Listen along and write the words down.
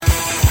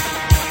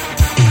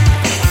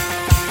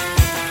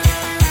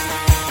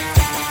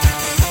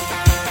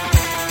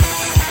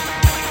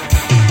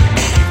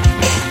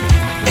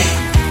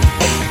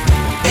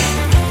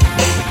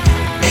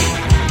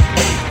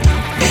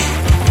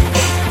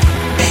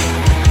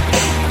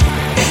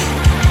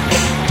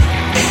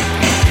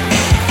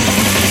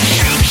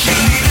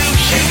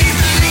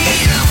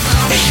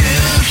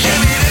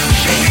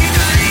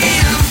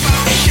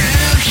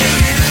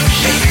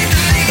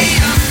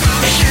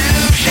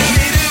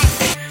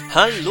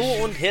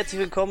Hallo und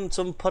herzlich willkommen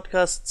zum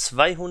Podcast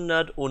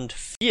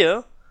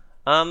 204.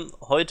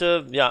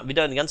 Heute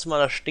wieder ein ganz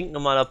normaler,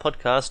 stinknormaler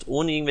Podcast,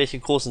 ohne irgendwelche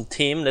großen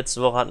Themen.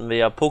 Letzte Woche hatten wir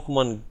ja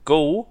Pokémon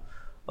Go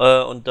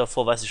und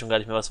davor weiß ich schon gar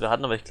nicht mehr, was wir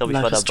hatten, aber ich glaube,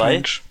 ich war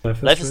dabei.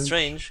 Life is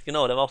Strange,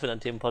 genau, da war auch wieder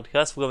ein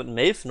Themenpodcast, sogar mit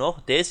Melf noch.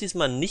 Der ist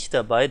diesmal nicht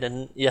dabei,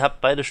 denn ihr habt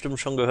beide Stimmen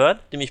schon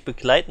gehört, die mich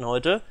begleiten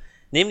heute.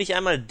 Nämlich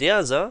einmal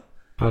Dersa.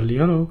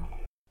 Hallihallo.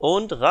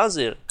 Und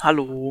Rasil.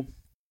 Hallo.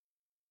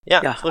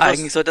 Ja,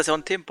 eigentlich sollte das ja auch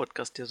ein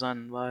Themenpodcast hier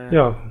sein, weil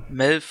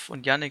Melf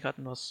und Yannick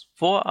hatten was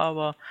vor,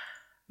 aber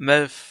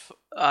Melf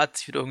hat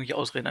sich wieder irgendwelche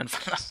Ausreden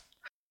einfallen lassen.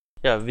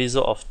 Ja, wie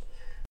so oft.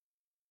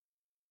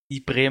 Die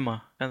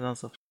Bremer, ganz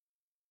ernsthaft.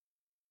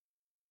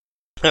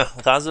 Ja,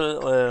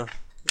 Rasil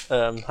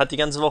hat die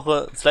ganze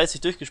Woche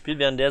fleißig durchgespielt,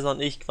 während Dersa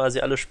und ich quasi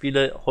alle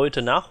Spiele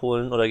heute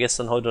nachholen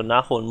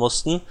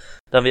mussten,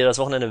 da wir das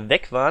Wochenende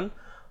weg waren.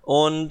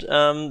 Und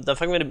dann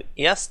fangen wir mit dem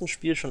ersten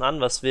Spiel schon an,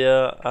 was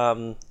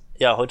wir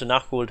heute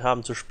nachgeholt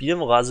haben zu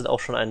spielen, wo Rasil auch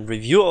schon ein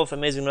Review auf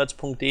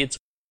amazingnerds.de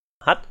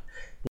hat.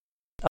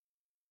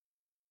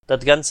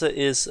 Das Ganze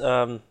ist, ich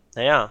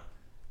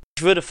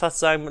würde fast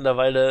sagen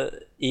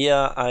mittlerweile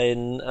eher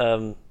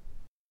ein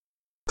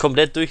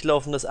komplett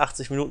durchlaufendes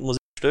 80 Minuten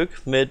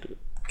Musikstück mit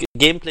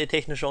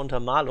gameplay-technischer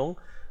Untermalung,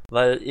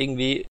 weil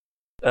irgendwie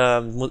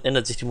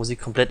ändert sich die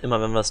Musik komplett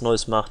immer, wenn man was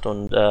Neues macht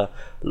und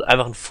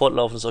einfach ein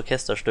fortlaufendes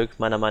Orchesterstück,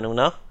 meiner Meinung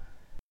nach.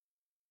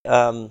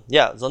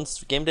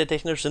 Sonst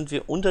gameplay-technisch sind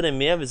wir unter dem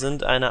Meer, wir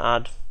sind eine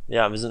Art,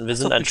 wir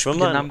sind ein Schwimmer.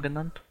 Hast du den Namen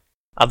genannt?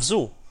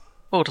 Abzu.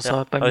 Oh, das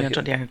war bei mir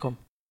anscheinend nicht angekommen.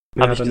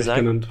 Habe ich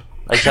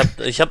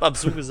gesagt? Ich habe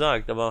Abzu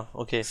gesagt, aber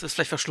okay. Es ist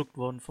vielleicht verschluckt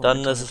worden.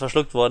 Dann ist es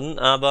verschluckt worden,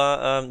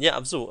 aber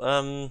Abzu.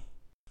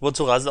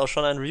 Wozu Rasil auch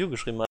schon ein Review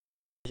geschrieben hat.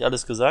 Nicht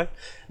alles gesagt.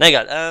 Na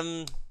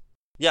egal,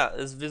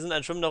 wir sind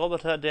ein schwimmender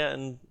Roboter,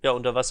 der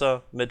unter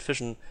Wasser mit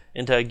Fischen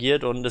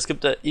interagiert und es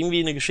gibt da irgendwie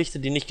eine Geschichte,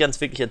 die nicht ganz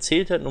wirklich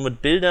erzählt hat, nur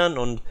mit Bildern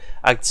und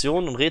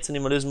Aktionen und Rätseln, die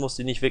man lösen muss,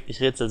 die nicht wirklich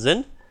Rätsel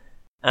sind.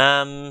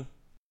 War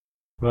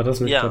das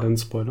nicht gerade ein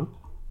Spoiler?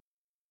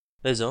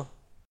 Wieso?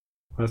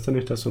 Weißt du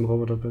nicht, dass du ein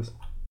Roboter bist?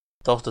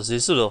 Doch, das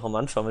siehst du doch am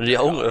Anfang, wenn du die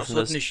Augen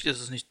öffnest.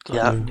 Das ist nicht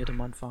klar definiert am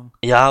Anfang.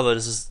 Ja, aber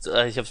das ist,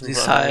 ich hab's nicht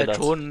so halt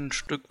schon ein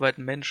Stück weit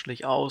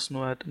menschlich aus,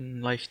 nur halt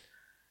ein leicht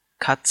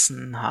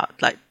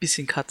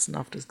bisschen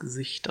katzenhaftes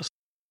Gesicht.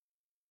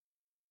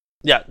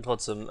 Ja,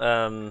 trotzdem.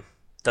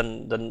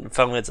 Dann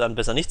fangen wir jetzt an,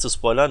 besser nicht zu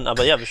spoilern.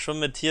 Aber ja, wir schwimmen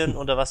mit Tieren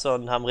unter Wasser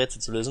und haben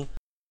Rätsel zu lösen.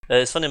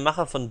 Ist von dem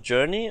Macher von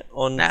Journey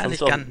und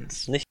nicht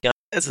ganz.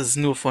 Es ist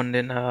nur von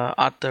den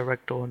Art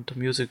Director und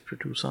Music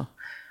Producer.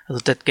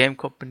 Also Dead Game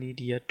Company,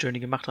 die ja Journey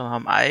gemacht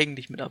haben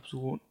eigentlich mit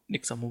Abzu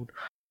nichts am Hut.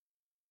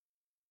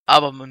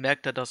 Aber man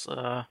merkt ja, dass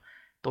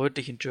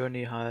deutlich in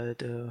Journey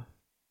halt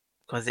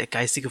quasi der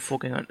geistige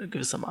Vorgänger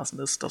gewissermaßen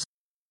ist. Das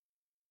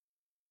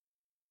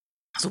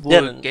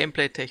sowohl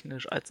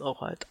gameplay-technisch als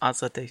auch halt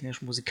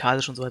artside-technisch,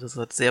 musikalisch und so weiter, das ist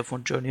halt sehr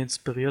von Journey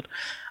inspiriert.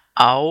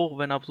 Auch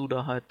wenn Abzu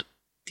da halt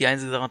die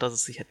einzige Sache hat, dass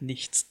es sich halt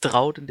nichts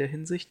traut in der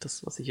Hinsicht,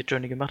 das, was sich hier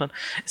Journey gemacht hat.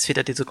 Es fehlt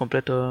halt diese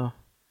komplette,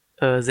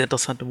 sehr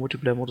interessante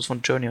Multiplayer-Modus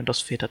von Journey und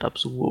das fehlt halt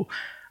Abzu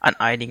an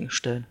einigen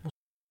Stellen.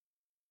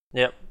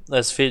 Ja,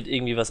 es fehlt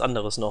irgendwie was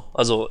anderes noch.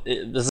 Also,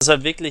 das ist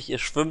halt wirklich, ihr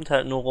schwimmt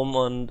halt nur rum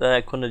und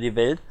erkundet die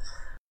Welt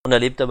und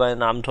erlebt dabei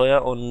ein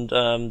Abenteuer und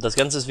das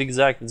Ganze ist, wie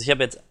gesagt, ich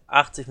habe jetzt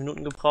 80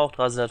 Minuten gebraucht,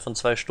 Rasil hat von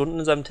 2 Stunden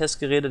in seinem Test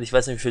geredet, ich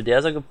weiß nicht, wie viel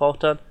Dersa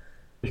gebraucht hat.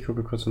 Ich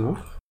gucke kurz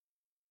nach.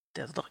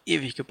 Der hat doch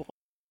ewig gebraucht.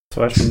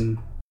 2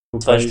 Stunden,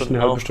 wobei ich eine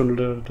halbe auch.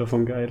 Stunde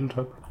davon geeidelt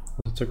habe.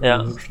 Also circa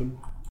eine halbe Stunde.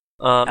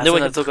 Ich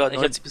habe sogar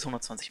 90 bis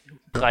 120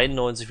 Minuten.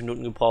 93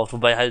 Minuten gebraucht,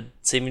 wobei halt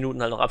 10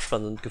 Minuten halt noch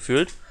Abspann sind,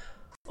 gefühlt.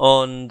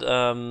 Und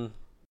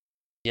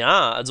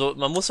also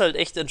man muss halt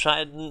echt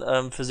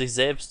entscheiden für sich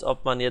selbst,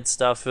 ob man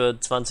jetzt dafür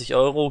 20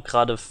 €,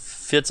 gerade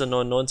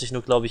 14,99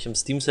 nur, glaube ich, im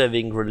Steam Sale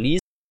wegen Release,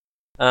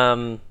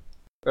 drin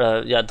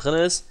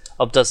ist,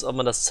 ob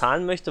man das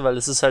zahlen möchte, weil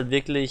es ist halt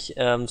wirklich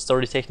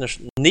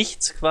storytechnisch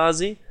nichts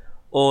quasi.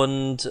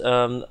 Und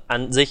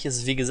an sich ist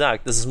es, wie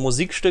gesagt, das ist ein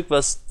Musikstück,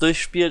 was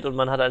durchspielt und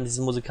man hat dann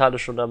diese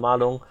musikalische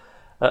Untermalung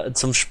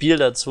zum Spiel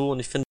dazu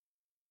und ich finde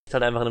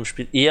halt einfach in einem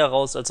Spiel eher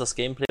raus als das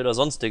Gameplay oder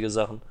sonstige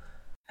Sachen.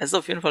 Es ist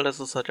auf jeden Fall, das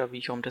ist halt ja, wie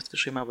ich auch im Test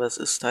geschrieben habe, es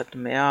ist halt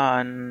mehr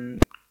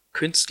ein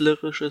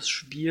künstlerisches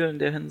Spiel in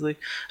der Hinsicht.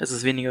 Es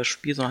ist weniger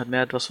Spiel, sondern halt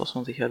mehr etwas, was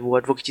man sich halt, wo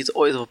halt wirklich diese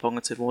äußere Verpackung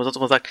erzählt, wo man sonst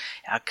immer sagt,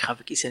 ja,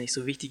 Grafik ist ja nicht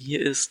so wichtig,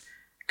 hier ist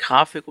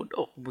Grafik und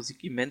auch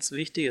Musik immens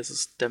wichtig. Es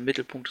ist der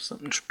Mittelpunkt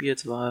des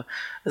Spiels, war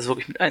es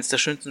wirklich mit eins der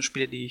schönsten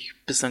Spiele, die ich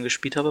bislang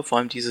gespielt habe, vor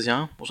allem dieses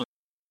Jahr.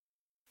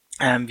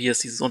 Wie es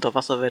diese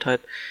Unterwasserwelt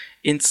halt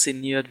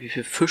inszeniert, wie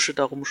viele Fische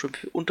da rumschwimmen, wie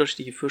viele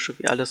unterschiedliche Fische,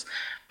 wie alles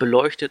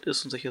beleuchtet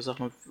ist und solche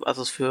Sachen.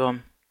 Also es für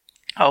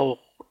auch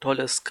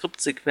tolle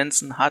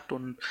Skriptsequenzen hat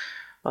und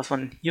was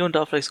man hier und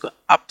da vielleicht sogar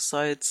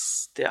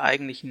abseits der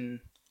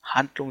eigentlichen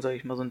Handlung, sage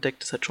ich mal, so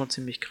entdeckt, ist halt schon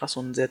ziemlich krass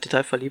und sehr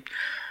detailverliebt.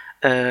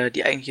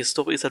 Die eigentliche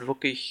Story ist halt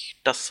wirklich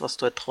das, was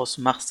du halt draus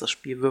machst. Das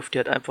Spiel wirft dir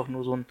halt einfach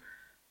nur so ein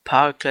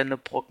paar kleine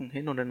Brocken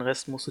hin und den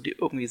Rest musst du dir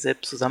irgendwie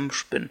selbst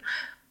zusammenspinnen.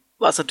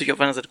 Was natürlich auf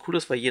einer Seite cool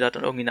ist, weil jeder hat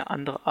dann irgendwie eine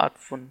andere Art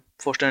von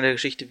Vorstellung der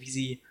Geschichte, wie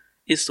sie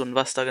ist und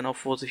was da genau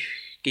vor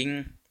sich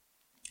ging.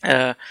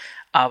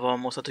 Aber man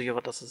muss natürlich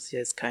aber, dass es ja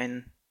jetzt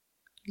kein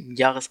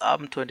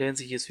Jahresabenteuer in der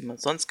Hinsicht ist, wie man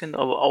es sonst kennt,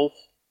 aber auch,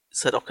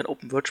 ist halt auch kein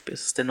Open-World-Spiel,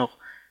 es ist dennoch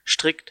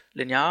strikt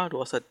linear,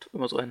 du hast halt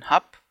immer so einen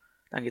Hub,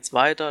 dann geht's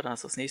weiter, dann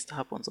hast du das nächste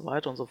Hub und so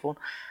weiter und so fort,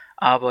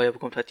 aber ihr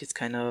bekommt halt jetzt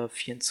keine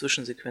 4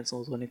 Zwischensequenzen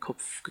oder so in den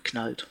Kopf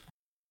geknallt.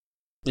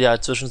 Ja,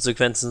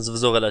 Zwischensequenzen sind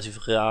sowieso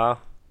relativ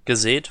rar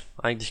gesät,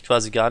 eigentlich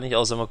quasi gar nicht,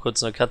 außer mal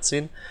kurz eine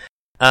Cutscene.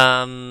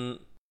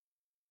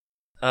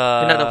 Ich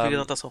finde halt auch, wie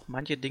gesagt, dass auch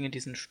manche Dinge in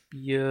diesem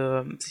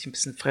Spiel sich ein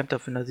bisschen fremd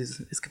finden. Also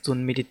es gibt so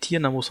ein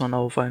Meditieren, da muss man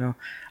auf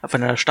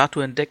einer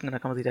Statue entdecken, da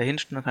kann man sich da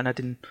hinstellen, dann kann halt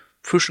den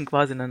Fischen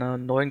quasi in einer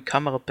neuen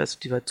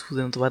Kameraperspektive halt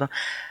zusehen und so weiter.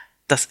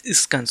 Das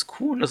ist ganz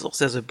cool und das ist auch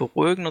sehr, sehr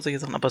beruhigend und solche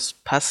Sachen, aber es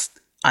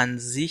passt an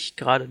sich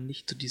gerade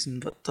nicht zu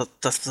diesem,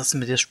 was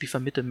mir das Spiel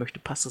vermitteln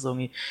möchte, passt das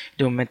irgendwie in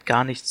dem Moment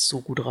gar nicht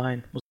so gut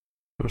rein.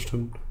 Das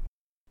stimmt.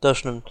 Das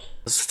stimmt.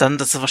 Das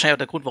ist wahrscheinlich auch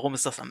der Grund, warum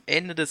ist das am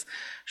Ende des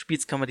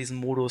Spiels, kann man diesen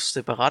Modus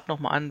separat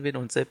nochmal anwählen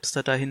und selbst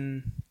da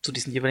dahin zu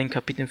diesen jeweiligen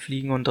Kapiteln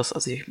fliegen und das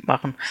also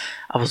machen.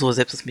 Aber so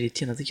selbst das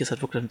Meditieren an sich ist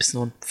halt wirklich ein bisschen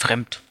so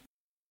fremd.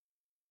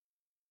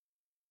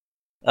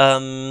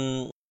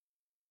 Ja,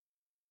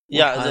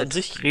 also halt an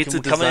sich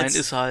Rätseldesign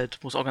ist halt,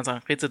 muss auch ganz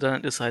sagen,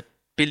 Rätseldesign ist halt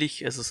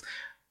billig.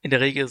 In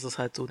der Regel ist es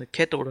halt so eine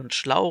Kette oder ein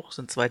Schlauch,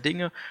 sind 2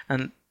 Dinge.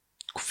 Dann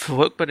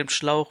verfolgt man den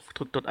Schlauch,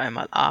 drückt dort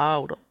einmal A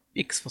oder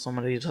X, was auch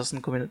immer die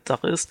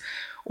Tastenkombination ist,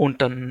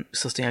 und dann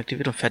ist das Ding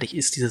aktiviert und fertig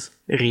ist dieses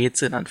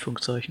Rätsel in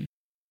Anführungszeichen.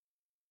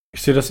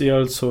 Ich sehe das eher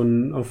als so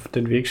ein auf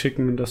den Weg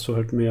schicken, dass du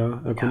halt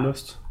mehr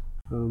erkundest.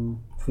 Ja.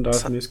 Von daher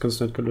finde ich es ganz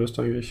nett gelöst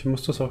eigentlich. Ich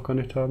muss das auch gar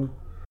nicht haben.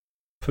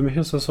 Für mich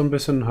ist das so ein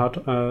bisschen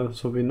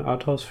so wie ein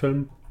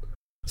Arthouse-Film.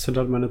 Das sind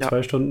halt meine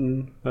 2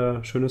 Stunden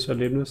schönes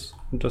Erlebnis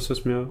und das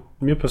ist mir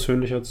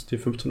persönlich jetzt die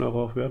 15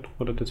 Euro auch wert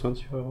oder die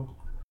 20 Euro.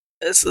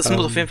 Es muss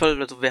auf jeden Fall,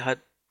 also wer halt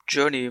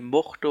Journey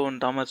mochte und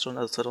damals schon,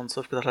 also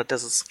 2012 gesagt hat,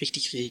 das ist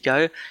richtig, richtig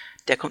geil,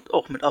 der kommt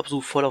auch mit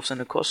Abzu voll auf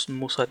seine Kosten,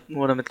 muss halt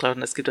nur damit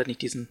klarkommen, es gibt halt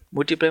nicht diesen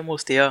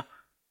Multiplayer-Modus, der,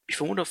 ich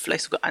vermute,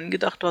 vielleicht sogar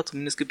angedacht war,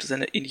 zumindest gibt es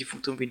eine ähnliche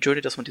Funktion wie in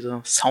Journey, dass man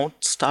diese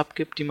Soundstab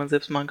gibt, die man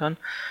selbst machen kann.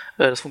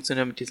 Das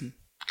funktioniert ja mit diesen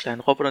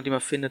kleinen Robotern, die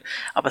man findet,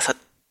 aber es hat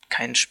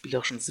keinen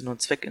spielerischen Sinn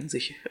und Zweck in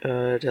sich,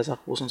 der Sache,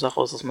 wo es eine Sache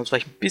aus, dass man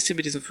vielleicht ein bisschen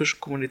mit diesen Fischen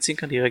kommunizieren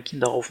kann, die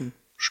reagieren darauf ein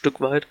Stück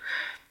weit.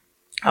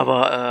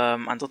 Aber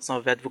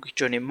ansonsten, wer halt wirklich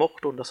Journey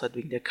mochte und das halt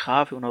wegen der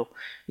Grafik und auch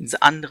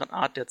diese anderen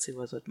Art der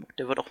Erzählweise halt mochte,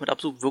 der wird auch mit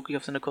Abzu wirklich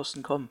auf seine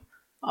Kosten kommen.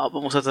 Aber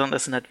man muss halt sagen,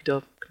 das sind halt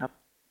wieder knapp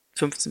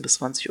 15 bis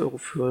 20 Euro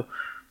für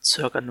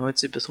ca.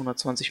 90 bis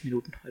 120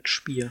 Minuten halt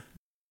Spiel.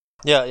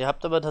 Ja, ihr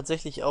habt aber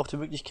tatsächlich auch die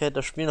Möglichkeit,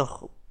 das Spiel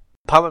noch ein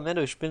paar Mal mehr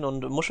durchspielen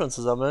und Muscheln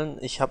zu sammeln.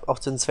 Ich habe auch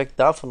den Zweck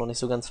davon noch nicht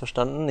so ganz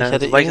verstanden. Ich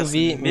hatte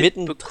irgendwie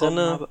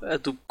mittendrin...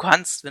 Du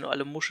kannst, wenn du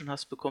alle Muscheln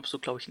hast, bekommst du,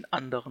 glaube ich, einen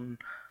anderen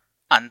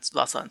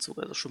Wasseranzug,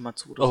 also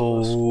Schwimmanzug oder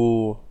sowas.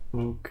 Oh,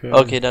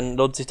 okay, dann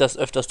lohnt sich das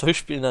öfters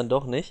durchspielen dann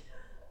doch nicht.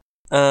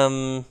 Ich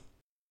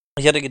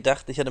hatte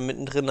gedacht, ich hatte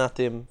mittendrin nach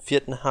dem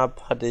 4.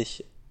 Hub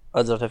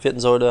also auf der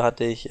 4. Säule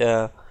hatte ich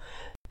eine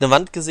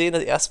Wand gesehen,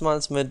 das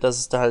erstmals dass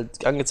es da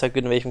halt angezeigt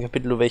wird, in welchem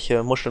Kapitel du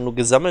welche Muscheln du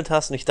gesammelt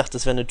hast und ich dachte,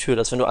 das wäre eine Tür,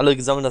 dass wenn du alle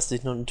gesammelt hast,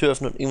 sich nur eine Tür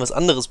öffnet und irgendwas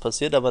anderes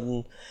passiert, aber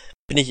dann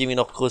bin ich irgendwie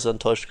noch größer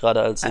enttäuscht,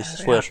 gerade als ich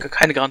es vorher schon...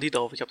 Keine Garantie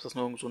darauf, ich habe das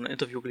nur in so einem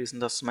Interview gelesen,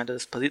 dass meinte,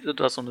 es passiert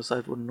etwas und es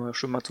halt wurde ein neuer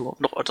Schwimmanzug,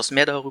 noch etwas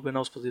mehr darüber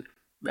hinaus passiert,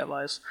 wer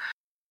weiß.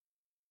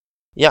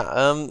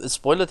 Ja,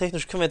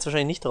 spoilertechnisch können wir jetzt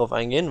wahrscheinlich nicht darauf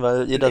eingehen,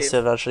 weil ihr das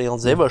ja wahrscheinlich auch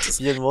selber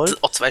spielen wollt. Das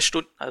sind auch 2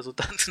 Stunden, also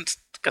dann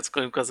kannst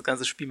du das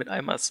ganze Spiel mit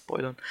einmal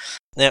spoilern.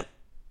 Ja.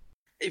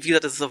 Wie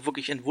gesagt, das ist auch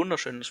wirklich ein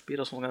wunderschönes Spiel,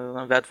 das muss man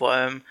sagen. Wer vor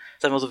allem,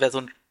 sagen wir so, wer so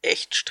einen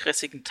echt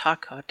stressigen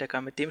Tag hat, der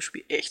kann mit dem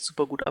Spiel echt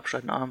super gut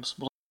abschalten abends.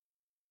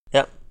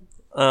 Ja.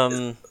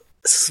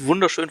 Es ist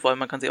wunderschön, vor allem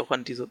man kann sich auch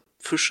an diese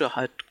Fische,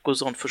 halt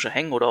größeren Fische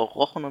hängen oder auch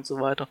rochen und so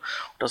weiter.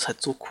 Und das ist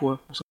halt so cool.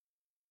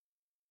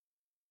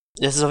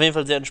 Es ist auf jeden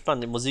Fall sehr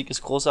entspannt. Die Musik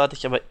ist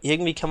großartig, aber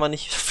irgendwie kann man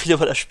nicht viel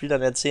über das Spiel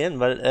dann erzählen,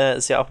 weil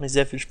es ja auch nicht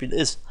sehr viel Spiel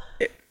ist.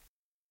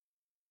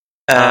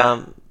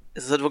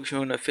 Es ist halt wirklich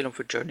nur eine Empfehlung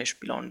für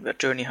Journey-Spieler und wer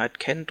Journey halt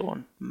kennt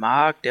und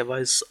mag, der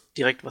weiß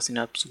direkt, was ihn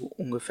halt so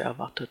ungefähr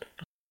erwartet.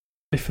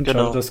 Ich finde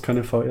schade, dass es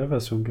keine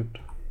VR-Version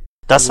gibt.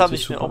 Das habe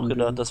ich mir auch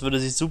gedacht. Das würde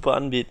sich super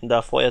anbieten,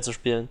 da vorher zu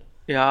spielen.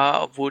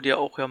 Ja, obwohl dir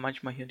auch ja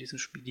manchmal hier in diesem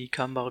Spiel die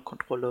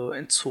Kamerakontrolle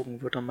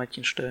entzogen wird an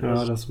manchen Stellen.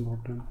 Ja, das ist ein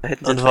Problem. Da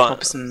hätten sie vielleicht noch ein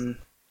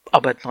bisschen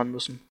arbeiten dran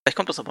müssen. Vielleicht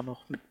kommt das aber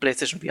noch mit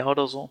PlayStation VR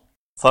oder so.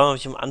 Vor allem habe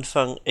ich am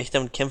Anfang echt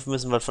damit kämpfen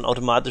müssen, weil von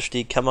automatisch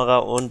die Kamera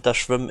und das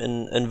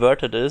Schwimmen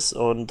inverted ist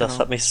und das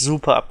hat mich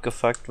super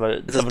abgefuckt,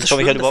 weil damit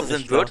komme ich halt überhaupt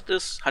nicht inverted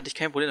ist, hatte ich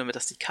kein Problem damit,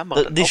 dass die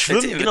Kamera dann das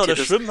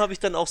Schwimmen habe ich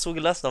dann auch so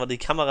gelassen, aber die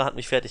Kamera hat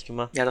mich fertig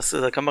gemacht. Ja, das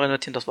Kamera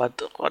invertieren, das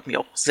hat mich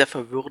auch sehr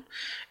verwirrt.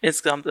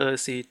 Insgesamt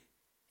ist die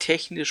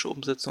technische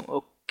Umsetzung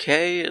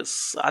okay,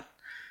 es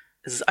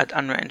ist halt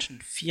Unreal Engine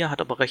 4, hat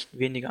aber recht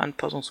wenige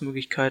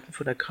Anpassungsmöglichkeiten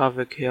von der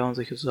Grafik her und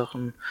solche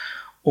Sachen.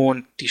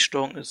 Und die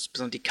Steuerung ist,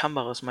 besonders die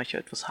Kamera ist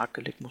manchmal etwas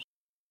hakelig.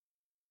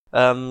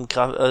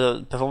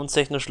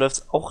 Performance-technisch läuft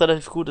es auch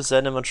relativ gut, es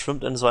sei denn, man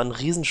schwimmt in so einen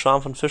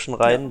Riesenschwarm von Fischen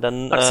rein,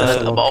 dann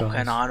aber auch,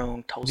 keine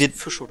Ahnung, 1000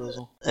 Fische oder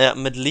so. Ja,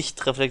 mit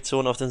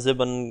Lichtreflexion auf den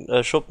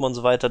silbernen Schuppen und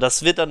so weiter.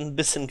 Das wird dann ein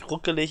bisschen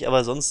ruckelig,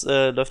 aber sonst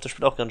läuft das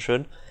Spiel auch ganz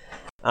schön.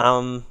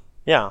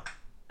 Ja.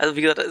 Also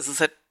wie gesagt, es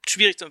ist halt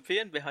schwierig zu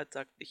empfehlen, wer halt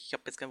sagt, ich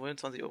habe jetzt kein Problem,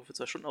 20 Euro für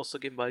 2 Stunden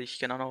auszugeben, weil ich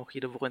keine Ahnung auch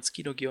jede Woche ins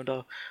Kino gehe und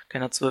da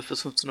keine 12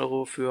 bis 15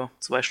 Euro für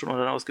 2 Stunden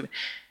dann ausgeben.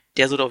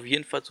 Der sollte auf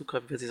jeden Fall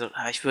zugreifen, wer sich sagt,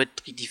 ich würde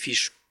richtig viel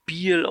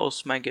Spiel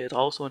aus meinem Geld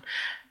rausholen.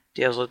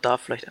 Der soll da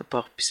vielleicht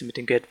einfach ein bisschen mit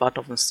dem Geld warten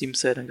auf einen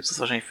Steam-Sale, dann gibt es das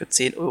wahrscheinlich für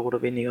 10 Euro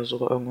oder weniger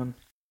sogar irgendwann.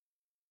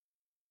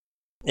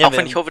 Ja, auch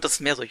wenn ich hoffe, dass es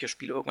mehr solche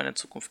Spiele irgendwann in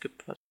Zukunft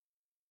gibt.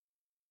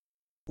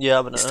 Ja,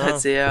 aber ist halt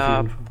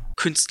sehr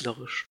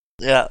künstlerisch.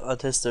 Ja,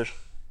 artistisch.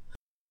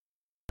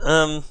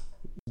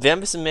 Wer ein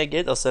bisschen mehr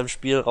Geld aus seinem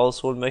Spiel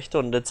rausholen möchte,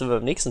 und jetzt sind wir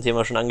beim nächsten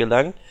Thema schon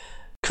angelangt,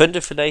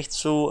 könnte vielleicht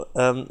zu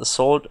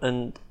Assault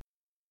and...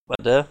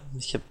 Warte,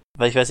 ich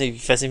weiß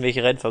nicht,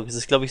 welche Reihenfolge es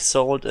ist. Glaube ich,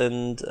 Assault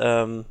and...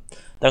 dann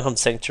kommt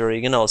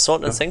Sanctuary, genau.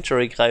 Assault and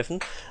Sanctuary greifen,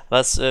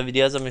 was, wie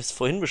die mich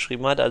vorhin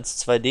beschrieben hat,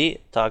 als 2D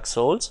Dark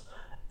Souls.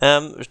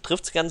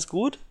 Trifft es ganz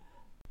gut,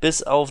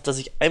 bis auf, dass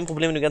ich ein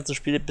Problem in dem ganzen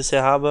Spiel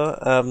bisher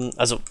habe.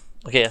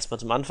 Okay, erstmal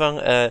zum Anfang.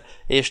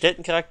 Ihr stellt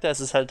einen Charakter, es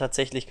ist halt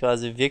tatsächlich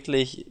quasi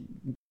wirklich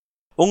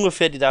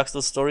ungefähr die Dark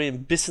Souls Story,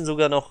 ein bisschen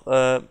sogar noch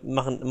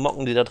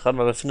mocken die da dran,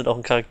 weil man findet auch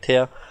einen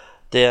Charakter,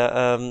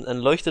 der ein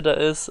Leuchteter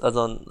ist,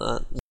 also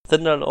ein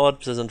Thunderlord,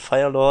 beziehungsweise ein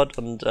Firelord,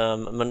 und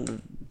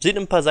man sieht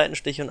ein paar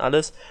Seitenstiche und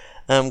alles.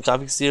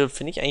 Grafikstil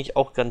finde ich eigentlich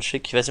auch ganz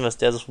schick. Ich weiß nicht, was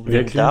das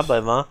Problem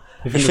dabei war.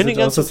 Ich finde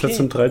ganz aus, dass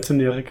ein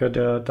 13-Jähriger,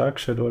 der Dark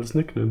Shadow als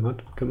Nickname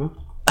hat, gemacht.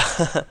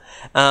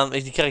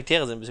 Die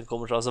Charaktere sehen ein bisschen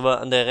komisch aus, aber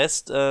an der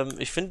Rest,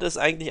 ich finde das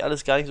eigentlich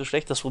alles gar nicht so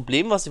schlecht. Das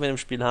Problem, was ich mit dem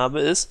Spiel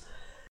habe, ist,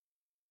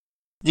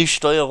 die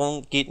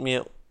Steuerung geht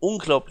mir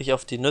unglaublich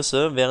auf die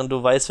Nüsse, während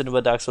du weißt, wenn du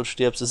bei Dark Souls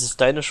stirbst, ist es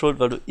deine Schuld,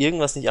 weil du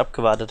irgendwas nicht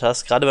abgewartet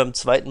hast. Gerade beim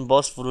zweiten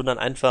Boss, wo du dann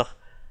einfach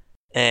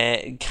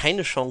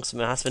keine Chance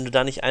mehr hast, wenn du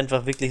da nicht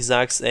einfach wirklich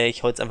sagst,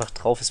 ich hau jetzt einfach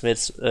drauf, ist mir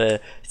jetzt,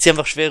 ich zieh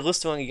einfach schwere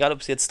Rüstung an, egal ob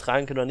ich sie jetzt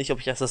tragen kann oder nicht, ob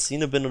ich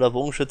Assassine bin oder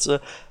Bogenschütze,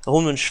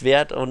 hol mir ein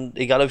Schwert und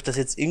egal ob ich das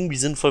jetzt irgendwie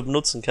sinnvoll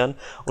benutzen kann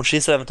und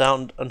stehst halt einfach da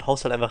und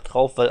haust halt einfach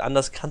drauf, weil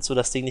anders kannst du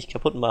das Ding nicht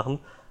kaputt machen.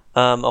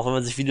 Auch wenn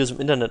man sich Videos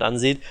im Internet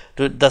ansieht.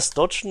 Das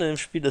Dodgen in dem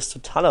Spiel ist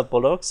totaler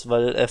Bollocks,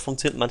 weil er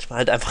funktioniert manchmal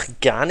halt einfach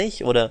gar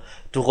nicht, oder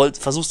du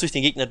versuchst durch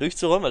den Gegner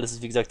durchzurollen, weil das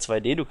ist wie gesagt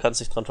 2D, du kannst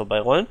nicht dran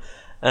vorbeirollen,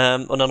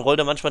 und dann rollt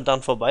er manchmal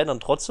dann vorbei,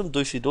 dann trotzdem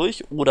durch sie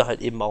durch, oder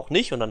halt eben auch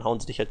nicht, und dann hauen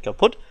sie dich halt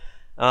kaputt.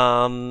 Es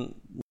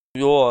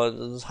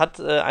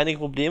hat einige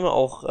Probleme,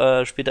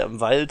 auch später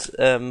im Wald,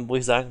 wo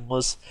ich sagen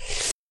muss,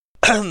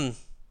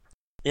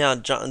 ja,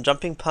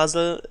 Jumping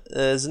Puzzle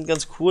sind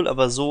ganz cool,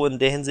 aber so in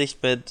der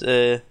Hinsicht mit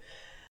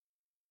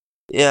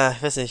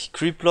ich weiß nicht,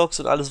 Creep-Blocks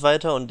und alles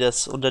weiter, und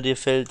unter dir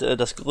fällt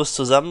das Gerüst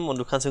zusammen und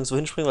du kannst irgendwo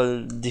hinspringen,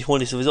 weil die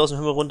holen dich sowieso aus dem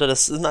Himmel runter.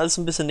 Das ist alles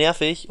ein bisschen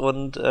nervig,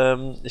 und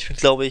ich bin,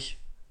 glaube ich,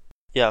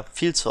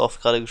 viel zu oft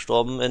gerade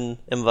gestorben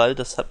im Wald.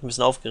 Das hat mich ein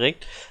bisschen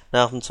aufgeregt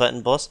nach dem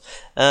zweiten Boss.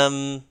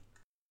 An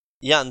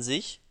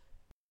sich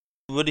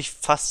würde ich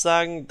fast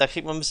sagen, da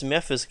kriegt man ein bisschen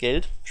mehr fürs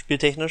Geld,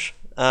 spieltechnisch.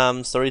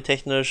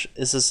 Storytechnisch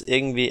ist es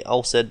irgendwie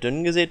auch sehr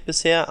dünn gesät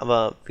bisher,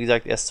 aber wie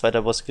gesagt, erst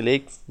zweiter Boss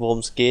gelegt. Worum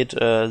es geht,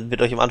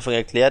 wird euch am Anfang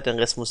erklärt, den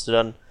Rest müsst ihr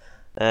dann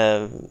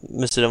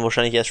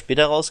wahrscheinlich erst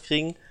später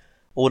rauskriegen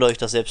oder euch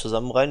das selbst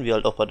zusammenreihen, wie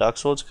halt auch bei Dark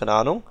Souls, keine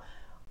Ahnung.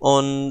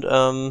 Und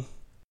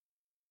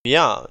ich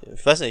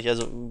weiß nicht,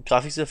 also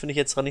Grafikstil finde ich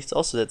jetzt dran nichts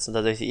auszusetzen,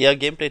 tatsächlich. Eher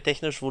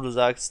Gameplay-technisch, wo du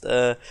sagst,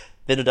 wenn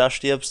du da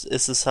stirbst,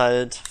 ist es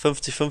halt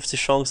 50-50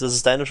 Chance, dass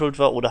es deine Schuld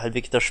war, oder halt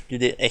wirklich das Spiel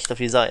dir echt auf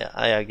die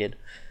Eier geht.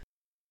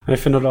 Ich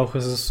finde halt auch,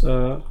 es ist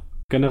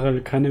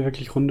generell keine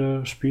wirklich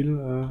runde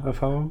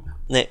Spielerfahrung.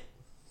 Nee.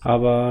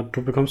 Aber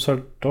du bekommst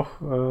halt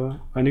doch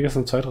einiges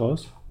an Zeit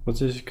raus.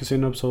 Was ich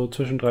gesehen habe, so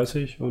zwischen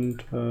 30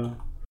 und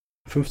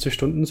 50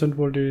 Stunden sind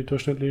wohl die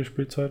durchschnittlichen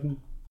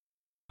Spielzeiten.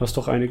 Was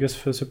doch einiges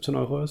für 17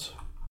 Euro ist.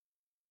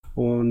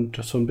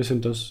 Und so ein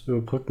bisschen das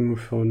Überbrücken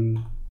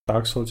von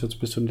Dark Souls jetzt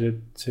bis zu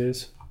den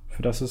DLCs.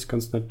 Für das ist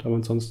ganz nett, aber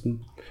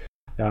ansonsten,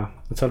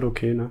 ist halt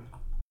okay, ne?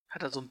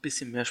 Hat er so ein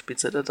bisschen mehr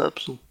Spielzeit als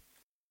Abzu.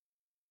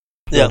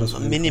 Ja,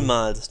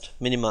 minimalst.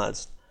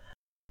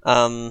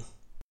 Also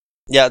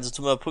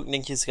zum Überbrücken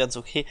denke ich, ist ganz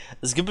okay.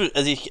 Es gibt,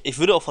 also ich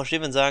würde auch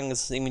verstehen, wenn sagen,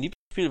 es ist irgendwie ein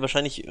Spiel,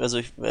 wahrscheinlich, also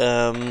ich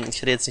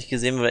hätte jetzt nicht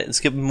gesehen, weil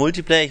es gibt einen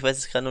Multiplayer, ich weiß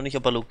jetzt gerade noch nicht,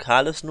 ob er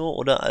lokal ist nur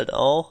oder halt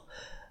auch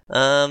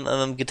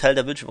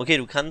geteilter Bildschirm. Okay,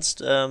 du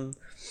kannst mit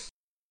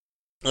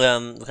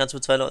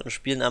 2 Leuten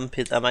spielen am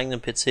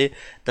eigenen PC,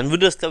 dann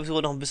würde das, glaube ich,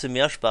 sogar noch ein bisschen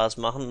mehr Spaß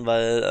machen,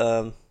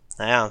 weil,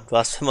 du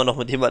hast immer noch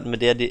mit jemandem,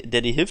 der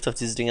dir hilft, auf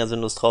diese Dinger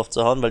sinnlos drauf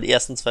zu hauen, weil die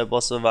ersten 2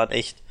 Bosse waren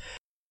echt,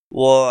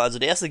 also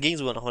der erste ging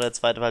sogar noch, und der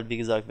zweite war halt, wie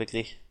gesagt,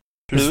 wirklich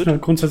blöd. Es ist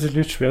halt grundsätzlich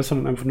nicht schwer,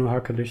 sondern einfach nur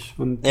hakelig,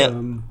 und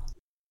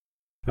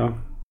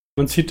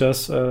man sieht,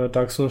 dass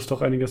Dark Souls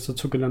doch einiges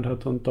dazugelernt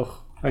hat und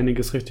doch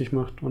einiges richtig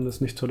macht und es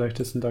nicht so leicht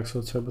ist, einen Dark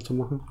Souls selber zu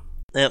machen.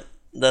 Ja,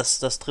 das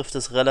trifft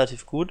es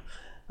relativ gut.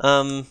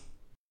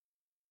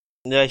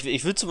 Ja,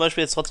 ich will zum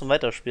Beispiel jetzt trotzdem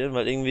weiterspielen,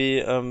 weil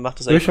irgendwie macht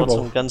das eigentlich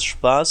trotzdem ganz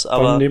Spaß,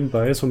 aber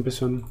nebenbei so ein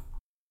bisschen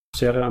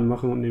Serie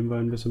anmachen und nebenbei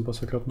ein bisschen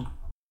Bosse kloppen.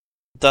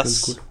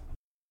 Das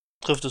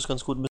trifft es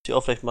ganz gut, müsste ich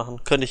auch vielleicht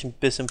machen. Könnte ich ein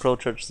bisschen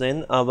Pro-Church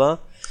sehen, aber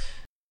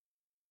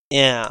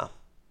ja.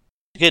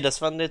 Okay,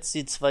 das waren jetzt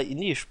die 2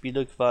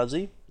 Indie-Spiele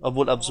quasi,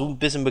 obwohl Abzu ein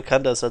bisschen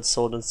bekannter ist als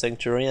Soul und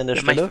Sanctuary an der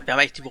Stelle. Wir haben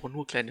eigentlich die Woche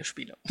nur kleine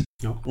Spiele.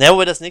 Ja,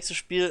 aber das nächste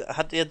Spiel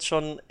hat jetzt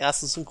schon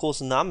erstens einen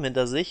großen Namen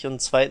hinter sich und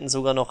zweitens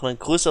sogar noch ein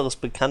größeres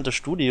bekanntes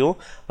Studio,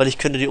 weil ich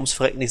könnte dir ums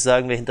Verrecken nicht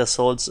sagen, wer hinter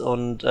Souls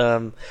und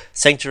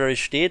Sanctuary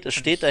steht. Es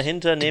steht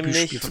dahinter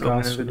nämlich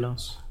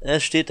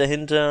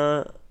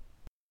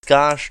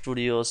Scar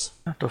Studios.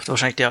 Ja, dürfte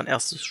wahrscheinlich deren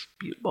erstes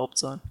Spiel überhaupt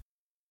sein.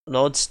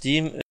 Laut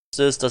Steam ist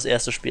es das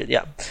erste Spiel,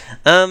 ja.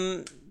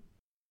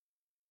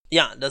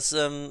 Ja, das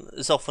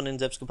ist auch von den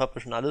selbst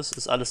gepublished alles,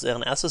 ist alles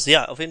deren erstes.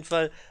 Ja, auf jeden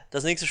Fall,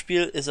 das nächste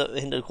Spiel ist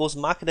hinter einer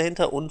großen Marke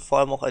dahinter und vor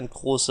allem auch ein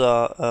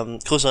größerer,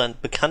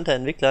 bekannter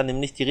Entwickler,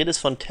 nämlich die Rede ist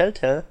von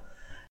Telltale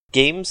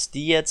Games,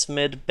 die jetzt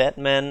mit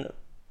Batman,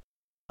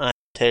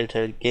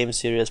 Telltale Game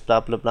Series, bla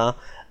bla bla,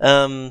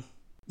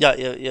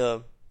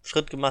 ihr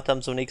Schritt gemacht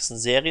haben zum nächsten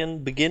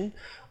Serienbeginn.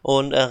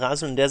 Und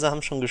Rasel und Dersa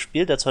haben schon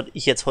gespielt, dazu hatte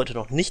ich jetzt heute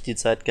noch nicht die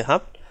Zeit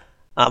gehabt.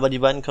 Aber die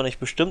beiden können euch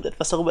bestimmt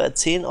etwas darüber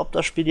erzählen, ob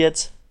das Spiel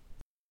jetzt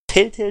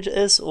Telltale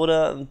ist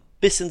oder ein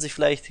bisschen sich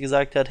vielleicht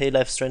gesagt hat, hey,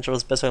 Life is Strange hat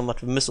es besser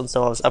gemacht, wir müssen uns da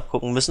mal was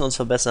abgucken, müssen uns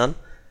verbessern.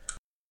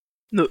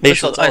 Nö, wie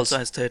schaut's aus?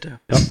 1 Telltale.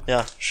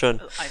 Ja, schön.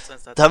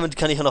 1 Damit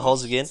kann ich auch nach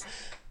Hause gehen.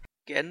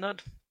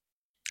 Geändert.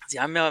 Sie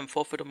haben ja im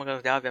Vorfeld immer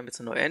gesagt, ja, wir haben jetzt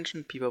eine neue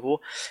Engine,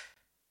 pipapo.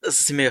 Das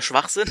ist ziemlich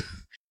Schwachsinn.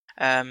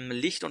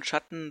 Licht und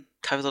Schatten,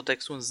 teilweise auch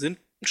Texturen sind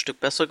ein Stück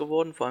besser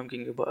geworden, vor allem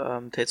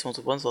gegenüber Tales from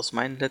the Bonds, was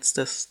mein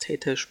letztes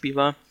Telltale-Spiel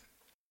war.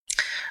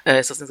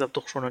 Ist das insgesamt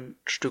doch schon ein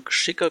Stück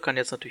schicker, kann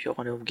jetzt natürlich auch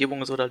an der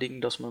Umgebung so da liegen,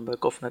 dass man bei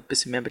Gotham halt ein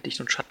bisschen mehr mit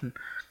Licht und Schatten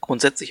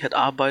grundsätzlich halt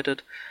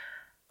arbeitet.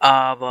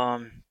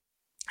 Aber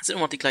es sind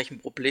immer noch die gleichen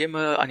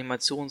Probleme,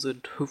 Animationen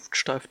sind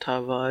hüftsteif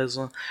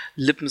teilweise,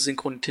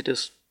 Lippensynchronität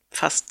ist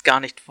fast gar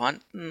nicht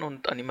vorhanden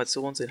und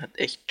Animationen sehen halt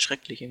echt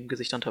schrecklich im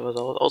Gesicht dann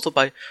teilweise aus. Außer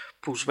bei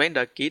Bruce Wayne,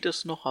 da geht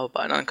es noch, aber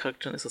bei anderen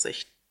Charakteren ist das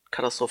echt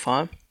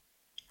katastrophal.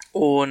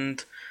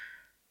 Und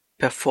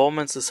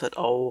Performance ist halt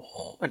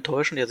auch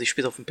enttäuschend. Also ich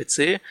spiele auf dem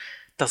PC.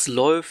 Das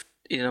läuft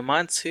in den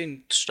normalen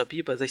Szenen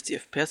stabil bei 60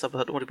 FPS, aber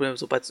es hat immer die Probleme,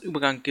 sobald es einen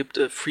Übergang gibt,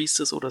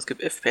 Freezes oder es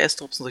gibt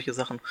FPS-Drops und solche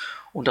Sachen.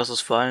 Und das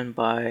ist vor allem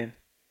bei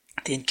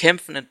den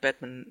Kämpfen in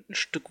Batman ein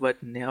Stück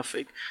weit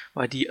nervig,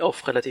 weil die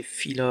auf relativ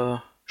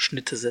viele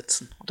Schnitte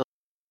setzen.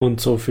 Und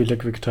so viele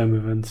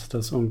Quicktime-Events,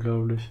 das ist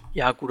unglaublich.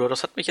 Ja gut, aber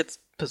das hat mich jetzt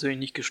persönlich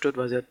nicht gestört,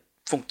 weil sie halt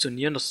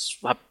funktionieren. Das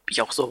habe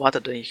ich auch so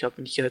erwartet. Ich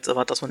habe nicht jetzt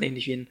erwartet, dass man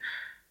ähnlich wie in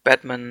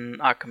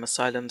Batman, Arkham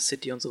Asylum,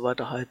 City und so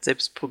weiter halt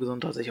selbst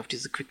progressiv sich auf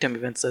diese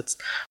Quicktime-Events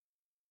setzt.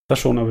 Das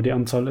schon, aber die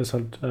Anzahl ist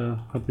halt,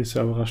 hat mich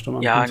sehr überrascht am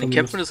Anfang. Ja, in den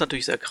Kämpfen ist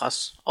natürlich sehr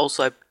krass.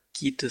 Außerhalb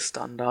geht es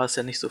dann, da ist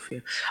ja nicht so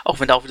viel.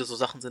 Auch wenn da auch wieder so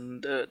Sachen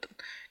sind,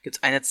 gibt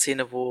es eine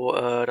Szene, wo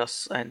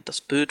das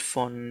Bild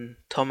von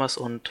Thomas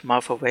und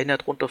Martha Wayne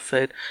drunter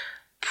fällt.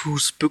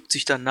 Bruce bückt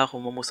sich dann nach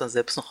und man muss dann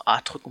selbst noch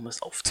A drücken, um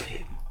es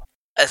aufzuheben.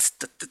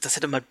 Das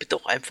hätte man bitte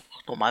auch einfach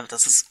normal,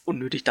 das ist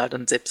unnötig, da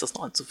dann selbst das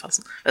noch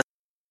anzufassen.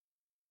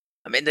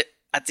 Am Ende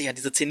hat sich an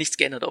dieser Szene nichts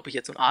geändert, ob ich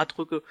jetzt so ein A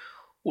drücke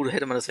oder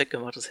hätte man das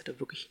weggemacht, das hätte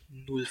wirklich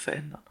null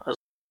verändert.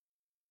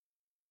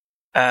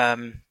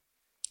 Also,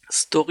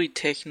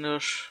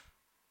 storytechnisch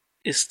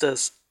ist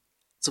das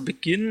zu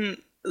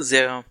Beginn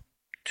sehr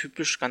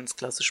typisch, ganz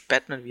klassisch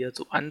Batman, wie er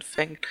so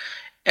anfängt.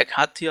 Er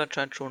hat hier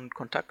anscheinend schon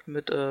Kontakt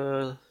mit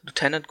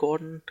Lieutenant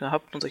Gordon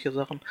gehabt und solche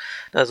Sachen.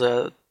 Also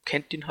er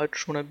kennt ihn halt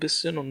schon ein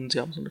bisschen und sie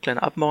haben so eine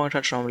kleine Abmachung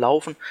anscheinend schon am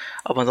Laufen.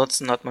 Aber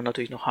ansonsten hat man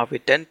natürlich noch Harvey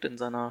Dent in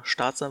seiner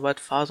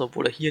Staatsanwaltphase,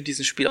 obwohl er hier in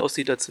diesem Spiel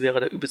aussieht, als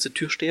wäre der übelste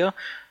Türsteher.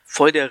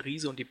 Voll der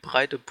Riese und die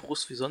breite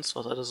Brust wie sonst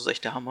was. Also das ist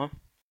echt der Hammer.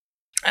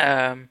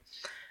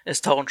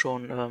 Es tauchen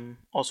schon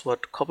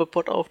Oswald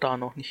Cobblepot auf, da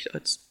noch nicht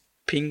als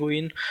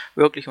Pinguin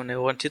wirklich, und er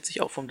orientiert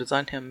sich auch vom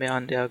Design her mehr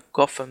an der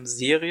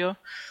Gotham-Serie,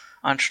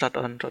 anstatt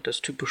an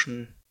des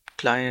typischen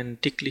kleinen,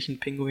 dicklichen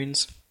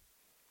Pinguins.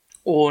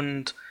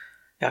 Und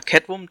ja,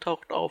 Catwoman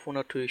taucht auf und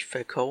natürlich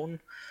Falcone,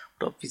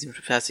 oder wie sie im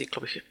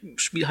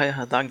Spiel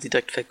sagen sie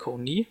direkt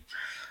Falcone nie.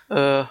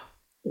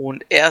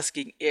 Und erst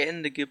gegen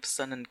Ende gibt es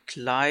dann einen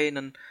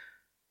kleinen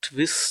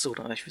Twist,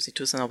 oder ich weiß nicht,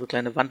 Twist, aber eine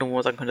kleine Wandlung, wo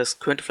man sagen könnte, das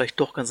könnte vielleicht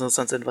doch ganz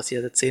interessant sein, was sie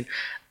jetzt erzählen.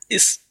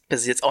 Ist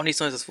jetzt auch nichts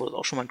Neues, das wurde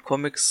auch schon mal in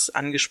Comics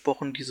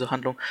angesprochen, diese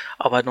Handlung,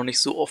 aber halt noch nicht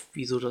so oft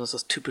wie so, das ist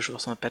das Typische,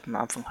 was man mit Batman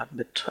am Anfang hat,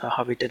 mit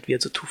Harvey Dent, wie er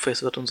zu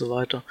Two-Face wird und so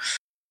weiter.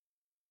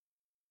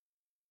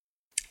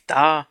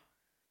 Da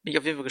bin ich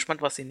auf jeden Fall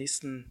gespannt, was die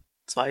nächsten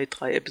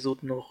 2-3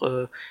 Episoden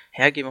noch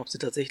hergeben, ob sie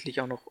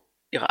tatsächlich auch noch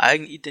ihre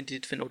eigene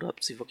Identität finden oder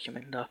ob sie wirklich am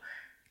Ende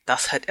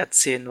das halt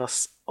erzählen,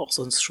 was auch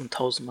sonst schon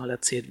 1000-mal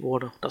erzählt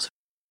wurde.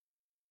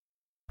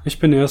 Ich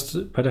bin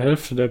erst bei der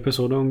Hälfte der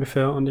Episode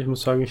ungefähr und ich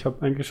muss sagen, ich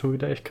habe eigentlich schon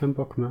wieder echt keinen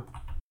Bock mehr.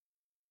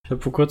 Ich habe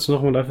vor kurzem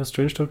noch mal Life is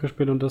Strange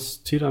durchgespielt und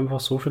das zieht einfach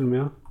so viel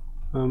mehr.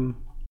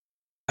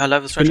 Ja,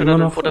 Life is Strange hat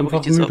noch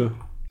einfach müde.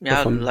 Ja,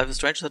 davon. Life is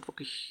Strange ist halt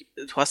wirklich,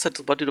 du hast halt,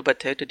 sobald du bei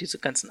Telltale diese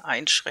ganzen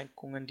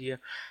Einschränkungen, die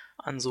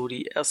an so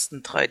die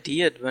ersten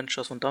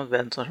 3D-Adventures und dann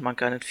werden zum Beispiel man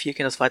keine 4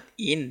 das war halt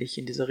ähnlich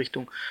in dieser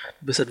Richtung.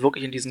 Du bist halt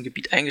wirklich in diesem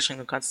Gebiet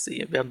eingeschränkt und kannst,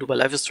 während du bei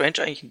Life is Strange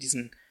eigentlich in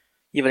diesen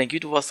jeweiligen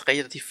Gebiet, du warst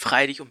relativ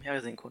frei dich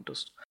umhersehen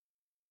konntest.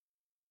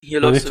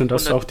 Hier läufst du und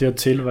das auch die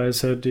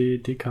Erzählweise,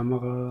 die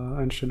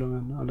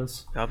Kameraeinstellungen,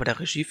 alles. Ja, aber der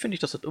Regie finde ich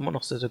das halt immer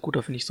noch sehr, sehr gut.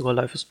 Da finde ich sogar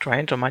Life is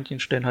Strange an manchen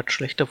Stellen halt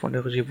schlechter von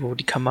der Regie, wo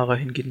die Kamera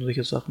hingeht und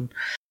solche Sachen.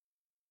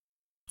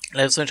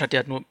 Life is Strange hat dir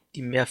halt nur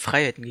die mehr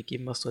Freiheiten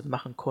gegeben, was du halt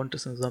machen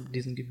konntest in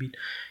diesem Gebiet.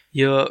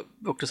 Hier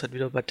wirkt es halt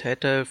wieder bei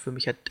Telltale für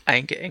mich halt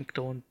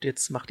eingeengter und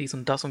jetzt mach dies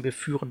und das und wir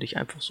führen dich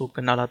einfach so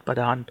knallhart bei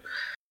der Hand.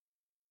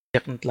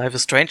 Während Life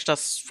is Strange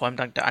das, vor allem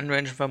dank der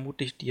Unrange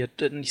vermutlich, die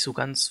halt nicht so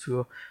ganz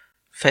für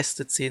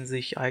feste Szenen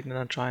sich eignen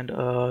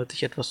anscheinend,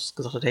 sich etwas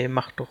gesagt hat, hey,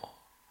 mach doch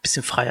ein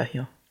bisschen freier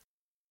hier.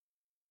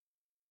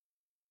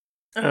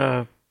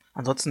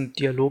 Ansonsten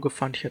Dialoge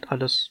fand ich halt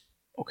alles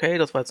okay,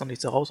 das war jetzt noch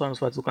nichts herausragendes,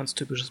 das war halt so ganz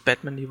typisches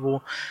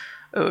Batman-Niveau.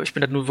 Ich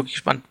bin halt nur wirklich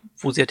gespannt,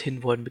 wo sie halt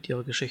hinwollen mit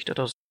ihrer Geschichte.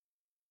 Da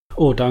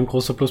ein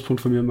großer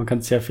Pluspunkt von mir, man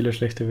kann sehr viele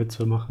schlechte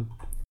Witze machen.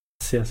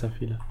 Sehr, sehr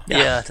viele.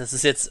 Ja, das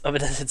ist jetzt, aber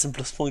das jetzt ein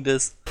Pluspunkt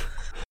ist.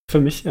 Für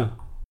mich ja.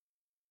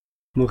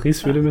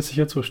 Maurice würde mir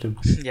sicher zustimmen.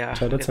 Ja.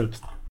 Entscheidet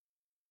selbst.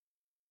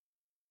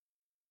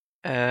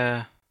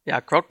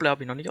 Crowdplay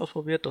habe ich noch nicht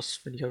ausprobiert, das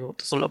finde ich also,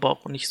 das soll aber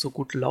auch nicht so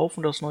gut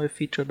laufen, das neue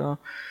Feature da.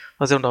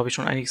 Also, und da habe ich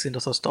schon einiges gesehen,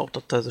 dass das da auch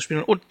das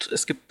Spiel. Und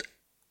es gibt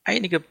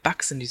einige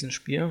Bugs in diesem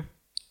Spiel.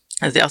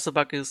 Also der erste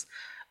Bug ist,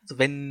 also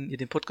wenn ihr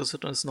den Podcast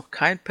hört und es ist noch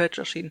kein Patch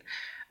erschienen,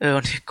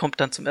 und ihr kommt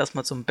dann zum ersten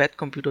Mal zum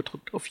Bad-Computer,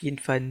 drückt auf jeden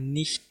Fall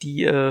nicht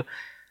die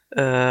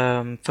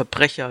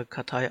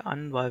Verbrecherkartei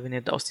an, weil wenn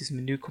ihr aus diesem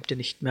Menü kommt ihr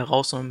nicht mehr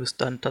raus, sondern müsst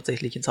dann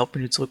tatsächlich ins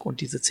Hauptmenü zurück und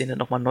diese Szene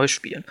nochmal neu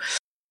spielen.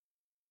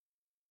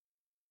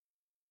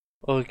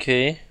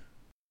 Okay.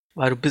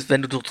 Weil du bist,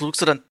 wenn du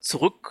drückst du dann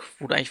zurück,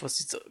 wo du eigentlich aus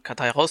dieser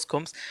Kartei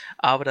rauskommst,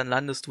 aber dann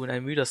landest du in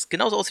einem Menü, das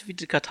genauso aussieht wie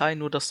die Kartei,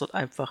 nur dass dort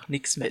einfach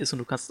nichts mehr ist und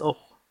du kannst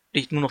auch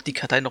nicht nur noch die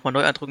Kartei nochmal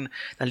neu eindrücken,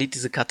 dann lädt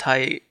diese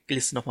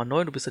Karteiliste nochmal neu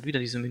und du bist halt wieder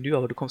in diesem Menü,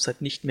 aber du kommst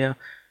halt nicht mehr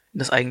in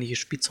das eigentliche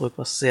Spiel zurück,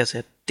 was sehr,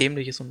 sehr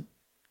dämlich ist und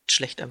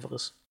schlecht einfach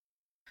ist.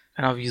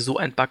 Keine Ahnung, wie so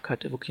ein Bug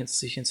halt wirklich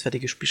sich ins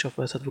fertige Spiel schafft,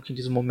 weil es halt wirklich in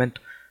diesem Moment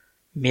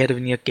mehr oder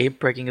weniger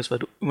Game-Breaking ist, weil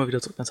du immer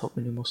wieder zurück ins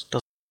Hauptmenü musst.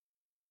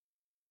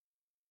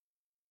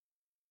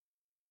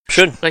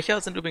 Schön.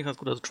 Sprecher sind übrigens ganz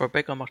gut, also Troy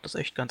Baker macht das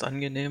echt ganz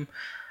angenehm.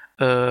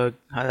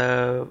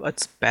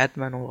 Als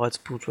Batman oder als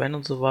Bruce Wayne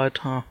und so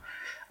weiter.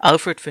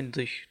 Alfred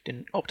finde ich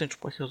auch den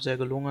Sprecher sehr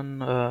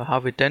gelungen.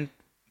 Harvey Dent,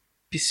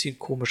 bisschen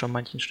komisch an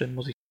manchen Stellen,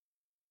 muss ich.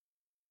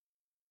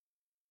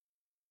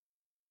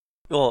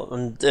 Ja,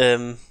 und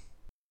keine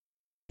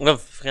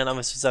Ahnung,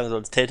 was ich sagen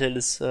soll. Telltale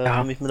ist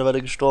für mich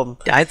mittlerweile gestorben.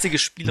 Der einzige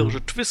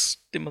spielerische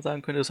Twist, den man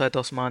sagen könnte, ist halt,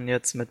 dass man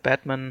jetzt mit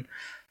Batman,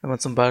 wenn man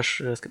zum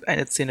Beispiel, es gibt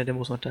eine Szene, da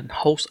muss man dann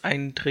ein Haus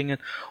eindringen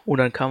und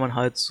dann kann man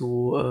halt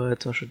so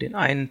zum Beispiel den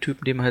einen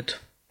Typen, den man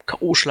halt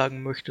K.O.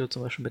 schlagen möchte,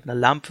 zum Beispiel mit einer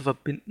Lampe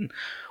verbinden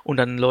und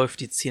dann läuft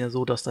die Szene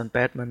so, dass dann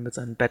Batman mit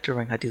seinem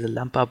Batarang halt diese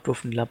Lampe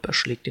abwirft und die Lampe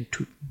erschlägt den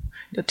Typen.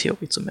 In der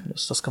Theorie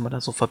zumindest. Das kann man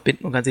dann so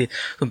verbinden und kann sie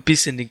so ein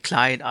bisschen den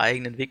kleinen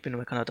eigenen Weg finden.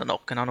 Man kann halt dann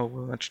auch, keine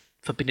Ahnung, man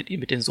verbindet ihn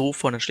mit dem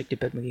Sofa und dann schlägt die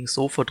Batman gegen das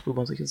Sofa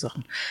drüber und solche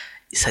Sachen.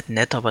 Ist halt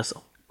nett, aber ist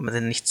auch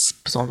nichts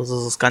Besonderes.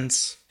 Das ist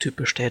ganz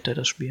typisch Telltale,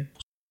 das Spiel.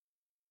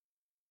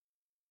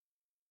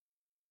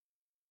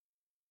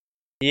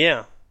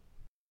 Ja.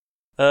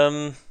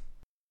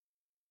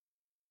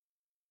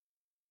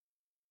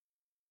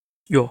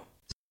 Ja.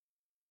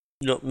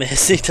 Ja, mehr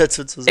ist nicht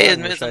dazu zu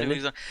sagen.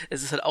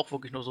 Es ist halt auch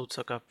wirklich nur so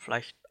circa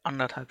vielleicht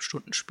 1,5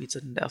 Stunden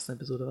Spielzeit in der ersten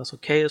Episode, was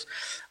okay ist.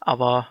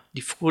 Aber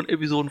die frühen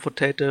Episoden von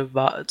Telltale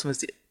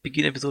zumindest die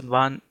Beginn-Episoden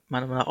waren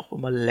meiner Meinung nach auch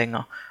immer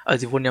länger.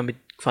 Also sie wurden ja mit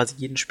quasi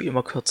jedem Spiel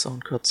immer kürzer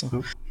und kürzer.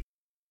 Ja.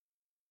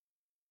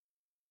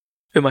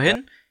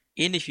 Immerhin,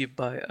 ähnlich wie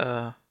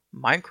bei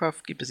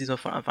Minecraft, gibt es diesmal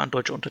von Anfang an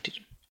deutsche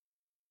Untertitel.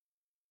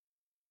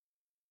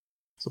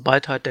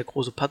 Sobald halt der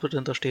große Puzzle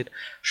dahinter steht,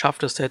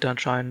 schafft es Telltale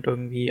anscheinend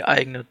irgendwie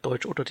eigene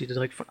deutsche Untertitel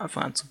direkt von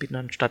Anfang an zu bieten,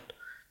 anstatt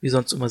wie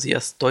sonst immer sie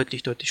erst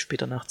deutlich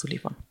später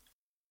nachzuliefern.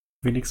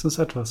 Wenigstens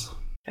etwas.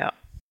 Ja.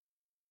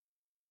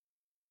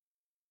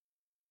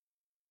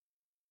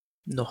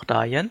 Noch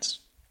da,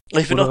 Jens?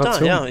 Ich bin noch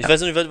da, ja. Ich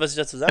weiß noch nicht, was ich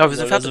dazu sagen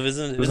soll. Also wir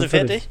sind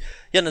fertig.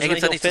 Ja, dann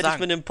sind wir auch fertig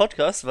mit dem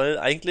Podcast, weil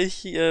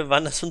eigentlich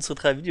waren das unsere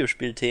 3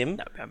 Videospielthemen.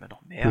 Ja, wir haben ja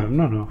noch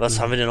mehr.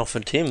 Was haben wir denn noch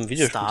für Themen?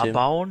 Videospielthemen?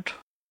 Starbound.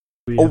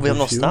 Oh, wir haben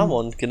noch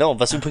Starbound, genau,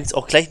 was wir übrigens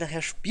auch gleich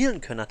nachher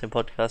spielen können nach dem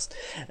Podcast.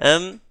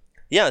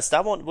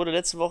 Starbound wurde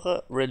letzte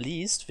Woche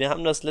released. Wir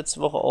haben das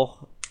letzte Woche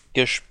auch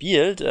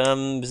gespielt.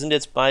 Wir sind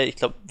jetzt wir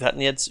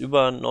hatten jetzt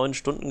über 9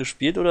 Stunden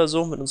gespielt oder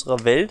so mit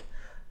unserer Welt,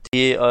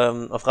 die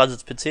auf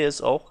Radios PC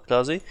ist auch,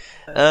 quasi.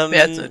 Wir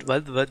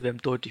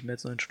haben deutlich mehr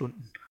als 9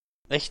 Stunden.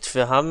 Echt?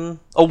 Wir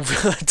haben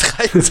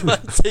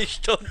 23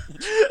 Stunden.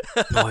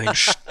 9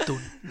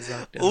 Stunden,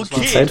 sagt er. Okay.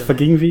 Die Zeit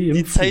verging wie im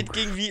Flug. Die Zeit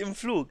ging wie im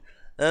Flug.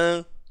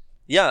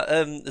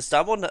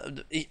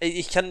 Starbound,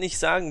 ich kann nicht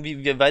sagen,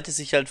 wie weit es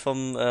sich halt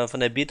von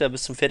der Beta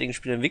bis zum fertigen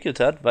Spiel entwickelt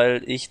hat,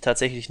 weil ich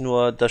tatsächlich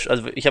nur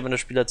also ich habe mir das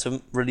Spiel halt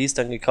zum Release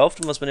dann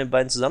gekauft, um was mit den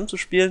beiden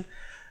zusammenzuspielen.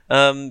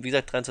 Wie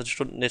gesagt, 23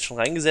 Stunden jetzt schon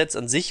reingesetzt.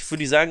 An sich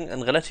würde ich sagen,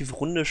 ein relativ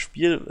rundes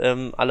Spiel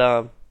à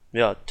la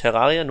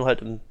Terraria, nur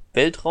halt im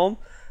Weltraum.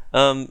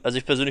 Also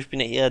ich persönlich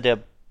bin ja eher der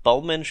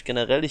Baumensch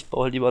generell. Ich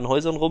baue halt lieber an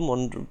Häusern rum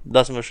und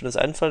lasse mir Schönes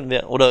einfallen.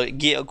 Oder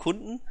gehe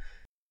erkunden.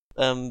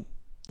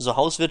 So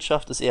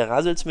Hauswirtschaft ist eher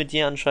Rasels mit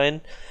dir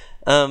anscheinend.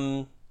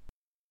 Aber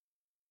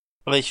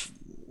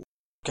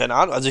keine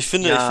Ahnung, also ich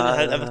finde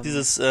halt einfach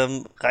dieses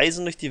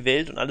Reisen durch die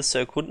Welt und alles zu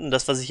erkunden,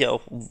 das, was ich ja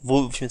auch,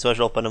 wo ich mich zum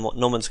Beispiel auch bei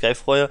No Man's Sky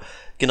freue,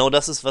 genau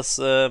das ist, was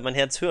mein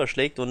Herz höher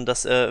schlägt und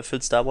das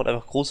füllt Starbound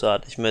einfach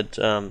großartig mit,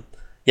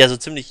 so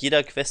ziemlich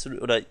jeder Quest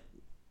oder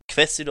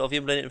Quests, die du auf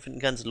jedem Planeten finden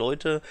kannst,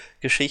 Leute,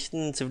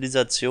 Geschichten,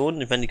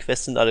 Zivilisationen. Ich meine, die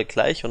Quests sind alle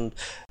gleich und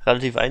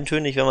relativ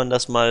eintönig, wenn man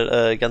das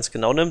mal ganz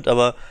genau nimmt,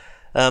 aber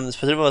es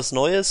passiert immer was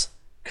Neues,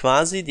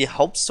 quasi. Die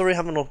Hauptstory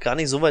haben wir noch gar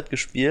nicht so weit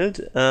gespielt.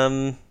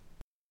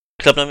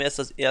 Ich glaube, da haben wir erst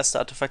das erste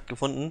Artefakt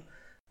gefunden.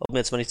 Um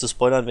jetzt mal nicht zu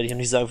spoilern, werde ich noch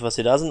nicht sagen, für was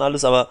wir da sind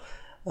alles, aber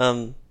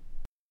man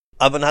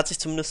hat sich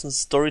zumindest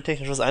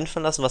storytechnisch was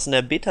einfallen lassen, was in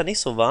der Beta nicht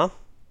so war,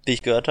 wie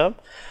ich gehört habe.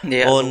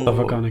 Nee, und da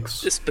war gar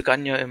nichts. Es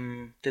begann ja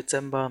im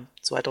Dezember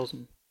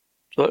 2013,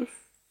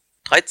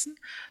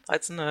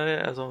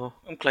 also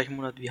im gleichen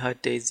Monat wie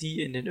halt DayZ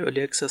in den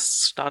Early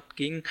Access Start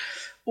ging,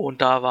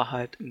 und da war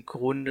halt im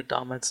Grunde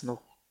damals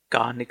noch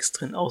gar nichts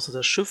drin, außer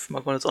das Schiff.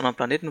 Man konnte jetzt auch noch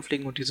Planeten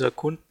fliegen und diese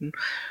erkunden,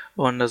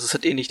 und das ist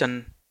halt ähnlich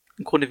dann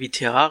im Grunde wie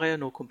Terraria,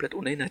 nur komplett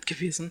ohne Inhalt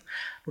gewesen.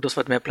 Nur dass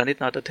man halt mehr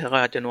Planeten hatte.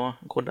 Terraria hat ja nur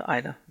im Grunde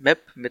eine Map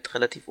mit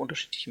relativ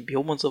unterschiedlichen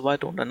Biomen und so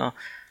weiter und einer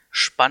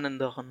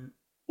spannenderen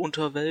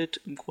Unterwelt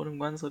im Grunde im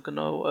Ganzen,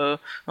 genau.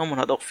 Man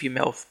hat auch viel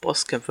mehr auf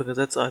Bosskämpfe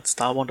gesetzt als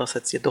Starbound, das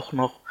jetzt hier doch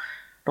noch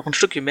ein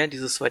Stückchen mehr in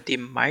dieses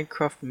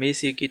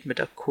 2D-Minecraft-mäßige geht mit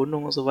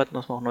Erkundung und so weiter,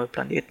 dass man auch neue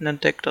Planeten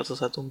entdeckt. Das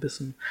ist halt so ein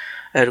bisschen,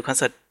 du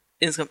kannst halt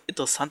insgesamt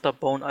interessanter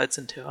bauen als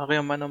in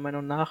Terraria, meiner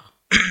Meinung nach,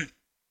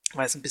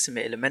 weil es ein bisschen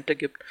mehr Elemente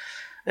gibt.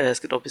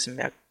 Es gibt auch ein bisschen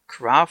mehr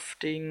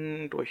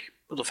Crafting,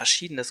 also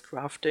verschiedenes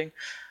Crafting.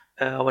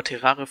 Aber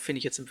Terraria finde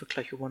ich jetzt im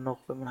Vergleich immer noch,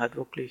 wenn man halt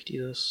wirklich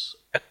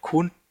dieses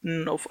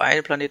Erkunden auf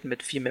einem Planeten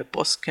mit viel mehr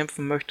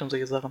Bosskämpfen möchte und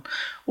solche Sachen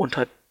und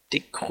halt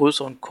den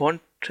größeren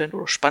Content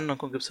oder spannenderen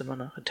Content gibt es ja nur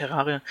nach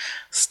Terraria.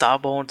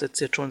 Starbound setzt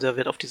jetzt schon sehr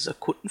Wert auf dieses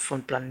Erkunden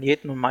von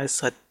Planeten und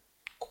meist halt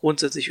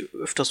grundsätzlich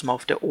öfters mal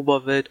auf der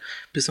Oberwelt,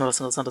 bis man was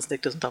Interessantes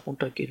entdeckt ist und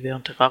darunter geht,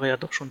 während Terraria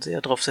doch schon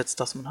sehr darauf setzt,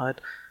 dass man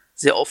halt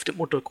sehr oft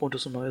im Untergrund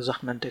ist und neue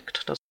Sachen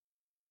entdeckt. Das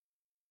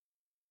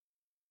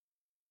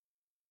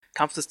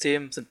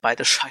Kampfsystem sind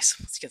beide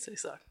scheiße, muss ich ganz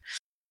ehrlich sagen.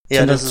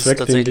 Ja, das ist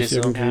tatsächlich so.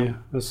 Irgendwie.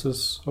 Ja. Es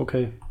ist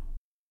okay.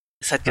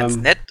 Ist halt ganz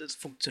nett, es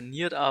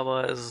funktioniert,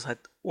 aber es ist halt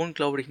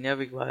unglaublich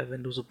nervig,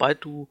 weil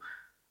sobald du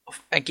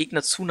auf einen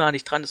Gegner zu nah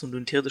nicht dran ist und du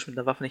ihn theoretisch mit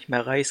einer Waffe nicht mehr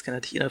erreichst, kann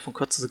er dich innerhalb von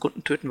kurzen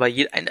Sekunden töten, weil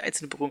eine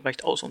einzelne Berührung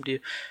reicht aus, um dir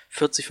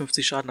 40,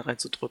 50 Schaden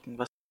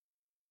reinzudrücken.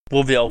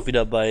 Wo wir auch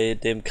wieder bei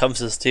dem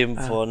Kampfsystem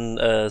von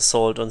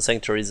Salt und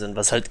Sanctuary sind,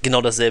 was halt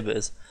genau dasselbe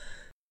ist.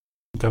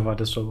 Da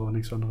wartest du aber auch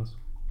nichts anderes.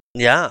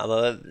 Ja,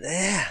 aber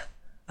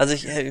also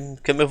ich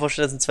könnte mir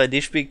vorstellen, dass ein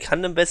 2D-Spiel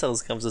kann ein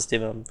besseres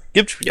Kampfsystem haben.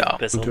 Gibt Spiele mit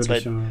besseren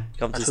Kampfsystemen.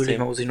 Natürlich,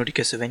 man muss sich nur die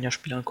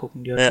Castlevania-Spiele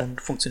angucken, die halt schon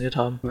funktioniert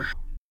haben. Ja.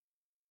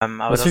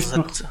 Aber was das ist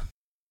halt...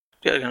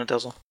 Ja, gerne da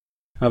so.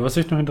 Aber was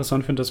ich noch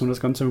interessant finde, dass man das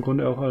Ganze im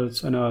Grunde auch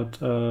als eine Art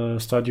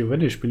Stardew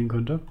Valley spielen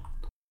könnte.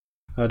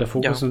 Der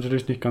Fokus ist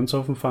natürlich nicht ganz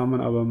auf dem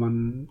Farmen, aber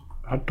man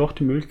hat doch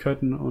die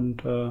Möglichkeiten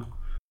und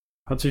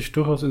hat sich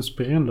durchaus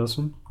inspirieren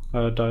lassen.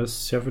 Da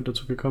ist sehr viel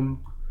dazu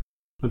gekommen.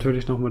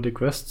 Natürlich nochmal die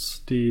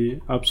Quests, die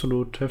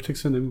absolut heftig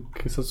sind, im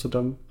Gegensatz zu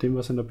dem,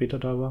 was in der Beta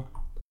da war.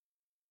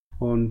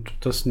 Und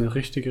das ist eine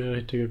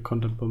richtige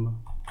Content-Bombe.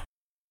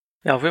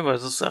 Ja, auf jeden Fall,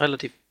 es ist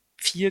relativ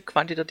viel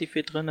quantitativ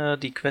viel drin.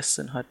 Die Quests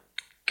sind halt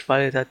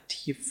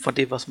qualitativ von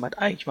dem, was man halt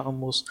eigentlich machen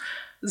muss,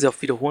 sehr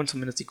oft wiederholen,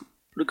 zumindest die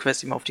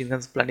Quests, die man auf diesen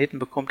ganzen Planeten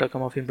bekommt. Da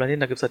kann man auf jeden Planeten,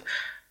 da gibt es halt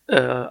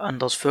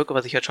anderes Völker,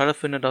 was ich halt schade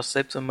finde, dass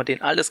selbst wenn man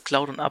denen alles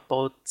klaut und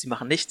abbaut, sie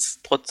machen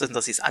nichts, trotzdem,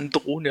 dass sie es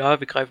androhen, ja,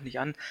 wir greifen nicht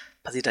an,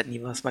 passiert halt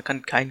nie was. Man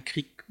kann keinen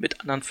Krieg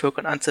mit anderen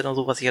Völkern anzetteln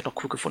oder so, was ich halt noch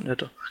cool gefunden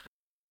hätte.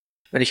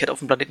 Wenn ich halt auf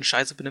dem Planeten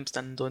Scheiße benimmst,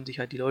 dann sollen sich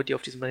halt die Leute, die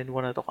auf diesem Planeten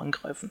wohnen, halt auch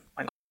angreifen.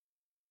 Mein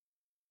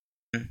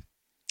Gott.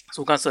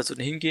 So kannst du also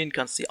hingehen,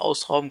 kannst sie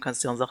ausrauben,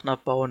 kannst deren Sachen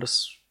abbauen,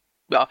 das,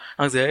 ja,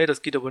 sagen sie, hey,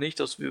 das geht aber nicht,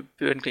 wir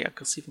werden gleich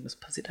aggressiv und das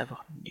passiert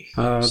einfach nicht.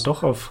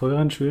 Doch, auf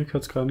früheren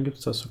Schwierigkeitsgraden gibt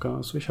es das sogar.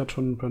 Also ich hatte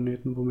schon einen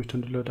Planeten, wo mich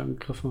dann die Leute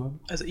angegriffen haben.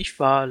 Also ich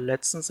war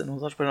letztens in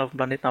unserem Spiel auf dem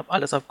Planeten, hab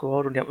alles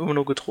abgebaut und die haben immer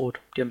nur gedroht.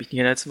 Die haben mich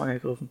nie letztes Mal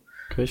angegriffen.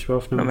 Okay, ich war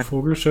auf einem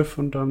Vogelschiff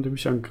und da haben die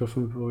mich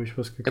angegriffen, wo ich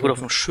was gekriegt habe. Ja gut,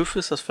 auf einem Schiff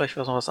ist das vielleicht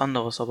noch was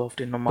anderes, aber auf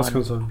den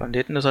normalen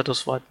Planeten ist halt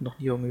das war halt noch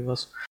nie irgendwie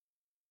was.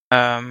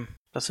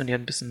 Das finde ich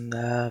halt ein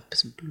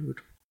bisschen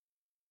blöd.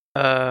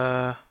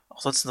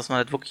 Auch sonst, dass man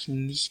halt wirklich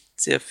nicht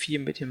sehr viel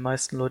mit den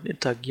meisten Leuten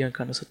interagieren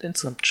kann. Das ist halt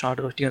insgesamt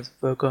schade durch die ganzen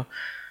Völker.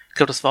 Ich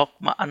glaube, das war auch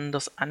mal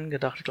anders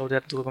angedacht. Ich glaube, die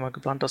hatten sogar mal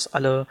geplant, dass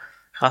alle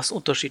krass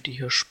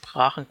unterschiedliche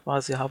Sprachen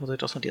quasi haben,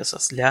 dass man die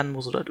erst lernen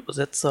muss oder halt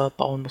Übersetzer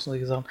bauen muss und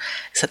solche Sachen.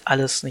 Es hat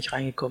alles nicht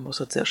reingekommen, was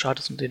halt sehr schade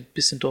ist und den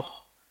bisschen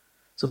doch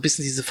so ein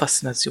bisschen diese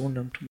Faszination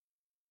nimmt.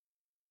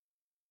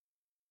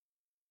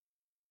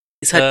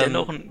 Ist halt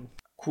dennoch ein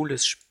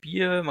cooles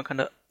Spiel, man kann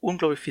da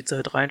unglaublich viel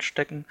Zeit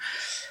reinstecken,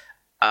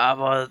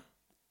 aber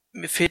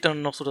mir fehlt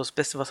dann noch so das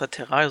Beste, was halt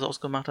Terraria so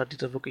ausgemacht hat,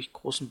 diese wirklich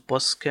großen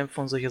Bosskämpfe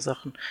und solche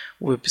Sachen,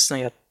 wo wir bislang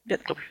ja, wir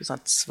hatten glaube ich, wir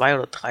sind 2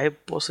 oder 3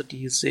 Bosse,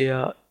 die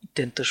sehr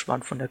identisch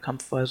waren von der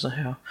Kampfweise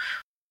her.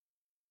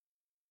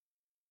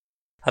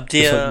 Habt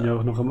Das sollten ihr... ja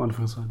auch noch am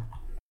Anfang sein.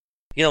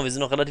 Genau, wir sind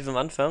noch relativ am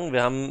Anfang.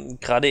 Wir haben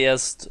gerade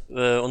erst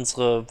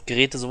unsere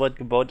Geräte so weit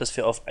gebaut, dass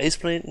wir auf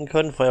Eisplaneten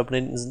können.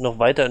 Feuerplaneten sind noch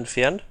weiter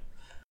entfernt.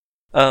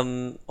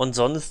 Und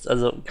sonst,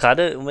 also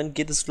gerade im Moment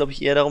geht es, glaube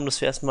ich, eher darum,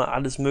 dass wir erstmal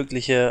alles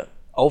Mögliche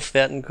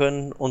aufwerten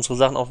können, unsere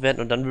Sachen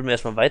aufwerten und dann würden wir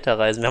erstmal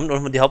weiterreisen. Wir haben noch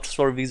mal die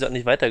Hauptstory, wie gesagt,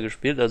 nicht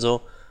weitergespielt,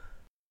 also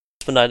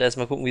muss man da halt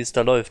erstmal gucken, wie es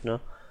da läuft,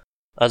 ne?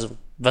 Also,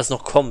 was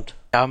noch kommt.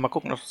 Ja, mal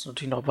gucken, ob es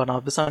natürlich noch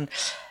war. Bis dahin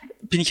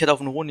bin ich halt auf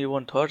einem hohen Niveau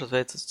enttäuscht. Das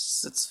wäre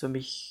jetzt für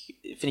mich,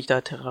 finde ich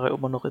da Terraria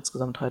immer noch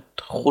insgesamt halt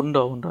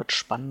runder und halt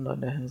spannender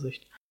in der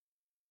Hinsicht.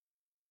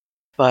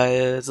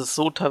 Weil es ist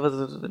so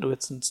teilweise, wenn du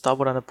jetzt in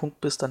Starbound an einem Punkt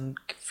bist, dann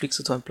fliegst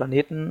du zu einem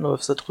Planeten,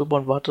 läufst da drüber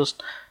und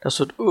wartest, dass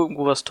du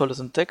irgendwo was Tolles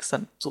entdeckst,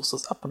 dann suchst du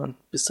es ab und dann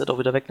bist du halt auch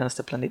wieder weg, dann ist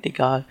der Planet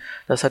egal.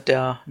 Das ist halt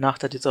der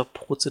Nachteil dieser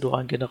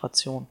prozeduralen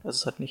Generation. Es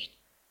ist halt nicht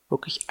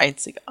wirklich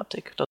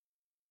einzigartig.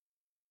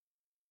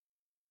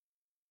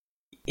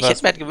 Ich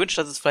hätte mir halt gewünscht,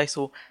 dass es vielleicht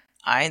so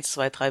 1,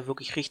 2, 3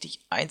 wirklich richtig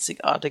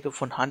einzigartige,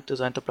 von Hand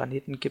designte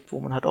Planeten gibt, wo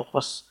man halt auch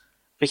was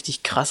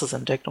richtig Krasses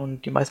entdeckt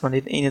und die meisten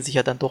Planeten ähneln sich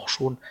ja dann doch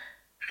schon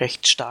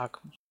recht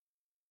stark.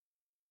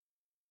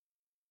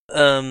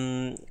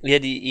 Ja,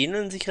 die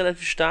ähneln sich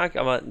relativ stark,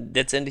 aber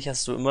letztendlich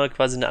hast du immer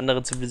quasi eine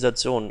andere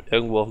Zivilisation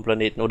irgendwo auf dem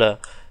Planeten. Oder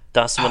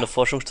da hast du mal eine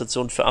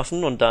Forschungsstation für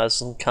Affen und da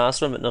ist ein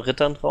Castle mit einer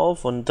Rittern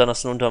drauf und dann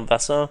hast du eine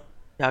Unterwasser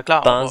Ja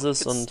klar,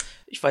 Basis aber und...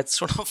 ich war jetzt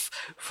schon auf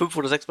 5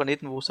 oder 6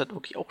 Planeten, wo es halt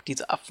wirklich auch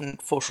diese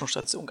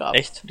Affenforschungsstation gab.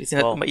 Echt? Die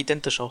sehen halt immer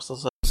identisch aus.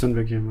 Das sind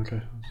wir immer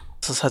gleich aus.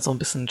 Das ist halt so ein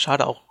bisschen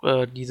schade, auch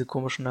diese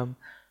komischen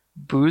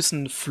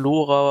bösen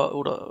Flora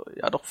oder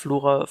ja doch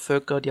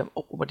Flora-Völker, die haben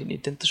auch immer den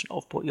identischen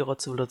Aufbau ihrer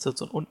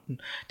Zivilisation unten,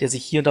 der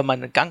sich hier und da mal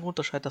einen Gang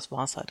unterscheidet, das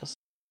war's halt.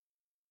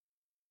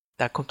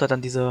 Da kommt halt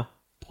dann diese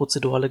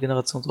prozedurale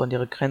Generation so an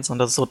ihre Grenzen und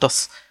das ist so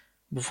das,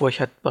 bevor ich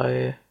halt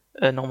bei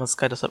No Man's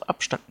Sky deshalb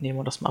Abstand nehme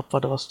und das mal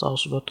abwarte, was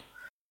daraus wird.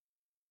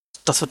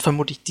 Das wird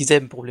vermutlich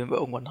dieselben Probleme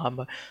irgendwann haben,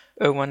 weil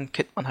irgendwann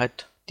kennt man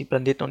halt die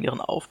Planeten und ihren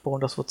Aufbau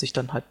und das wird sich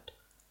dann halt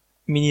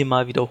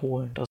minimal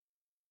wiederholen.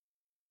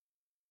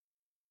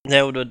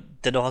 Ja, oder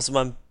dennoch hast du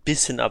mal ein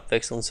bisschen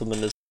Abwechslung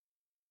zumindest.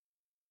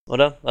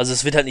 Oder? Also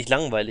es wird halt nicht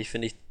langweilig,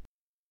 finde ich.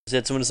 Ist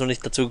ja zumindest noch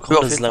nicht dazu gekommen,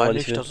 Ja, dass es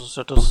langweilig wird. Das ist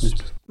ja das,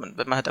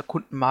 wenn man halt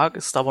erkunden mag,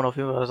 ist Starbound auf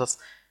jeden Fall das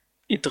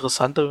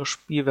interessantere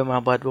Spiel, wenn man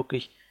aber halt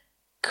wirklich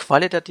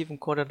qualitativen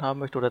Content haben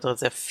möchte oder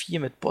sehr viel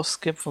mit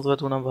Bosskämpfen und so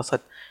tun haben, was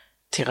halt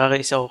Terraria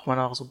ist ja auch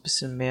mal so ein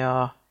bisschen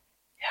mehr,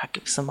 ja,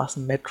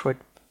 gewissermaßen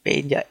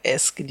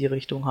Metroidvania-esque in die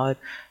Richtung halt.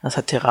 Das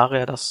hat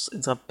Terraria das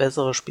insgesamt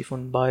bessere Spiel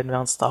von den beiden,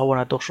 während Starbound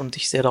halt doch schon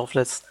sich sehr darauf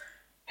lässt,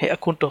 hey,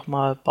 erkund doch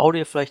mal, bau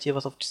dir vielleicht hier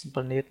was auf diesem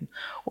Planeten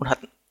und hat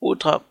einen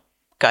ultra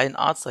geilen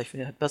Artstyle. Ich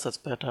finde ihn halt besser als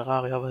bei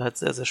Terraria, weil er halt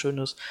sehr, sehr schön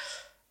ist.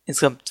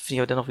 Insgesamt finde ich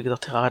aber dennoch, wie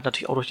gesagt, Terraria hat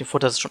natürlich auch durch den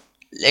Vorteil, dass es schon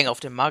länger auf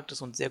dem Markt ist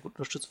und sehr gut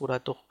unterstützt wurde,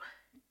 halt doch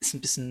ist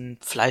ein bisschen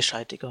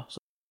fleischhaltiger.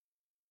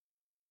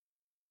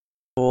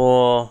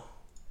 Oh.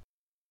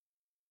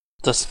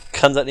 Das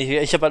kann sein nicht.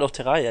 Ich habe halt auch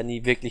Terraria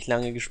nie wirklich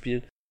lange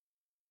gespielt.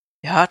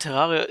 Ja,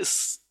 Terraria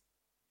ist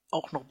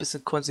auch noch ein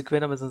bisschen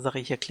konsequenter mit seiner Sache.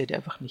 Ich erkläre dir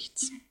einfach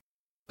nichts.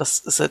 Das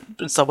ist halt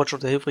in Starbound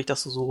schon sehr hilfreich,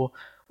 dass du so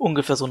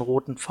ungefähr so einen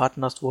roten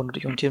Faden hast, wo du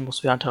dich orientieren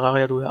musst, während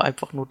Terraria du ja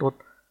einfach nur dort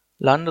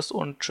landest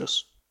und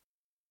tschüss.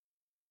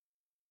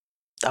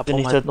 Da Bin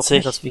brauchen ich wir halt noch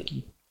mehr das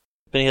tatsächlich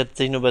bin ich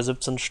tatsächlich nur bei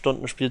 17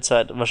 Stunden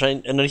Spielzeit.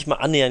 Wahrscheinlich noch nicht mal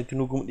annähernd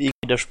genug, um irgendwie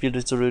das Spiel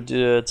zu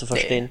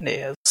verstehen.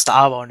 Nee,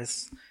 Starbound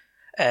ist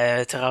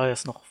Terraria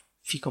ist noch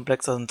viel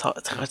komplexer.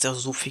 Terraria hat ja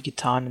so viel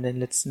getan in den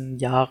letzten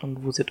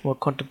Jahren, wo sie halt immer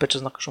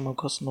Content-Patches nachgeschoben haben,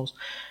 kostenlos.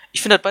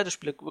 Ich finde halt beide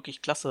Spiele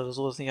wirklich klasse. Also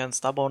so ist nicht an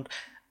Starbound.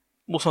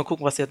 Muss man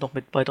gucken, was sie halt noch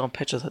mit weiteren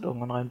Patches halt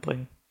irgendwann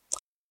reinbringen.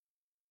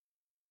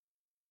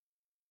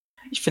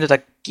 Ich finde, da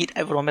geht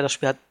einfach noch mehr. Das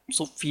Spiel hat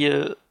so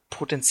viel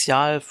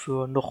Potenzial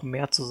für noch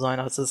mehr zu sein,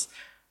 als es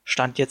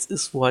Stand jetzt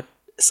ist, wo halt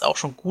es auch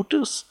schon gut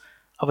ist,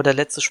 aber der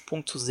letzte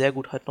Sprung zu sehr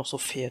gut halt noch so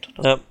fehlt.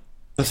 Ja.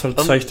 Das ist halt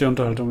seichte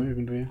Unterhaltung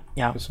irgendwie.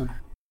 Ja. Es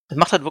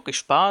macht halt wirklich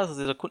Spaß, also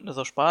dieser Kunden ist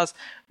auch Spaß.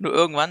 Nur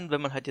irgendwann, wenn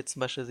man halt jetzt zum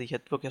Beispiel sich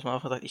halt wirklich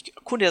erstmal sagt, ich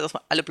erkunde jetzt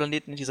erstmal alle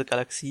Planeten in dieser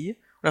Galaxie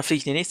und dann fliege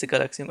ich in die nächste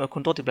Galaxie und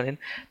erkunde dort die Planeten,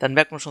 dann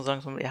merkt man schon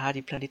sagen, ja,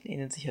 die Planeten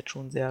ähneln sich halt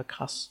schon sehr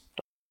krass.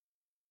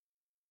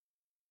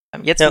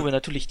 Jetzt, wo wir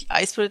natürlich die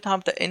Eisplaneten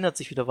haben, da ändert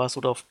sich wieder was.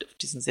 Oder auf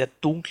diesen sehr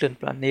dunklen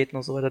Planeten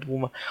und so weiter,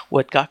 wo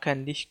halt gar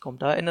kein Licht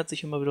kommt. Da ändert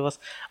sich immer wieder was.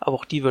 Aber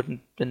auch die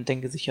würden, dann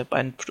denke ich, ab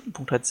einem bestimmten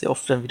Punkt halt sehr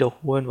oft dann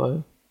wiederholen,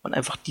 weil man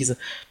einfach diese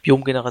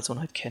Biomgeneration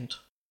halt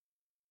kennt.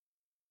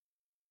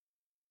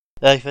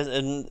 Ja, ich weiß,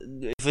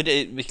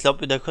 ich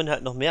glaube, da können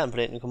halt noch mehr an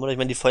Planeten kommen, oder? Ich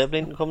meine, die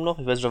Feuerplaneten kommen noch,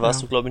 ich weiß, da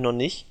warst du, glaube ich, noch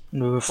nicht.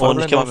 Nö, Und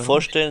ich kann mir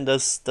vorstellen,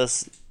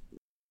 dass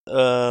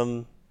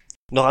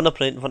noch andere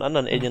Planeten von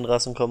anderen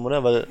Alienrassen kommen,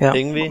 oder? Weil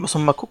irgendwie...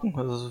 müssen wir mal gucken.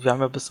 Also wir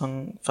haben ja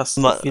bislang fast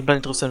auf jeden Fall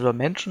interessiert über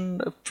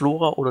Menschen,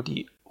 Flora oder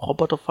die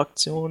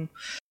Roboterfraktion.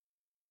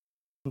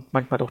 Und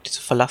manchmal auch diese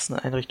verlassenen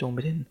Einrichtungen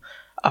mit den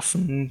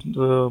Affen,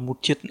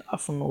 mutierten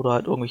Affen oder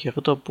halt irgendwelche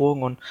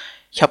Ritterburgen. Und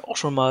ich habe auch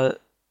schon mal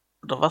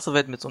unter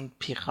Wasserwelt mit so einem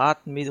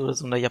Piraten oder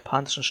so einer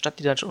japanischen Stadt,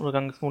 die dann schon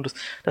untergegangen ist.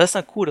 Das ist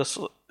dann cool, das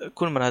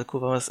kundet man halt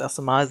cool, wenn man das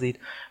erste Mal sieht.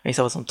 Wenn ich es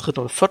aber zum dritten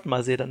oder vierten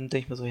Mal sehe, dann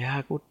denke ich mir so,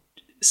 ja gut,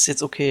 ist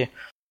jetzt okay.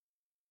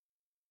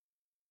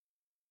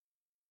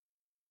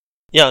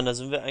 Ja, und da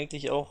sind wir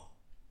eigentlich auch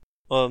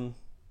immer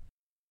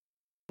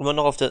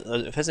noch auf der,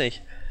 also ich weiß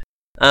nicht.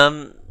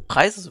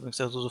 Preis ist übrigens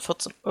also so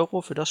 14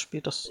 Euro für das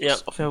Spiel, das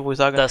ist auf jeden Fall, wo ich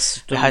sage,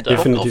 wer halt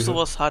Bock auf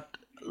sowas hat,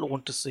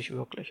 lohnt es sich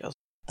wirklich. Also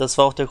das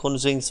war auch der Grund,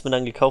 weswegen ich es mir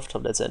dann gekauft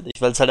habe letztendlich,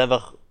 weil es halt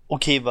einfach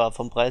okay war,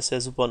 vom Preis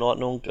her super in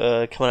Ordnung,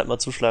 kann man halt mal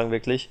zuschlagen,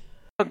 wirklich.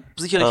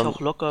 Sicherlich auch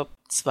locker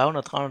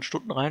 200, 300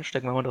 Stunden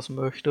reinstecken, wenn man das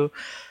möchte.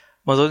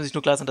 Man sollte sich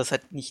nur klar sein, dass es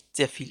halt nicht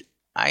sehr viel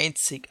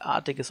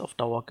Einzigartiges auf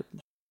Dauer gibt.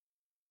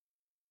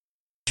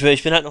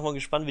 Ich bin halt nochmal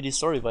gespannt, wie die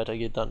Story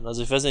weitergeht dann.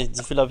 Also ich weiß nicht,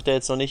 so viel habe ich da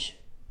jetzt noch nicht.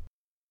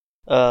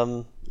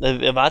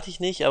 Erwarte ich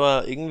nicht,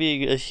 aber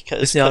irgendwie es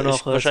kann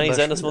wahrscheinlich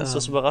sein, dass wir uns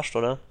das überrascht,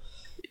 oder?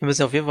 Wir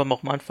müssen auf jeden Fall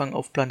auch mal anfangen,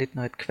 auf Planeten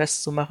halt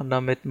Quests zu machen,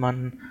 damit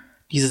man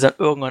diese dann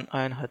irgendwann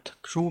halt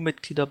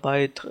Crewmitglieder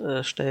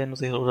beistellen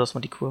oder dass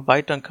man die Crew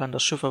erweitern kann,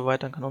 das Schiff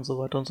erweitern kann und so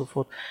weiter und so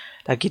fort.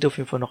 Da geht auf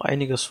jeden Fall noch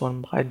einiges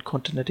von reinen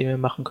Content, den wir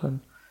machen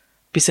können.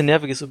 Bisschen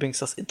nervig ist übrigens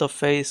das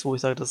Interface, wo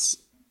ich sage, das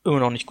ist immer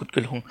noch nicht gut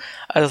gelungen.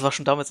 Also das war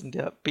schon damals in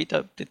der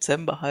Beta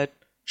Dezember halt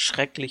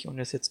schrecklich und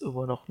ist jetzt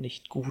immer noch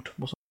nicht gut,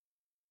 muss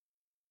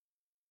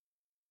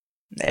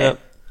man. Ja.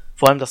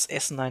 Vor allem das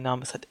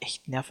Essen-Einnahmen ist halt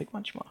echt nervig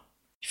manchmal.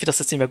 Ich finde das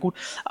jetzt nicht mehr gut,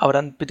 aber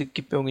dann bitte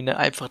gib mir irgendwie eine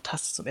einfache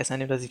Taste zum Essen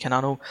einnehmen, dass ich, keine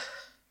Ahnung,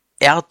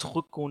 R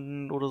drücke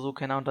oder so,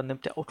 keine Ahnung, dann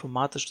nimmt er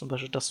automatisch zum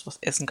Beispiel das, was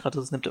Essen gerade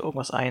ist, nimmt er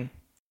irgendwas ein.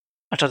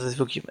 Anstatt dass ich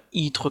wirklich immer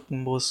I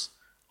drücken muss,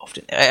 auf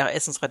den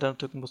Essensreiter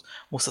drücken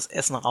muss das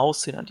Essen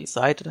rausziehen an die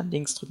Seite, dann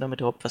links drücken, damit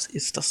überhaupt was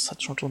ist. Das ist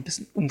halt schon ein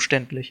bisschen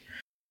umständlich.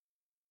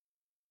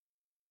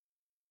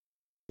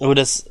 Aber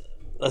also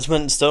ich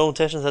meine,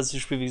 steuerungstechnisch hat das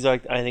Spiel, wie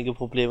gesagt, einige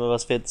Probleme,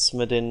 was wir jetzt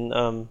mit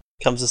den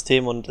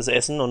Kampfsystemen und das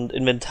Essen und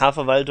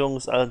Inventarverwaltung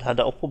hat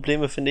er auch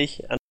Probleme, finde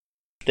ich, an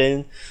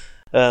Stellen.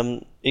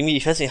 Irgendwie,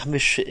 ich weiß nicht,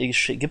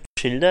 gibt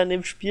es Schilder in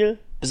dem Spiel?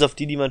 Bis auf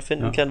die man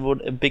finden kann, wo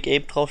Big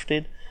Ape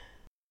draufsteht.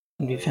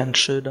 Inwiefern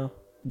Schilder?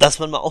 Dass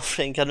man mal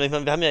aufstellen kann. Ich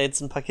meine, wir haben ja jetzt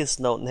ein paar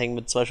Kisten da unten hängen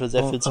mit zum Beispiel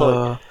sehr viel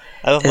Zeug.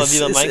 Einfach mal wie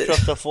bei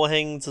Minecraft davor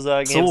hängen, zu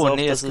sagen,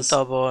 es gibt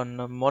aber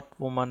eine Mod,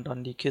 wo man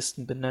dann die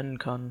Kisten benennen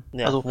kann.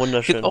 Ja, also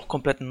wunderschön. Es gibt auch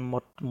kompletten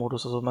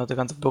Mod-Modus, also der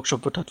ganze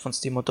Workshop wird halt von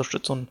Steam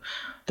unterstützt und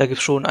da gibt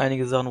es schon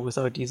einige Sachen, wo ich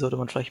sage, die sollte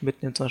man vielleicht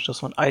mitnehmen, zum Beispiel,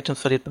 dass man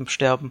Items verliert beim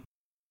Sterben.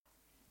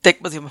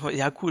 Denkt man sich manchmal,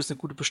 ja cool, ist eine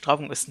gute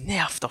Bestrafung, es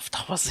nervt auf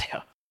Dauer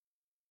sehr.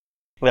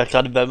 Ja,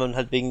 gerade weil man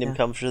halt wegen dem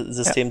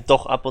Kampfsystem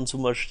doch ab und zu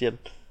mal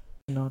stirbt.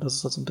 Genau, das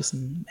ist halt so ein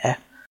bisschen,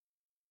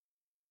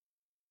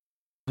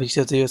 Wie ich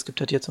sehe, es gibt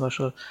halt hier zum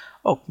Beispiel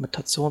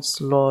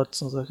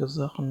Augmentationsslots und solche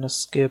Sachen.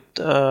 Es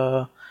gibt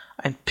ein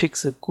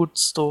Pixel Good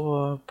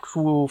Store,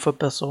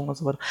 Crew-Verbesserung und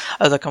so weiter.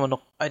 Also da kann man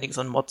noch einiges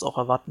an Mods auch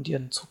erwarten, die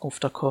in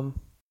Zukunft da kommen.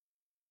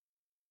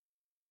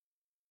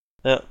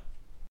 Ja.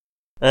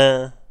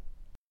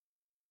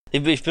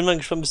 Ich bin mal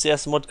gespannt, bis der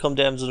erste Mod kommt,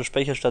 der einem so eine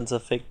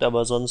Speicherstandseffekt,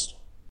 aber sonst.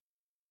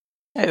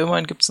 Ja,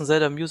 immerhin gibt es einen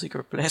Zelda Music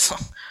Replacer.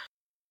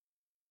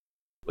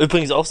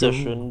 Übrigens auch sehr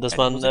schön, dass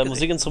man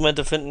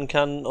Musikinstrumente finden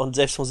kann und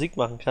selbst Musik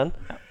machen kann.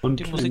 Ja. Und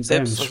die Musik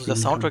selbst, also der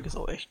Soundtrack ist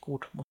auch echt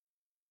gut.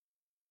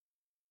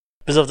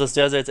 Bis auf das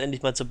der jetzt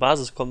endlich mal zur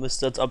Basis kommen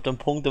müsste, als ab dem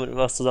Punkt, damit wir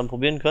was zusammen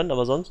probieren können,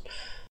 aber sonst.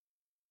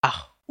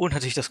 Ach, und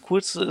natürlich das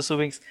Coolste ist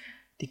übrigens,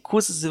 die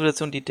coolste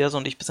Zivilisation, die der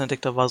und ich bisher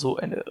entdeckt habe, war so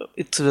eine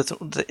Zivilisation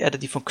unter der Erde,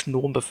 die von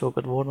Gnomen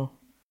bevölkert wurde.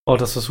 Oh,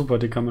 das ist super,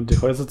 die kann man die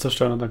Häuser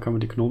zerstören und dann kann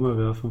man die Gnome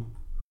werfen.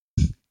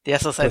 Der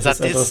ist das ein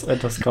Sadist.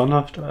 Etwas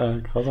grauenhaft,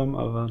 grausam,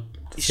 aber...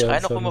 Die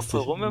schreien auch immer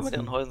voll rum, wenn man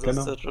ihren Häusern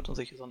zerstört und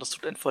solche Sachen. Das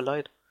tut einem voll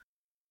leid.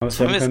 Aber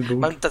sie haben kein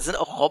Blut. Da sind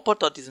auch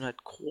Roboter, die sind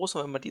halt groß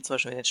und wenn man die zum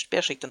Beispiel in den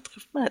Speer schickt, dann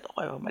trifft man halt auch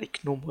einfach mal die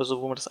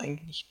Gnomenhäuser, wo man das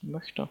eigentlich nicht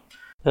möchte.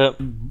 Ja.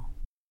 Die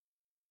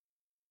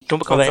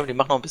Gnome die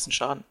machen auch ein bisschen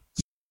Schaden.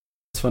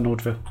 Das war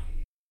Notwehr.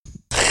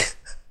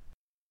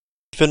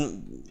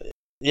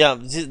 Ja,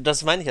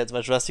 das meine ich halt zum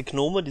Beispiel. Du hast die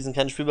Gnome, die sind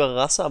keine spielbare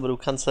Rasse, aber du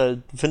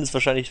findest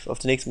wahrscheinlich auf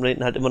den nächsten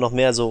Planeten halt immer noch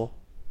mehr so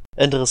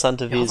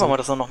interessante Wesen. Ich hoffe mal,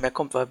 dass da noch mehr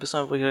kommt, weil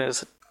bisher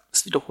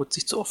es wiederholt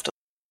sich zu oft.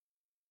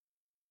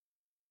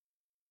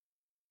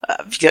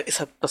 Wie gesagt, ist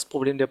halt das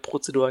Problem der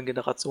prozeduralen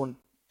Generation,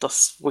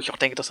 wo ich auch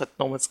denke, dass halt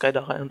No Man's Sky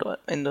da rein und am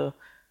Ende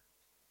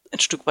ein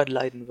Stück weit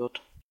leiden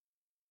wird.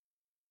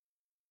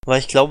 Weil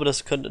ich glaube,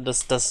 das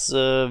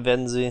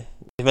werden sie...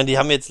 Ich meine, die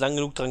haben jetzt lang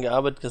genug dran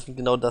gearbeitet, dass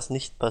genau das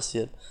nicht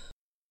passiert.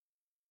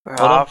 Ja,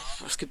 oder?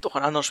 Es gibt auch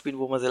an anderen Spielen,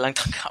 wo man sehr lange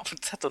dran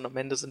gearbeitet hat und am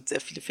Ende sind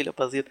sehr viele Fehler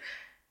passiert,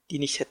 die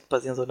nicht hätten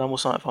passieren sollen. Da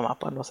muss man einfach mal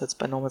abwarten, was jetzt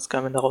bei No Man's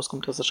Sky, wenn da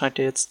rauskommt. Das erscheint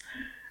ja jetzt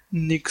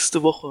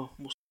nächste Woche.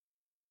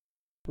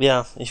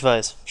 Ja, ich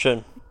weiß.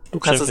 Schön. Du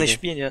kannst Schön das nicht für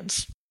spielen,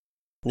 Jens.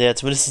 Ja,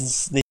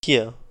 zumindest nicht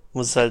hier.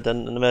 Muss es halt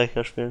dann in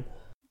Amerika spielen.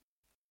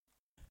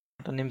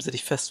 Dann nehmen sie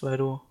dich fest, weil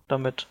du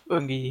damit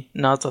irgendwie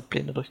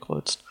NASA-Pläne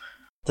durchkreuzt.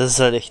 Das ist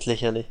halt echt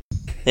lächerlich.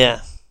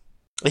 Ja.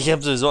 Ich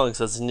habe sowieso Angst,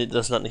 dass ich in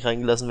das Land nicht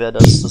reingelassen werde.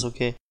 Also ist das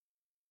okay.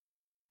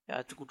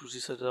 Ja, gut, du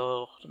siehst halt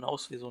auch dann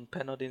aus wie so ein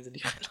Penner, den sie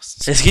nicht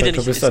reinlassen. Es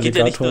geht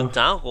ja nicht nur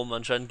darum,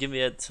 anscheinend gehen wir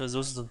jetzt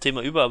so zum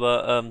Thema über,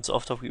 aber zu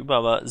Offtopic über,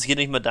 aber es geht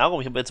nicht mehr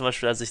darum. Ich habe jetzt zum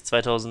Beispiel, als ich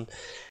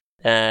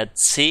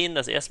 2010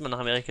 das erste Mal nach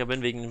Amerika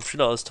bin, wegen dem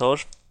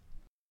Schüleraustausch,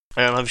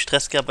 habe ich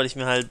Stress gehabt, weil ich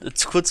mir halt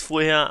kurz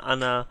vorher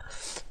an einer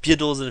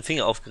Bierdose den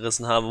Finger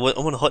aufgerissen habe, wo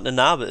immer noch heute eine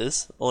Narbe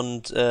ist.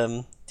 Und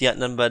die hatten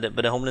dann bei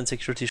der Homeland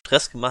Security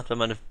Stress gemacht, weil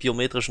meine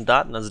biometrischen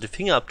Daten, also die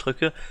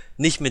Fingerabdrücke,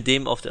 nicht mit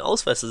dem auf den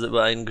Ausweis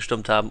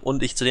übereingestimmt haben.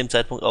 Und ich zu dem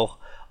Zeitpunkt auch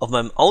auf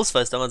meinem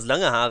Ausweis damals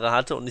lange Haare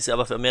hatte und ich sie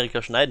aber für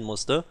Amerika schneiden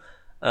musste.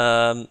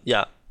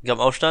 Ja, gab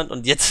Aufstand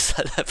und jetzt ist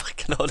halt einfach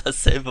genau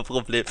dasselbe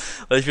Problem,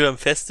 weil ich mir beim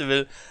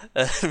Festival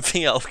den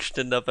Finger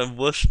aufgeschnitten habe beim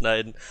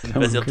Wurstschneiden. Ich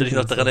weiß nicht, ob du dich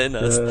noch daran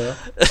erinnerst. Ja.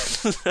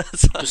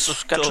 Das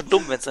ist ganz schön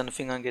dumm, wenn es an den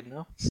Fingern geht,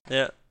 ne?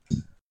 Ja.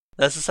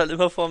 Das ist halt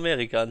immer vor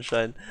Amerika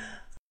anscheinend.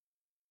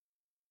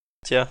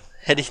 Tja,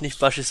 hätte ich nicht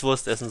Baschis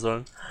Wurst essen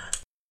sollen.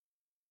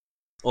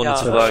 Ohne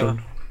zu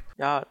fragen.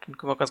 Ja, dann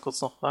können wir ganz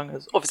kurz noch fragen.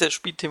 Also, offizielles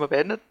Spielthema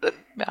beendet.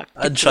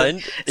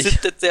 Anscheinend. Es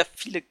sind jetzt sehr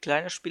viele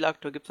kleine Spiele.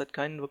 Aktuell gibt es halt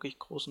keinen wirklich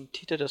großen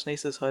Titel. Das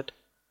nächste ist halt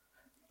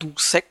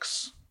Deus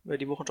Ex, wer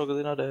die Woche schon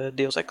gesehen hat,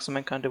 Deus Ex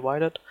Mankind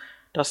Divided.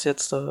 Das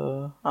jetzt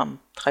am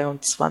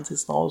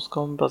 23.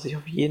 rauskommt, was ich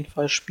auf jeden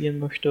Fall spielen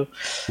möchte.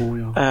 Oh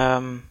ja.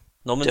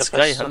 No Man's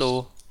Sky,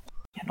 hallo.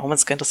 Ja, No Man's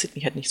Sky interessiert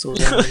mich halt nicht so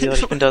sehr.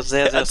 Ich bin da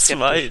sehr, sehr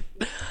skeptisch.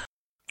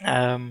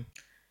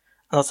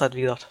 Ansonsten halt,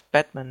 wie gesagt,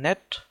 Batman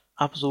nett,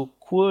 Abzu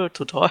cool,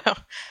 zu teuer,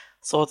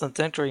 Swords and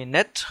Sanctuary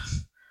nett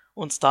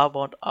und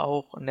Starbound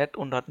auch nett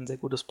und hat ein sehr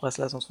gutes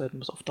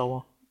Preis-Leistungsverhältnis auf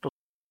Dauer.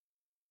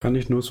 Kann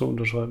ich nur so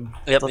unterschreiben.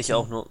 Ja, mich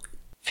auch nur.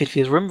 Fate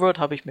Rimworld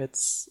habe ich mir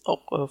jetzt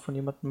auch von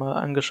jemandem mal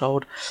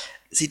angeschaut.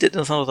 Sieht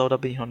interessant aus, aber da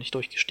bin ich noch nicht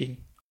durchgestiegen.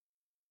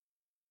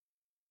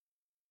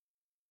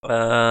 Ich auch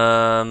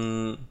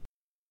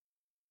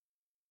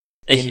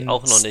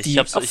noch nicht. Ich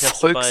hab's bei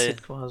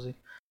quasi.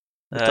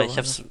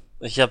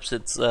 Ich hab's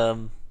jetzt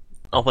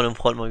auch bei einem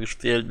Freund mal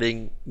gespielt,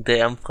 wegen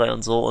DM-frei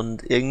und so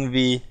und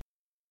irgendwie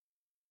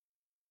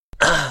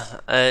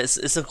es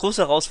ist eine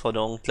große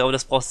Herausforderung. Ich glaube,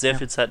 das braucht sehr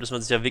viel Zeit, bis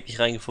man sich da wirklich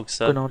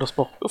reingefuchst hat. Genau, da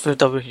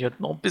würde ich halt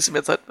noch ein bisschen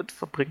mehr Zeit mit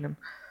verbringen.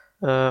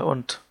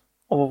 Und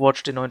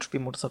Overwatch, den neuen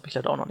Spielmodus, habe ich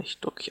halt auch noch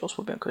nicht wirklich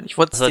ausprobieren können. Ich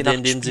wollte es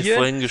den sie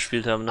vorhin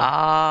gespielt haben, ne?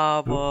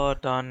 Aber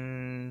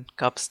dann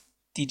gab's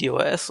die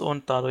DOS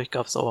und dadurch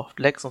gab's auch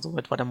Lags und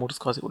somit war der Modus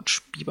quasi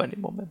unspielbar in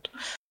dem Moment.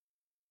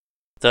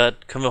 Da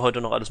können wir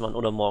heute noch alles machen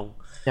oder morgen.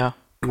 Ja.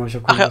 Oh, ich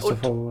hab keine Lust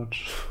auf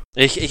Overwatch.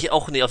 Ich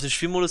auch nicht. Auf den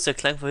Spielmodus, der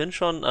klang vorhin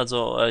schon.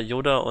 Also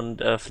Yoda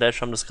und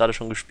Flash haben das gerade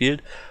schon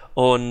gespielt.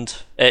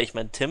 Und, ich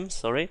meine Tim,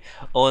 sorry.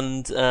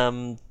 Und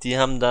die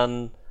haben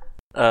dann,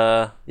 die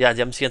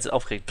haben sich die ganze Zeit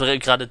aufgeregt.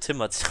 Gerade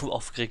Tim hat sich darüber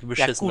aufgeregt, wie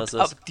beschissen das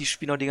ist. Aber die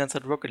spielen auch die ganze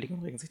Zeit Rocket League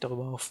und regen sich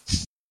darüber auf.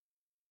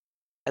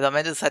 Also am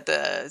Ende ist halt,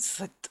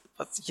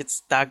 was ich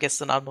jetzt da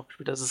gestern Abend noch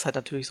gespielt habe, das ist halt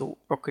natürlich so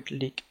Rocket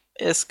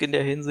League-esque in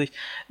der Hinsicht.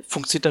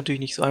 Funktioniert natürlich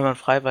nicht so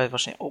einwandfrei, weil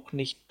wahrscheinlich auch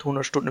nicht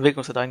 100 Stunden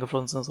Entwicklungszeit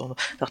eingeflossen sind, sondern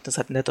ich dachte, das ist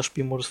halt ein netter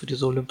Spielmodus für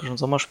diese Olympischen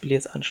Sommerspiele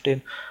jetzt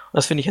anstehen. Und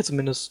das finde ich jetzt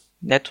zumindest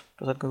nett.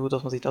 Das ist halt ganz gut,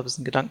 dass man sich da ein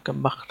bisschen Gedanken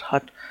gemacht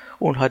hat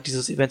und halt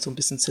dieses Event so ein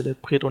bisschen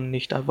zelebriert und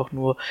nicht einfach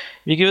nur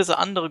wie gewisse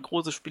andere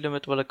große Spiele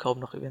mittlerweile kaum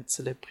noch Events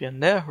zelebrieren.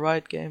 Ne,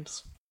 Riot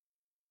Games?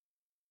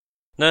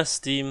 Ne,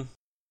 Steam.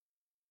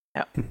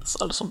 Ja, das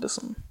ist alles so ein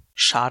bisschen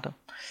schade.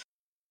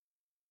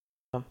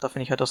 Da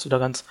finde ich halt das wieder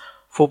ganz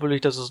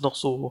vorbildlich, dass es noch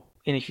so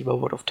ähnlich wie bei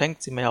World of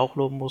Tanks, die man ja auch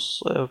loben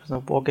muss,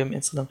 Wargame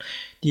insgesamt,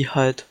 die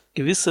halt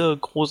gewisse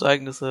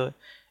Großereignisse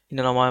in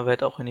der normalen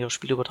Welt auch in ihre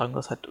Spiele übertragen,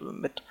 das halt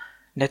mit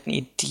netten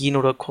Ideen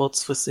oder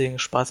kurzfristigen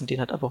Spaßideen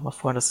halt einfach mal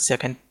vorhin. Das ist ja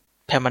kein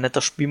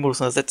permanenter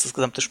Spielmodus und ersetzt das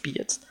gesamte Spiel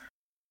jetzt.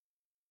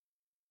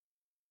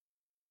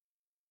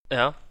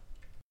 Ja.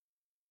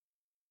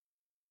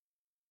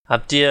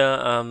 Habt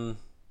ihr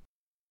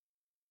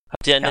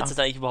in letzter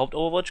Zeit eigentlich überhaupt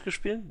Overwatch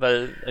gespielt?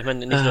 Weil, ich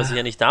meine, nicht nur, dass ich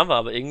ja nicht da war,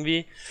 aber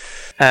irgendwie...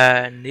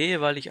 Nee,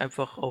 weil ich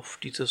einfach auf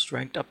dieses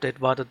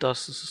Ranked-Update warte,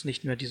 dass es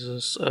nicht mehr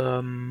dieses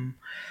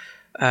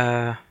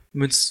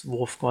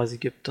Münzwurf quasi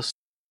gibt.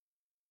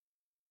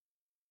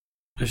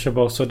 Ich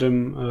habe auch seit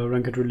dem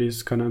Ranked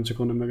Release keine einzige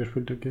Runde mehr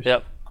gespielt, denke ich.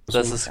 Ja,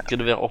 das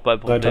wäre auch bei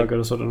Problem. 3 Tage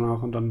oder so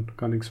danach und dann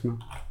gar nichts mehr.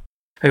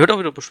 Ich würde auch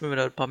wieder bestimmt, wenn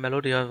da ein paar mehr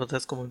Leute hier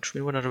jetzt kommen und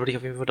spielen wollen, dann würde ich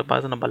auf jeden Fall dabei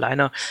sein, aber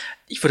alleine,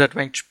 ich würde halt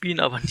Ranked spielen,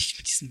 aber nicht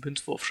mit diesem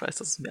Münzwurf-Scheiß,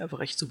 das ist mir einfach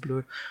echt zu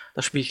blöd.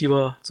 Da spiele ich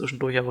lieber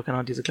zwischendurch, aber keine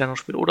Ahnung, diese kleineren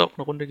Spiele oder auch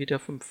eine Runde GTA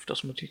 5,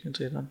 das muss ich nicht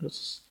sehen.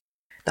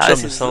 Da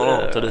ist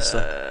dieses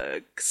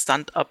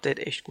Stunt-Update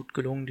echt gut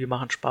gelungen, die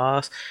machen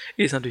Spaß.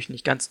 Ist natürlich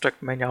nicht ganz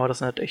Trackmania, aber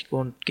das ist halt echt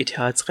gut und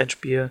GTA als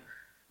Rennspiel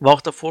war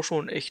auch davor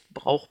schon echt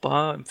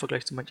brauchbar im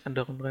Vergleich zu manch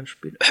anderen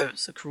Rennspielen.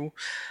 The Crew.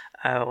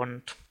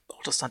 Und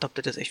auch das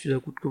Stand-Update ist echt wieder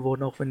gut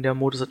geworden, auch wenn der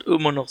Modus halt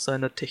immer noch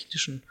seine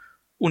technischen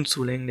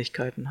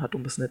Unzulänglichkeiten hat,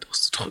 um es nett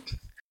auszudrücken.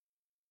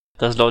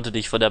 Dass Leute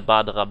dich von der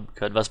Bahn rammen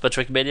können, was bei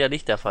Trackmania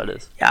nicht der Fall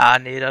ist. Ja,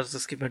 nee,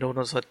 das geht mir darum,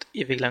 dass du halt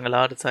ewig lange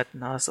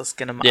Ladezeiten hast, das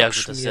gerne mal Ja,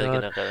 gut, das ist ja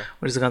generell.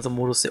 und dieser ganze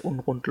Modus sehr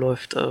unrund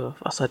läuft,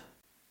 was halt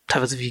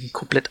teilweise wie ein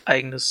komplett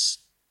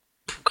eigenes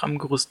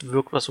Programmgerüst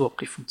wirkt, was überhaupt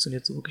nicht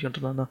funktioniert so wirklich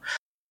untereinander.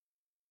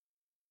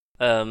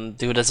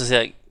 Das ist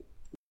ja.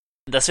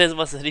 Das wäre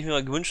sowas, das hätte ich mir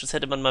mal gewünscht, das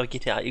hätte man mal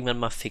GTA irgendwann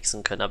mal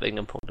fixen können ab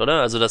irgendeinem Punkt,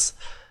 oder? Also dass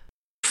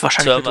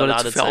wahrscheinlich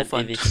Server-Ladezeit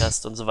ewig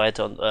hast und so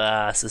weiter und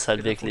es ist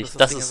halt wirklich.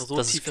 Das ist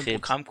so tief im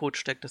Programmcode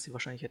steckt, dass sie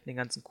wahrscheinlich hätten den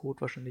ganzen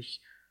Code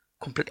wahrscheinlich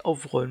komplett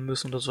aufrollen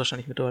müssen und das ist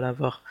wahrscheinlich mittlerweile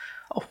einfach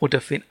aufgrund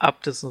der vielen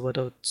Updates und so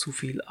weiter zu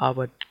viel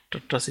Arbeit,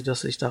 dass sie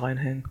sich da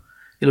reinhängen.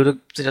 Die Leute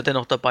sind ja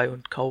dennoch dabei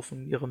und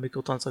kaufen ihre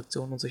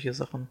Mikrotransaktionen und solche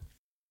Sachen.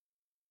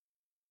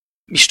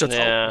 Mich stört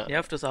auch, mich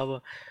nervt es,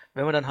 aber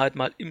wenn man dann halt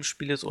mal im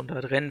Spiel ist und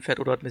halt Rennen fährt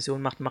oder halt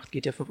Missionen macht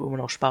GTA 5 immer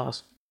noch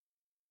Spaß.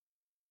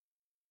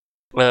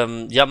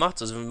 Ja,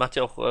 macht's. Also macht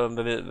ja auch, wenn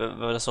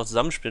wir das noch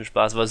zusammenspielen,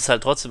 Spaß. Aber es ist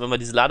halt trotzdem immer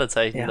diese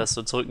Ladezeichen, dass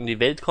du zurück in die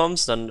Welt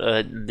kommst, dann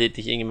lädt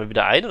dich irgendjemand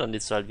wieder ein und dann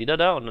lädst du halt wieder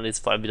da und dann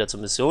lädst du vor allem wieder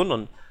zur Mission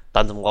und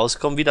dann zum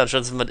Rauskommen wieder,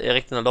 anstatt dass man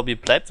direkt in der Lobby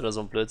bleibt oder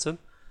so ein Blödsinn.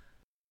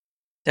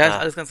 Ja, ist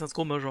alles ganz, ganz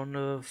komisch und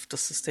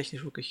das ist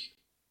technisch wirklich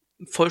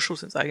ein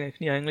Vollschuss ins eigene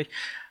Knie eigentlich.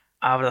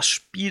 Aber das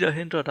Spiel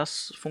dahinter,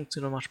 das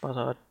funktioniert und macht Spaß.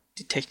 Aber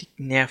die Technik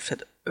nervt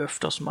halt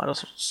öfters mal.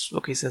 Das ist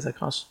wirklich sehr, sehr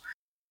krass.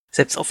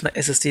 Selbst auf einer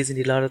SSD sind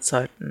die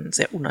Ladezeiten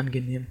sehr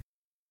unangenehm.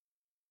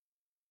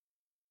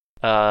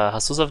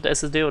 Hast du es auf der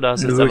SSD oder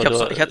hast du es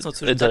ich hatte es nur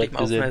zwischenzeitlich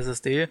mal auf einer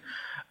SSD.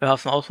 Wir haben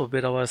es mal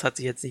ausprobiert, aber es hat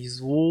sich jetzt nicht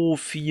so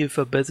viel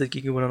verbessert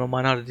gegenüber einer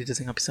normalen HDD,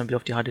 deswegen habe ich es dann wieder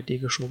auf die HDD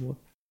geschoben.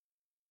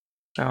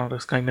 Ja,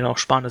 das kann ich mir dann auch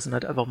sparen. Das sind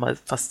halt einfach mal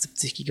fast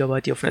 70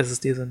 GB, die auf einer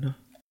SSD sind. Ne?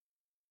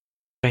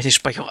 Kann ich den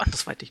Speicher auch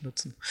andersweitig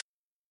nutzen.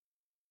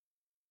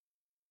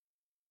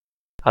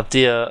 Habt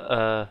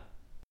ihr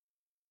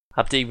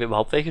irgendwie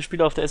überhaupt welche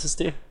Spiele auf der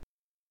SSD?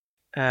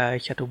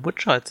 Ich hatte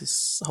Witcher, als ich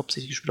es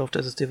hauptsächlich gespielt auf der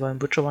SSD war.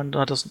 Im Witcher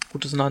hat das ein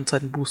gutes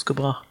Ladezeiten-Boost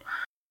gebracht.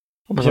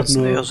 Aber sonst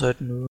eher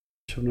selten.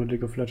 Ich habe nur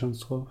League of Legends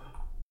drauf.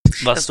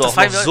 Was du auch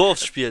noch so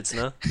oft spielst,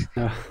 ne?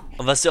 Ja.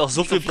 Und was dir auch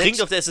so viel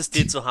bringt, auf der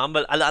SSD zu haben,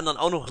 weil alle anderen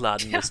auch noch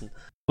laden müssen.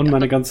 Und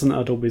meine ganzen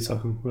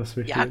Adobe-Sachen, was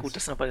wichtig ist. Ja gut,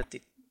 das sind aber das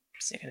sind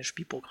ja keine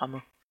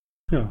Spielprogramme.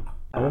 Ja,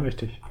 aber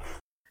wichtig.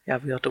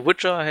 Ja, wie gesagt, der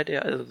Witcher hätte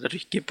ja, also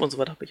natürlich GIMP und so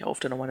weiter habe ich auf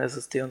der normalen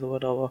SSD und so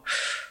weiter, aber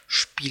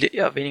Spiele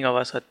eher weniger,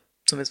 weil es halt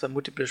zumindest bei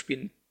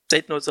Multiplayer-Spielen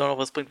selten noch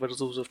was bringt, weil du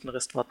sowieso auf den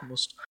Rest warten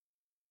musst.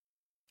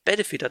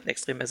 Battlefield hat einen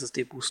extremen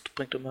SSD-Boost,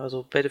 bringt immer,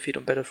 also Battlefield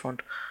und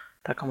Battlefront,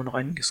 da kann man noch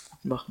einiges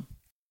gut machen.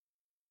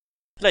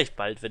 Vielleicht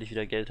bald, wenn ich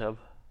wieder Geld habe.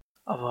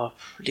 Aber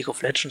League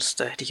of Legends,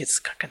 da hätte ich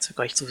jetzt gar keinen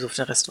Vergleich, sowieso auf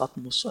den Rest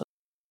warten muss. Also.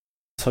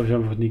 Das habe ich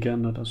einfach nie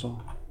geändert,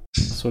 also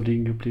das ist so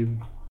liegen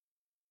geblieben.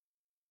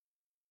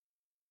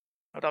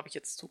 Aber da habe ich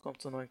jetzt Zugang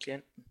zu neuen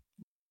Klienten.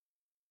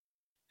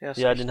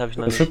 Den habe ich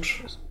noch nicht.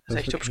 Hübsch. Ist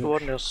echt hübsch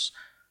geworden, der ist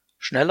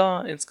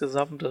schneller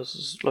insgesamt,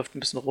 läuft ein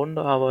bisschen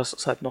runder, aber es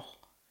ist halt noch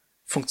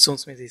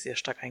funktionsmäßig sehr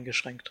stark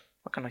eingeschränkt.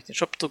 Man kann nicht den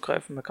Shop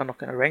zugreifen, man kann noch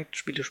keine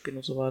Ranked-Spiele spielen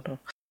und so weiter.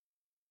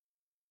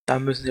 Da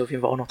müssen sie auf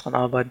jeden Fall auch noch dran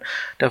arbeiten.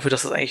 Dafür,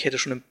 dass das eigentlich hätte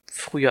schon im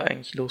Frühjahr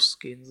eigentlich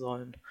losgehen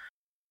sollen.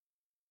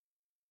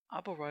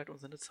 Aber right und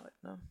seine Zeit,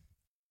 ne?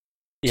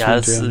 Ja,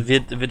 es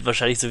wird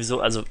wahrscheinlich sowieso,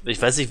 also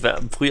ich weiß nicht,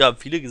 früher haben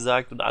viele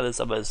gesagt und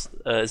alles, aber es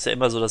ist ja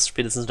immer so, dass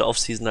spätestens in der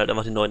Off-Season halt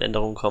einfach die neuen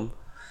Änderungen kommen.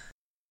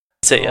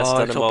 Ist ja erst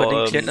dann immer bei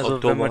den Klienten, also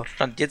Oktober. wenn man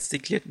Stand jetzt die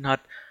Klienten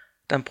hat,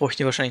 dann bräuchte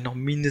die wahrscheinlich noch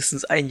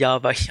mindestens ein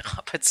Jahr bei ihrer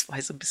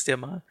Arbeitsweise, bis der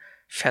mal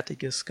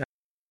fertig ist.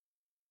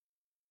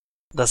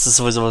 Das ist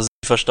sowieso, was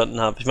ich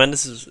verstanden habe. Ich meine,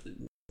 es ist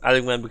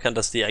allgemein bekannt,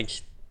 dass die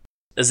eigentlich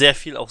sehr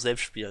viel auch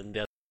selbst spielen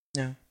werden.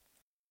 Ja.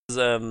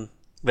 Also,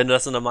 wenn du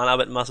das in normaler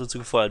Arbeit machst, wirst du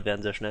gefeuert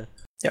werden, sehr schnell.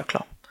 Ja,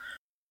 klar.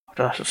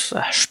 Das ist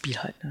Spiel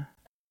halt, ne?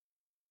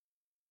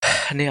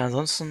 Nee,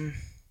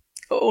 ansonsten.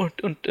 Oh,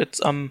 und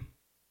jetzt am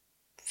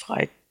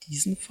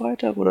diesen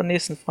Freitag oder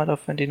nächsten Freitag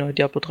fängt die neue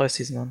Diablo 3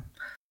 Season an.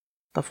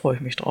 Da freue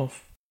ich mich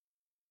drauf.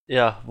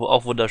 Ja,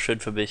 auch wunderschön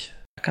für mich.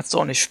 Da kannst du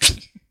auch nicht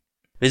spielen.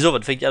 Wieso?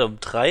 Was fängt die an? Um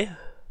 3?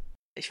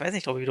 Ich weiß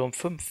nicht, glaube ich, wieder um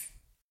 5.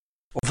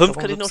 Um 5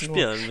 kann ich noch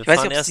spielen. Ich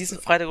weiß nicht, ob es diesen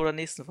Freitag oder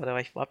nächsten Freitag war.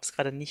 Ich habe es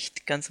gerade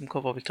nicht ganz im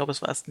Kopf, aber ich glaube,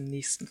 es war erst am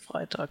nächsten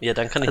Freitag. Ja,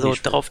 dann kann ich also nicht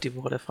spielen. darauf die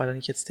Woche, der Freitag,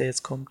 nicht jetzt, der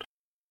jetzt kommt.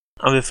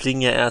 Aber wir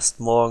fliegen ja erst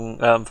morgen,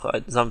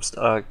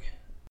 Samstag,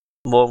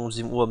 morgen um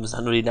 7 Uhr, müssen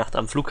dann nur die Nacht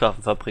am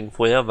Flughafen verbringen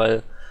vorher,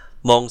 weil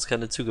morgens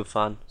keine Züge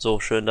fahren.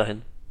 So, schön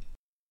dahin.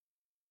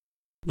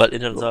 Weil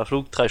internationaler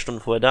Flug, 3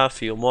 Stunden vorher da,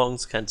 4 Uhr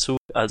morgens, kein Zug,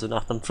 also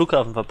Nacht am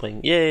Flughafen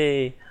verbringen.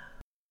 Yay!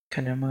 Ich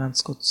kann ja mal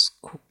ganz kurz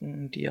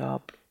gucken,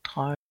 Diablo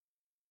 3.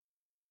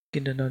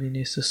 Beginnt denn da die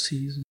nächste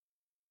Season?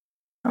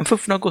 Am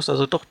 5. August,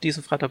 also doch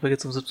diesen Freitag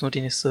beginnt um 17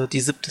 Uhr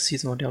die 7.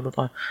 Season von Diablo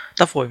 3.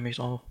 Da freue ich mich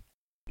drauf.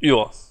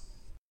 Ja.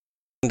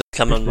 Das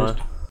kann man mal.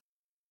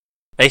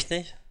 Echt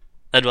nicht?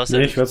 Na, du hast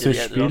ich werde es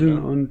nicht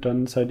spielen und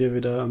dann seid ihr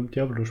wieder am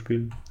Diablo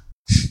spielen.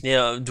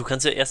 Ja, du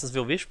kannst ja erstens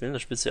WoW spielen,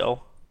 das spielst du ja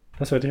auch.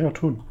 Das werde ich auch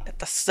tun.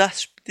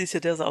 Das Spiel ist ja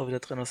der ist auch wieder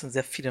drin. Das sind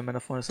sehr viele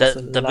meiner Freunde.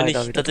 Da bin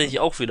ich tatsächlich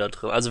auch wieder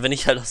drin. Also wenn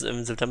ich halt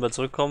im September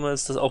zurückkomme,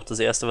 ist das auch das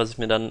erste, was ich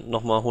mir dann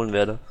nochmal holen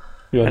werde.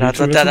 Ja, da hat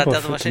Legion er ist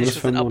super, wahrscheinlich schon zumindest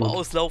sein für einen Abo Monat.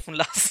 auslaufen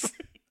lassen.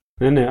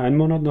 Nee, einen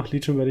Monat nach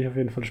Legion werde ich auf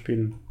jeden Fall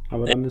spielen.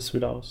 Aber dann ist es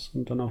wieder aus.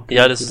 Und dann auch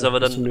Ja, das wieder ist aber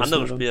bis dann zum ein nächsten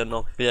anderes Mal Spiel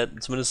noch. Wir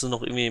werden zumindest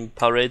noch irgendwie ein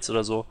paar Raids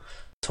oder so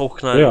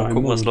hochknallen Ja, und einen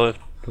gucken, was Monat.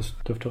 läuft. Das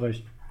dürfte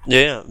reichen.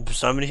 Ja,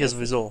 bis dahin bin ich ja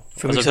sowieso.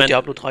 Für mich ist halt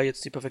Diablo 3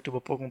 jetzt die perfekte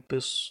Überbrückung,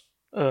 bis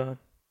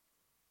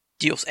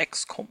Deus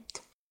Ex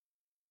kommt.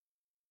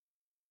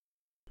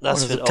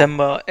 Das und wird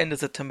Ende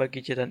September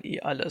geht ja dann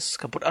alles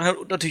kaputt.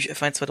 Und natürlich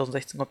F1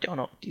 2016 kommt ja auch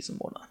noch diesen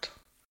Monat.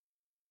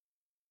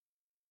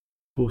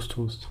 Hust.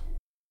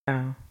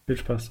 Ja. Viel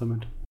Spaß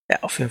damit.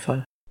 Ja, auf jeden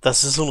Fall.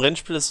 Das ist so ein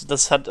Rennspiel,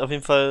 das hat auf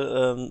jeden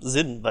Fall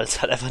Sinn, weil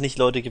es halt einfach nicht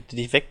Leute gibt, die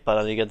dich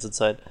wegballern die ganze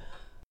Zeit.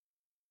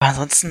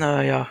 Ansonsten,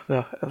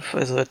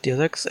 also Deus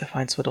Ex,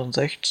 F1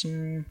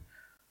 2016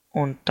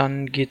 und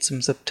dann geht's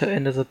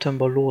Ende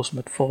September los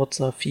mit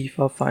Forza,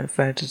 FIFA, Final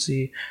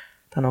Fantasy,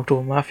 dann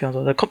Oktober Mafia und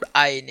so. Da kommt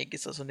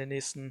einiges, also in den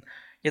nächsten,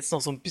 jetzt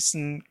noch so ein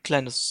bisschen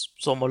kleines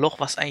Sommerloch,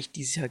 was eigentlich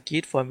dieses Jahr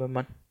geht, vor allem wenn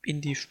man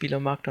Indie-Spiele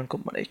mag, dann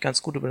kommt man echt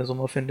ganz gut über den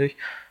Sommer, finde ich.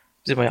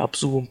 Sieht man ja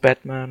Abzu und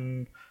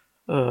Batman,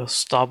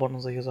 Starbound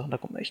und solche Sachen, da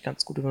kommt man echt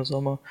ganz gut über den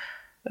Sommer.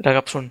 Da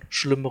gab's schon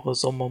schlimmere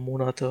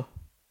Sommermonate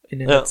in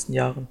den letzten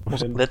Jahren.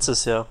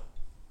 Letztes Jahr.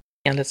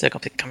 Ja, letztes Jahr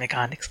kam ja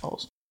gar nichts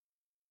raus.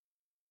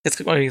 Jetzt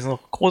kriegt man übrigens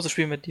noch große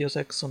Spiele mit Deus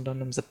Ex und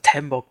dann im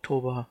September,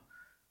 Oktober.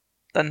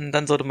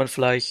 Dann sollte man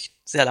vielleicht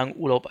sehr lange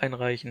Urlaub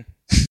einreichen.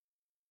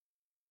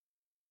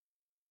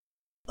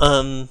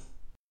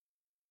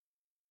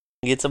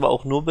 Geht's aber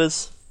auch nur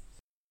bis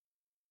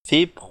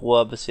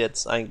Februar bis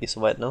jetzt eigentlich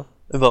soweit, ne?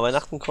 Über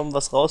Weihnachten kommt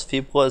was raus.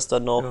 Februar ist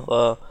dann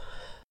noch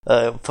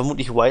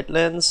vermutlich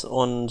Wildlands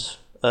und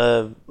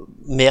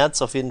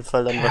März auf jeden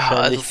Fall dann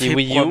wahrscheinlich also die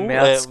Wii U.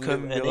 März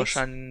können wir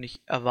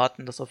wahrscheinlich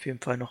erwarten, dass auf jeden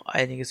Fall noch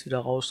einiges wieder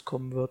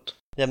rauskommen wird.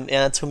 Ja, im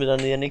März kommen wir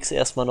dann ja nichts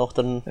erstmal noch,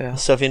 dann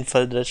ist auf jeden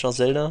Fall The Legend of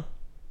Zelda.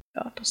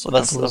 Ja, das soll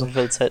was auf jeden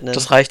Fall Zeit nimmt.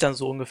 Das reicht dann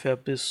so ungefähr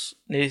bis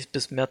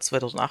März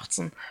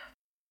 2018.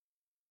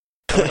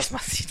 Aber dass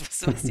man sieht,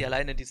 was die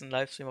alleine diesen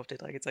Livestream auf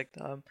D3 gezeigt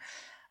haben.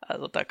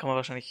 Also da kann man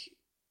wahrscheinlich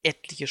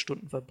etliche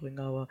Stunden verbringen,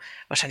 aber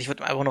wahrscheinlich wird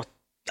man einfach noch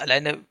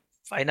alleine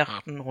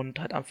Weihnachten und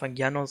halt Anfang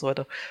Januar und so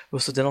weiter,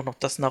 wirst du dennoch noch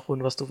das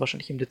nachholen, was du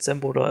wahrscheinlich im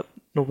Dezember oder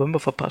November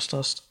verpasst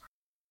hast.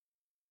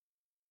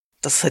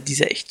 Das ist halt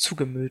dieser echt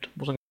zugemüllt.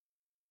 Vor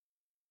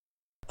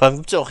allem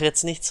gibt es ja auch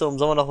jetzt nichts so im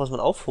Sommer noch, was man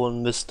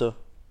aufholen müsste.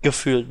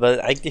 Gefühlt,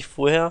 weil eigentlich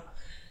vorher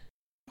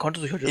konnte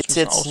sich halt jetzt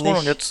ausholen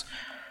und jetzt,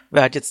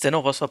 wer halt jetzt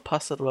dennoch was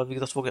verpasst hat oder wie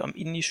gesagt, wo er am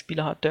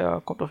Indie-Spieler hat,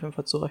 der kommt auf jeden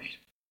Fall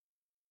zurecht.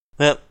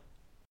 Ja.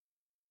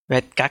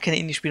 Wer halt gar keine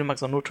Indie-Spiele mag,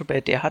 sondern nur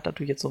AAA, der hat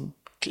natürlich jetzt so ein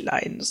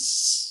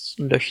kleines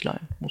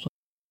Löchlein.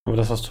 Aber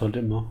das hast du halt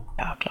immer.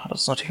 Ja, klar,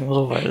 das ist natürlich immer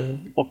so,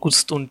 weil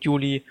August und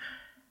Juli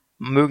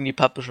mögen die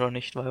Publisher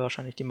nicht, weil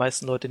wahrscheinlich die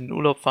meisten Leute in den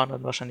Urlaub fahren und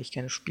dann wahrscheinlich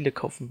keine Spiele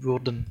kaufen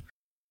würden.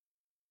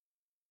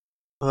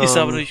 Ist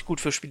aber natürlich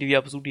gut für Spiele wie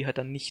Abzu, die halt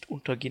dann nicht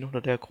untergehen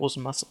unter der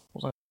großen Masse.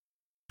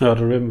 Ja,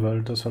 der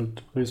Ravenwald, das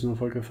halt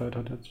Riesenerfolg gefeiert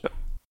hat jetzt. Ja.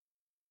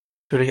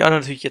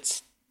 Natürlich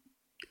jetzt,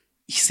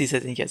 ich sehe es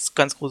jetzt nicht als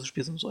ganz großes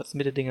Spiel, sondern so als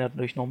Mitte-Ding,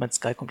 natürlich No Man's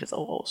Sky kommt jetzt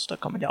auch raus. Da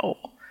kann man ja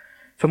auch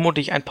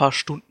vermutlich ein paar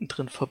Stunden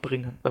drin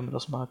verbringen, wenn man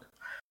das mag.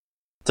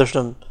 Das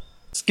stimmt.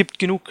 Es gibt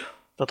genug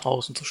da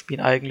draußen zu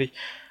spielen eigentlich,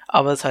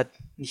 aber es ist halt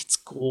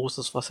nichts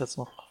Großes, was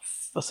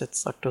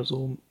jetzt aktuell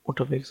so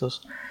unterwegs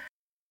ist.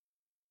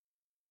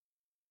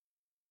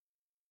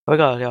 Aber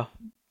egal, ja.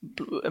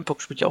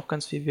 Mpox spielt ja auch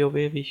ganz viel WoW,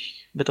 wie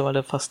ich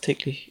mittlerweile fast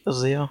täglich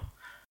sehe.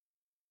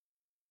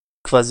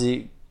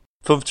 Quasi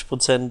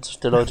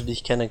 50% der Leute, die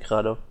ich kenne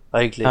gerade,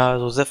 eigentlich. Ja,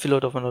 also sehr viele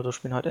Leute auf meiner Leute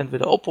spielen halt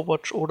entweder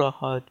Overwatch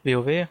oder halt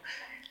WoW.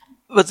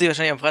 Wird sich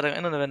wahrscheinlich am Freitag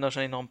ändern, da werden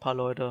wahrscheinlich noch ein paar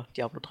Leute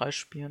Diablo 3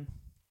 spielen.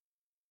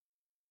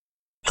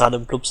 Gerade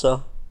im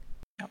Blubster.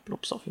 Ja,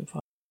 Blubs auf jeden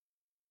Fall.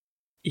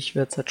 Ich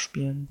werde es halt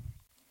spielen.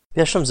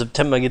 Ja, schon im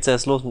September geht's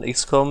erst los mit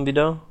XCOM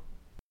wieder.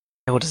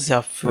 Ja gut, das ist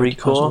ja für Recore. die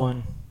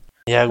Konsolen.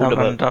 Ja gut,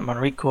 da hat man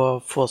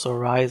Recore, Forza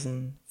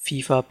Horizon,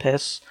 FIFA,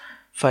 PES,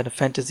 Final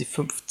Fantasy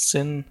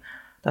 15,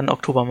 dann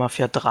Oktober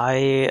Mafia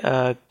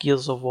 3,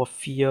 Gears of War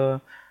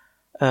 4,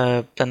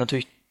 dann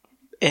natürlich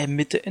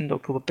Mitte, Ende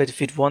Oktober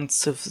Battlefield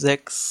 1, Civ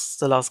 6,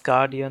 The Last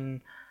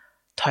Guardian,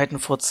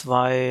 Titanfall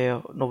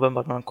 2,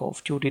 November dann Call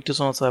of Duty,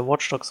 Dishonored 2,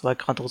 Watch Dogs 2,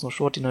 Gran Turismo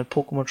Sport, die neuen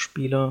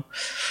Pokémon-Spiele.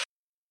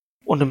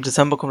 Und im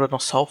Dezember kommt dann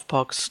noch South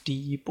Park,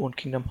 Steep und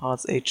Kingdom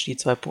Hearts HD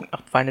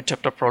 2.8 Final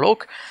Chapter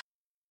Prologue.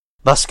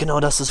 Was genau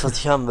das ist, was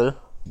ich haben will.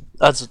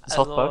 Also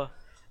South Park.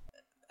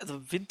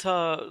 Also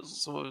Winter,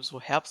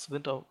 so Herbst,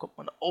 Winter kommt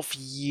man auf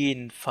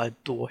jeden Fall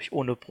durch,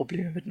 ohne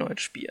Probleme mit neuen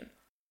Spielen.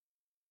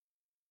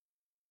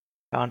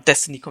 Ja, und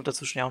Destiny kommt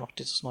dazwischen ja auch noch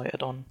dieses neue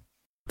Add-on.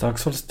 Dark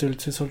Souls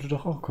DLC sollte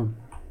doch auch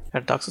kommen.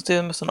 Ja, Dark Souls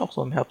DLC müsste dann auch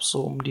so im Herbst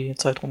so um die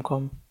Zeit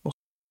rumkommen.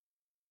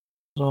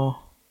 So.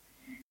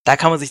 Da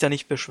kann man sich da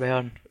nicht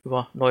beschweren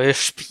über neue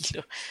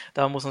Spiele.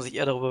 Da muss man sich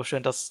eher darüber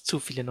beschweren, dass zu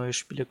viele neue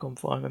Spiele kommen,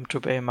 vor allem im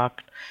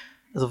AAA-Markt.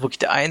 Also wirklich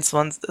der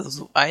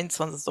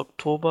 21.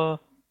 Oktober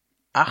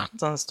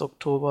 28.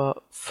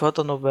 Oktober,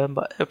 4.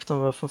 November, 11.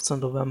 November, 15.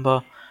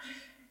 November.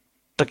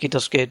 Da geht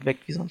das Geld weg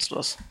wie sonst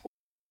was.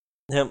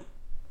 Ja.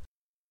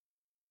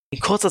 In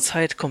kurzer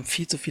Zeit kommen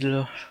viel zu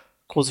viele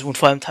große und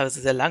vor allem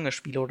teilweise sehr lange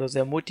Spiele oder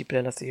sehr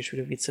multiplayer-lastige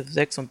Spiele wie Civ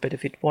 6 und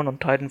Battlefield 1 und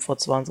Titanfall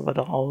 2 und so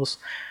weiter raus,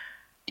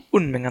 die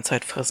Unmengen an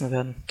Zeit fressen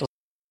werden.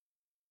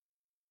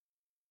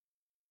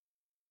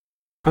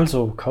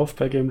 Also, kauft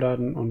bei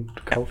Gameladen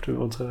und kauft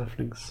über unsere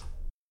Links.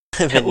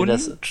 Wenn ihr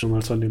das schon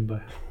mal so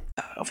nebenbei.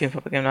 Auf jeden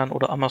Fall bei Gameladen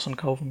oder Amazon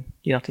kaufen,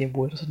 je nachdem,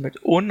 wo ihr das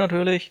möchtet. Und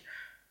natürlich,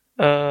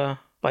 bald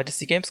ist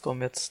die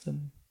Gamescom jetzt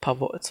in 2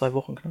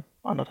 Wochen, knapp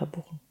 1,5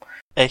 Wochen.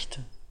 Echt?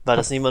 War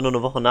das nicht immer nur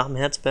eine Woche nach dem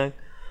Herzberg?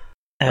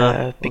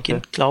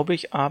 Beginnt, glaube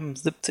ich, am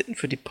 17.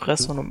 für die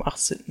Presse und am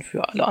 18.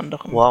 für alle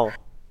anderen. Wow.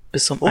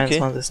 Bis zum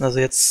 21. Also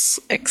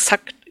jetzt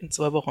exakt in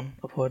 2 Wochen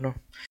ab heute.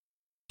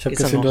 Ich habe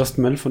gesehen, du hast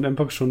Melf und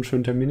Mpox schon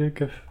schön Termine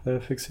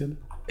fixiert.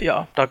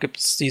 Ja,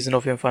 die sind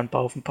auf jeden Fall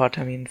auf ein paar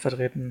Terminen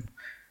vertreten.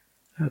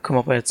 Können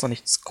wir aber jetzt noch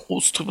nichts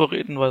groß drüber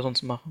reden, weil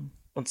sonst machen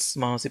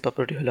wir die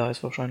Bubble die Hölle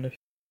heiß wahrscheinlich.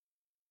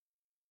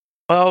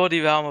 Aber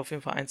wir haben auf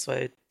jeden Fall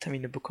 1-2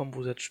 Termine bekommen,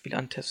 wo sie das Spiel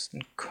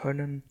antesten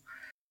können.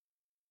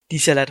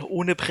 Dies ja leider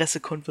ohne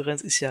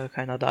Pressekonferenz, ist ja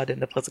keiner da, der in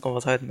der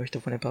Pressekonferenz halten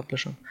möchte von den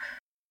Publishern.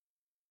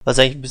 Was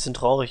eigentlich ein bisschen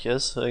traurig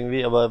ist,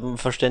 irgendwie, aber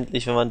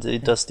verständlich, wenn man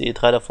sieht, dass die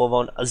E3 davor war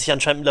und also sich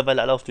anscheinend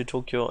mittlerweile alle auf die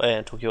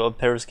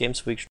Paris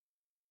Games Week.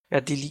 Ja,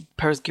 die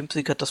Paris Games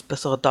Week hat das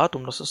bessere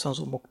Datum, das ist dann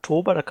so im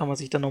Oktober, da kann man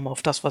sich dann nochmal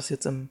auf das, was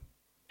jetzt im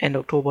Ende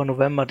Oktober,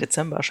 November,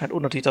 Dezember erscheint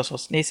und natürlich das,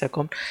 was nächstes Jahr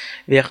kommt,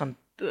 während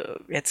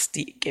jetzt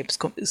die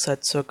Gamescom ist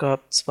halt circa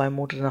 2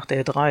 Monate nach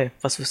der E3.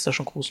 Was willst du da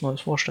schon groß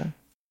Neues vorstellen?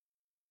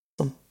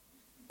 So ein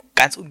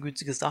ganz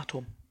ungünstiges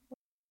Datum.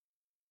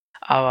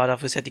 Aber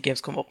dafür ist ja die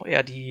Gamescom auch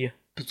eher die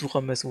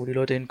Besuchermesse, wo die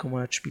Leute hinkommen und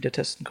halt Spiele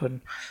testen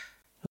können.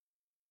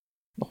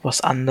 Noch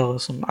was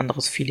anderes und ein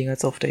anderes Feeling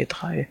als auf der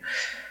E3.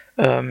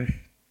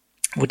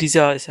 Wo dieses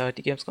Jahr ist ja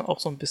die Gamescom auch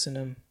so ein bisschen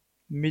im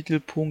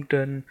Mittelpunkt,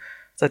 denn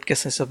seit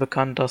gestern ist ja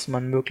bekannt, dass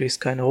man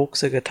möglichst keine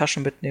Rucksäcke,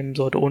 Taschen mitnehmen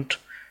sollte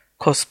und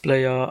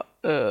Cosplayer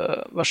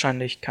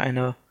wahrscheinlich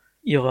keine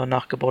ihrer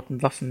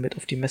nachgebauten Waffen mit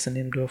auf die Messe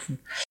nehmen dürfen.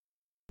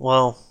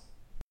 Wow.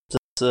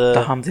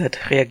 Da haben sie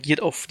halt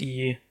reagiert auf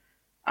die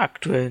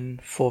aktuellen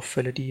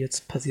Vorfälle, die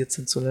jetzt passiert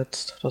sind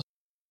zuletzt.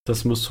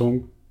 Das muss so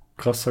ein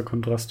krasser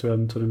Kontrast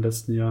werden zu den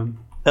letzten Jahren.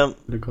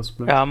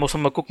 Ja, muss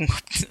man mal gucken,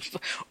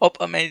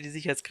 ob am Ende die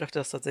Sicherheitskräfte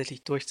das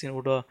tatsächlich durchziehen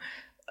oder,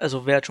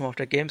 also wer jetzt schon mal auf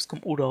der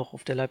Gamescom oder auch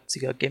auf der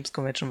Leipziger Games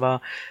Convention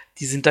war,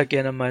 die sind da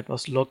gerne mal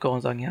etwas locker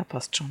und sagen, ja,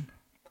 passt schon.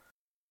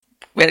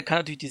 Kann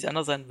natürlich dieses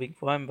anders sein,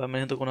 vor allem, weil man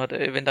Hintergrund hat,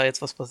 wenn da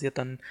jetzt was passiert,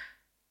 dann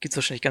gibt es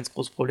wahrscheinlich ganz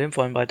großes Problem,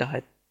 vor allem, weil da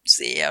halt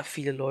sehr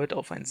viele Leute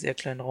auf einen sehr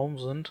kleinen Raum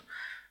sind.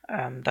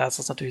 Da ist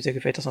das natürlich sehr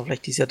gefährlich, dass man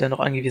vielleicht dieses Jahr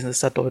dennoch angewiesen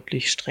ist, da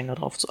deutlich strenger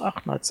drauf zu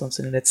achten als sonst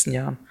in den letzten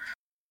Jahren.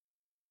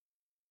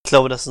 Ich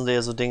glaube, das sind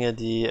ja so Dinge,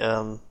 die, ich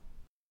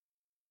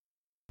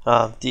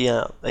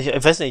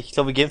weiß nicht, ich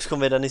glaube,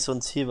 Gamescom wäre da nicht so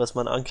ein Ziel, was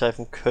man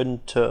angreifen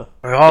könnte.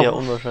 Ja, eher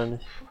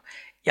unwahrscheinlich.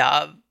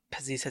 Ja,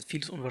 per se ist halt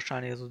vieles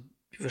unwahrscheinlich. Also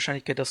die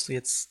Wahrscheinlichkeit, dass du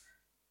jetzt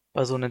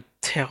bei so einem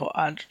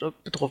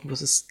Terroranschlag betroffen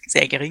wirst, ist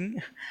sehr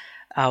gering.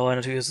 Aber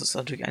natürlich ist es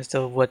natürlich eins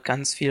der, wo halt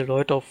ganz viele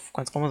Leute auf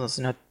ganz Raum sind. Das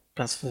sind halt,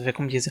 wer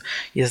kommt hier?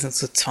 Hier sind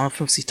so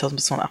 250.000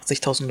 bis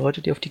 280.000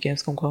 Leute, die auf die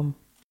Gamescom kommen.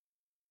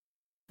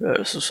 Ja,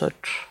 es ist halt,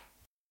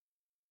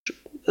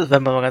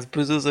 wenn man mal ganz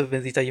böse ist,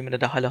 wenn sich da jemand in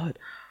der Halle halt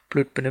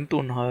blöd benimmt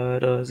und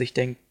halt sich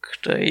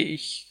denkt, ey,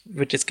 ich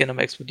würde jetzt gerne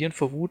mal explodieren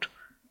vor Wut,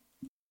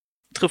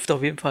 trifft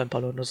auf jeden Fall ein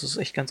paar Leute. Das ist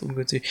echt ganz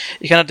ungünstig.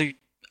 Ich kann natürlich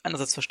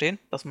einerseits verstehen,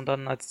 dass man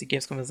dann, als die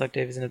Gamescom sagt,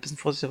 ey, wir sind ein bisschen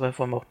vorsichtiger, weil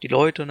vor allem auch die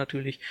Leute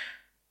natürlich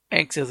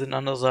ängstlicher sind.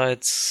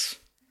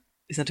 Andererseits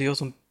ist natürlich auch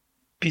so ein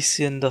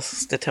bisschen,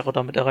 dass der Terror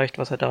damit erreicht,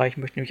 was er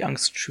erreichen möchte, nämlich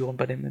Angst schüren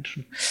bei den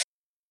Menschen.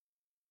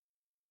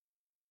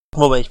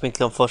 Wobei ich mir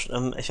glaube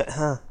vorstellen,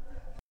 das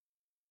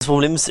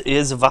Problem ist,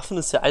 diese Waffen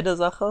ist ja eine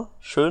Sache,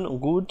 schön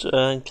und gut,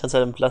 kannst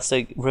halt ein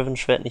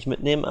Plastik-Riven-Schwert nicht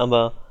mitnehmen,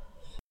 aber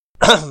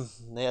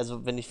naja,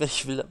 also wenn ich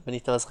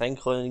da was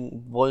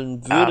reinkrollen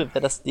wollen würde,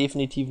 wäre das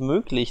definitiv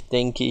möglich,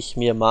 denke ich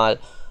mir mal.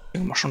 Ich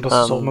denke mal schon,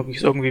 dass es auch möglich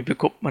ist. Irgendwie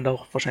bekommt man da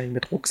auch wahrscheinlich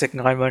mit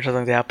Rucksäcken rein, weil sie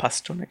sagen, ja,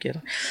 passt schon.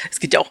 Es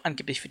geht ja auch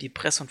angeblich für die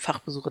Presse- und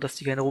Fachbesucher, dass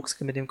die keine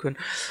Rucksäcke mitnehmen können.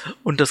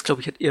 Und das,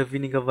 glaube ich, hat eher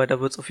weniger, weil da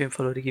wird es auf jeden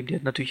Fall Leute geben, die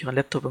halt natürlich ihren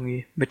Laptop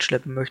irgendwie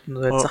mitschleppen möchten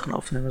und halt Sachen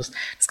aufnehmen. Das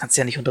kannst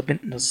du ja nicht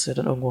unterbinden. Das ist ja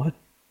dann irgendwo halt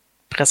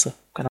Presse.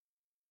 Keine Ahnung.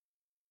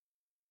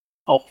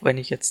 Auch wenn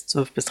ich jetzt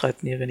 12- bis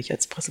 13-Jährige nicht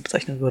als Presse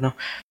bezeichnen würde.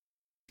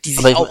 Die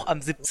sich auch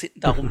am 17.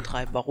 da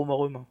rumtreiben, warum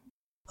auch immer.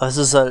 Aber es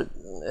ist halt,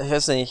 ich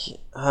weiß nicht,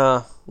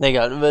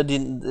 egal, über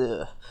die,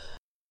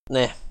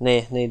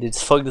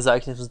 das folgende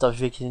Ereignis darf ich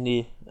wirklich in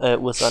die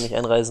USA nicht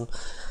einreisen.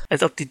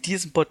 Als ob die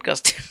diesen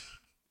Podcast...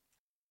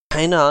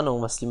 Keine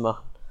Ahnung, was die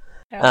machen.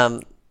 Ja,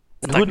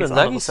 gut, dann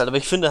sage ich es halt, aber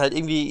ich finde halt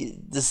irgendwie,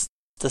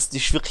 dass die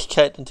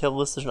Schwierigkeit, einen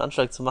terroristischen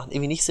Anschlag zu machen,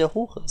 irgendwie nicht sehr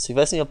hoch ist. Ich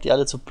weiß nicht, ob die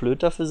alle zu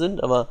blöd dafür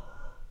sind, aber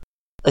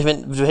ich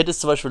meine, du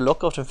hättest zum Beispiel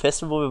locker auf dem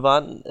Festival, wo wir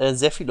waren,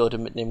 sehr viele Leute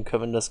mitnehmen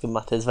können, wenn du das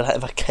gemacht hättest, weil er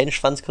einfach keinen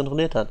Schwanz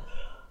kontrolliert hat.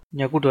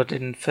 Ja gut, du hattest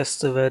den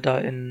Festival da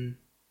in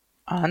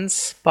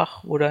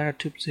Ansbach, wo der eine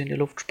Typ sich in die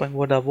Luft sprengen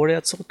wurde, da wurde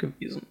er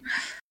zurückgewiesen.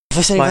 Ich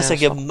weiß ja nicht, was er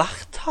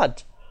gemacht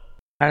hat.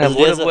 Nein, also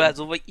wurde,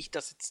 so wie ich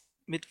das jetzt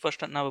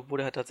mitverstanden habe,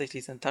 wurde er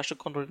tatsächlich seine Tasche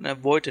kontrolliert und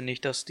er wollte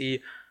nicht, dass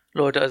die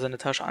Leute seine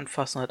Tasche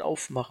anfassen und halt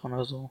aufmachen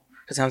oder so.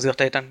 Deswegen haben sie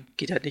gesagt, ey, dann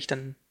geht halt nicht,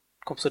 dann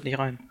kommst du halt nicht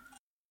rein.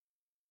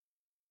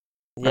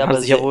 Ja,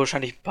 aber sich ja wohl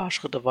wahrscheinlich ein paar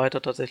Schritte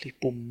weiter tatsächlich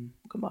bumm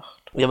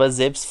gemacht. Ja, aber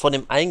selbst von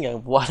dem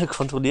Eingang, wo alle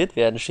kontrolliert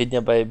werden, stehen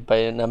ja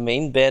bei einer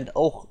Mainband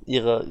auch die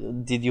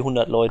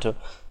 100 Leute.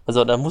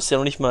 Also da musst du ja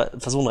noch nicht mal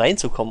versuchen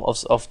reinzukommen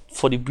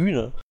vor die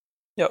Bühne.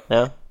 Ja.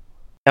 Ja.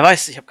 Er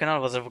weiß, ich habe keine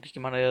Ahnung, was er wirklich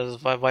gemacht hat.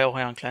 Das war ja auch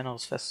ein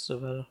kleineres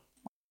Festival.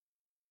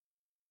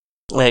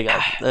 Na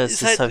egal.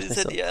 Ist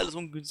halt eher alles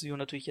ungünstig und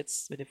natürlich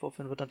jetzt mit den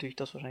Vorfällen wird natürlich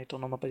das wahrscheinlich doch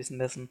nochmal bei diesen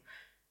Messen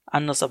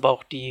anders, aber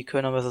auch die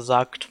Kölner Messe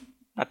sagt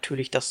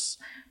natürlich, dass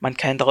man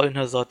kein daran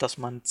hat, dass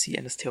man Ziel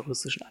eines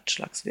terroristischen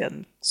Anschlags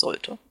werden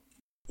sollte.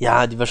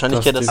 Ja, die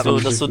Wahrscheinlichkeit,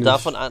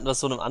 dass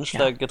du einem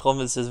Anschlag getroffen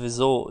bist, ist ja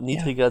sowieso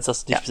niedriger, als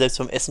dass du dich selbst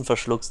vom Essen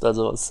verschluckst.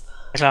 Also ja,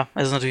 klar,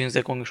 es ist natürlich eine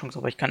sehr große Chance,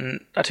 aber ich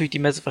kann natürlich die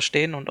Messe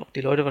verstehen und auch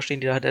die Leute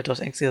verstehen, die da halt etwas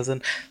ängstlicher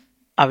sind.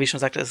 Aber wie ich schon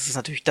sagte, es ist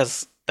natürlich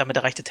damit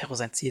erreicht der Terror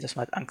sein Ziel, dass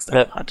man halt Angst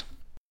hat.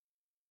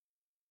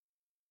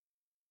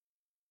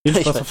 Viel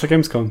Spaß auf der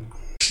Gamescom.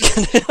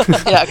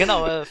 Ja,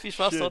 genau, viel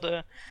Spaß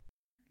dort.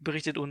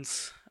 Berichtet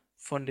uns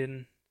von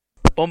den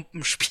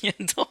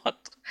Bombenspielen dort.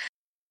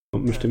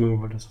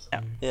 Bombenstimmung wollte das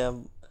sagen. Ja.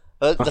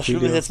 Das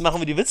Schlimme ist, jetzt machen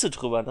wir die Witze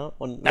drüber, ne?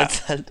 Und wenn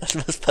halt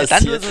was passiert.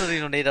 Dann ist es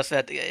natürlich, nee, das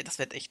wird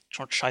echt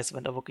schon scheiße,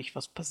 wenn da wirklich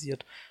was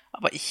passiert.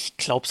 Aber ich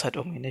glaub's halt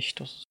irgendwie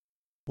nicht.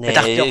 Wir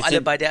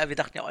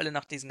dachten ja alle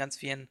nach diesen ganz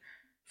vielen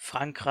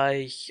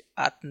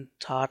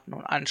Frankreich-Attentaten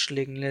und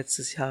Anschlägen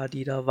letztes Jahr,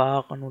 die da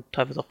waren und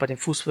teilweise auch bei den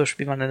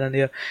Fußballspielern in der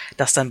Nähe,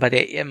 dass dann bei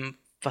der EM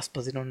was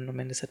passiert und am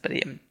Ende ist halt bei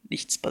der EM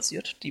nichts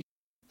passiert. Die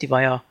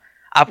war ja,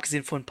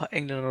 abgesehen von ein paar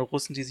Engländern und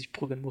Russen, die sich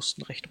prügeln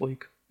mussten, recht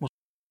ruhig.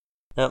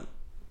 Ja.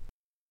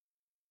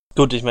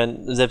 Gut, ich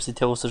meine, selbst die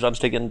terroristischen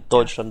Anschläge in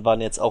Deutschland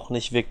waren jetzt auch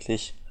nicht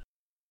wirklich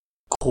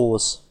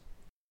groß.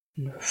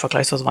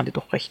 Vergleichsweise waren die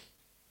doch recht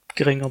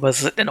gering, aber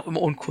es ist dennoch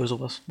immer uncool,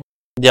 sowas.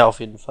 Ja, auf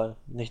jeden Fall.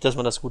 Nicht, dass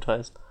man das gut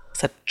heißt. Es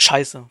ist halt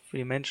scheiße für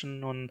die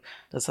Menschen und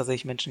dass es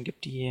tatsächlich Menschen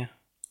gibt, die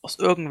aus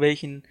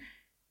irgendwelchen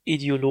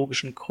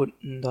ideologischen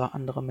Gründen da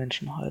andere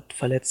Menschen halt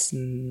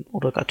verletzen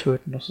oder gar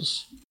töten.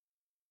 Das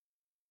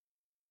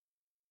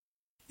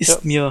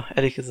ist mir,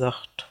 ehrlich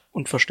gesagt,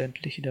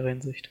 unverständlich in der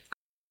Hinsicht.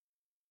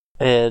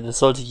 Das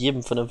sollte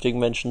jedem vernünftigen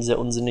Menschen sehr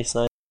unsinnig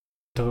sein.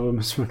 Darüber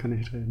müssen wir gar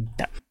nicht reden.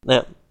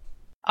 Ja.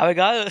 Aber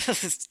egal,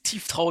 das ist ein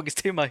tief trauriges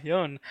Thema hier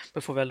und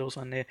bevor wir los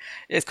waren,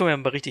 jetzt können wir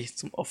mal richtig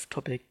zum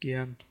Off-Topic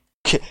gehen.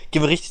 Gehen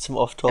wir richtig zum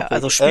Off-Topic. Ja,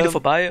 also Spiele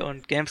vorbei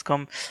und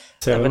Gamescom,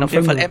 da werden auf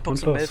jeden Fall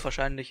Mpox und Melf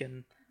wahrscheinlich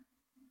in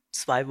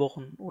 2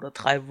 Wochen oder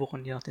 3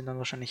 Wochen, je nachdem, dann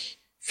wahrscheinlich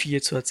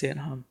viel zu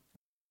erzählen haben.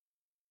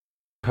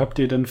 Habt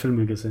ihr denn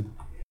Filme gesehen?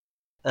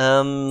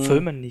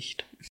 Filme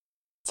nicht.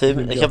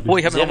 Ich habe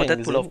mir nochmal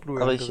Deadpool auf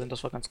Blu-ray gesehen,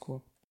 das war ganz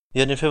cool.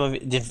 Ja,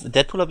 den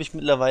Deadpool habe ich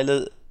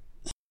mittlerweile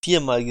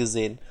 4-mal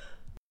gesehen.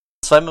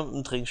 2-mal mit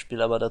einem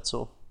Trinkspiel aber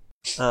dazu.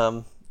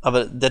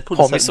 Aber Deadpool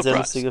ist halt ein sehr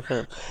lustiger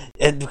Film.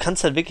 Du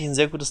kannst halt wirklich ein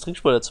sehr gutes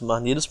Trinkspiel dazu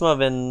machen. Jedes Mal,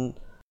 wenn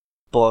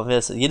du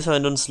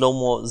einen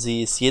Slow-Mo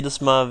siehst,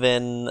 jedes Mal,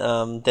 wenn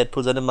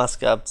Deadpool seine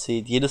Maske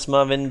abzieht, jedes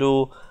Mal, wenn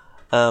du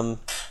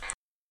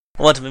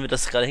wenn wir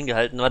das gerade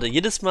hingehalten,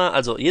 jedes Mal,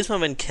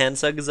 wenn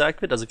Cancer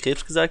gesagt wird, also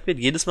Krebs gesagt wird,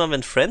 jedes Mal,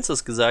 wenn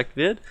Francis gesagt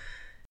wird,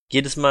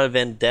 jedes Mal,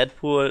 wenn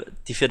Deadpool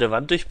die 4.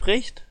 Wand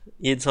durchbricht,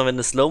 jedes Mal, wenn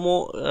eine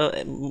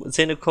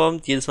Slow-Mo-Szene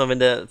kommt, jedes Mal, wenn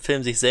der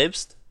Film sich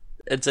selbst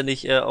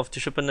letztendlich auf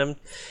die Schippe nimmt,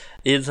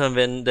 jedes Mal,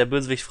 wenn der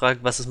Bösewicht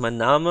fragt, was ist mein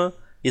Name,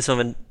 jedes Mal,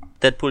 wenn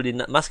Deadpool die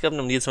Maske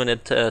abnimmt und jedes Mal,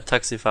 wenn der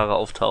Taxifahrer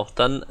auftaucht,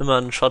 dann immer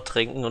einen Shot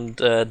trinken und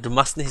du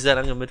machst nicht sehr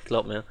lange mit,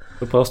 glaub mir.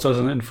 Du brauchst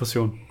also eine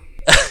Infusion.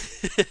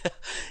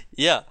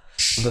 Ja.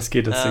 Und das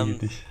geht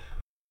nicht.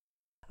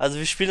 Also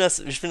wir spielen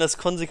das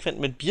konsequent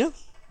mit Bier,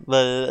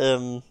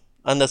 weil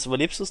anders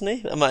überlebst du es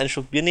nicht. Einmal einen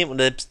Schluck Bier nehmen und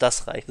selbst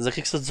das reicht. Also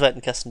kriegst du den 2.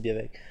 Kasten Bier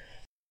weg.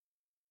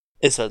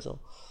 Ist halt so.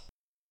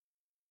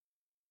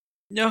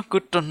 Ja,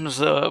 gut, dann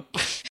da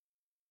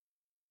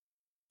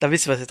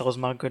wisst ihr, was ihr draus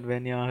machen könnt,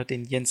 wenn ihr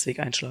den Jensweg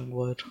einschlagen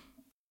wollt.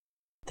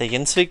 Der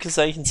Jensweg ist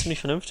eigentlich ein ziemlich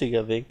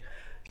vernünftiger Weg.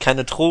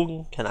 Keine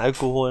Drogen, kein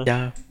Alkohol.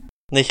 Ja.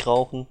 Nicht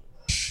rauchen.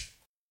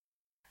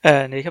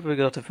 Ich habe wie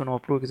gesagt dafür noch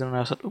Blut gesehen und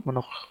das hat immer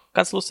noch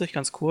ganz lustig,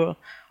 ganz cool.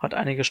 Hat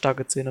einige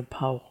starke Szenen, ein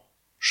paar auch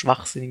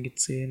schwachsinnige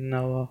Szenen,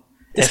 aber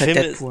der Film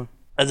halt Deadpool.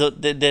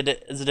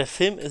 Der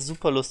Film ist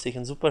super lustig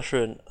und super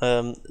schön.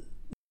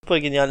 Super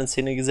genial in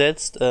Szene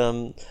gesetzt.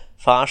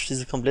 Verarscht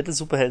diese komplette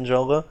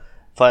Superhelden-Genre.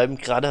 Vor allem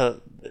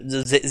gerade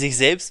sich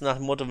selbst nach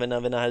dem Motto, wenn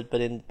er halt bei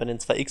den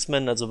 2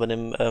 X-Men, also bei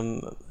dem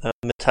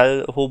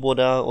Metall-Hobo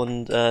da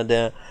und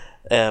der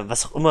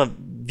was auch immer,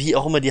 wie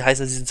auch immer die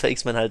heißen, diesen 2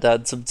 X-Men halt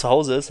da zu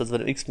Hause ist, also bei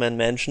dem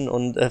X-Men-Menschen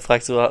und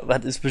fragt so,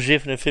 hat das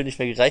Budget für den Film nicht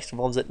mehr gereicht und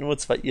warum seid nur ihr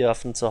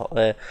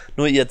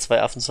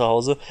 2 Affen zu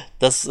Hause?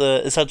 Das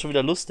ist halt schon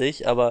wieder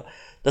lustig, aber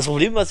das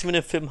Problem, was ich mit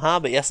dem Film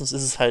habe, erstens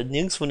ist es halt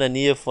nirgendwo in der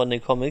Nähe von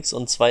den Comics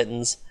und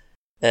zweitens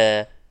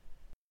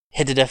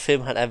hätte der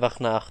Film halt einfach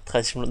nach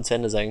 30 Minuten zu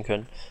Ende sein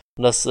können.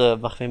 Und das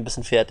macht mich ein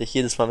bisschen fertig.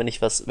 Jedes Mal, wenn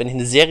ich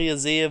eine Serie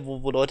sehe,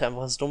 wo Leute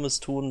einfach was Dummes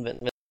tun,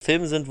 wenn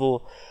Filme sind,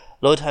 wo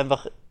Leute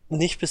einfach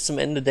nicht bis zum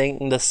Ende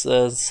denken, das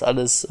ist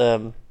alles,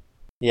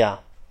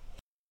 ja.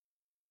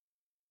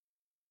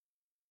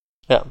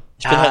 Ja,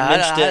 ich bin halt ein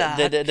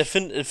Mensch, der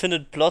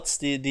findet Plots,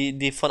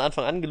 die von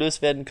Anfang an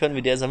gelöst werden können,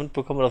 wie der es ja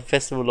mitbekommen auf dem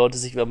Festival, wo Leute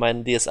sich über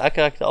meinen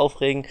DSA-Charakter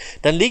aufregen.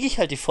 Dann lege ich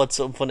halt die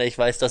Fotze um, von der ich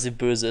weiß, dass sie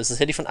böse ist. Das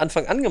hätte ich von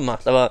Anfang an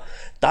gemacht, aber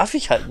darf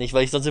ich halt nicht,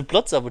 weil ich sonst den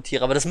Plot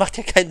sabotiere. Aber das macht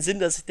ja keinen Sinn,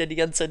 dass ich der die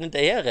ganze Zeit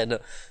hinterher renne.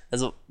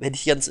 Also hätte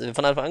ich ganz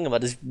von Anfang an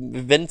gemacht.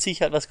 Wenn, ziehe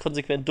ich halt was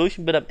konsequent durch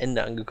und bin am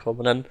Ende angekommen.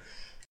 Und dann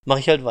mache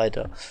ich halt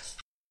weiter.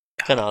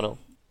 Keine Ahnung.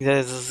 Ja,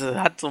 es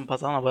hat so ein paar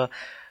Sachen, aber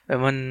wenn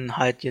man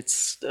halt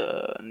jetzt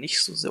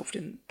nicht so sehr auf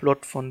den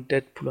Plot von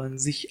Deadpool an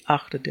sich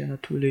achtet, der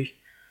natürlich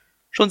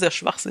schon sehr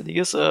schwachsinnig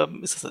ist,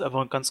 ist das halt einfach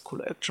ein ganz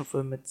cooler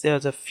Actionfilm mit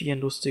sehr, sehr vielen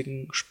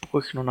lustigen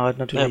Sprüchen und halt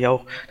natürlich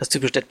auch das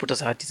typische Deadpool,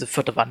 dass er halt diese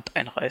vierte Wand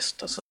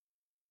einreißt.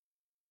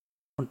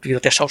 Und wie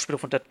gesagt, der Schauspieler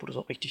von Deadpool ist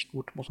auch richtig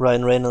gut.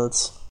 Ryan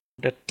Reynolds.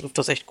 Der trifft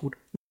das echt gut.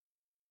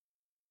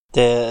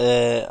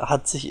 Der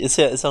ist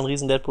ja ein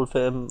riesen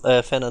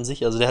Deadpool-Fan an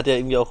sich. Also der hat ja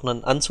irgendwie auch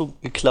einen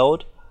Anzug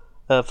geklaut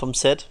vom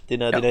Set, den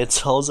er jetzt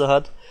zu Hause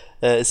hat.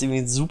 Ist irgendwie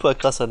ein super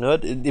krasser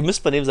Nerd. Ihr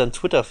müsst bei dem seinem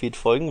Twitter-Feed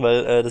folgen,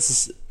 weil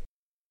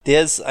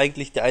der ist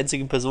eigentlich die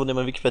einzige Person, der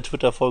man wirklich bei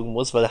Twitter folgen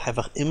muss, weil er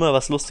einfach immer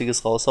was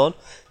Lustiges raushaut.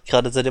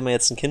 Gerade seitdem er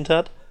jetzt ein Kind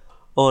hat.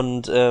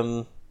 Und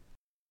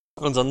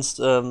sonst,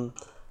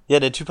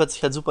 der Typ hat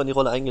sich halt super in die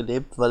Rolle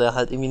eingelebt, weil er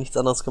halt irgendwie nichts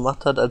anderes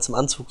gemacht hat, als im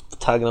Anzug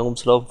tagelang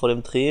rumzulaufen vor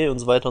dem Dreh und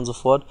so weiter und so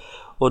fort.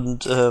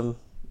 Und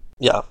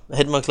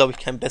hätte man, glaube ich,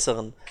 keinen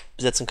besseren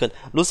besetzen können.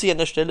 Lustig an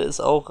der Stelle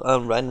ist auch,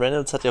 Ryan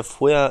Reynolds hat ja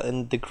vorher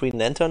in The Green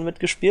Lantern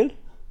mitgespielt,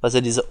 was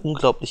ja dieser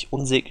unglaublich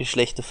unsäglich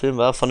schlechte Film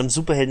war, von einem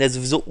Superhelden, der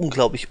sowieso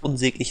unglaublich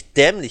unsäglich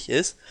dämlich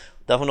ist.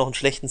 Darf man noch einen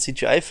schlechten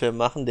CGI-Film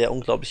machen, der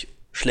unglaublich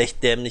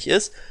schlecht dämlich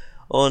ist.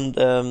 Und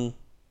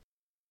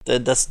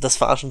das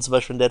verarschen zum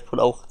Beispiel in Deadpool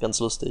auch ganz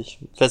lustig.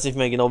 Ich weiß nicht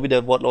mehr genau, wie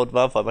der Wortlaut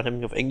war, vor allem habe ich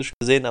mich auf Englisch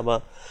gesehen,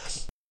 aber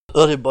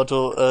dem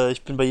Motto,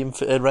 ich bin bei jedem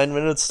Ryan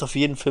Reynolds ist auf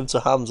jeden Film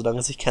zu haben, solange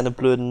er sich keine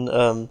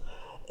blöden,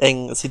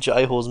 engen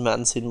CGI-Hosen mehr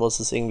anziehen muss,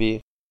 ist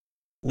irgendwie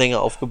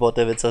länger aufgebaut,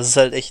 der Witz. Das ist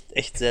halt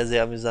echt sehr,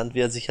 sehr amüsant, wie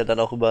er sich halt dann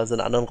auch über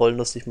seine anderen Rollen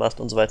lustig macht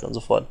und so weiter und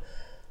so fort.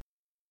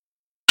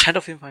 Scheint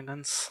auf jeden Fall ein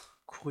ganz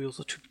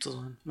kurioser Typ zu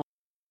sein.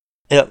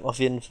 Ja, auf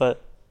jeden Fall.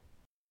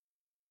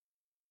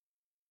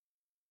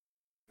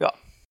 Ja,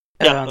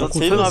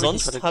 Filme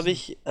sonst habe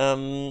ich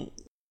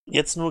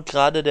jetzt nur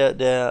gerade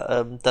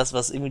das,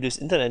 was irgendwie durchs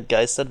Internet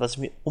geistert, was ich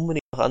mir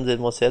unbedingt noch ansehen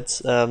muss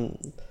jetzt.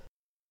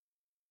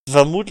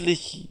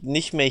 Vermutlich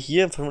nicht mehr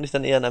hier, vermutlich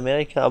dann eher in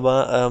Amerika,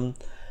 aber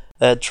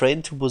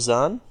Train to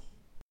Busan.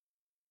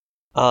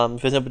 Ich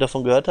weiß nicht, ob ihr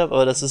davon gehört habt,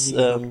 aber das ist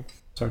ein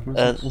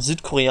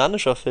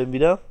südkoreanischer Film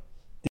wieder.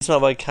 Diesmal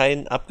aber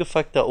kein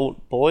abgefuckter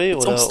Old Boy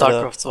oder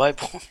StarCraft 2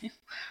 Promi.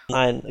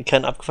 Nein,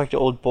 kein abgefuckter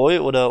Old Boy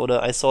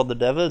oder I Saw the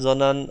Devil,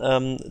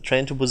 sondern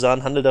Train to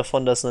Busan handelt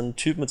davon, dass ein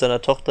Typ mit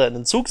seiner Tochter in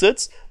einem Zug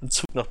sitzt, im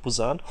Zug nach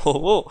Busan,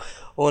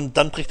 und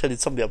dann bricht halt die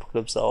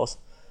Zombie-Apokalypse aus.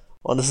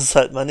 Und es ist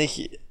halt mal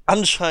nicht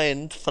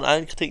anscheinend, von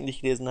allen Kritiken, die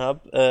ich gelesen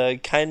habe,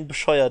 kein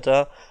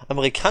bescheuerter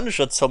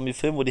amerikanischer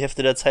Zombie-Film, wo die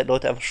Hälfte der Zeit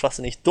Leute einfach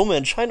schwachsinnig dumme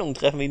Entscheidungen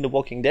treffen, wie in The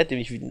Walking Dead, die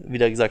mich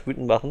wieder gesagt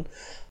wütend machen,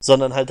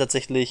 sondern halt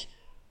tatsächlich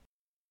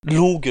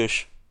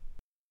logisch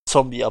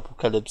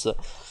Zombie-Apokalypse.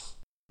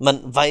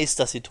 Man weiß,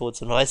 dass sie tot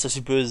sind, man weiß, dass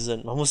sie böse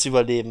sind, man muss sie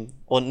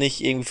überleben und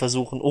nicht irgendwie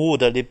versuchen,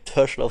 da lebt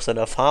Herschel auf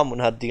seiner Farm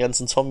und hat die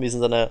ganzen Zombies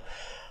in seiner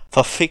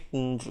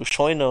verfickten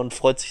Scheune und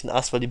freut sich einen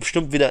Ast, weil die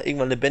bestimmt wieder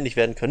irgendwann lebendig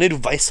werden können. Nee,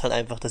 du weißt halt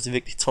einfach, dass sie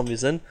wirklich Zombies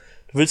sind.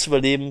 Du willst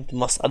überleben, du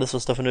machst alles,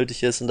 was dafür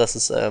nötig ist und das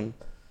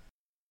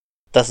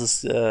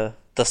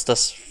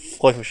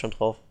freue ich mich schon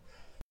drauf.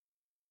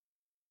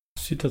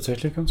 Sieht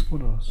tatsächlich ganz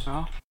gut aus.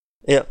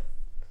 Ja.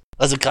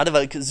 Also gerade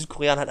weil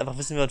Südkoreaner halt einfach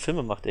wissen, wie man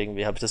Filme macht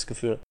irgendwie, habe ich das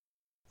Gefühl.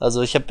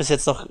 Also ich habe bis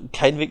jetzt noch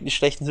keinen wirklich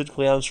schlechten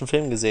südkoreanischen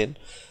Film gesehen.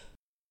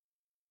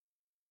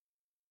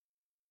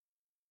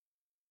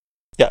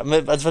 Ja,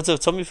 also falls ihr auf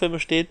Zombie-Filme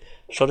steht,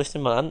 schaut euch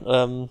den mal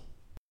an.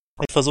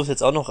 Ich versuche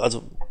jetzt auch noch,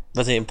 also,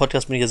 weiß nicht, im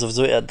Podcast bin ich ja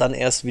sowieso dann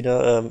erst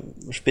wieder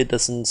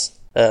spätestens,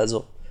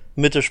 also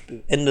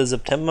Ende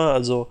September,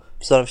 also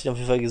bis dahin habe ich den auf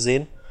jeden Fall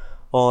gesehen.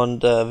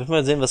 Und wir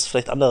mal sehen, was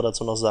vielleicht andere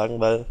dazu noch sagen,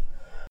 weil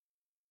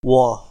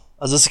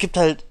also es gibt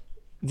halt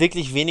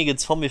wirklich wenige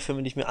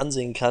Zombie-Filme, die ich mir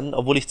ansehen kann,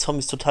 obwohl ich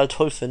Zombies total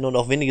toll finde und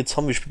auch wenige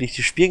Zombie-Spiele, die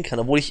ich spielen kann,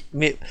 obwohl ich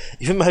will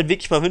mir halt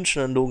wirklich mal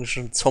wünschen, einen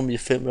logischen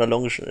Zombie-Film oder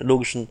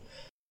logischen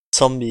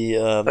Zombie,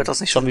 hört das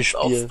nicht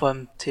Zombie-Spiel. Schon auf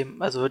beim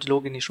Thema, also hört die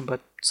Logik nicht schon bei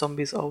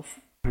Zombies auf?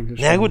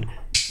 Na gut,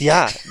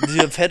 ja, sie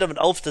fällt damit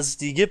auf, dass es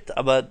die gibt,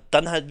 aber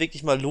dann halt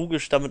wirklich mal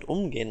logisch damit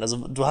umgehen.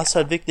 Also du hast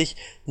halt wirklich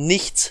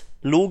nichts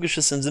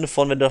Logisches im Sinne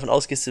von, wenn du davon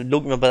ausgehst, die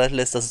Logik mal beiseite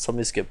lässt, dass es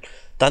Zombies gibt.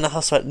 Danach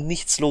hast du halt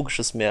nichts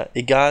Logisches mehr,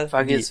 egal. Die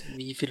Frage ist,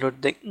 wie viele Leute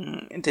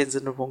denken in dem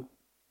Sinne,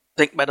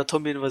 denken bei der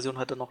Zombie-Invasion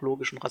halt dann noch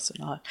logisch und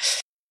rational.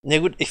 Na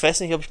gut, ich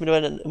weiß nicht, ob ich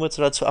mittlerweile ein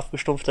emotional zu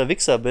abgestumpfter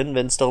Wichser bin,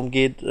 wenn es darum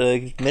geht,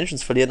 Menschen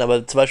zu verlieren,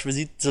 aber zum Beispiel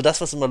sieht so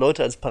das, was immer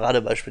Leute als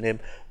Paradebeispiel nehmen,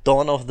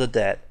 Dawn of the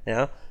Dead,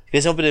 ja. Ich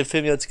weiß nicht, ob ihr den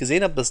Film jetzt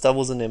gesehen habt, das ist da,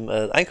 wo sie in dem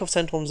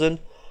Einkaufszentrum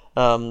sind.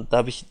 Da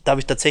hab ich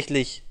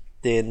tatsächlich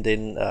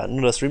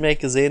nur das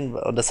Remake gesehen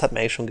und das hat mir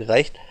eigentlich schon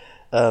gereicht.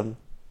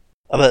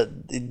 Aber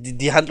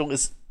die Handlung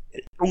ist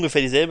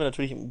ungefähr dieselbe,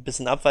 natürlich ein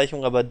bisschen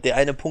Abweichung, aber der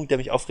eine Punkt, der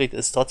mich aufregt,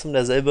 ist trotzdem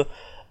derselbe.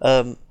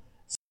 Da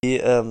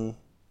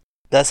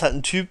ist halt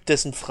ein Typ,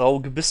 dessen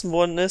Frau gebissen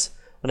worden ist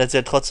und er hat sie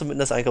halt trotzdem mit in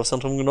das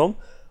Einkaufszentrum genommen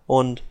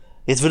und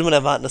jetzt würde man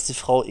erwarten, dass die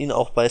Frau ihn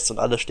auch beißt und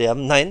alle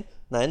sterben. Nein,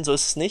 so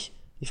ist es nicht.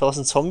 Die Frau ist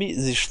ein Zombie,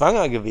 sie ist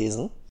schwanger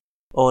gewesen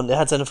und er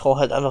hat seine Frau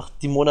halt einfach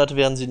die Monate,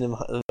 während sie in dem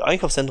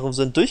Einkaufszentrum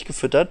sind,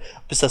 durchgefüttert,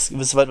 bis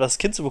weit war das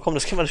Kind zu bekommen.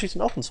 Das Kind war natürlich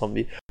dann auch ein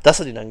Zombie. Das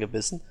hat ihn dann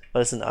gebissen,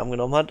 weil es in den Arm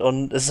genommen hat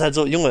und es ist halt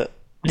so, Junge,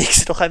 leg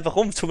sie doch einfach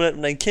rum, tut mir leid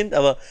um dein Kind,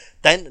 aber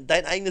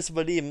dein eigenes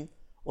Überleben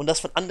und das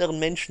von anderen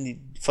Menschen,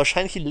 die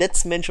wahrscheinlich die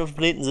letzten Menschen auf dem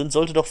Planeten sind,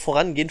 sollte doch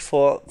vorangehen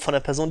von einer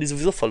Person, die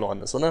sowieso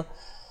verloren ist, oder?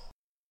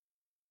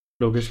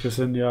 Logisch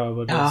gesehen, ja,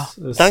 aber das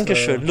ist...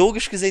 Dankeschön.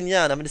 Logisch gesehen,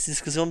 ja, damit ist die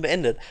Diskussion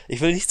beendet. Ich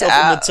will nichts auf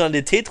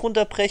Emotionalität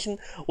runterbrechen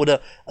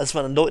oder dass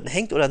man an Leuten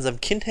hängt oder an seinem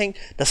Kind hängt.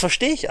 Das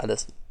verstehe ich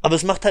alles. Aber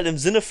es macht halt im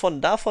Sinne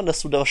davon,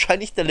 dass du da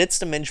wahrscheinlich der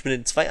letzte Mensch mit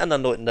den 2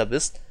 anderen Leuten da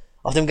bist,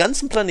 auf dem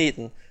ganzen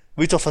Planeten,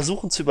 will ich doch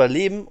versuchen zu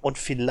überleben und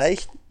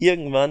vielleicht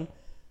irgendwann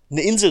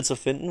eine Insel zu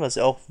finden, was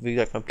ja auch, wie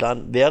gesagt, mein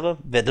Plan wäre,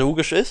 wer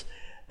logisch ist,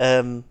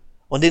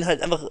 und den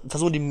halt einfach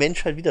versuchen, die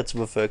Menschheit wieder zu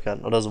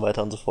bevölkern oder so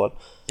weiter und so fort.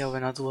 Ja,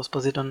 wenn halt sowas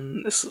passiert,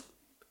 dann ist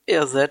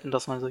eher selten,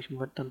 dass man in solchen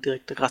Momenten dann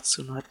direkt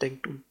rational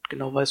denkt und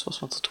genau weiß, was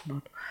man zu tun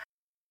hat.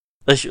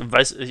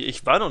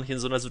 Ich war noch nicht in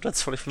so einer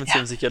Situation, ich bin mir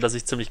ziemlich sicher, dass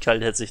ich ziemlich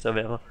kaltherzig da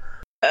wäre.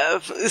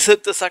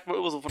 Das sagt man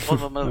immer so von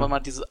draußen, weil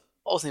man diese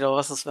aussieht, aber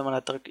was ist, wenn man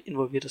halt direkt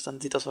involviert ist,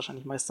 dann sieht das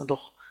wahrscheinlich meist dann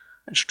doch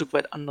ein Stück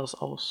weit anders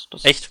aus.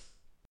 Echt?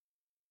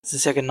 Es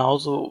ist ja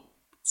genauso,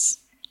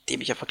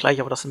 dämlicher Vergleich,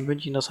 aber das in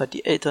München, dass halt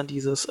die Eltern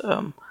dieses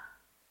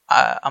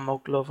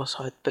Amokläufers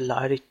halt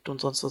beleidigt und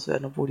sonst was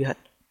werden, obwohl die halt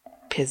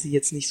per se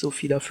jetzt nicht so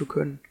viel dafür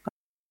können,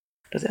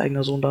 dass ihr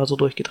eigener Sohn da so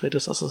durchgedreht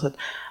ist, dass das halt,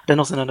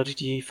 dennoch sind dann natürlich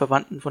die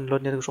Verwandten von den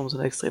Leuten, die da gestorben sind,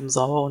 extrem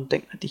sauer und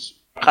denken halt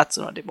nicht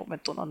rational in dem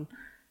Moment, sondern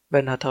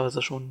werden halt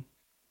teilweise schon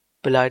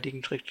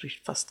beleidigend,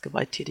 schrägstrich fast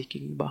gewalttätig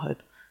gegenüber halt.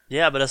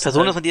 Ja, aber das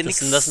Personen,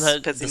 das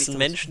sind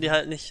Menschen, die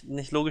halt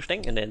nicht logisch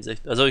denken in der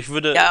Hinsicht. Also ich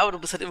würde... Ja, aber du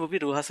bist halt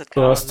involviert, du hast halt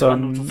klar,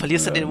 du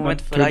verlierst halt in dem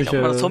Moment vielleicht auch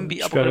mal einen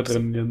Zombie, aber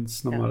drin,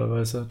 Jens,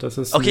 normalerweise. Das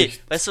ist okay,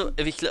 nicht... weißt du,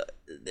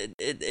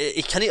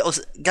 ich kann dir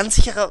aus ganz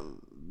sicherer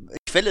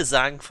Quelle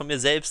sagen von mir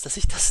selbst, dass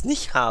ich das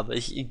nicht habe.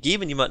 Ich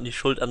gebe niemandem die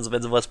Schuld an,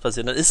 wenn sowas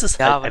passiert. Dann ist es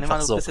halt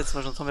einfach so. Ja, du bist jetzt zum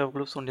Beispiel ein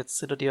Zombie-Apokalypse und jetzt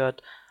hinter dir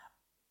halt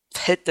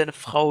fällt deine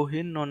Frau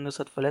hin und ist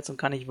halt verletzt und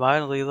kann nicht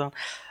weinen und solche Sachen.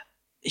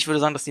 Ich würde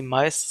sagen, dass die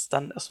meisten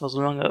dann erstmal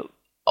so lange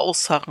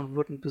ausharren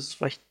würden, bis es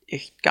vielleicht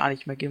echt gar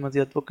nicht mehr geht. Man sie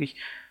halt wirklich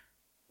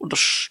unter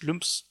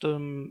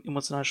schlimmstem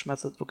emotionalen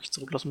Schmerz halt wirklich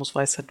zurücklassen muss,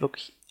 weil es halt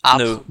wirklich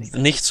absolut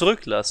nicht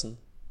zurücklassen.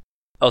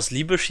 Aus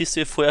Liebe schießt du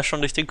ihr vorher schon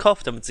durch den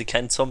Kopf, damit sie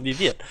kein Zombie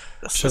wird.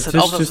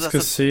 Statistisch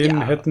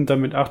gesehen hätten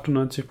damit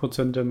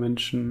 98% der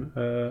Menschen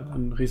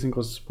ein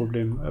riesengroßes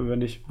Problem.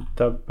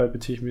 Dabei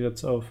beziehe ich mich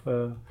jetzt auf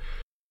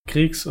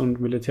Kriegs- und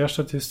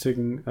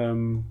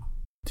Militärstatistiken,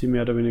 die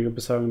mehr oder weniger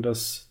besagen,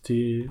 dass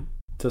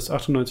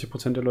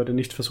 98% der Leute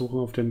nicht versuchen,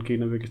 auf den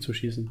Gegner wirklich zu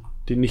schießen,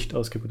 die nicht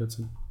ausgebildet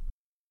sind.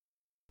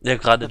 Ja,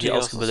 gerade die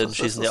Ausgebildeten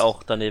schießen ja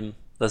auch daneben.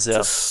 Das ist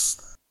ja...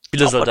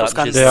 Viele Soldaten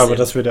schießen. Ja, aber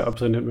das wird ja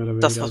abtrainiert mehr oder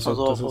weniger. Das, was man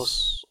so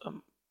aus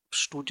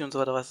Studien und so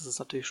weiter weiß, ist es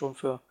natürlich schon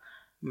für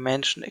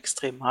Menschen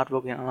extrem hart,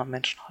 wirklich einen anderen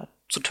Menschen halt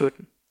zu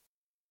töten.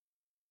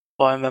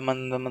 Vor allem, wenn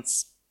man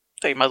es,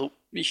 sag ich mal, so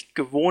nicht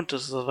gewohnt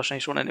ist, ist das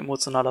wahrscheinlich schon ein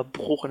emotionaler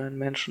Bruch in den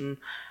Menschen,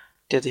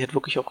 der sich halt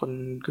wirklich auch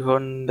in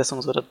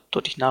Gehirnmessungen und so weiter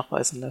deutlich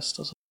nachweisen lässt.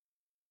 Also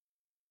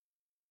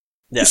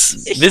ja,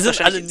 wir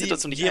sind alle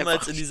nie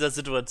jemals in dieser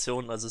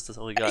Situation, also ist das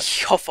auch egal.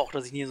 Ich hoffe auch,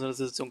 dass ich nie in so eine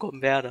Situation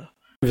kommen werde.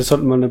 Wir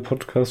sollten mal eine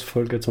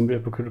Podcast-Folge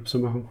Zombie-Apokalypse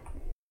machen.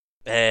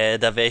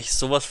 Da wäre ich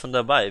sowas von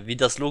dabei, wie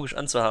das logisch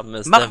anzuhaben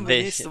ist. Machen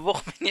wir nächste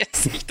Woche, wenn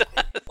jetzt nicht da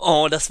ist.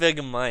 Oh, das wäre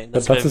gemein.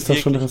 Der Platz ist doch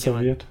schon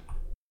reserviert.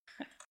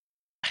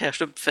 Ach ja,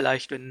 stimmt,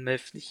 vielleicht, wenn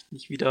Melf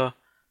nicht wieder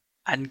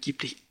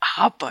angeblich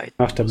arbeitet.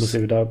 Ach, der muss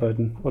ja wieder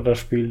arbeiten. Oder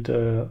spielt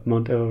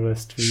Mount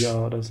Everest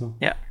VR oder so.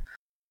 Ja.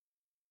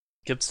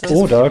 Gibt's das?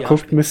 Oder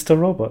guckt Mr.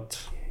 Robot.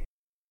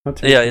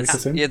 Ja,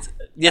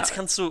 jetzt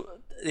kannst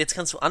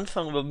du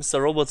anfangen, über Mr.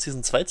 Robot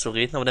Season 2 zu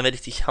reden, aber dann werde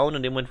ich dich hauen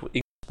in dem Moment, wo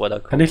irgendein Spoiler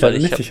kommt. Kann ich leider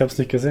nicht, ich hab's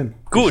nicht gesehen.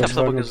 Gut. Ich hab's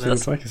aber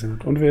gesehen.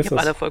 Und wie ist das?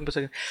 Alle Folgen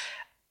bisher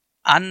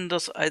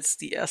anders als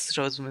die erste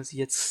Staffel, zumindest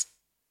jetzt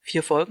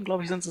 4 Folgen,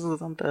 glaube ich, sind es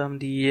insgesamt,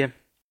 die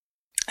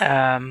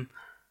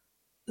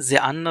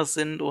sehr anders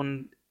sind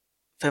und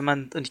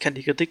ich kann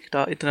die Kritik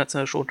da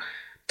international schon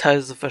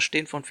teilweise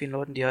verstehen von vielen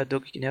Leuten, die halt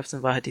wirklich genervt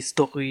sind, weil halt die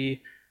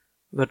Story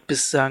wird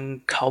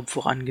bislang kaum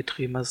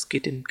vorangetrieben. Also es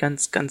geht in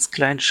ganz, ganz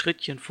kleinen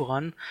Schrittchen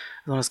voran,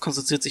 sondern es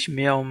konzentriert sich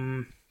mehr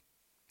um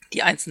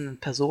die einzelnen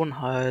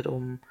Personen halt,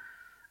 um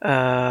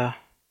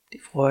die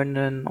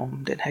Freundin,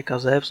 um den Hacker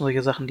selbst und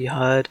solche Sachen, die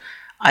halt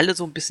alle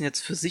so ein bisschen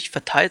jetzt für sich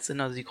verteilt sind.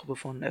 Also die Gruppe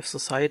von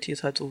F-Society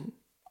ist halt so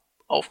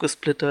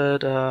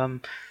aufgesplittet.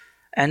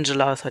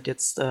 Angela ist halt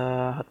jetzt,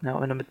 hat man ja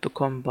auch noch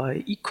mitbekommen,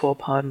 bei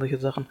E-Corp und solche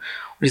Sachen.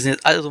 Und die sind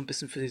jetzt alle so ein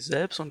bisschen für sich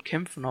selbst und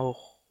kämpfen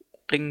auch,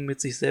 ringen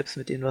mit sich selbst,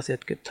 mit dem, was sie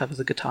halt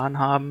teilweise getan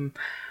haben.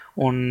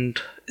 Und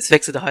es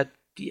wechselte halt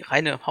die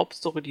reine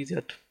Hauptstory, die sie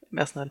halt im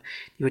ersten Teil,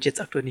 die wird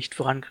jetzt aktuell nicht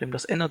vorankriegen.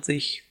 Das ändert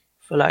sich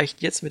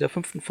vielleicht jetzt mit der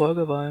 5.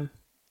 Folge, weil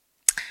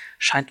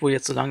scheint wohl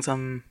jetzt so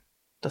langsam,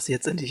 dass sie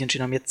jetzt endlich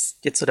entschieden haben,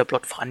 jetzt soll der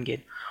Plot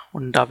vorangehen.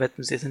 Und da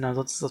werden sie jetzt hin.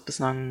 Ansonsten ist das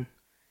bislang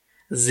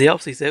sehr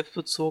auf sich selbst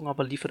bezogen,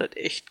 aber liefert halt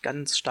echt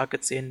ganz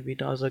starke Szenen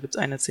wieder. Also da gibt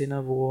es eine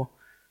Szene, wo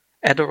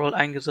Adderall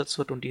eingesetzt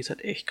wird und die ist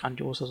halt echt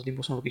grandios. Also die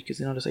muss man wirklich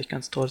gesehen haben, das ist echt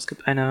ganz toll. Es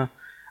gibt eine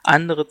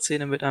andere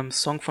Szene mit einem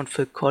Song von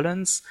Phil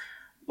Collins,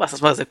 was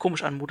das mal sehr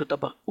komisch anmutet,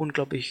 aber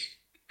unglaublich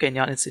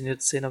genial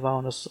inszenierte Szene war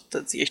und das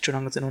hat sich echt schön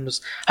angesehen und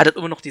es hat halt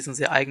immer noch diesen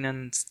sehr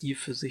eigenen Stil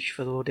für sich,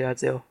 also der halt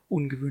sehr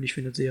ungewöhnlich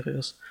für eine Serie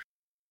ist.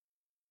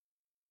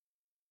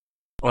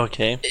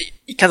 Okay.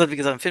 Ich kann es halt wie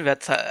gesagt empfehlen,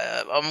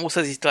 aber man muss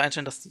halt sich da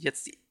einstellen, dass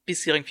die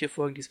bisherigen 4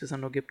 Folgen, die es bisher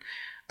nur gibt,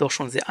 doch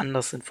schon sehr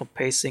anders sind vom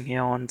Pacing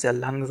her und sehr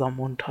langsam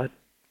und halt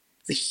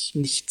sich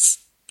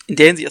nichts in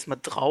der Hinsicht erstmal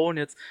trauen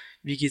jetzt,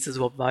 wie geht es jetzt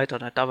überhaupt weiter.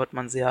 Da wird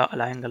man sehr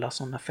allein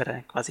gelassen und da fährt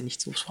dann quasi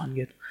nichts, wo es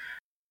vorangeht.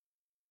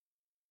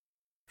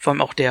 Vor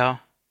allem auch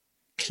der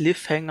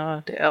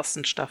Cliffhanger der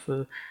ersten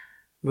Staffel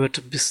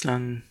wird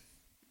bislang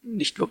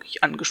nicht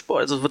wirklich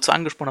angesprochen. Also wird zwar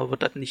angesprochen, aber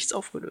wird halt nichts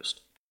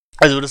aufgelöst.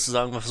 Also würdest du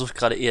sagen, man versucht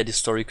gerade eher die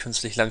Story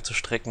künstlich lang zu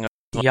strecken?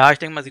 Ja, ich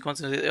denke mal, sie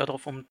konzentriert sich eher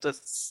darauf, man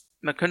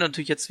könnte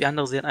natürlich jetzt wie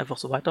andere Serien einfach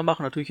so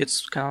weitermachen. Natürlich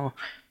jetzt, keine Ahnung,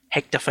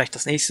 hackt er vielleicht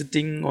das nächste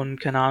Ding und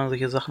keine Ahnung,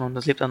 solche Sachen und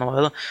das lebt dann noch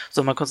weiter.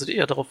 Sondern man konzentriert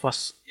eher darauf,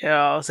 was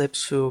er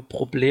selbst für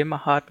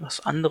Probleme hat,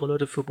 was andere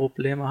Leute für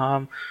Probleme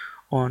haben.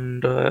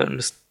 Und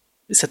es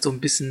ist halt so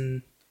ein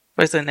bisschen,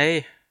 weißt du,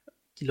 hey,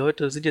 die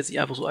Leute sind jetzt nicht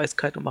einfach so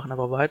eiskalt und machen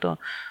aber weiter,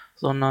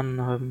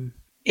 sondern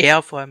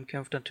er vor allem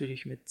kämpft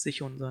natürlich mit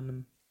sich und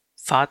seinem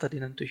Vater,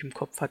 den er natürlich im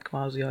Kopf hat,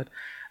 quasi halt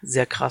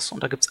sehr krass.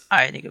 Und da gibt es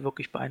einige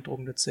wirklich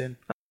beeindruckende Szenen.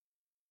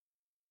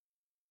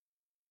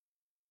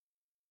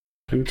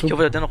 Ich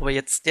hoffe dennoch, aber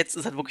jetzt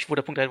ist halt wirklich wo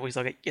der Punkt, wo ich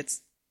sage,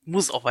 jetzt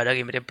muss es auch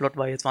weitergehen mit dem Plot,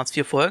 weil jetzt waren es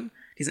 4 Folgen,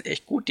 die sind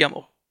echt gut, die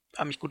haben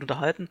mich gut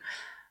unterhalten.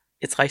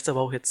 Jetzt reicht es aber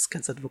auch, jetzt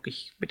kann es halt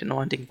wirklich mit den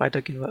neuen Dingen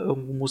weitergehen, weil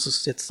irgendwo muss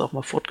es jetzt auch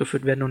mal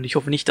fortgeführt werden und ich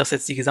hoffe nicht, dass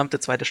jetzt die gesamte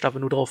 2. Staffel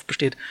nur darauf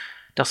besteht,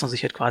 dass man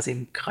sich halt quasi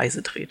im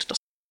Kreise dreht.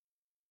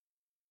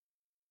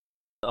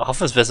 Ich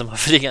hoffe, es wäre so mal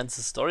für die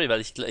ganze Story,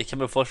 weil ich kann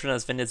mir vorstellen,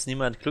 dass wenn jetzt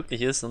niemand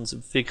glücklich ist und es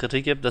viel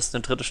Kritik gibt, dass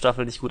eine 3.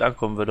 Staffel nicht gut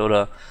ankommen wird,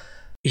 oder?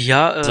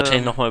 Ja,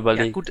 wahrscheinlich nochmal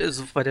überlegen. Ja gut,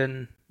 also bei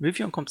den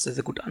Reviewern kommt es sehr,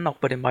 sehr gut an, auch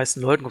bei den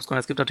meisten Leuten kommt es gut an.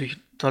 Es gibt natürlich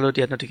tolle Leute,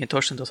 die halt natürlich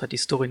enttäuscht sind, dass halt die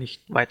Story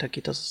nicht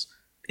weitergeht. Das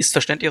ist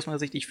verständlich aus meiner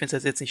Sicht. Ich finde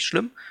es jetzt nicht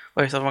schlimm,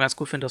 weil ich es einfach ganz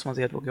gut finde, dass man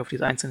sich halt wirklich auf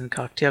diese einzelnen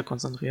Charaktere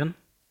konzentrieren.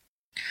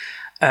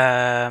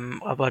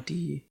 Aber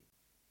die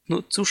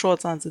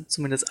Zuschauerzahlen sind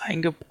zumindest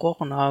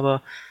eingebrochen,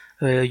 aber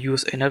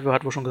USA Network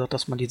hat wohl schon gesagt,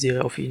 dass man die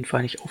Serie auf jeden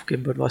Fall nicht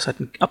aufgeben wird, weil es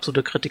halt ein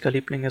absoluter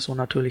Kritikerliebling ist und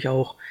natürlich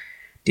auch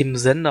dem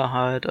Sender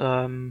halt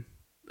ein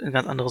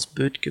ganz anderes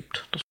Bild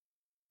gibt,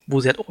 wo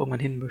sie halt auch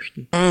irgendwann hin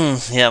möchten.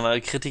 Ja, weil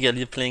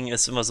Kritikerliebling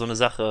ist immer so eine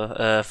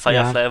Sache.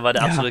 Firefly war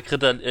der absolute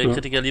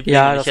Kritikerliebling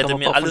und ich hätte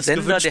mir alles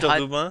gewünscht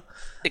darüber.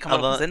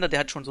 Aber ein Sender, der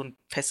halt schon so ein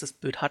festes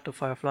Bild hatte,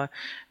 Firefly,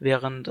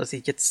 während dass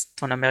ich jetzt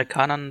von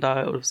Amerikanern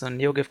da, oder so ein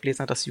NeoGAF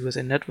gelesen hat, dass die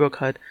USA Network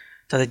halt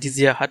die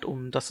Serie hat,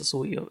 dass es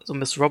so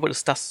Miss Robot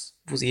ist das,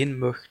 wo sie hin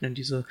möchten, in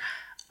diese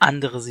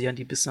andere Serien,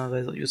 die bislang,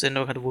 weil USA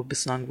Network hatte wohl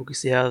bislang wirklich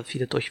sehr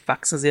viele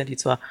durchwachsene Serien, die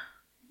zwar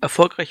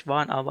erfolgreich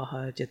waren, aber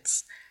halt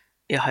jetzt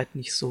eher halt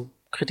nicht so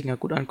Kritiker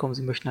gut ankommen.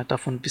 Sie möchten halt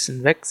davon ein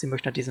bisschen weg, sie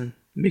möchten halt diesen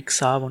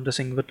Mix haben und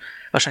deswegen wird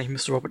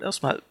wahrscheinlich Mr. Robot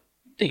erstmal,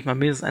 denke ich mal,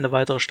 mindestens eine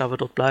weitere Staffel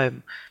dort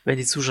bleiben. Wenn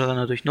die Zuschauer dann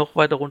natürlich noch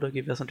weiter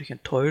runtergehen, wäre es natürlich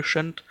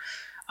enttäuschend,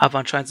 aber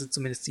anscheinend sind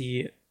zumindest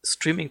die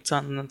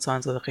Streaming-Zahlen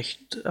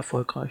recht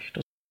erfolgreich.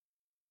 Das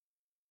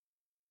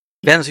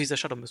wäre natürlich sehr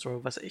schade, Mr.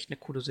 Robot, was echt eine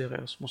coole Serie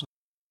ist.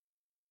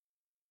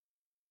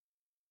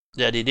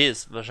 Ja, die Idee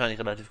ist wahrscheinlich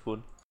relativ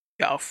gut.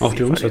 Ja, auch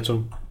die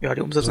Umsetzung. Ja,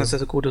 die Umsetzung ist sehr,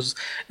 sehr gut. Das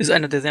ist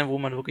eine der Serien, wo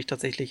man wirklich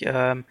tatsächlich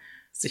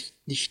sich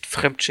nicht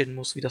fremdschäden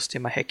muss, wie das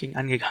Thema Hacking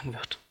angegangen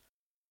wird.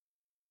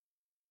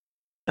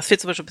 Das fehlt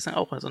zum Beispiel ein bisschen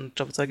auch. Also in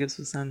Java 2 gibt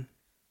es dann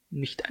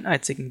nicht einen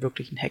einzigen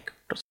wirklichen Hack.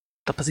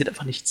 Da passiert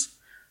einfach nichts.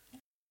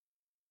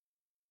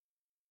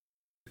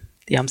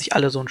 Die haben sich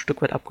alle so ein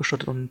Stück weit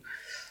abgeschottet und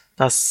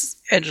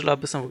dass Angela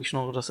bislang wirklich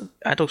noch das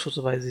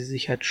Eindrucksvolle, weil sie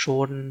sich halt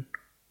schon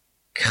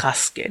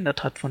krass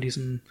geändert hat von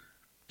diesem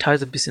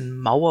teilweise ein bisschen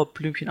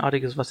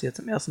Mauerblümchenartiges, was sie jetzt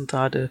im ersten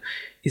Teil hatte,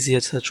 ist sie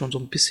jetzt halt schon so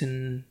ein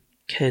bisschen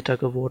kälter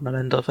geworden,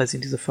 allein da, weil sie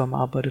in dieser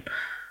Firma arbeitet.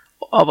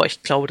 Aber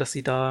ich glaube, dass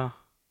sie da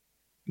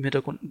im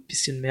Hintergrund ein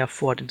bisschen mehr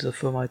vorhat in dieser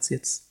Firma, als sie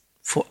jetzt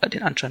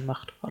den Anschein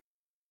macht.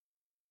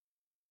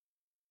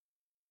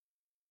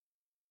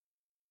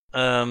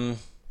 Ja,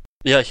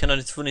 ich kann da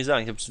nichts von nicht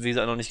sagen. Ich habe es, wie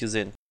gesagt, noch nicht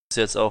gesehen. Ist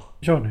jetzt auch.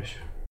 Ich auch nicht.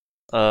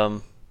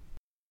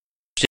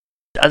 Steht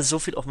alles so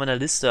viel auf meiner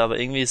Liste, aber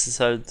irgendwie ist es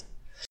halt.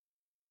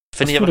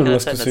 Finde ich aber keine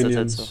Zeit in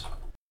letzter Zeit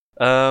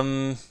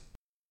so.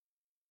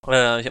 Ich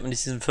habe mir die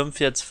Season 5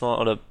 jetzt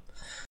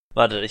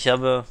warte, ich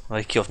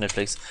gehe auf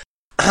Netflix.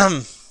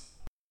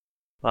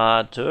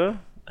 Warte.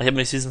 Ich habe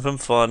mir die Season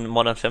 5 von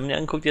Modern Family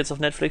angeguckt, die jetzt auf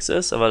Netflix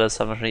ist, aber das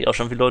haben wahrscheinlich auch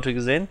schon viele Leute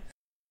gesehen.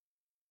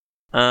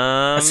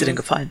 Hat dir denn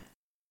gefallen?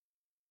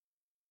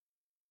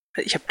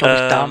 Ich habe, glaube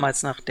ich,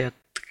 damals nach der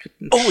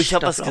dritten ich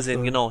habe was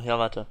gesehen, genau, ja,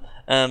 warte.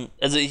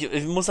 Also ich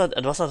muss halt,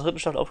 du hast nach der dritten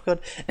Staffel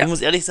aufgehört. Ja. Ich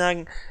muss ehrlich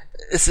sagen,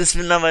 es ist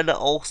mittlerweile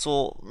auch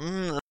so,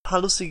 ein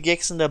paar lustige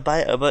Gags sind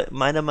dabei, aber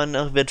meiner Meinung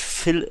nach wird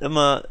Phil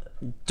immer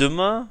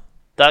dümmer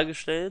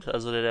dargestellt.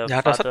 Also der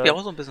ja, Vater, das hat mir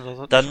auch so ein bisschen, das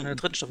hat dann in der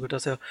dritten Staffel,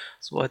 dass er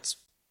so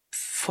als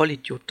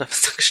Vollidiot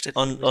dargestellt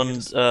und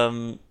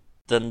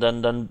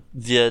dann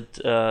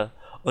wird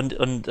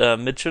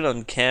Mitchell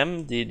und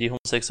Cam, die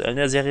Homosexuellen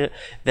der Serie,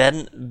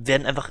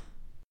 werden einfach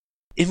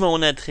immer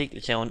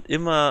unerträglicher und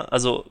immer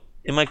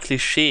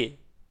Klischee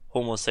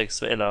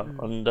homosexueller.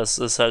 Und das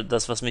ist halt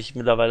das, was mich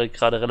mittlerweile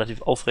gerade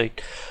relativ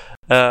aufregt.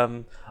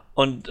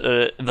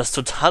 Was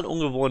total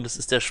ungewohnt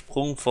ist der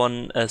Sprung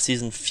von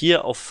Season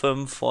 4 auf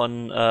 5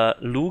 von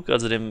Luke,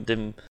 also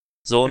dem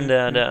Sohn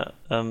der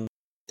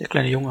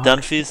kleine Junge.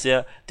 Dunphys,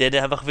 der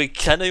einfach wirklich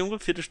kleiner Junge,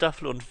 4.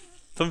 Staffel und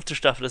 5.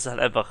 Staffel ist halt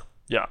einfach,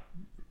 ja,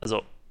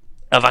 also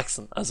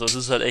erwachsen. Also es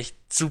ist halt echt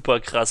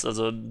super krass.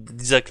 Also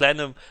dieser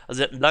kleine,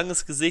 also er hat ein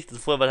langes Gesicht,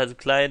 also vorher war er halt so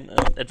klein,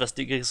 etwas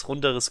dickeres,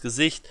 runderes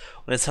Gesicht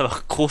und jetzt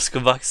einfach groß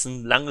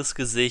gewachsen, langes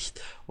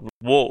Gesicht und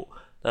wow,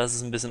 das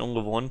ist ein bisschen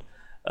ungewohnt.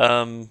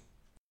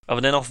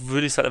 Aber dennoch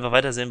würde ich es halt einfach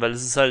weitersehen, weil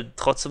es ist halt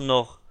trotzdem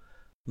noch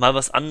mal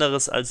was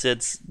anderes als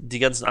jetzt die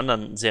ganzen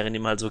anderen Serien, die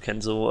man halt so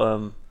kennt, so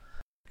ein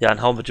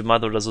How I Met Your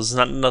Mother oder so. Es ist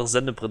ein anderes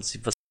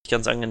Sendeprinzip, was ich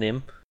ganz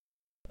angenehm.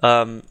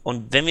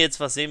 Und wenn wir jetzt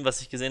was sehen,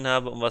 was ich gesehen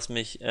habe und was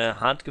mich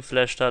hart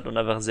geflasht hat und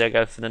einfach sehr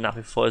geil finde nach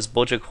wie vor, ist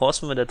BoJack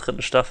Horseman mit der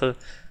 3. Staffel,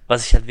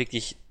 was ich halt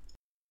wirklich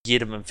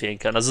jedem empfehlen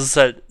kann. Also es ist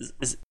halt,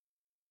 es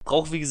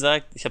braucht, wie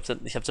gesagt, ich hab's ja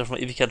schon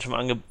mal Ewigkeit schon mal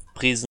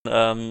angepriesen,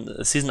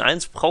 Season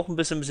 1 braucht ein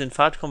bisschen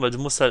Fahrt kommen, weil du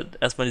musst halt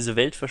erstmal diese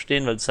Welt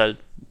verstehen, weil es halt,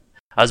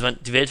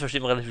 die Welt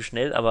versteht man relativ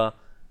schnell, aber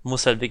man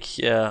muss halt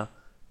wirklich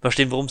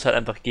verstehen, worum es halt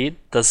einfach geht,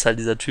 dass halt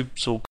dieser Typ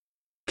so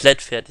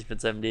komplett fertig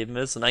mit seinem Leben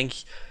ist und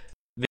eigentlich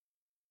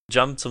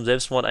Jump zum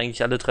Selbstmord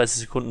eigentlich alle 30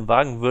 Sekunden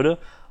wagen würde.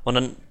 Und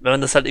dann, wenn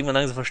man das halt irgendwann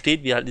langsam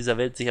versteht, wie halt in dieser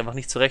Welt sich einfach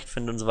nicht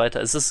zurechtfindet und so weiter,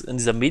 ist es in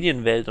dieser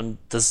Medienwelt und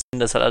das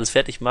halt alles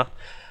fertig macht,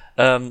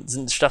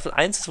 Staffel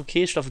 1 ist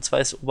okay, Staffel 2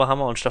 ist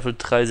Oberhammer und Staffel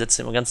 3 setzt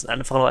ihm ganz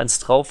einfach noch eins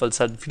drauf, weil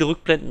es halt viele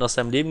Rückblenden aus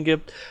seinem Leben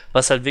gibt,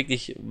 was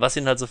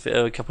ihn halt so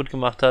kaputt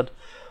gemacht hat.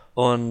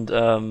 Und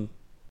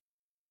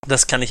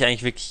das kann ich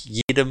eigentlich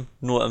wirklich jedem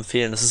nur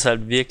empfehlen. Das ist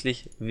halt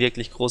wirklich,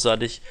 wirklich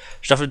großartig.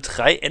 Staffel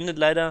 3 endet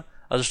leider,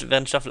 also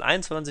während Staffel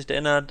 1, wenn man sich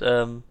erinnert,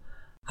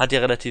 hat ja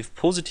relativ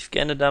positiv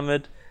geendet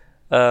damit.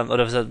 Oder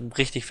es hat einen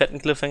richtig fetten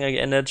Cliffhanger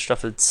geendet.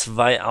 Staffel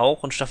 2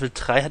 auch. Und Staffel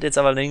 3 hat jetzt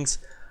allerdings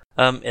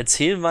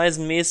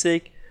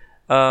erzählweisenmäßig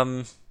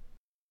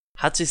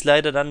hat sich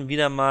leider dann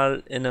wieder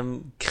mal in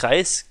einem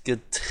Kreis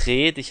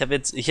gedreht. Ich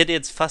hätte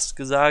jetzt fast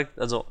gesagt,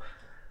 also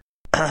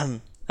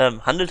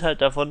handelt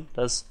halt davon,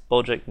 dass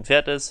BoJack ein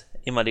Pferd ist,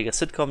 ehemaliger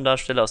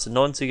Sitcom-Darsteller aus den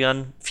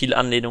 90ern, viel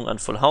Anlehnung an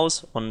Full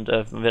House und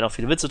werden auch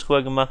viele Witze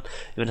drüber gemacht,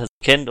 wie man das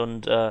kennt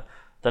und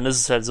dann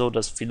ist es halt so,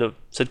 dass viele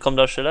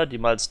Sitcom-Darsteller,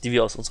 die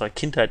wir aus unserer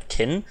Kindheit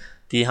kennen,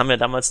 die haben ja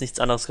damals nichts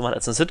anderes gemacht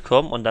als eine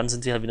Sitcom und dann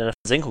sind sie halt wieder in der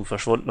Versenkung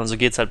verschwunden und so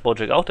geht's halt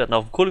BoJack auch, der hat einen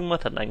Haufen Kohle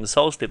gemacht, hat ein eigenes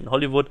Haus, lebt in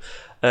Hollywood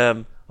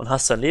und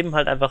hasst sein Leben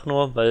halt einfach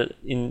nur, weil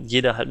ihn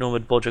jeder halt nur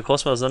mit BoJack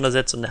Horseman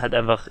auseinandersetzt und er halt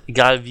einfach,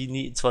 egal wie,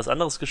 nie was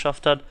anderes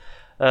geschafft hat,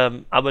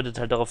 arbeitet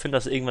halt darauf hin,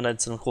 dass er irgendwann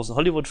jetzt einen großen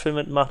Hollywood-Film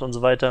mitmacht und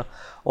so weiter.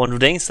 Und du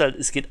denkst halt,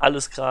 es geht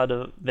alles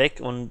gerade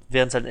weg und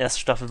während halt in der ersten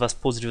Staffel was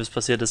Positives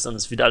passiert ist, dann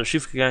ist wieder alles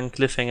schief gegangen,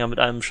 Cliffhanger mit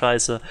allem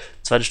Scheiße.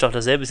 Zweite Staffel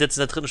dasselbe, ist jetzt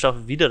in der 3.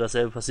 Staffel wieder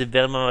dasselbe passiert,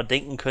 während man mal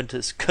denken könnte,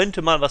 es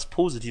könnte mal was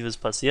Positives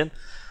passieren.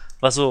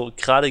 Was so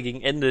gerade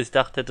gegen Ende, ich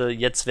dachte hätte,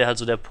 jetzt wäre halt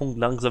so der Punkt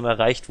langsam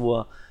erreicht, wo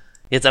er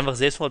jetzt einfach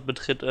Selbstmord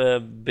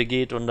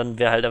begeht und dann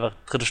wäre halt einfach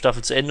 3.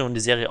 Staffel zu Ende und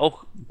die Serie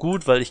auch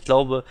gut, weil ich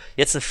glaube,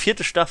 jetzt eine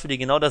 4. Staffel, die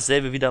genau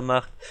dasselbe wieder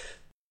macht,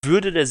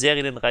 würde der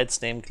Serie den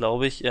Reiz nehmen,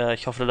 glaube ich.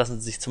 Ich hoffe, da lassen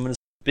sie sich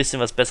zumindest ein bisschen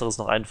was Besseres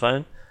noch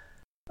einfallen.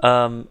 Vor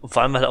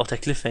allem, weil auch der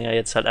Cliffhanger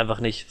jetzt halt einfach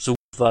nicht so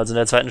gut war. Also in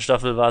der 2.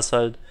 Staffel war es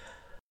halt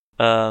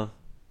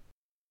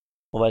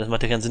wobei, das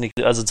macht ja keinen Sinn.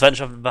 Also in der 2.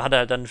 Staffel hat er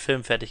halt dann einen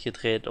Film fertig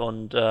gedreht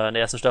und in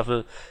der 1.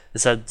 Staffel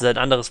ist halt sein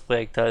anderes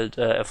Projekt halt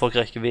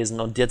erfolgreich gewesen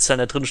und jetzt in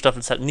der 3. Staffel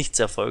ist halt nichts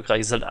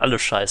erfolgreich, ist halt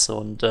alles scheiße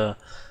und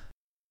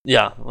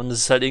ja, und es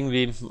ist halt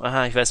irgendwie,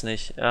 ich weiß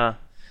nicht, ja.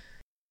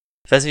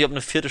 Ich weiß nicht, ob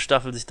eine 4.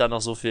 Staffel sich da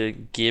noch so viel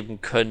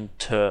geben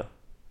könnte,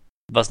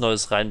 was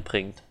Neues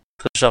reinbringt.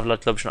 3. Staffel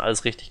hat, glaube ich, schon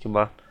alles richtig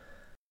gemacht.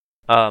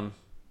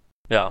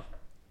 Ja.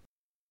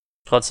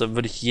 Trotzdem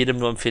würde ich jedem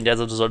nur empfehlen,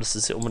 du solltest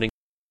es ja unbedingt.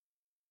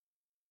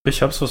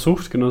 Ich hab's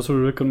versucht, genauso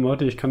wie Rick und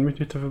Morty. Ich kann mich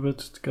nicht dafür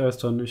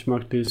begeistern. Ich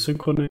mag die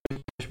Synchro nicht,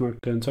 ich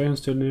mag den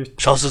Zeichenstil nicht.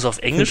 Schaust du es auf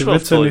Englisch oder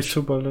auf Deutsch? Nicht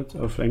super,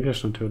 auf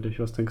Englisch natürlich,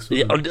 was denkst du?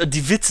 Ja, und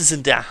die Witze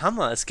sind der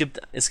Hammer. Es gibt,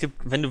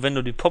 wenn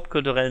du die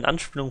popkulturellen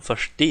Anspielungen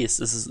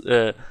verstehst, ist es,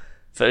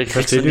 ich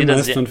verstehe die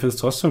meisten und finde es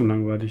trotzdem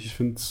langweilig. Ich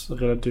finde es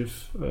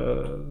relativ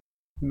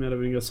mehr oder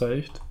weniger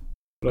seicht.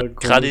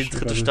 Gerade die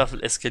dritte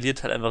Staffel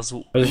eskaliert halt einfach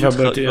so. Also ich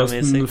habe halt die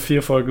ersten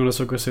 4 Folgen oder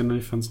so gesehen und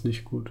ich fand es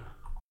nicht gut.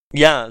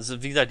 Ja,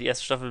 also wie gesagt, die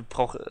erste Staffel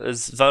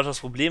es war das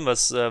Problem,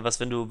 was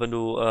wenn du,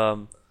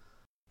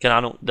 keine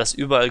Ahnung, das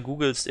überall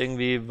googelst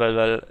irgendwie,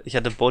 weil ich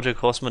hatte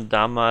BoJack Horseman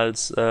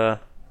damals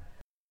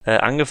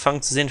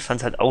angefangen zu sehen,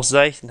 fand halt auch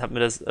seicht und hab mir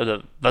das,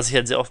 oder was ich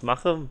halt sehr oft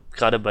mache,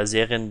 gerade bei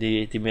Serien,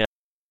 die mir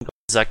auf den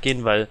Sack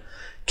gehen, weil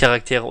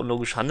Charaktere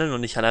unlogisch handeln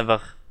und ich halt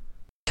einfach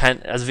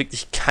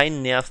wirklich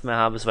keinen Nerv mehr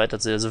habe, es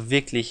weiterzusehen. Also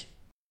wirklich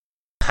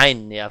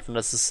keinen Nerv. Und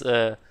das ist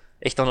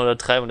echt noch eine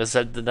Untertreibung. Das ist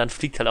halt, dann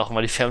fliegt halt auch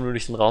immer die Fernbedienung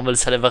durch den Raum, weil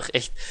es halt einfach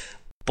echt,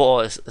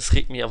 es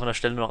regt mich auf einer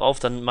Stelle noch auf.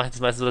 Dann mache ich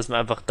das meistens so, dass ich mir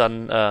einfach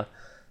dann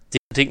die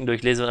Kritiken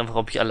durchlese und einfach,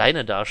 ob ich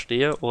alleine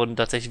dastehe. Und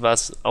tatsächlich war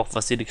es auch,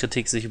 was jede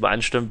Kritik sich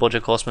übereinstimmt,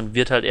 BoJack Horseman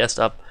wird halt erst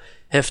ab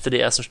Hälfte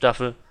der ersten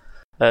Staffel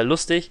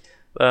lustig.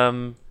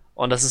 Und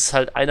das ist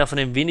halt einer von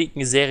den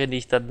wenigen Serien, die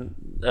ich dann,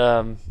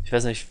 ich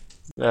weiß nicht,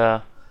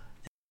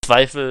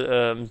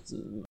 Zweifel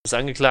des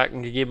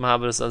Angeklagten gegeben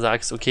habe, dass du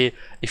sagst, okay,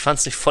 ich fand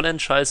es nicht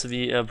vollends scheiße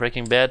wie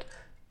Breaking Bad,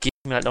 gib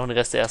mir halt noch den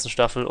Rest der ersten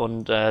Staffel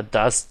und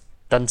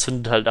dann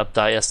zündet halt ab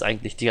da erst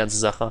eigentlich die ganze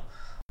Sache.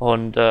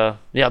 Und ab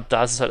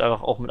da ist es halt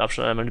einfach auch mit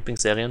Abstand einer meiner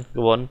Lieblingsserien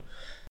geworden.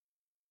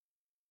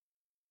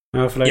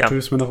 Ja, vielleicht tue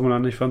ich es mir nochmal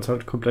an. Ich fand es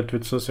halt komplett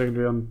witzlos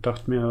irgendwie und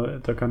dachte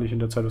mir, da kann ich in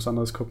der Zeit was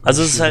anderes gucken.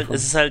 Also es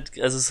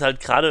ist halt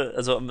gerade,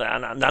 also am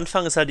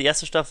Anfang ist halt die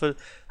erste Staffel,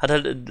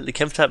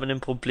 kämpft halt mit dem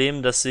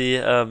Problem, dass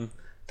sie halt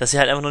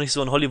einfach noch nicht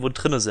so in Hollywood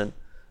drinne sind.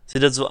 Es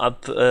wird halt so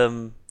ab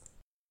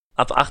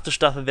 8.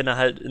 Staffel, wenn er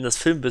halt in das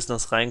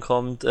Filmbusiness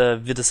reinkommt,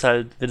 wird es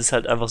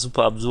halt einfach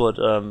super absurd.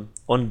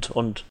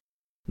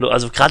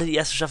 Also gerade die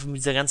erste Staffel mit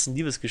dieser ganzen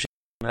Liebesgeschichte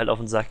halt auf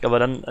den Sack, aber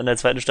dann an der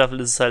zweiten Staffel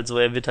ist es halt so,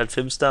 er wird halt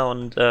Filmstar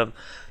und dann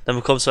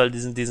bekommst du halt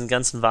diesen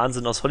ganzen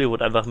Wahnsinn aus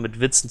Hollywood einfach mit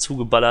Witzen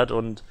zugeballert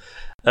und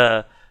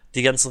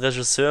die ganzen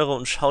Regisseure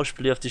und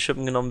Schauspieler, die auf die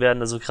Schippen genommen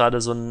werden, also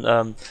gerade so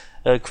ein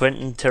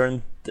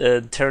Quentin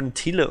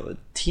Tarantino,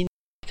 ich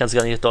kann es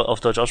gar nicht auf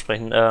Deutsch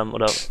aussprechen,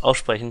 oder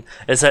aussprechen.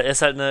 Er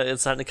ist halt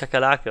eine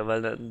Kakerlake,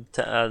 weil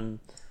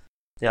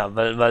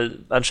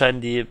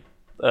anscheinend die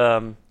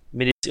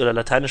oder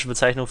lateinische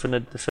Bezeichnung für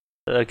eine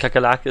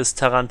Kakerlake ist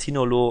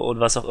Tarantinolo und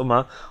was auch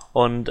immer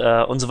und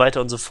so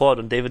weiter und so fort.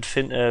 Und David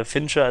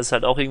Fincher ist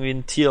halt auch irgendwie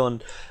ein Tier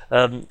und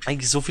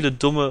eigentlich so viele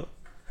dumme,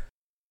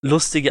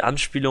 lustige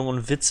Anspielungen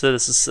und Witze,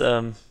 das ist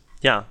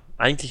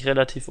eigentlich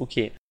relativ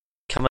okay.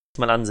 Kann man sich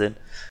mal ansehen.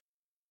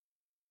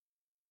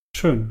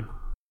 Schön.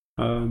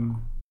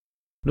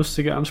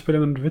 Lustige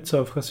Anspielungen und Witze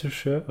auf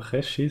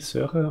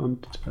Regisseure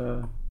und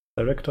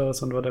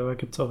Directors und whatever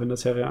gibt es auch in der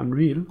Serie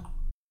Unreal,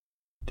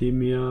 die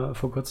mir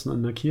vor kurzem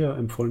an Nakia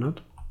empfohlen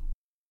hat.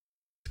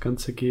 Das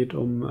Ganze geht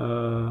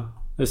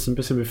ist ein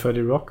bisschen wie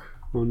 30 Rock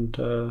und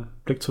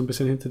blickt so ein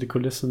bisschen hinter die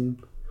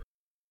Kulissen.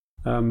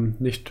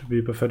 Nicht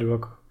wie bei 30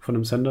 Rock von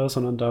einem Sender,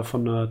 sondern da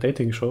von einer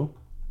Dating-Show.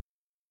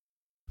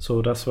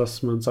 So das,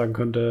 was man sagen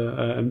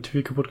könnte,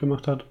 MTV kaputt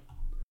gemacht hat.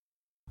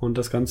 Und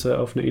das Ganze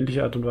auf eine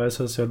ähnliche Art und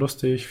Weise sehr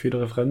lustig,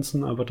 viele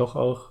Referenzen, aber doch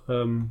auch,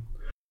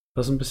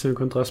 was ein bisschen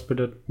Kontrast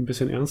bildet, ein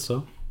bisschen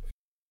ernster.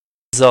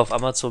 Ist er auf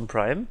Amazon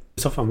Prime?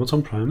 Ist auf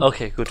Amazon Prime.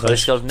 Okay, gut. Weil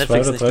ich glaube,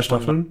 Netflix 2 oder 3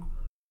 Staffeln.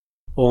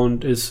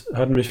 Und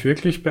hat mich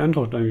wirklich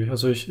beeindruckt eigentlich.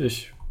 Also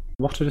ich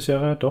mochte die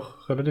Serie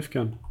doch relativ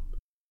gern.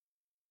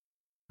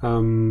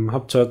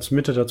 Hab zwar zur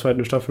Mitte der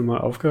 2. Staffel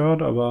mal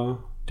aufgehört,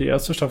 aber die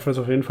erste Staffel ist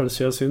auf jeden Fall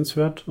sehr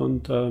sehenswert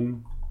und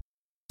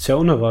sehr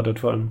unerwartet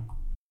vor allem.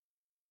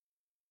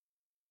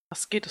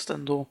 Was geht es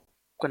denn so?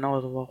 Genau,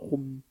 also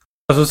warum?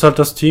 Also es ist halt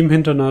das Team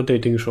hinter einer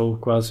Dating-Show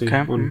quasi.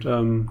 Okay. Und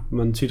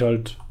man sieht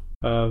halt,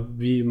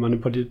 wie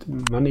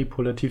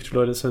manipulativ die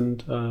Leute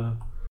sind,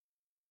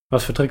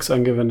 was für Tricks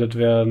angewendet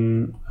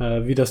werden,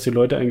 wie das die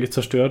Leute eigentlich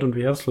zerstört und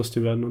wie herzlos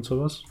die werden und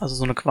sowas. Also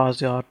so eine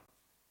quasi Art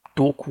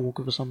Doku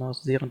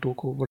gewissermaßen,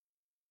 Seriendoku.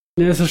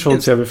 Ja, es ist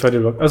schon sehr wie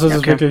 30 Rock. Also es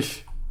ist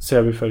wirklich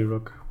sehr wie 30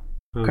 Rock.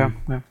 Okay,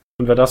 ja.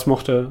 Und wer das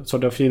mochte,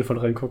 sollte auf jeden Fall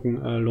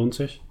reingucken, lohnt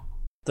sich.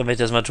 Dann werde ich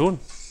das mal tun.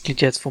 Klingt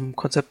jetzt vom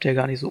Konzept her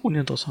gar nicht so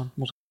uninteressant.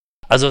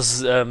 Also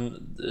es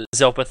ist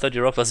ja auch bei 30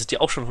 Rock, was ich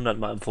dir auch schon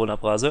 100-mal empfohlen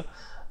habe, Rase.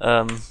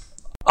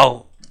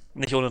 Auch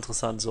nicht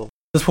uninteressant so.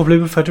 Das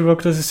Problem mit 30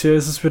 Rock, das ist ja,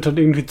 es wird halt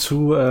irgendwie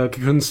zu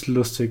gekünstelt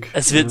lustig.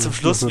 Es wird zum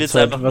Schluss wird's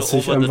einfach nur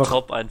over the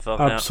top einfach.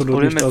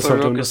 Absolut nicht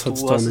aushalten und das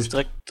hat's da nicht. nicht.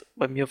 Direkt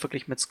bei mir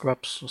wirklich mit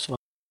Scrubs.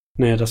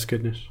 Nee, das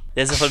geht nicht.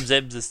 Der ist ja von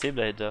demselben System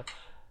dahinter.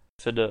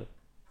 Ich finde.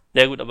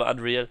 Ja gut, aber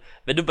Unreal.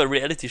 Wenn du bei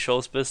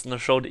Reality-Shows bist, eine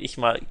Show, die ich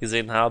mal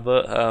gesehen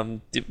habe,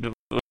 die du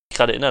mich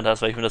gerade erinnert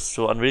hast, weil ich mir das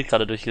so Unreal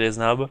gerade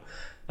durchgelesen habe.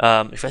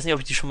 Ich weiß nicht,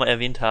 ob ich die schon mal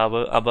erwähnt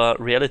habe, aber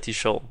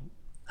Reality-Show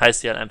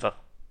heißt die halt einfach.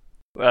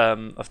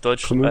 Auf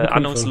Deutsch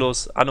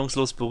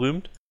ahnungslos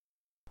berühmt.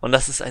 Und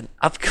das ist ein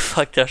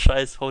abgefuckter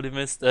Scheiß, holy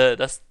Mist.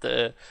 Das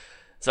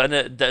war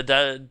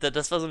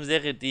so eine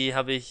Serie, die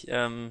habe ich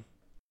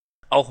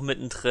auch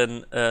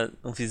mittendrin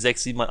irgendwie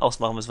 6-7 Mal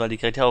ausmachen müssen, weil die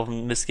Charaktere auf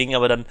den Mist gingen,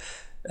 aber dann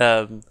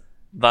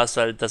war es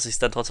halt, dass ich es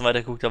dann trotzdem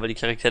weitergeguckt habe, weil die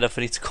Charaktere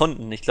dafür nichts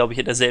konnten. Ich glaube, ich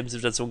hätte in derselben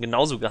Situation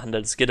genauso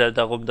gehandelt. Es geht halt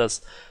darum,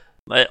 dass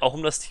Weil auch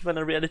um das Thema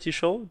einer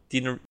Reality-Show,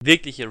 die eine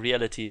wirkliche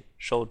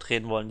Reality-Show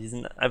drehen wollen. Die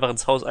sind einfach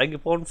ins Haus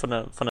eingebrochen von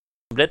einer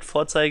komplett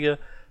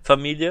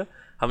Vorzeigefamilie,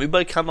 haben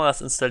überall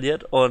Kameras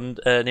installiert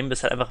und nehmen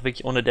das halt einfach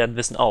wirklich ohne deren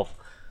Wissen auf.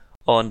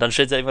 Und dann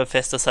stellt sie irgendwann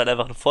fest, dass halt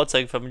einfach eine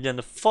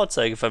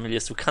Vorzeigefamilie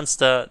ist. Du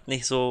kannst da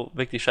nicht so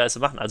wirklich Scheiße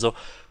machen. Also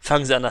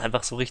fangen sie an,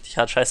 einfach so richtig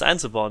hart Scheiße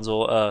einzubauen.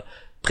 So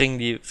bringen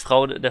die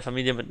Frau der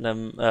Familie mit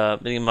einem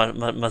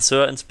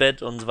Masseur ins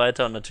Bett und so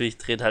weiter. Und natürlich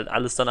dreht halt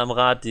alles dann am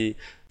Rad. Die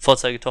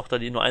Vorzeigetochter,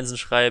 die nur Einsen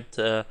schreibt,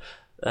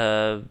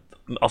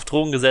 auf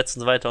Drogen gesetzt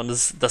und so weiter. Und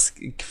das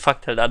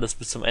fuckt halt alles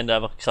bis zum Ende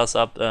einfach krass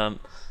ab.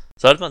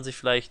 Sollte man sich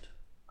vielleicht,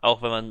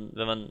 auch wenn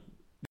man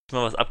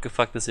mal was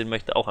Abgefucktes sehen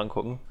möchte, auch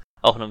angucken.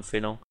 Auch eine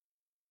Empfehlung.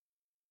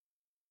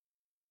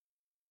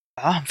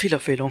 Ja,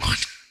 Empfehlung.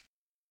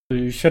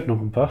 Ich hätte noch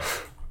ein paar.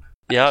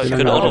 Ja, ich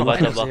könnte auch noch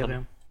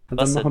weitermachen.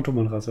 Dann machen du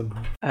mal Rasse.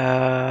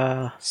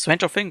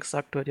 Stranger Things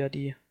sagt dort ja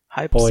die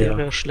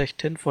Hype-Serie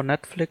schlechthin von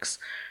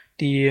Netflix,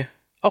 die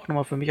auch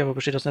nochmal für mich aber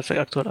besteht, dass Netflix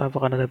aktuell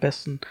einfach einer der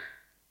besten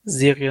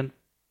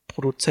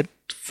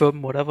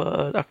Serienproduzentfirmen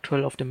whatever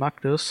aktuell auf dem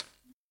Markt ist.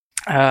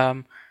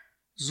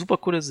 Super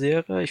coole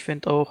Serie. Ich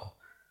finde auch,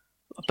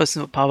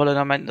 ein paar Leute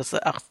da meinten, dass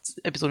 8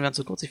 Episoden wären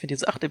zu kurz. Ich finde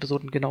diese 8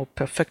 Episoden genau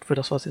perfekt für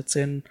das, was sie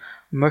erzählen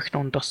möchten.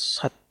 Und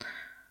das hat,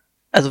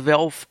 also wer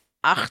auf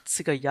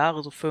 80er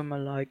Jahre so Filme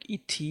like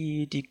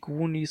E.T., die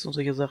Goonies und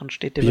solche Sachen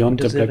steht, der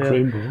Beyond wird the Black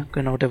Rainbow.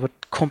 Genau, der wird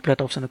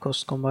komplett auf seine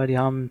Kosten kommen, weil die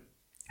haben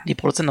die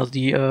Produzenten, also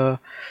die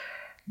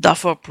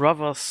Duffer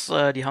Brothers,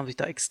 die haben sich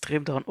da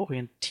extrem daran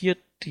orientiert.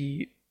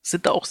 Die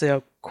sind da auch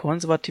sehr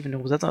konservativ in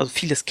der Umsetzung. Also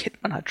vieles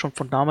kennt man halt schon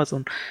von damals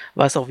und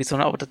weiß auch, wie es so,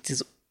 aber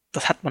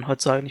das hat man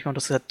heutzutage nicht mehr und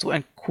das hat so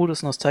ein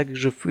cooles,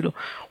 nostalgisches Gefühl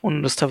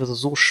und das ist teilweise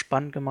so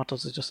spannend gemacht,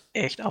 dass sich das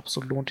echt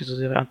absolut lohnt, diese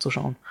Serie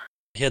anzuschauen.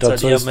 Ich würde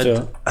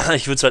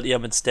es halt eher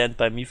mit Stand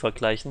By Me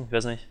vergleichen, ich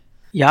weiß nicht.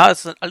 Ja,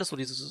 es ist alles so,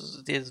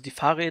 die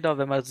Fahrräder,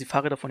 wenn man die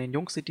Fahrräder von den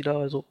Jungs sieht, die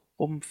da so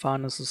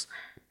rumfahren, ist es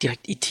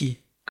direkt E.T.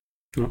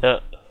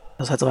 Ja.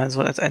 Das hat so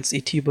als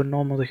E.T.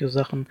 benommen und solche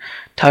Sachen.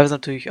 Teilweise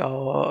natürlich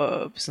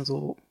auch ein bisschen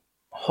so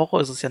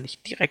Horror ist es ja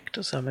nicht direkt,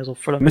 das ist ja mehr so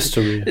voller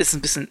Mystery. Ist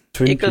ein bisschen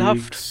Twin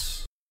ekelhaft. Peaks.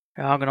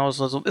 Ja, genau, ist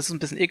ein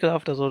bisschen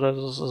ekelhaft, also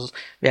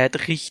wer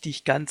halt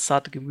richtig ganz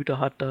zarte Gemüter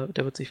hat, der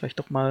wird sich vielleicht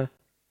doch mal ein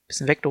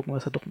bisschen wegducken, weil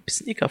es halt doch ein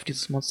bisschen ekelhaft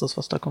dieses Monster ist,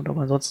 was da kommt,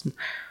 aber ansonsten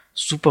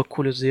super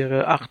coole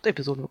Serie, 8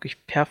 Episoden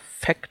wirklich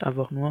perfekt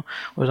einfach nur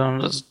und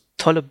dann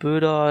tolle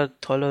Bilder,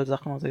 tolle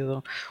Sachen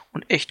und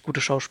echt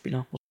gute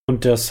Schauspieler.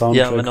 Und der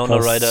Soundtrack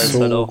passt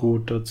so halt auch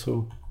gut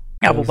dazu.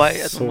 Ja,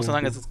 wobei, also so man muss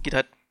sagen, es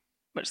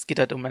geht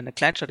halt um eine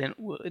Kleinstadt in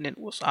den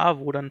USA,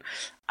 wo dann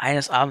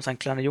eines Abends ein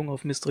kleiner Junge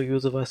auf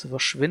mysteriöse Weise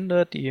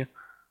verschwindet. Die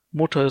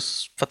Mutter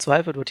ist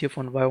verzweifelt, wird hier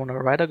von Winona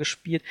Ryder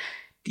gespielt,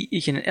 die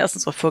ich in den ersten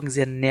 2 Folgen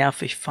sehr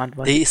nervig fand.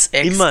 Weil die ist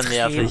immer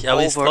nervig,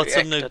 aber ist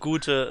trotzdem eine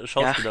gute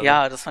Schauspielerin.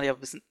 Ja, das fand ich aber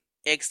ein bisschen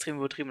extrem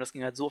übertrieben. Das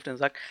ging halt so auf den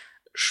Sack.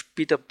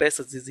 Später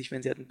bessert sie sich,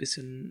 wenn sie halt ein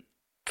bisschen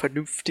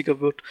vernünftiger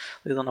wird.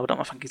 Aber am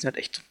Anfang geht sie halt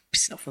echt ein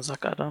bisschen auf den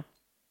Sack, Alter.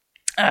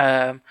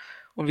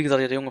 Und wie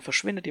gesagt, der Junge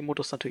verschwindet, die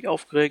Mutter ist natürlich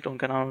aufgeregt und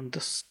keine Ahnung,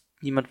 dass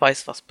niemand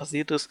weiß, was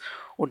passiert ist.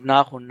 Und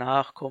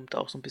nach kommt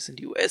auch so ein bisschen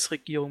die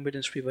US-Regierung mit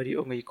ins Spiel, weil die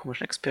irgendwelche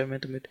komischen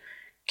Experimente mit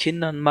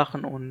Kindern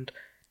machen und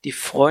die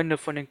Freunde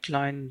von den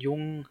kleinen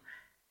Jungen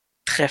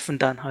treffen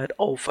dann halt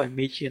auf ein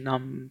Mädchen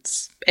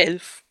namens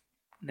Elf,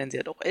 nennen sie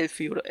halt auch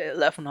Elfie oder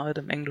Eleven halt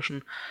im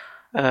Englischen,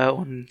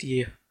 und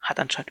die hat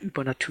anscheinend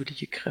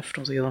übernatürliche Kräfte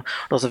und so. Und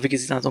das ist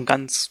wirklich dann so ein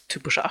ganz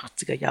typischer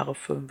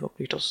 80er-Jahre-Film,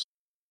 wirklich. Das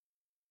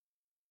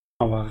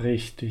aber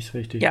richtig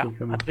gut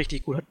gemacht. Hat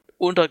richtig gut,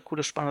 hat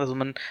gutes Spannung. Also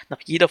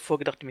nach jeder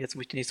Folge dachte ich mir, jetzt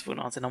muss ich die nächste Folge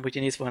noch ansehen, dann muss ich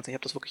die nächste Folge ansehen. Ich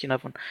habe das wirklich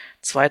innerhalb von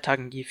 2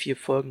 Tagen je 4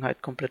 Folgen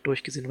halt komplett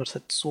durchgesehen, weil das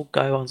halt so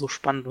geil war und so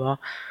spannend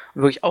war.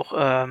 Und wirklich auch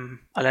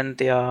allein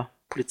der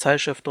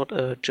Polizeichef dort,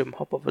 Jim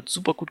Hopper, wird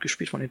super gut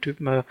gespielt von den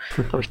Typen,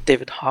 glaube ich,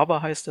 David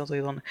Harbour heißt der und so.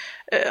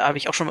 Habe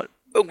ich auch schon mal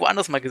irgendwo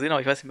anders mal gesehen,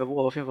 aber ich weiß nicht mehr wo,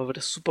 aber auf jeden Fall wird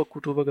das super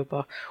gut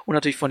rübergebracht. Und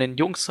natürlich von den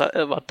Jungs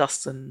war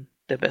Dustin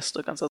der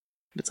Beste, ganz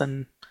mit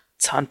seinen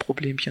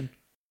Zahnproblemchen.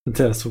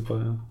 Der ist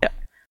super, ja.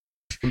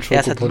 Er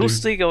ist halt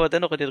lustig, aber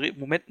dennoch in den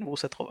Momenten, wo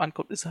es halt drauf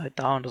ankommt, ist er halt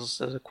da und das ist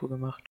sehr, sehr cool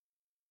gemacht.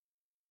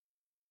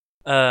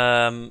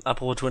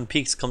 Apropos Twin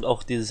Peaks kommt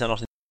auch dieses Jahr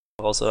noch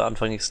raus,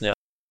 Anfang nächsten Jahr.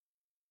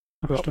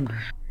 Ja, stimmt.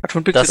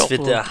 Twin Peaks das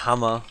wird der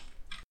Hammer.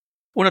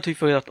 Und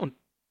natürlich, wie gesagt, und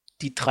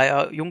die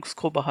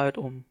Dreier-Jungsgruppe halt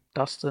um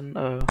Dustin,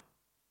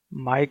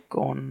 Mike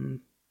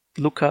und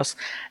Lukas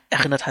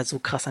erinnert halt so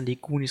krass an die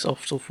Goonies, auch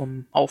so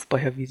vom Aufbau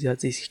her, wie sie halt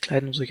sich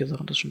kleiden und solche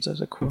Sachen. Das ist schon sehr,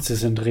 sehr cool. Sie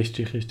sind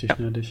richtig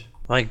nerdig.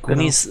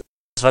 Goonies, genau.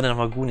 Was war denn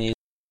nochmal Goonies?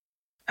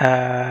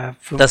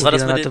 Das war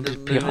das mit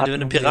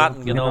den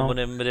Piraten, genau.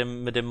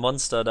 Mit dem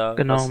Monster da.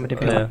 Genau, mit dem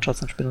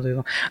Piratenschatz und Spinnen und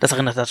so. Das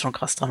erinnert halt schon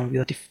krass dran. Und wie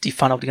gesagt, die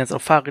fahren auch die ganzen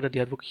Fahrräder, die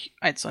halt wirklich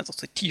 1:1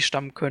 aus IT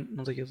stammen könnten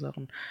und solche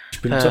Sachen.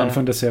 Spielt zu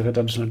Anfang der Serie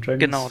Dungeons & Dragons.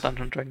 Genau,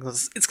 Dungeons & Dragons.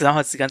 Das ist insgesamt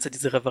halt die ganze Zeit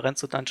diese Referenz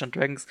zu Dungeons &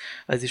 Dragons,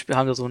 weil sie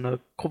haben da so eine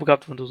Gruppe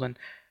gehabt von so ein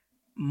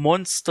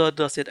Monster,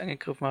 das sie halt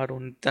angegriffen hat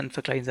und dann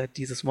vergleichen sie halt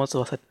dieses Monster,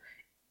 was halt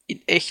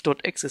in echt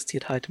dort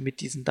existiert, halt mit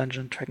diesen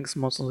Dungeons & Dragons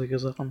Monstern und solche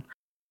Sachen.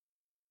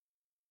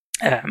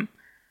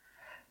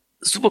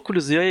 super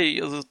coole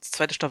Serie, also die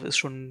zweite Staffel ist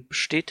schon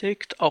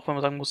bestätigt, auch wenn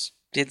man sagen muss,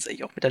 die hätten es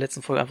eigentlich auch mit der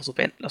letzten Folge einfach so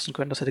beenden lassen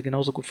können, das hätte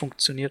genauso gut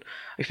funktioniert.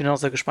 Ich bin auch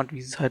sehr gespannt,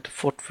 wie sie es halt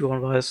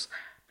fortführen, weil es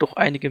doch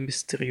einige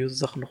mysteriöse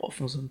Sachen noch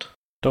offen sind.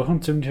 Doch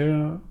ein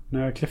ziemlicher,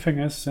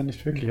 Cliffhanger ist es ja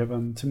nicht wirklich, aber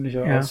ein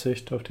ziemlicher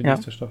Aussicht auf die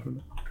nächste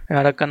Staffel.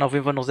 Ja, da kann auf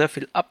jeden Fall noch sehr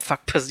viel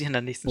Abfuck passieren in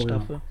der nächsten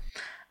Staffel.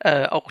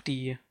 Ja. Auch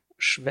die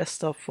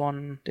Schwester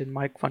von den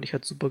Mike fand ich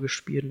halt super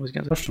gespielt, muss ich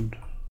ganz ehrlich sagen. Das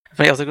stimmt.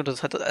 Fand ich auch sehr gut.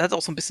 Das hat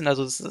auch so ein bisschen,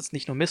 also das ist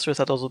nicht nur Mystery, es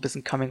hat auch so ein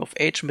bisschen Coming of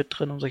Age mit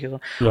drin und solche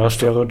Sachen. Ja,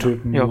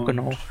 Stereotypen. Ja,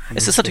 genau.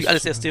 Es ist natürlich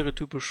alles sehr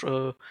stereotypisch,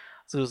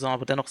 sozusagen,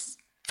 aber dennoch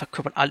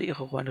verkörpern alle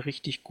ihre Rollen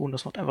richtig gut und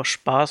das macht einfach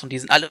Spaß und die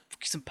sind alle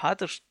wirklich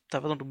sympathisch,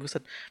 teilweise, und du musst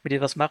halt mit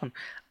denen was machen.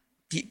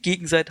 Die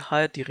Gegenseite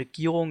halt, die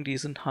Regierung, die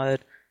sind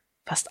halt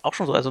fast auch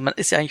schon so, also man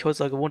ist ja eigentlich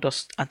heutzutage gewohnt,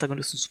 dass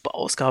Antagonisten super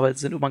ausgearbeitet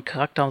sind, über einen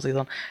Charakter und so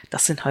sagen,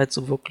 das sind halt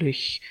so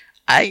wirklich,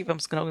 eigentlich, wenn man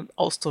es genau nimmt,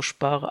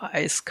 austauschbare,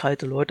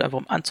 eiskalte Leute, einfach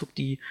im Anzug,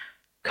 die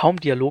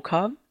kaum Dialog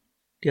haben,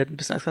 die halt ein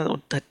bisschen eiskalt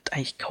und halt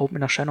eigentlich kaum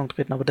in Erscheinung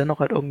treten, aber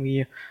dennoch halt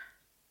irgendwie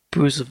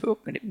böse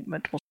wirken in dem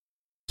Moment.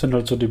 Sind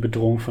halt so die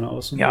Bedrohung von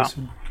außen. Ja.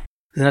 Sind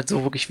halt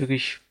so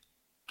wirklich,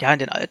 ja, in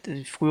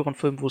den früheren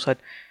Filmen, wo halt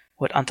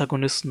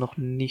Antagonisten noch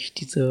nicht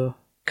diese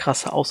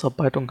krasse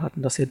Ausarbeitung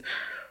hatten, dass sie halt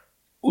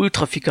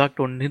ultra viel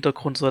Charakter und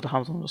Hintergrund so weiter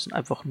haben, sondern das sind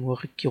einfach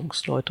nur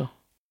Regierungsleute.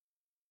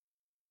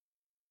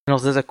 Sind auch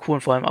sehr, sehr cool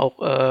und vor allem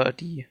auch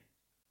die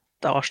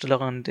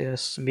Darstellerin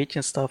des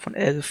Mädchens da von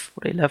 11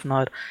 oder 11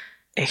 halt,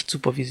 echt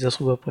super, wie sie das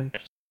rüberbringt.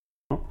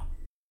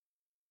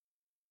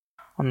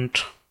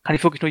 Und kann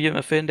ich wirklich nur jedem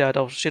empfehlen, der halt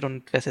drauf steht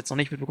und wer es jetzt noch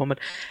nicht mitbekommen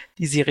hat,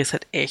 die Serie ist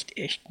halt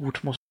echt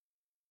gut.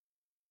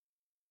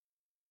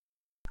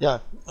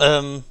 Ja,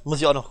 muss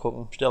ich auch noch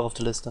gucken. Steht auch auf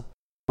der Liste.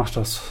 Mach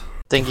das.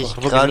 Denke ich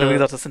gerade. Wie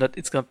gesagt, das sind halt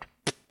insgesamt,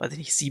 weiß ich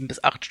nicht, 7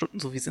 bis 8 Stunden,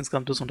 so wie es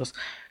insgesamt ist und das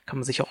kann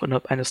man sich auch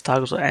innerhalb eines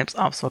Tages oder eines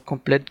Abends mal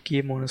komplett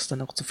geben und ist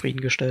dann auch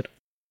zufriedengestellt.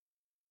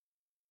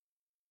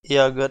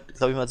 Ja, gehört,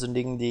 glaube ich, mal zu den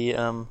Dingen, die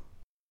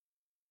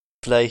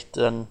vielleicht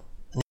dann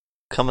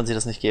kann man sich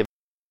das nicht geben.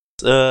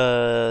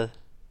 Dann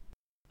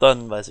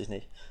weiß ich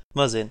nicht.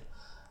 Mal sehen.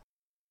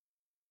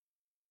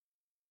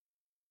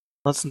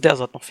 Ansonsten, der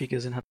hat noch viel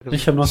gesehen.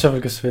 Ich habe noch sehr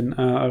viel gesehen.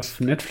 Auf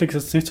Netflix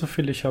ist nicht so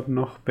viel. Ich habe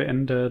noch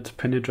beendet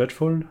Penny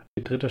Dreadful,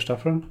 die 3.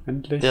 Staffel,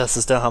 endlich. Ja, das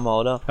ist der Hammer,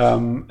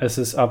 oder? Es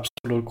ist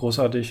absolut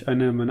großartig.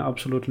 Eine meiner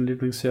absoluten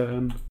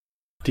Lieblingsserien.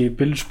 Die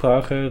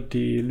Bildsprache,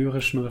 die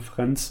lyrischen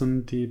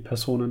Referenzen, die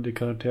Personen, die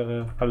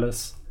Charaktere,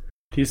 alles.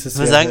 Diese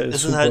Serie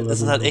ist super, es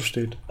sind halt echt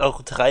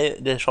auch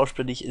 3 der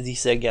Schauspieler, die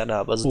ich sehr gerne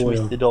habe. Also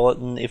Timothy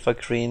Dalton, Eva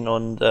Green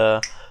und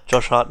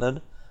Josh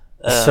Hartnett.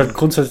 Es ist halt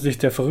grundsätzlich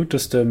der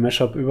verrückteste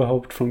Mashup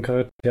überhaupt von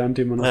Charakteren,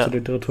 die man aus der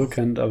Literatur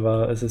kennt,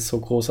 aber es ist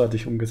so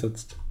großartig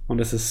umgesetzt. Und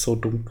es ist so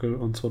dunkel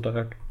und so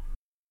dark.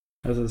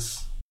 Es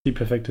ist die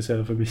perfekte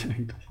Serie für mich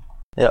eigentlich.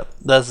 Ja,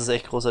 das ist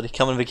echt großartig.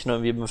 Kann man wirklich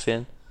nur jedem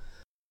empfehlen.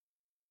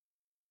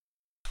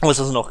 Was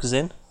hast du noch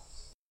gesehen?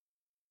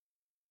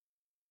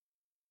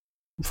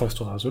 Fragst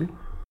du Hasul?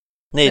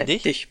 Nee,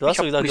 dich? Du hast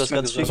doch gesagt, du hast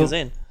ganz viel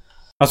gesehen.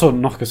 Achso,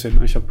 noch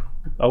gesehen. Ich habe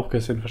auch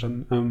gesehen,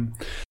 verstanden.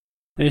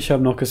 Ich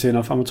habe noch gesehen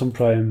auf Amazon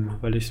Prime,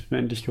 weil ich es mir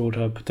endlich geholt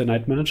habe, The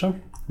Night Manager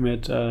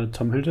mit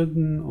Tom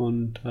Hiddleston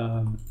und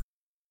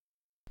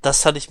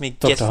das hatte ich mir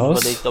gestern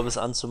überlegt, ob es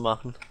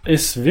anzumachen.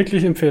 Ist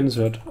wirklich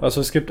empfehlenswert.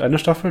 Also es gibt eine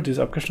Staffel, die ist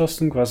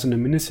abgeschlossen, quasi eine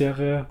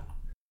Miniserie.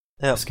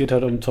 Ja. Es geht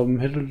halt um Tom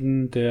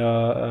Hiddleston,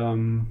 der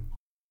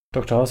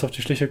Dr. House auf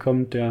die Schliche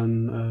kommt, der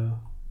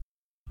ein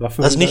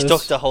Waffen also nicht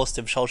Dr. House,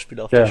 dem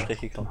Schauspieler auf die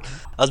Schliche kommt.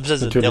 Also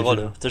beziehungsweise der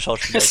Rolle, der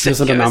Schauspieler. Das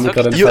ist der Name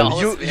gerade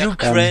Hugh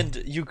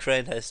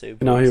Grant heißt der übrigens.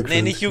 Genau, Hugh Grant.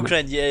 Nee, nicht Hugh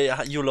Grant,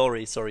 Hugh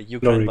Laurie, sorry. Hugh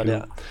Grant war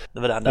der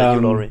andere,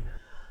 Hugh Laurie.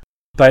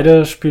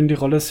 Beide spielen die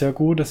Rolle sehr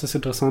gut, das ist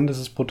interessant, das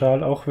ist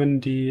brutal, auch wenn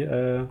die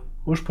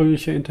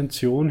ursprüngliche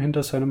Intention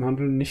hinter seinem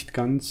Handeln nicht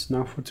ganz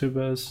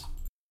nachvollziehbar ist.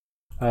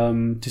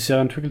 Die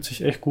Serie entwickelt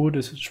sich echt gut,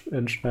 es ist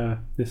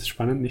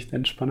spannend, nicht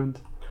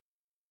entspannend.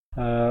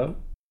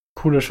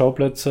 Coole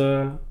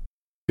Schauplätze,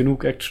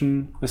 genug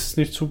Action. Es ist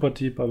nicht super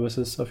deep, aber es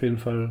ist auf jeden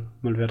Fall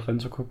mal wert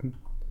reinzugucken.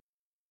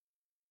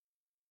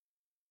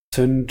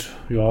 Sind,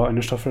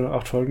 eine Staffel,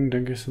 8 Folgen,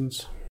 denke ich,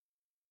 sind's.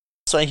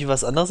 Hast du eigentlich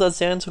was anderes als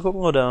Serien zu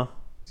gucken, oder?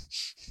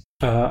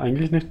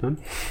 Eigentlich nicht, nein.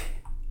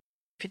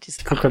 Ich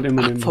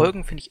finde 8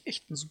 Folgen finde ich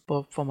echt ein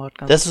super Format.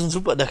 Das ist ein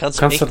super, da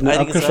kannst du echt eine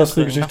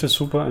abgeschlossene Geschichte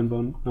super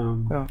einbauen.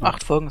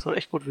 8 Folgen ist halt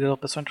echt gut. Wie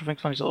gesagt, bei Stranger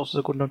Things fand ich das auch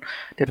sehr gut. Und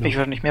der hat mich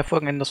wahrscheinlich mehr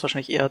Folgen, das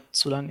wahrscheinlich eher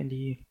zu lang in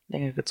die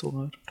Länge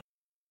gezogen hat.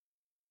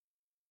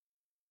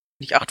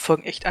 Nicht 8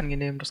 Folgen echt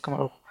angenehm. Das kann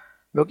man auch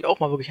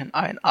wirklich an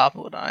einen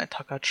Abend oder einen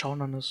Tag halt schauen,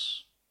 dann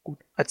ist gut.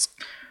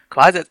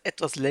 Quasi als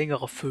etwas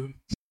längerer Film.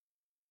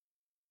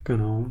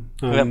 Genau.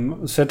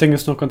 Setting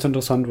ist noch ganz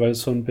interessant, weil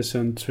es so ein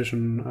bisschen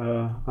zwischen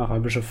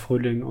arabischer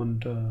Frühling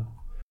und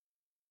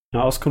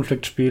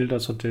Nahostkonflikt spielt,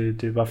 also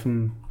die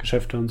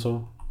Waffengeschäfte und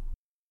so.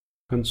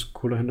 Ganz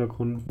cooler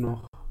Hintergrund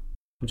noch.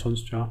 Und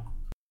sonst, ja.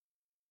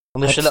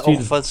 An der Stelle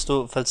auch, falls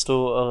du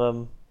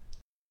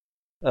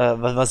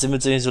was sind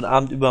mit so ein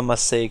Abend über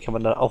Marseille, kann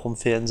man da auch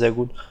empfehlen, sehr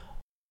gut.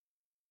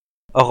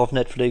 Auch auf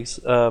Netflix.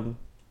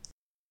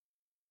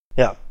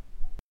 Ja.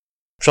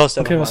 Schaust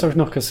ja Okay, noch was mal habe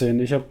ich noch gesehen?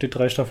 Ich habe die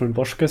 3 Staffeln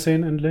Bosch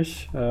gesehen,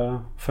 endlich.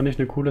 Fand ich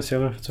eine coole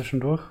Serie für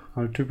zwischendurch.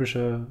 Halt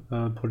typische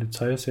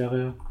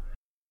Polizeiserie.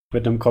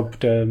 Mit einem Cop,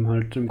 der ihm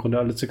halt im Grunde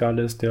alles egal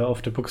ist, der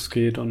auf der Box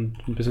geht und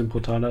ein bisschen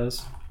brutaler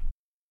ist.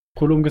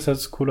 Cool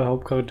umgesetzt, coole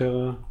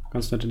Hauptcharaktere,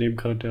 ganz nette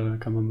Nebencharaktere,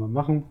 kann man mal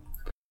machen.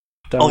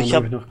 Dann ich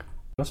hab habe noch.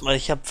 Was?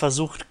 hab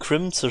versucht,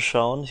 Grimm zu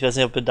schauen. Ich weiß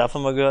nicht, ob ihr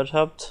davon mal gehört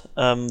habt.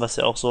 Was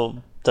ja auch so,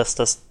 dass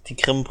die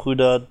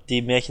Grimm-Brüder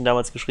die Märchen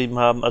damals geschrieben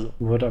haben. Also,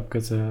 Wurde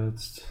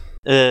abgesetzt.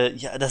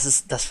 ja,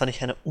 das fand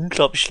ich eine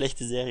unglaublich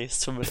schlechte Serie. Es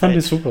tut mir Ich fand die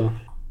leid. super.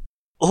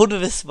 Ohne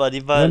Wiss war, die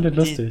Ich war. fand die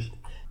lustig.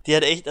 Die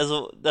hat echt,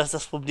 also,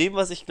 das Problem,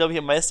 was ich glaube ich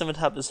am meisten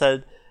damit habe, ist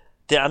halt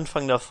der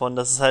Anfang davon,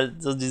 dass es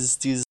halt so dieses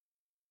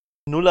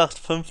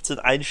 0815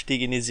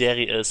 Einstieg in die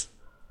Serie ist.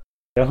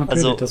 Ja,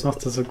 natürlich, Also, das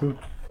macht das so gut.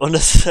 und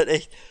das ist halt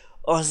echt,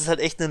 es ist halt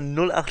echt eine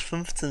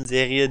 0815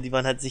 Serie, die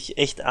man halt sich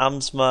echt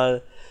abends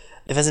mal,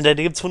 ich weiß nicht, da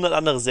gibt's 100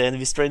 andere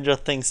Serien wie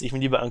Stranger Things, die ich mir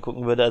lieber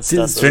angucken würde als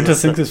das. Stranger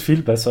Also, Things ist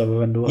viel besser,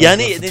 aber wenn du ja, was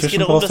nee, es dazwischen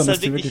geht darum, brauchst, dass dann halt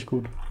ist die wirklich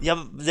gut.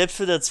 ja, selbst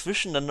für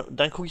dazwischen,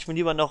 dann gucke ich mir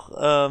lieber noch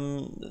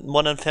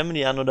Modern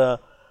Family an oder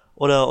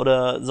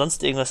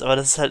sonst irgendwas, aber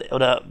das ist halt,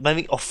 oder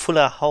meinetwegen auch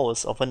Fuller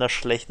House, auch wenn das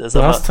schlecht ist. Du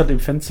Aber hast halt im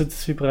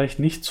Fantasy-Bereich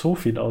nicht so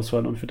viel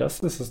Auswahl und für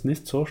das ist es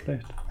nicht so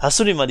schlecht. hast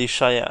du dir mal die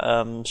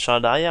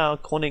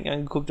Shardaya-Chroniken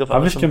angeguckt auf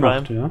Habe ich Amazon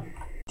gemacht, Prime? ja.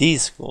 Die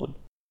ist gut.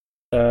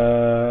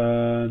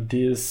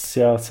 Die ist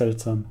sehr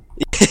seltsam.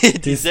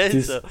 Die ist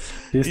seltsam.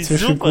 Die ist Die ist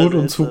zwischen super gut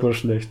und seltsam. super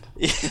schlecht.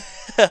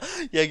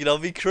 Ja,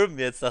 genau wie Grimm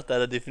jetzt nach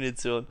deiner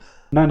Definition.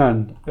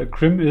 Nein.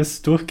 Grimm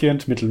ist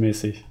durchgehend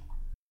mittelmäßig.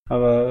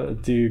 Aber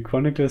die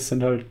Chronicles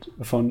sind halt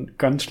von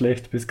ganz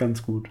schlecht bis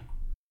ganz gut.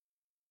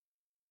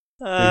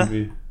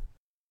 Irgendwie.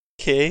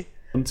 Okay.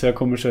 Und sehr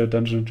komische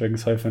Dungeons &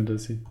 Dragons High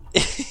Fantasy.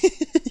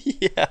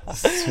 Ja.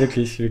 Das ist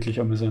wirklich, wirklich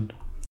amüsant.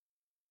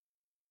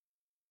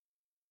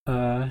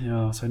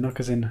 Ja, was habe ich noch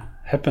gesehen?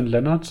 Happen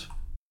Leonard.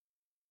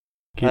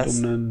 Geht Was?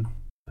 um einen,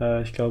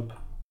 ich glaube,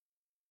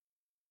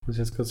 muss ich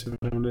jetzt kurz die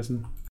Beschreibung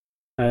lesen.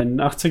 In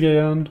den 80er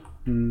Jahren,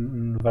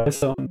 ein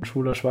weißer und ein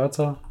schwuler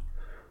Schwarzer.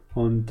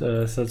 Und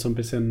es ist halt so ein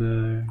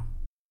bisschen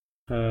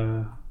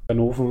eine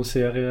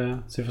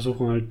Ganoven-Serie. Sie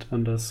versuchen halt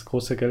an das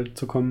große Geld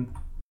zu kommen.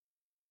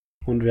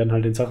 Und werden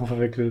halt in Sachen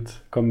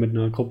verwickelt, kommen mit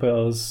einer Gruppe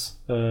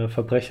aus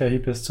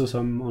Verbrecherhippies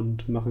zusammen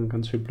und machen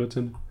ganz viel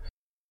Blödsinn.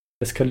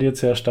 Eskaliert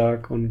sehr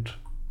stark und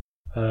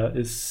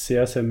ist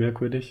sehr, sehr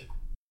merkwürdig.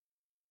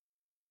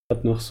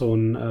 Hat noch so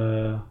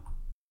ein,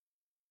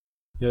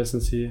 wie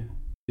heißen sie,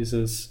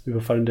 dieses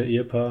überfallende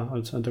Ehepaar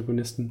als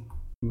Antagonisten.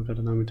 Mir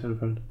gerade der Name nicht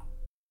einfällt.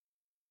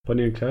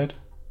 Bonnie und Clyde?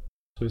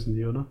 So hießen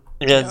die, oder?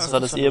 Ja, das war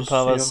das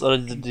Ehepaar, oder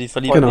die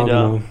Verliebten, Genau, die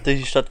da genau. durch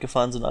die Stadt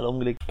gefahren sind, alle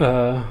umgelegt.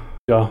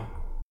 Ja,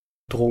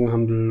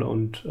 Drogenhandel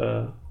und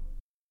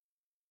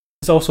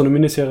ist auch so eine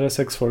Miniserie,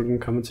 6 Folgen,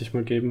 kann man sich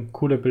mal geben.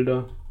 Coole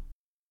Bilder.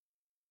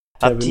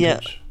 Habt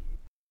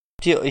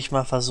ihr euch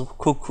mal versucht,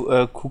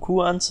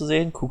 Kuku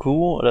anzusehen?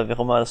 Kuku, oder wie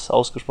auch immer das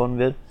ausgesprochen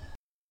wird?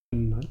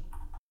 Nein.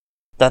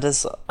 Das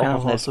ist auch Ja,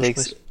 auf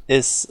Netflix.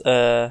 Ist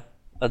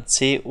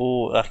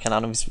C-O, keine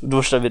Ahnung, wie es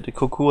durchstabiert wird.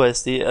 Kuku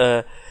heißt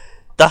die.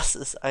 Das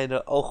ist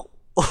eine auch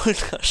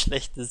ultra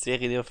schlechte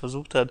Serie, die er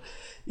versucht hat,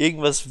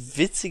 irgendwas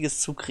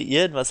Witziges zu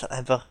kreieren, was halt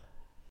einfach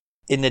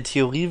in der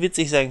Theorie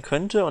witzig sein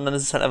könnte, und dann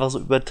ist es halt einfach so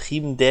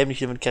übertrieben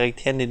dämlich mit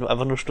Charakteren, denen du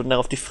einfach nur stundenlang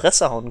auf die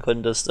Fresse hauen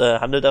könntest.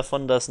 Handelt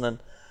davon, dass ein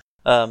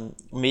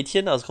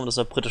Mädchen, also kommt aus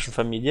einer britischen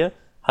Familie,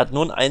 hat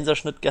nur einen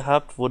Einserschnitt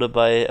gehabt, wurde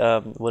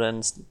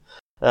in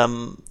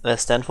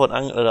Stanford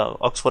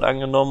oder Oxford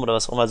angenommen oder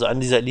was auch immer, also an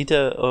dieser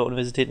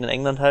Elite-Universitäten in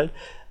England halt,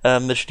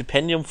 mit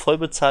Stipendium voll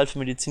bezahlt für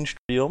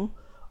Medizinstudium.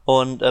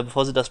 Und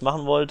bevor sie das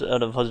macht,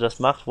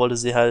 wollte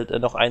sie halt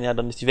noch ein Jahr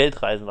dann durch die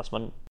Welt reisen, was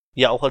man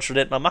ja auch als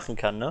Student mal machen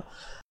kann, ne?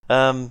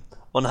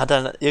 Und hat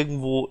dann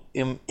irgendwo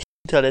im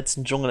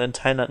hinterletzten Dschungel in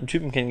Thailand einen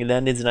Typen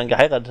kennengelernt, den sie dann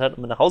geheiratet hat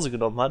und mit nach Hause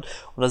genommen hat.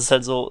 Und das ist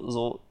halt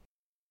so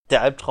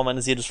der Albtraum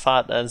eines jeden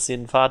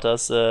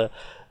Vaters.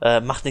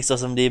 Macht nichts aus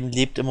seinem Leben,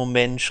 lebt im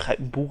Moment,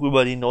 schreibt ein Buch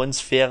über die 9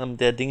 Sphären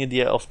der Dinge, die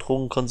er auf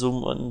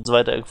Drogenkonsum und so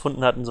weiter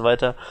gefunden hat und so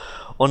weiter.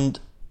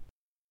 Und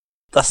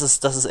das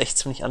ist echt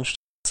ziemlich anstrengend.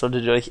 Das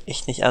solltet ihr euch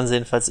echt nicht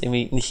ansehen, falls ihr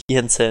irgendwie nicht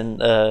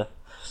Gehirnzellen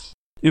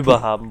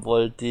überhaben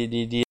wollt, die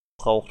ihr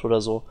braucht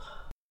oder so.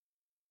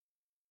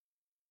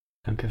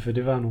 Danke für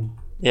die Warnung.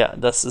 Ja,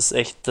 das ist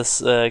echt,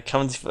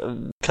 kannst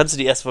du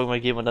die erste Folge mal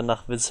geben und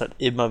danach wird es halt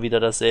immer wieder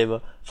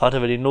dasselbe.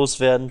 Vater will ihn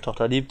loswerden,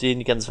 Tochter liebt ihn,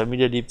 die ganze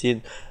Familie liebt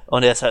ihn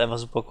und er ist halt einfach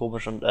super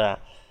komisch und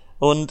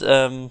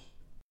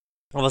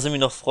was ich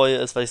mich noch freue,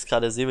 ist, weil ich es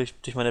gerade sehe, wenn ich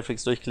durch mein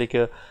Netflix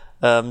durchklicke,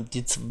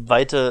 die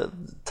zweite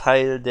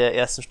Teil der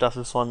ersten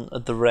Staffel von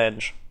The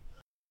Ranch.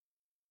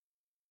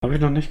 Habe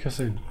ich noch nicht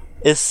gesehen.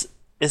 Ist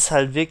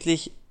halt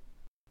wirklich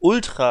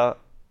ultra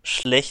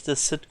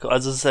schlechtes Sitcom.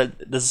 Also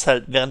das ist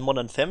halt, während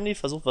Modern Family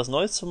versucht, was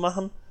Neues zu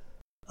machen,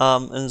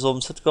 in so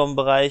einem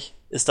Sitcom-Bereich,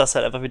 ist das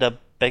halt einfach wieder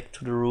back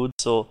to the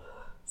roots, so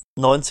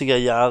 90er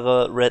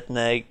Jahre,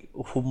 Redneck,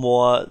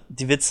 Humor,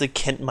 die Witze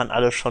kennt man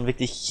alle schon,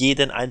 wirklich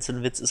jeden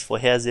einzelnen Witz ist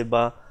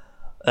vorhersehbar.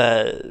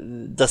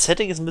 Das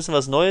Setting ist ein bisschen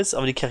was Neues,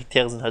 aber die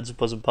Charaktere sind halt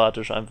super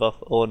sympathisch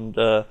einfach. Und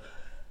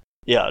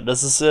ja,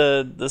 das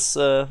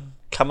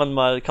kann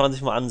man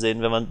sich mal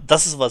ansehen,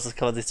 das ist was, das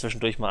kann man sich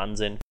zwischendurch mal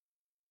ansehen.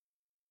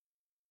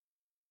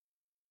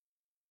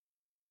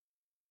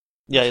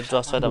 Ja, jetzt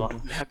darfst du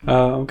weitermachen.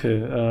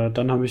 Okay,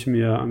 dann habe ich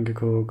mir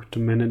angeguckt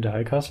Man in the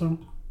High Castle,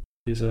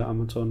 diese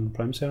Amazon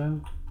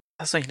Prime-Serie.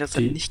 Hast du eigentlich das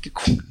nicht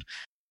geguckt?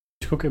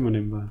 Ich gucke immer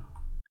nebenbei.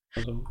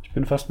 Also, ich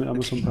bin fast mit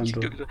Amazon Prime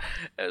durch.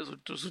 Also,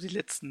 so die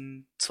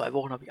letzten 2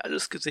 Wochen habe ich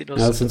alles gesehen. Ja,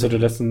 das sind so die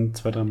letzten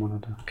 2-3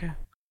 Monate. Okay.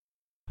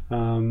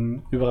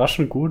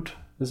 Überraschend gut.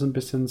 Ist ein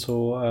bisschen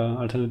so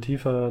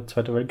alternativer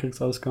Zweiter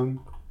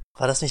Weltkriegsausgang.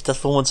 War das nicht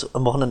das, wo wir uns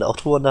am Wochenende auch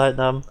drüber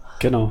unterhalten haben?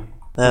 Genau.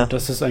 Ja. Und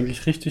das ist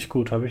eigentlich richtig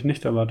gut, habe ich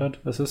nicht erwartet.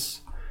 Es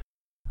ist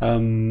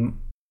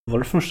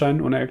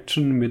Wolfenstein ohne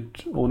Action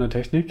ohne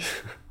Technik.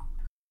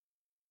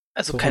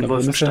 Also so kein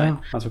Wolfenstein.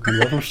 Also kein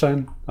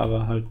Wolfenstein,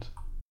 aber halt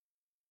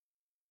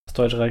das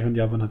Deutsche Reich und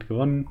Japan hat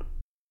gewonnen.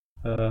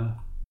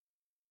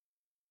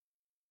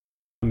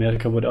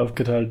 Amerika wurde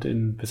aufgeteilt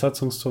in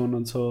Besatzungszonen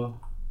und so.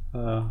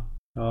 Ja.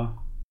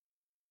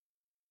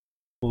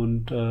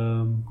 Und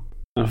man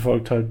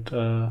verfolgt halt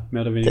mehr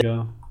oder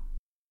weniger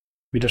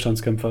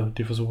Widerstandskämpfer,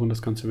 die versuchen,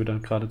 das Ganze wieder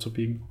gerade zu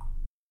biegen.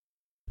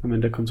 Am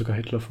Ende kommt sogar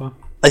Hitler vor.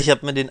 Ich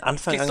habe mir den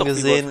Anfang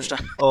angesehen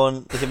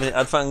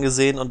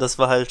und das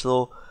war halt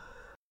so.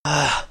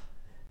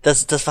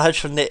 Das war halt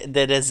schon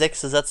der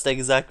 6. Satz, der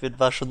gesagt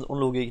wird, war schon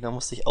Unlogik, da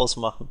musste ich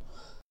ausmachen.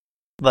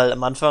 Weil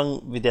am Anfang,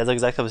 wie der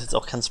gesagt hat, ist jetzt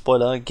auch kein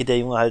Spoiler, geht der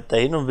Junge halt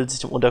dahin und will sich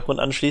dem Untergrund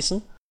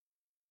anschließen.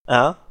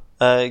 Ja.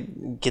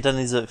 Geht dann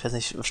in diese, ich weiß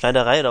nicht,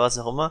 Schneiderei oder was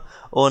auch immer.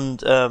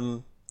 Und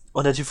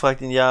der Typ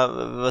fragt ihn, ja,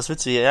 was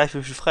willst du hier? Ja, ich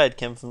will für Freiheit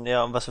kämpfen.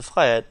 Ja, und was für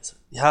Freiheit?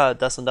 Ja,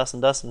 das und das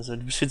und das. Und so,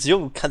 du bist viel zu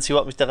jung, du kannst dich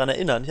überhaupt nicht daran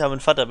erinnern. Ja, mein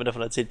Vater hat mir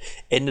davon erzählt.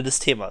 Ende des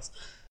Themas.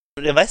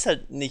 Und er weiß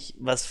halt nicht,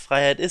 was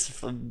Freiheit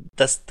ist.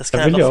 Das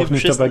kann er will halt ja viel auch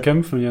nicht beschissen. dabei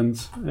kämpfen,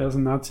 Jens. Er ist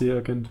ein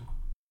Nazi-Agent.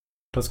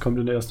 Das kommt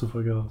in der ersten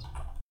Folge raus.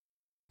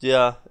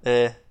 Ja,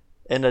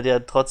 ändert ja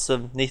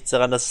trotzdem nichts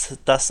daran, dass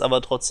das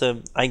aber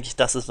trotzdem eigentlich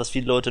das ist, was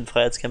viele Leute in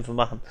Freiheitskämpfen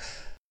machen.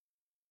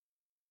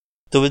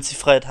 Du willst die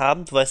Freiheit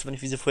haben, du weißt aber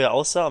nicht, wie sie vorher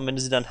aussah, und wenn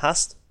du sie dann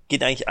hast,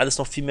 geht eigentlich alles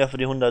noch viel mehr für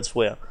die Hunde als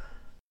vorher.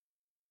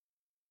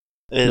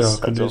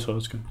 Könnte so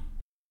ausgehen.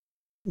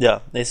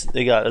 Ja, ist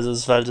egal, also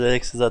das war halt der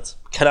nächste Satz.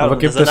 Keine Ahnung,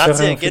 dass er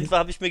Nazi-Agent war,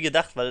 habe ich mir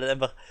gedacht, weil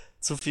einfach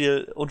zu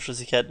viel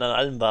Unschlüssigkeiten an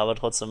allem war, aber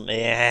trotzdem,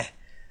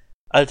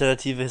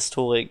 alternative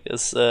Historik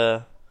ist,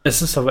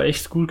 Es ist aber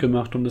echt gut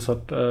gemacht und es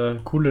hat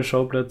coole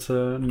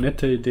Schauplätze,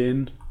 nette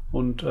Ideen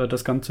und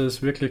das Ganze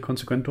ist wirklich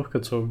konsequent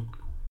durchgezogen.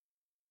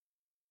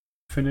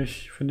 Fand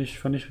ich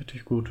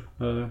richtig gut.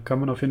 Kann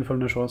man auf jeden Fall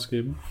eine Chance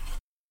geben.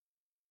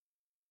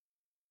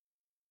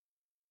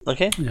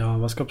 Okay. Ja,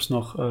 was gab's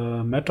noch?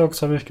 Mad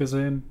Dogs habe ich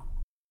gesehen.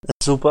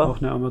 Super. Auch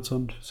eine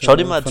Amazon. Schau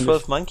dir mal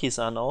 12 Monkeys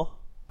an auch.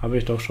 Habe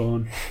ich doch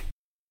schon.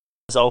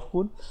 Ist auch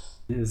gut.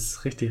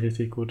 Ist richtig,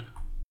 richtig gut.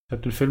 Ich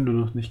habe den Film nur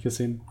noch nicht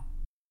gesehen.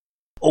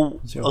 Oh,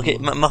 okay,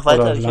 mach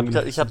weiter.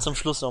 Ich hab zum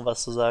Schluss noch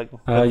was zu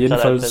sagen.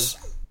 Jedenfalls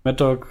Mad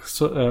Dogs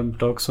so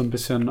ein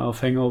bisschen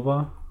auf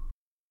Hangover.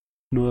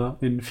 Nur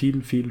in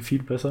viel, viel,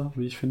 viel besser,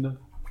 wie ich finde.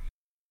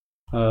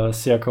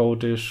 Sehr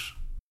chaotisch.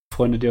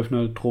 Freunde, die auf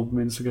einer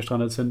Tropeninsel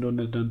gestrandet sind und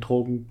in einen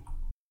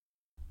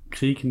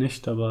Drogenkrieg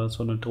nicht, aber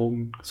so eine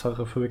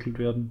Drogensache verwickelt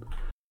werden.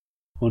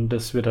 Und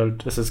es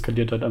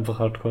eskaliert halt einfach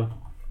hardcore.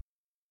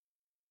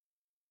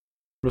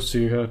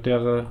 Lustige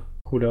Charaktere,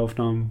 coole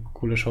Aufnahmen,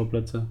 coole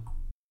Schauplätze.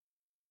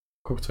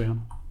 Guckt's euch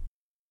an.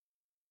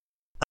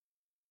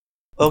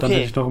 Und dann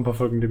hätte ich noch ein paar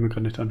Folgen, die mir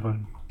gerade nicht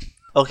einfallen.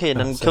 Okay,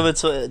 dann können wir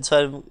zu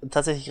einem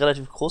tatsächlich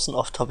relativ großen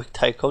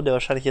Off-Topic-Teil kommen, der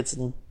wahrscheinlich jetzt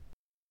ein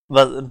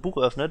Buch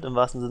öffnet, im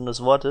wahrsten Sinne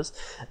des Wortes.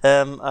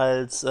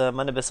 Als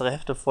meine bessere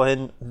Hälfte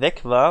vorhin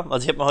weg war,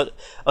 also ich habe mir heute,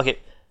 okay,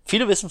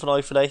 viele wissen von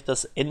euch vielleicht,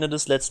 dass Ende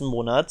des letzten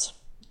Monats,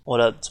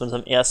 oder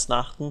zumindest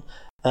am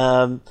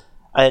 1.8.,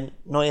 ein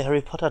neuer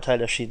Harry Potter Teil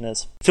erschienen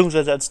ist.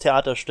 Beziehungsweise als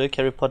Theaterstück,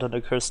 Harry Potter and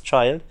the Cursed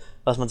Child,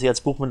 was man sich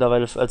als Buch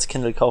mittlerweile als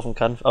Kindle kaufen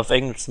kann, auf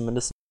Englisch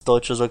zumindest. Das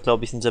Deutsche soll,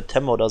 glaube ich, im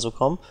September oder so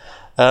kommen.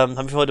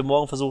 Habe ich heute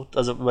Morgen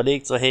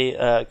überlegt, so,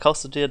 hey,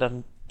 kaufst du dir,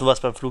 dann du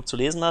was beim Flug zu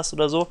lesen hast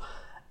oder so.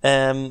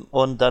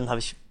 Und dann habe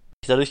ich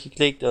da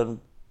durchgeklickt und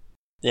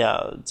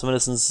ja,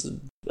 zumindest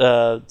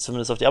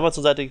auf die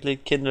Amazon-Seite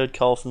geklickt, Kindle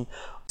kaufen,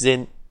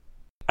 gesehen,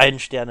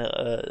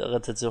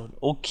 1-Sterne-Rezension.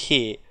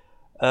 Okay.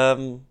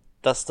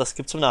 Das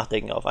gibt zum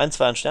Nachdenken auf. 1,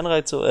 2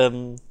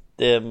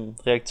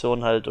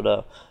 Sterne-Reaktionen halt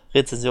oder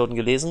Rezensionen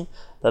gelesen.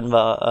 Dann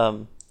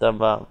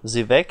war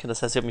sie weg.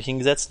 Das heißt, ich habe mich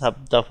hingesetzt und habe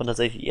davon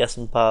tatsächlich die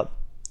ersten paar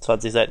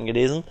 20 Seiten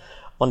gelesen.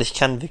 Und ich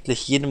kann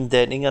wirklich jedem,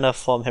 der in irgendeiner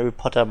Form Harry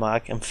Potter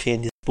mag,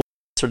 empfehlen, dieses Buch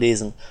zu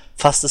lesen.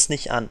 Fasst es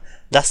nicht an.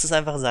 Lasst es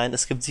einfach sein.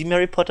 Es gibt 7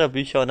 Harry Potter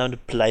Bücher und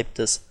damit bleibt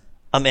es.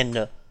 Am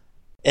Ende.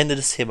 Ende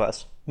des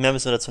Themas. Mehr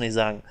müssen wir dazu nicht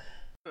sagen.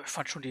 Ich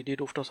fand schon die Idee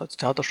doof, das als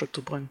Theaterstück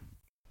zu bringen.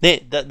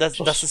 Nee,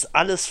 das ist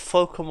alles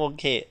vollkommen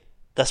okay.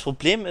 Das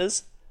Problem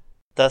ist,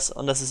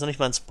 und das ist noch nicht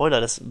mal ein Spoiler,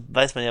 das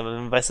weiß man ja, wenn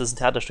man weiß, dass es ein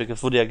Theaterstück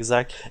ist, wurde ja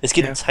gesagt, es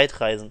geht um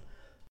Zeitreisen.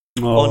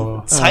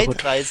 Und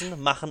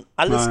Zeitreisen machen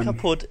alles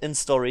kaputt in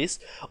Stories.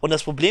 Und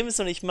das Problem ist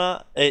noch nicht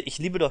mal, ich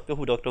liebe Doctor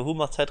Who. Doctor Who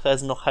macht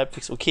Zeitreisen noch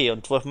halbwegs okay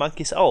und 12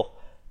 Monkeys auch.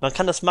 Man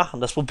kann das machen.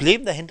 Das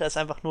Problem dahinter ist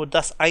einfach nur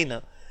das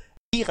eine.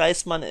 Wie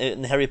reist man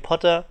in Harry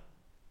Potter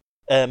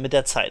mit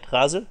der Zeit?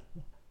 Rasel?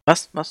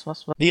 Was?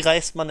 Wie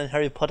reist man in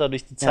Harry Potter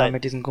durch die Zeit? Ja,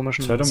 mit diesem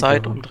komischen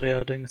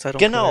Zeitumdreher-Ding.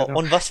 Genau,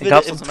 und was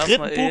wird im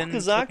dritten Buch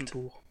gesagt?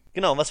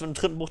 Genau, was wird im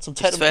dritten Buch zum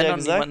Zeitumdreher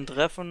gesagt? Niemanden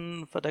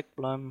treffen, verdeckt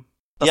bleiben.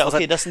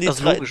 Das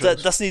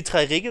sind die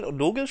drei Regeln und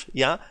logisch,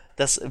 ja,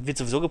 das wird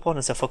sowieso gebrochen,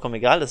 das ist ja vollkommen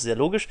egal, das ist ja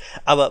logisch.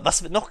 Aber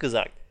was wird noch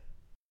gesagt?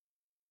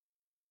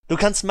 Du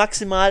kannst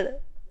maximal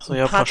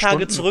ein paar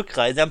Tage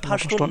zurückreisen, ein paar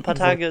Stunden, ein paar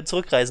Tage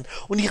zurückreisen.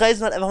 Und die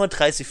reisen halt einfach mal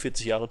 30,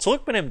 40 Jahre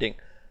zurück mit dem Ding.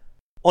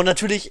 Und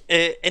natürlich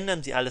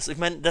ändern sie alles. Ich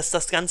meine, dass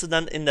das Ganze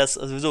dann in das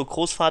sowieso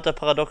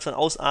Großvater-Paradoxon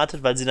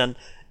ausartet, weil sie dann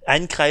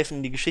eingreifen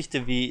in die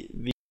Geschichte,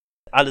 wie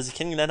alle sich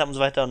kennengelernt haben und so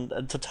weiter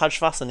und total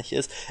schwachsinnig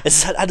ist. Es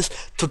ist halt alles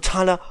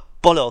totaler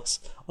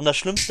Bollocks. Und das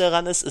Schlimmste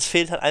daran ist, es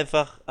fehlt halt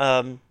einfach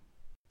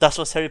das,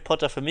 was Harry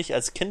Potter für mich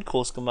als Kind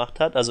groß gemacht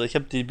hat. Also ich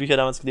habe die Bücher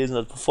damals gelesen,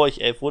 also bevor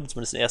ich 11 wurde,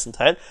 zumindest den ersten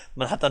Teil.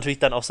 Man hat natürlich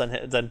dann auf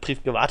seinen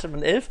Brief gewartet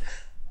mit 11.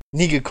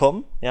 Nie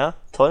gekommen. Ja,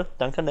 toll,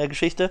 danke an der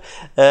Geschichte.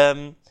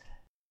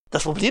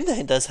 Das Problem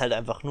dahinter ist halt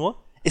einfach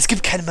nur, es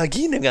gibt keine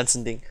Magie in dem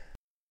ganzen Ding.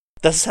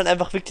 Das ist halt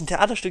einfach wirklich ein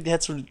Theaterstück, der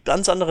hätte so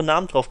ganz andere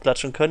Namen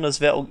draufklatschen können.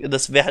 Das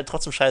wäre halt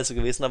trotzdem scheiße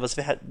gewesen, aber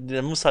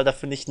der muss halt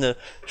dafür nicht eine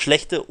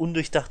schlechte,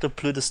 undurchdachte,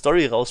 blöde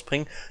Story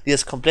rausbringen, die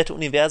das komplette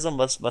Universum,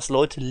 was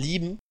Leute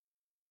lieben,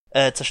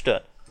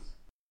 zerstört.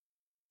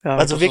 Ja,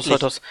 also wirklich,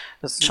 lest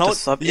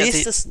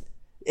es,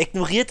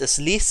 ignoriert es,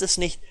 lest es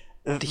nicht,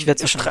 ich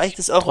werde es streicht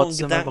es auch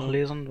trotzdem einfach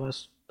lesen,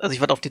 also ich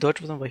werde auf die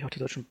deutsche Version, weil ich auch die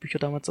deutschen Bücher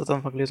damals als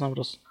Anfang gelesen habe,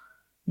 das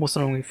muss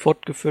dann irgendwie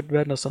fortgeführt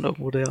werden, das ist dann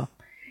irgendwo der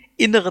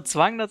innere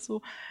Zwang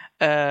dazu.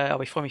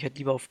 Aber ich freue mich halt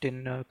lieber auf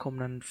den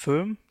kommenden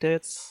Film, der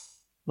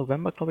jetzt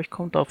November, glaube ich,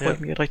 kommt. Da freue ich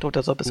mich recht drauf.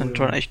 Der sah ein bisschen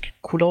echt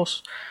cool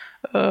aus.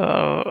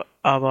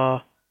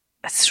 Aber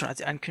es ist schon als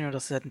die Ankündigung,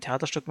 dass sie halt ein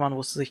Theaterstück machen,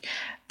 wusste ich,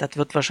 das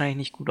wird wahrscheinlich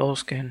nicht gut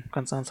ausgehen.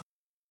 Ganz ernsthaft.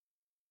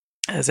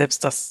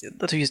 Selbst das,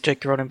 natürlich ist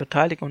J.K. Rowling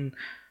beteiligt und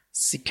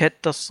sie kennt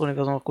das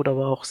Universum auch gut,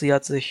 aber auch sie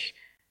hat sich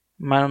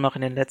meiner Meinung nach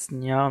in den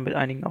letzten Jahren mit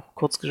einigen auch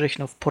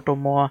Kurzgeschichten auf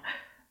Pottermore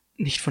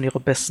nicht von ihrer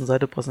besten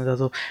Seite präsentiert.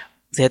 Also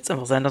sie hätte es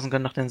einfach sein lassen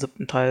können nach dem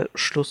 7. Teil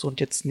Schluss und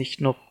jetzt nicht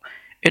noch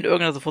in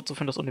irgendeiner Weise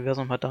fortzuführen, das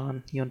Universum halt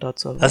daran hier und da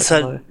zu erweitern. Das ist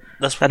halt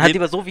das Problem. Dann halt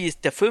lieber so, wie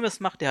es der Film es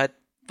macht, der halt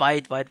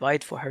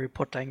weit vor Harry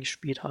Potter eigentlich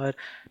spielt, halt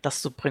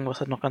das zu bringen, was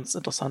halt noch ganz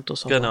interessant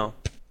ist. Genau.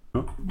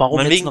 Warum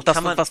jetzt noch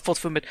das, was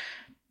fortführen mit...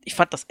 Ich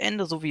fand das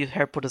Ende, so wie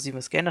Harry Potter 7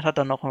 es geändert hat,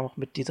 dann auch noch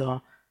mit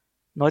dieser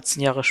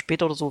 19 Jahre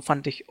später oder so,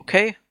 fand ich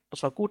okay,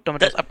 das war gut,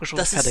 damit ist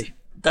abgeschlossen, fertig.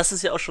 Das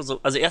ist ja auch schon so.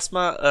 Also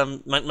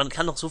erstmal, man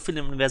kann noch so viel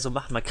im Universum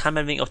machen. Man kann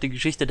meinetwegen auch die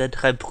Geschichte der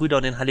 3 Brüder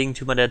und den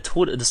Heiligtümer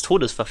des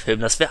Todes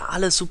verfilmen. Das wäre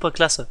alles super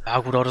klasse. Ja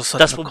gut, aber das ist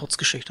halt eine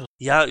Kurzgeschichte.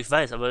 Ja, ich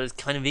weiß, aber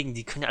meinetwegen,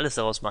 die können ja alles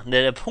daraus machen.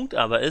 Der Punkt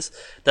aber ist,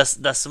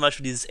 dass zum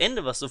Beispiel dieses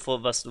Ende, was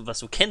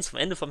du kennst, vom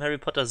Ende von Harry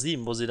Potter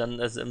 7, wo sie dann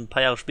ein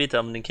paar Jahre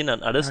später mit den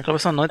Kindern alles. Ja, ich glaube,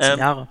 es waren 19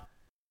 Jahre.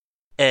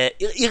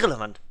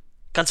 Irrelevant.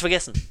 Kannst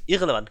vergessen.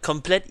 Irrelevant.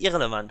 Komplett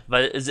irrelevant.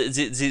 Weil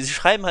sie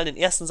schreiben halt in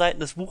den ersten Seiten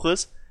des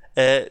Buches,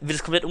 wird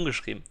es komplett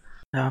umgeschrieben.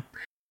 Ja.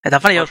 Da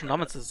fand ich auch schon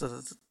damals, ich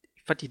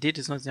fand die Idee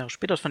des 19 Jahre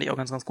später, das fand ich auch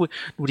ganz cool.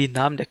 Nur die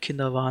Namen der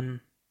Kinder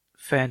waren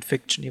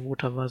Fanfiction-Niveau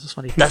teilweise. Das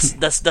fand ich das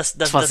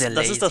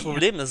ist das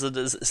Problem. Also,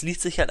 es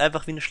liest sich halt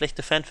einfach wie eine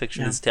schlechte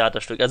Fanfiction, dieses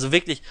Theaterstück. Also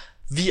wirklich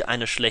wie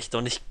eine schlechte.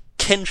 Und ich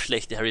kenne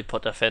schlechte Harry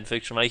Potter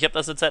Fanfiction, weil ich habe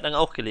das eine Zeit lang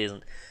auch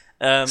gelesen.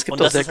 Es gibt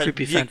und auch sehr halt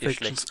creepy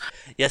Fanfictions.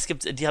 Ja,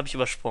 die habe ich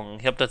übersprungen.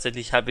 Ich habe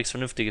tatsächlich halbwegs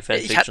vernünftige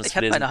Fanfictions gelesen. Ich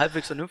hatte eine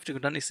halbwegs vernünftige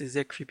und dann ist sie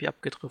sehr creepy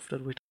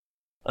abgedriftet.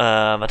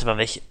 Warte mal,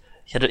 ich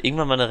hatte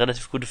irgendwann mal eine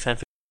relativ gute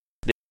Fanfiction.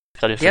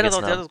 Die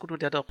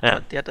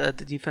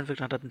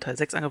Fanfiction hat in Teil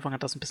 6 angefangen,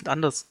 hat das ein bisschen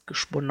anders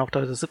gesponnen, auch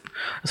Teil 7.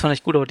 Das fand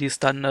ich gut, aber die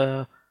ist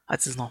dann,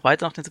 als es noch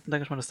weiter nach den 7.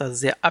 Teil gesponnen ist, da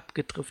sehr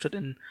abgedriftet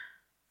in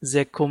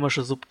sehr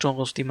komische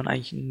Subgenres, die man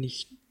eigentlich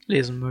nicht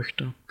lesen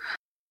möchte.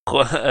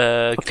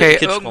 Okay,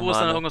 irgendwo ist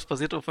dann irgendwas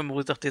passiert, wo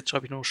ich dachte, jetzt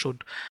schreibe ich nur noch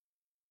Schund.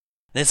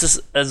 Es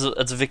ist, also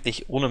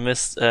wirklich, ohne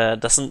Mist,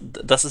 das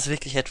ist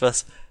wirklich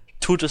etwas,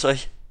 tut es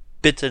euch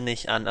bitte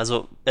nicht an.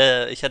 Also,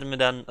 ich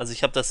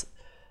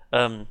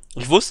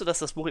wusste, dass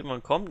das Buch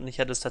irgendwann kommt und ich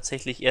hatte es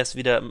tatsächlich erst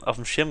wieder auf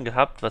dem Schirm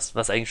gehabt,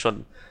 was eigentlich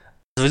schon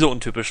sowieso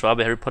untypisch war.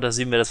 Bei Harry Potter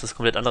 7 wäre das was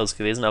komplett anderes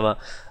gewesen, aber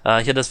ich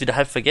hatte das wieder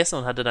halb vergessen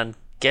und hatte dann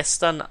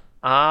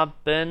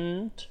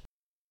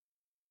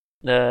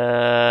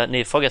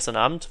vorgestern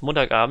Abend,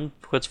 Montagabend,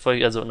 kurz bevor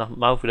ich also nach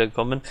Marburg wieder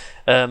gekommen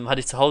bin, hatte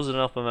ich zu Hause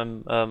dann auch bei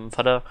meinem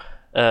Vater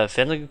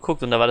Fernsehen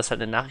geguckt und da war das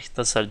halt eine Nachricht,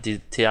 dass halt die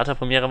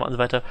Theaterpremiere war und so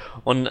weiter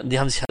und die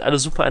haben sich halt alle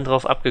super einen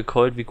drauf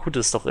abgekeult, wie gut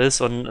es doch ist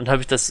und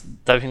habe ich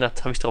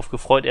darauf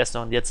gefreut erst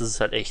noch und jetzt ist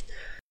es halt echt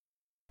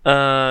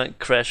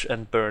Crash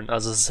and Burn,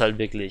 also es ist halt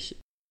wirklich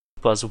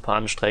super, super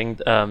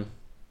anstrengend. Ich kann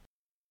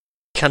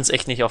es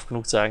echt nicht oft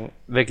genug sagen,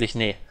 wirklich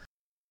nee.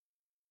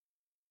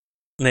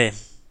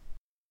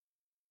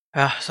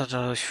 Ja, ist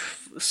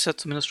ja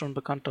zumindest schon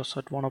bekannt, dass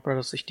halt Warner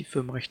Brothers sich die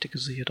Filmrechte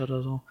gesichert hat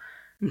oder so.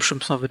 Im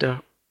schlimmsten Fall wird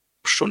er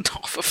schon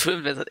auch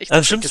verfilmt. Also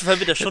im schlimmsten Fall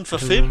wird er schon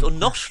verfilmt und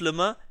noch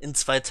schlimmer, in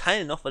 2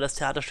 Teilen noch, weil das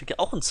Theaterstück ja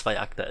auch ein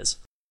 2-Akter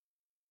ist.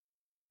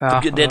 Ja,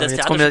 das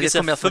Theaterstück ist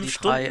ja 5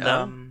 Stunden 3,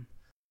 lang.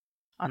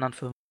 Anderen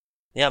Filmen.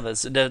 Ja, aber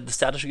das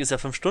Theaterstück ist ja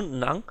 5 Stunden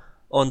lang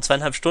und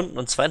 2,5 Stunden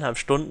und 2,5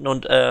 Stunden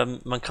und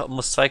man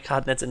muss 2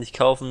 Karten letztendlich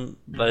kaufen,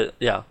 weil,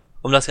 ja,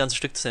 um das ganze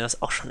Stück zu sehen, das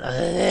ist auch schon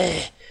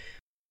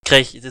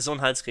das ist so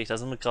ein Halskrieg,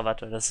 das ist mit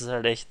Krawatte, das ist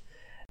halt echt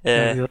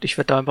ich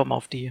werde da einfach mal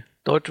auf die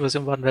deutsche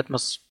Version warten, werden wir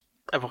es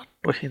einfach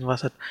durchlesen,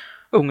 was halt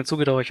irgendwann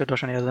zugedauert. Ich werde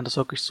wahrscheinlich sein, dass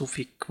wirklich so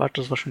viel Quatsch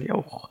ist, wahrscheinlich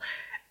auch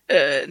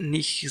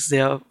nicht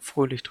sehr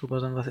fröhlich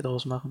drüber sein, was sie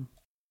daraus machen.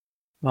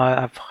 Weil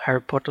einfach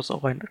Harry Potter ist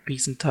auch ein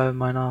Riesenteil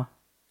meiner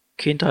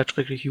Kindheit,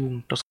 schrecklich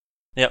Jugend.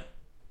 Ja.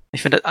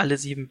 Ich finde halt alle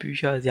 7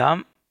 Bücher, sie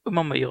haben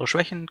immer mal ihre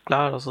Schwächen,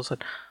 klar, das ist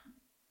halt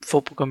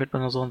vorprogrammiert bei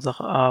einer so einer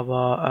Sache,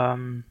 aber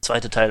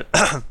zweite Teil.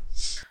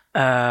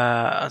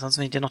 Ansonsten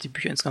finde ich dennoch die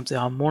Bücher insgesamt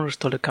sehr harmonisch,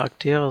 tolle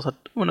Charaktere, es hat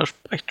immer eine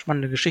recht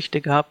spannende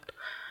Geschichte gehabt.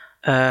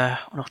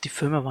 Und auch die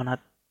Filme waren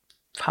halt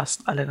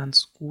fast alle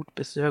ganz gut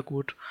bis sehr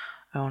gut.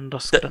 Und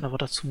das gehört dann aber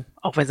dazu.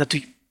 Auch wenn es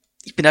natürlich,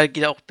 ich bin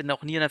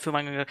auch nie in der Firma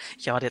angegangen,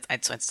 ich erwarte jetzt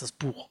 1:1 das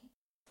Buch.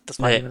 Das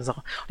war eine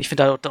Sache. Und ich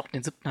finde auch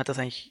den 7. hat das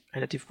eigentlich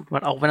relativ gut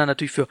gemacht. Auch wenn er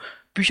natürlich für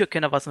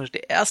Bücherkenner war, zum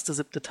Beispiel der erste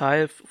 7.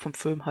 Teil vom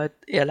Film halt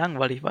eher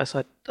langweilig, weil es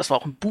halt, das war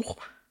auch ein Buch,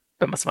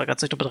 wenn man es mal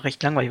ganz nüchtern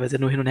recht langweilig, weil sie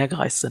ja nur hin und her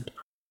gereist sind.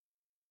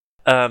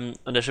 Und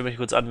da möchte ich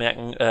kurz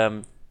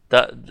anmerken,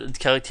 die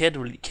Charaktere,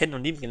 die du kennen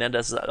und lieben gelernt,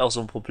 das ist halt auch so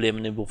ein Problem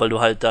in dem Buch, weil du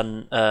halt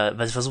dann, weil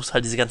du versuchst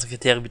halt diese ganzen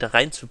Kriterien wieder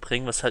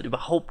reinzubringen, was halt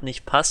überhaupt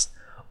nicht passt.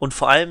 Und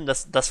vor allem,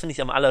 das finde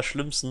ich am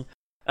allerschlimmsten,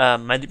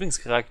 mein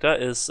Lieblingscharakter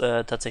ist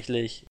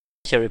tatsächlich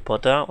nicht Harry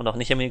Potter und auch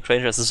nicht Hermine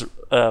Granger, es ist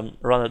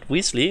Ronald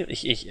Weasley.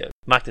 Ich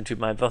mag den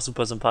Typen einfach,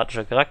 super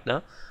sympathischer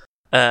Charakter.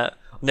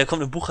 Und der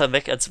kommt im Buch halt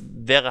weg, als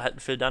wäre halt ein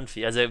Phil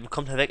Dunphy. Also er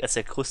kommt halt weg als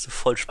der größte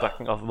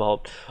Vollspacken auf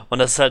überhaupt. Und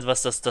das ist halt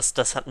was,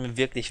 das hat mir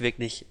wirklich,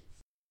 wirklich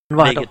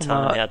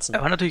wehgetan im Herzen.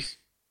 Er war natürlich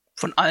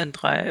von den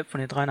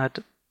dreien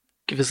halt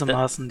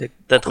gewissermaßen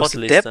der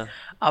Trotteligste.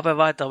 Aber er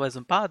war halt dabei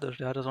sympathisch.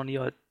 Der hat das auch nie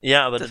halt.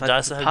 Ja, aber da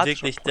ist er halt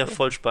wirklich der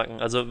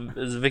Vollspacken. Also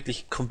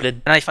wirklich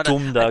komplett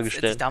dumm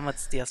dargestellt. Als ich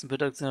damals die ersten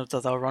Bilder gesehen habe,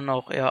 da sah Ron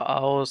auch eher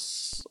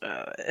aus.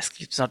 Es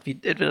gibt so wie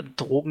entweder ein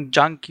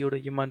Drogenjunkie oder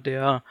jemand,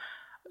 der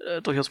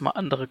durchaus mal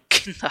andere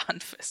Kinder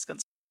anfasst.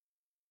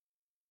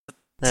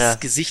 Das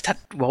Gesicht hat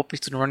überhaupt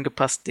nicht zu dem Ron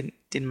gepasst,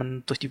 den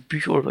man durch die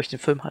Bücher oder durch den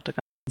Film hatte.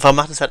 Vor allem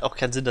macht es halt auch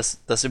keinen Sinn,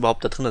 dass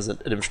überhaupt da drin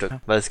sind in dem Stück.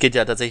 Ja. Weil es geht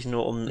ja tatsächlich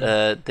nur um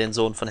den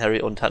Sohn von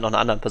Harry und halt noch eine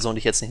andere Person, die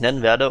ich jetzt nicht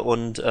nennen werde.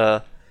 Und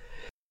das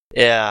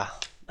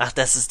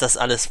ist das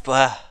alles.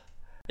 Boah.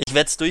 Ich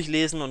werde es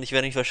durchlesen und ich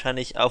werde mich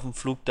wahrscheinlich auf dem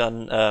Flug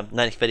dann,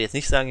 nein, ich werde jetzt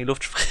nicht sagen, in die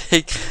Luft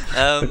springen.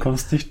 Du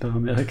kommst nicht nach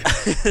Amerika.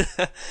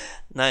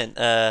 Nein,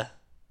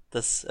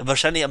 das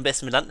wahrscheinlich am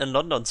besten. Wir landen in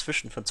London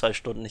zwischen für 2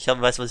 Stunden. Ich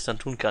weiß, was ich dann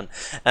tun kann.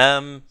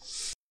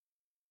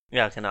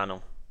 Ja, keine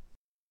Ahnung.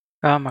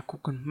 Ja, mal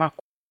gucken.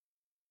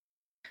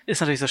 Ist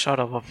natürlich sehr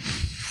schade, aber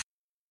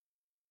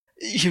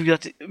ich habe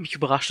gedacht, mich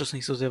überrascht es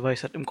nicht so sehr, weil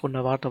ich es halt im Grunde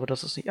erwarte, aber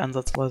dass es nicht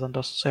ansatzweise an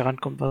das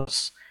herankommt,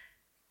 was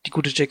die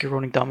gute J.K.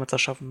 Rowling damals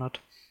erschaffen hat.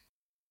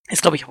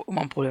 Ist, glaube ich, auch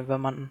immer ein Problem, wenn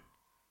man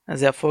eine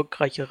sehr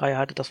erfolgreiche Reihe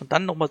hatte, dass man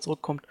dann nochmal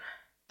zurückkommt,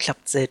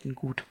 klappt selten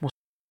gut.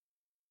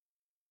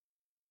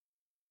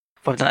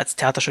 Vor allem dann als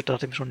Theaterstück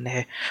dachte ich mir schon,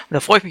 nee. Und da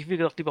freue ich mich, wie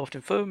gesagt, lieber auf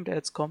den Film, der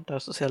jetzt kommt.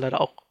 Das ist ja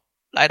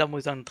leider muss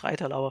ich sagen, ein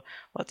 3-Teil, aber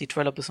die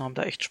Trailer bisher haben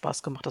da echt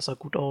Spaß gemacht, das sah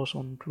gut aus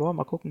und ja,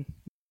 mal gucken.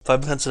 Vor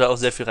allem kannst du da auch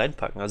sehr viel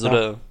reinpacken. Also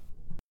ja.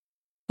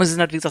 Und sie sind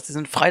halt, wie gesagt, sie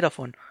sind frei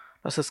davon.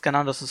 Das ist, keine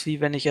Ahnung, das ist wie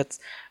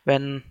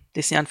wenn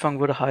Disney anfangen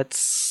würde, halt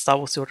Star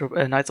Wars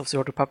Knights of the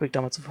Old Republic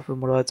damals zu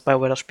verfilmen oder als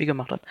BioWare das Spiel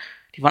gemacht hat.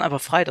 Die waren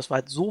einfach frei, das war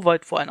halt so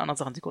weit vor allen anderen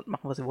Sachen, sie konnten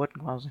machen, was sie wollten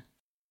quasi.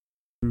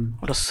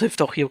 Und das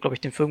hilft auch hier, glaube ich,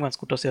 dem Film ganz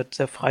gut, dass sie halt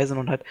sehr frei sind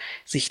und halt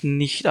sich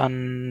nicht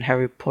an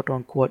Harry Potter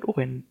und Co. halt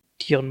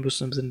orientieren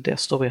müssen im Sinne der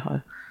Story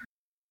halt.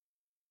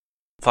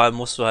 Vor allem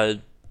musst du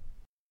halt,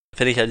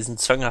 finde ich halt diesen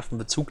zwanghaften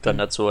Bezug dann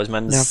dazu. Ich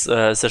meine, das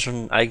ist ja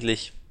schon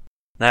eigentlich,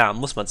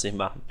 muss man es nicht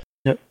machen.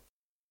 Ja.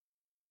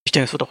 Ich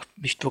denke, es wird auch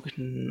nicht wirklich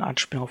ein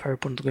Anspielung auf Harry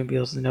Potter geben, wie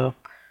das in der...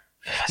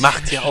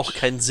 Macht ja auch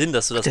keinen Sinn,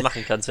 dass du das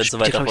machen kannst, wenn du so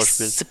weiter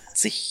vorspielst.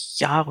 70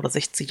 Jahre oder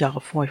 60 Jahre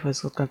vor, ich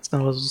weiß ganz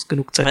genau, also es ist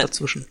genug Zeit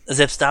dazwischen.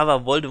 Selbst da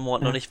war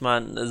Voldemort noch nicht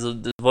mal, also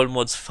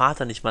Voldemorts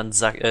Vater nicht mal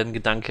ein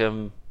Gedanke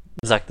im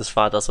Sack des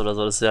Vaters oder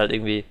so, das ist ja halt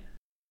irgendwie...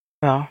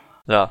 Ja.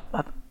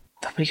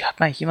 Hat man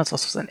eigentlich jemals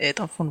was zu seinen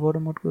Eltern von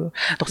Voldemort gehört?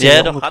 Doch, sie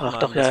hat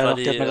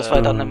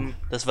man.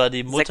 Das war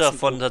die Mutter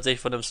tatsächlich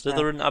von dem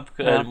Slytherin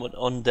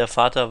und der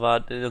Vater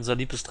war, der unser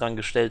Liebesdrang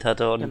gestellt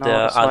hatte und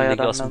der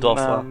Adelige aus dem Dorf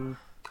war.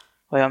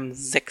 War ja im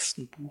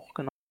 6. Buch,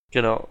 genau.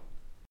 Genau.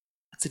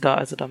 Hat sie da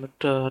also damit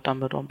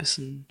Dumbledore ein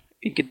bisschen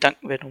in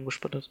Gedankenwelt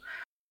umgespottet.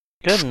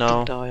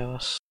 Genau. Da ja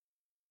was.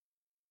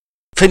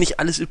 Finde ich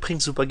alles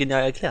übrigens super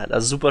genial erklärt.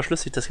 Also super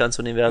schlüssig, das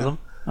ganze Universum.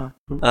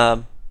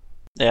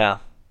 Ja.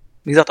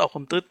 Wie gesagt, auch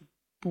im 3.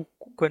 Buch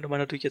könnte man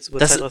natürlich jetzt über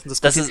Zeitreisen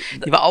diskutieren.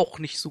 Die war auch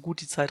nicht so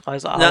gut, die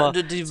Zeitreise, aber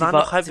die war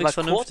noch halbwegs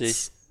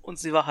vernünftig. Und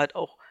sie war halt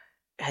auch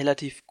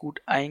relativ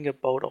gut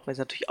eingebaut, auch wenn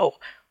sie natürlich auch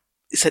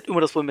ist halt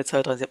immer das Problem mit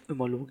Zeitreisen, sie haben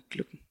immer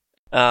Logiklücken.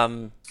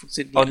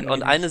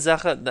 Und eine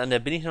Sache, an der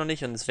bin ich noch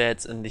nicht, und es wäre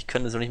jetzt, ich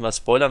könnte so nicht mal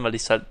spoilern, weil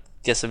ich es halt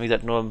gestern, wie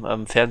gesagt, nur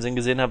im Fernsehen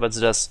gesehen habe, als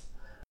sie das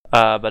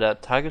bei der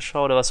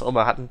Tagesschau oder was auch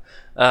immer hatten.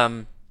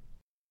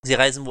 Sie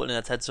reisen wohl in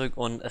der Zeit zurück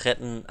und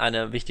retten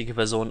eine wichtige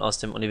Person aus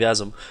dem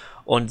Universum.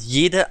 Und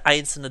jede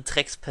einzelne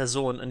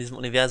Drecksperson in diesem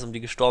Universum, die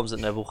gestorben sind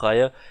in der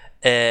Buchreihe,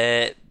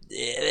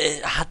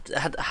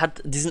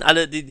 die sind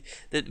alle,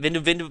 wenn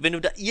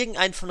du da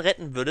irgendeinen von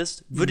retten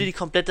würdest, würde die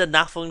komplette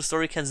nachfolgende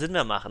Story keinen Sinn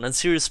mehr machen. Einen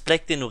Sirius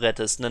Black, den du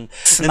rettest, einen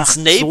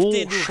Snape, so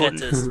den du schon.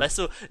 rettest, weißt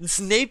du, einen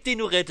Snape, den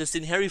du rettest,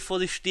 den Harry vor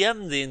sich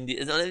sterben sehen,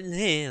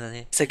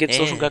 nee. Das ergibt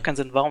so schon gar keinen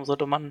Sinn. Warum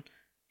sollte man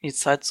in die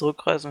Zeit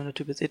zurückreisen, wenn der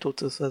Typ jetzt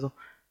tot ist? Also,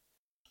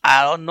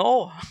 I don't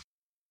know.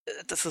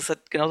 Das ist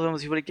halt genauso, wenn man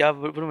sich überlegt,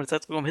 ja, würde man die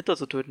Zeit zurück, um Hitler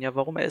zu töten? Ja,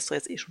 warum? Er ist doch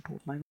jetzt schon tot,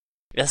 mein Gott.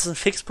 Das ist ein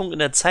Fixpunkt in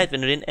der Zeit,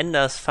 wenn du den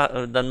änderst,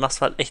 dann machst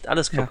du halt echt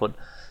alles kaputt.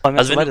 Ja.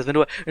 Also wenn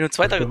du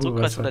 2 Tage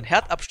zurückreist und dein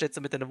Herd abstellst,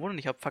 damit deine Wohnung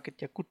nicht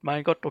abfackelt, ja gut,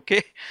 mein Gott,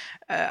 okay.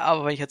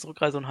 Aber wenn ich jetzt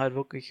zurückreise und halt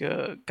wirklich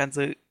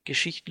ganze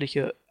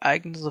geschichtliche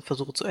Ereignisse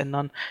versuche zu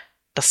ändern,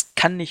 das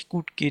kann nicht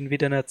gut gehen,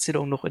 weder in der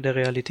Erzählung noch in der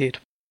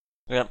Realität.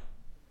 Ja.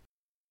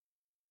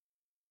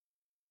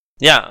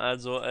 Ja,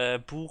 also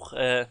Buch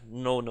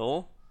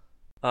No.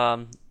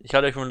 Ich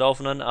halte euch vom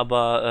Laufenden,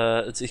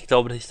 aber ich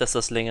glaube nicht, dass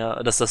das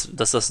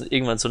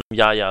irgendwann zu einem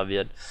Ja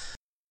wird.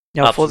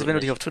 Ja, aber Vorsicht, wenn du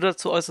dich auf Twitter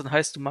dazu äußerst, dann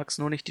heißt, du magst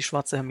nur nicht die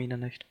schwarze Hermine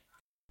nicht.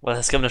 Was,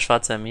 es gibt eine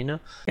schwarze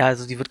Hermine? Ja,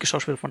 also die wird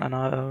geschauspielt von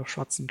einer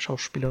schwarzen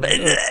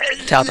Schauspielerin,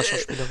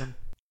 Theaterschauspielerin.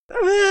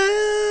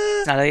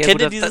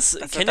 Kennt ihr dieses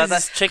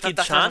Jackie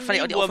Chan,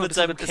 wo er mit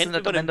seinem Kind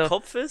über dem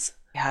Kopf ist?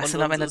 Ja, es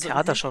sind am Ende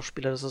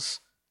Theaterschauspieler,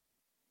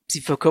 sie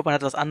verkörpern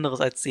etwas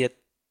anderes, als sie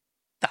jetzt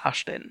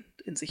darstellen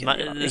in sich.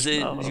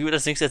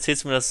 Das nächste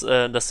erzählst du mir,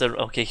 dass der,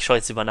 okay, ich schaue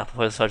jetzt lieber nach,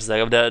 bevor ich das falsch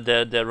sage, aber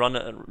der Ron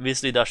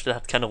Weasley-Darsteller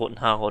hat keine roten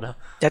Haare, oder?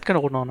 Der hat keine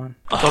roten Haare, nein.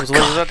 Ich glaube,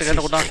 soweit hat er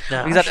keine roten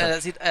Haare. Wie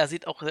gesagt, er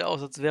sieht auch sehr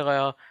aus, als wäre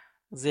er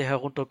sehr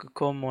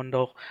heruntergekommen, und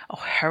auch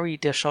Harry,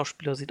 der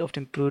Schauspieler, sieht auf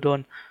den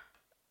Bildern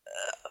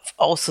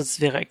aus, als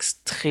wäre er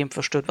extrem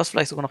verstört, was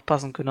vielleicht sogar noch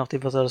passen könnte,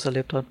 nachdem, was er das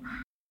erlebt hat.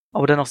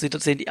 Aber dennoch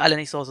sehen die alle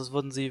nicht so aus, als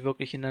würden sie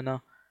wirklich in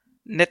einer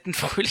netten,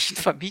 fröhlichen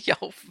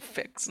Familie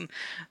aufwachsen,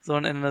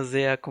 sondern in einer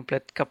sehr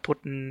komplett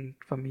kaputten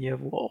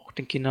Familie, wo auch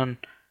den Kindern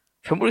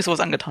vermutlich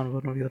sowas angetan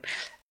wird. Und wie gesagt,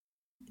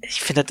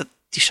 ich finde,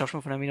 die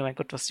Schauspieler von Hermine, mein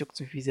Gott, was juckt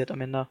mich, wie sie halt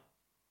am Ende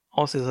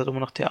aussieht. Das ist halt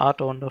immer noch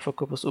Theater, und da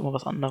verkörperst du immer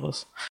was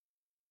anderes.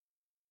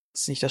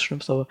 Das ist nicht das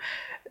Schlimmste, aber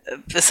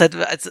es ist halt,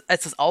 als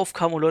das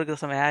aufkam und Leute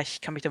gesagt haben, ja,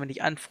 ich kann mich damit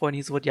nicht anfreunden,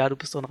 hieß so, ja, du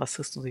bist doch ein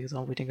Rassist, und solche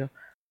Sachen, wo ich denke,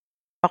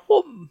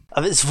 warum?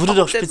 Aber es wurde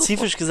doch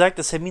spezifisch gesagt,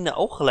 dass Hermine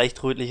auch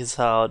leicht rötliches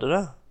Haar hat,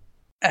 oder?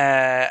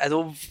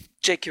 Also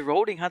J.K.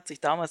 Rowling hat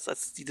sich damals,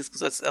 als die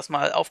Diskussion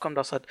erstmal aufkam,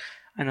 dass halt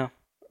eine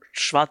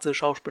schwarze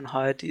Schauspielerin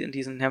halt, die in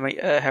diesen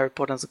Harry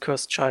Potter and the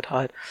Cursed Child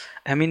halt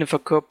Hermine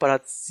verkörpert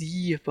hat,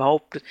 sie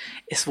behauptet,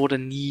 es wurde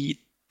nie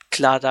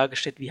klar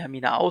dargestellt, wie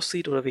Hermine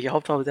aussieht oder welche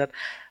Hauptfarbe sie hat,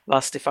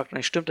 was de facto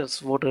nicht stimmt.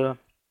 Es wurde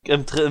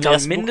im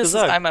ersten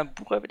mindestens einmal im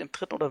Buch, mit dem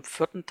 3. oder im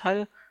 4.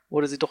 Teil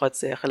wurde sie doch als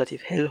sehr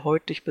relativ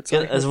hellhäutig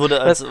bezeichnet. Ja, es wurde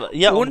als,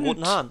 und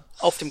roten Haaren.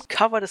 Auf dem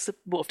Cover des 7.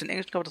 Buch, auf dem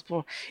englischen Cover des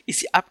Buches, ist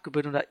sie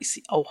abgebildet, und da ist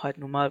sie auch halt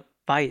normal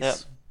weiß. Ja.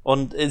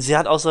 Und sie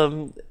hat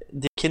außerdem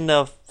die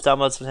Kinder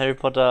damals von Harry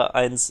Potter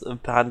 1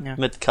 per Hand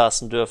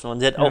mitcasten dürfen,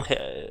 und sie hat auch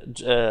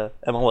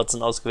Emma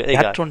Watson ausgewählt.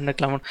 Egal. Hat schon eine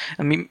Klammer.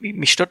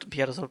 Mich stört,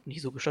 mich hat das auch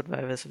nicht so gestört,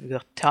 weil es, wie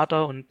gesagt,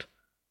 Theater, und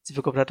sie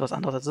verkörpert halt was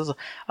anderes als das.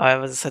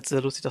 Aber es ist halt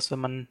sehr lustig, dass wenn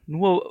man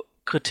nur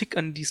Kritik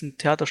an diesem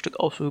Theaterstück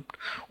ausübt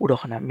oder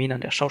auch an Hermine,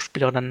 an der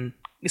Schauspielerin, dann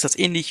ist das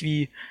ähnlich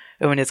wie,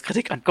 wenn man jetzt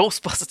Kritik an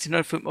Ghostbusters, den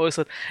neuen Film,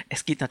 äußert.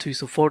 Es geht natürlich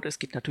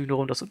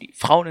darum, dass du die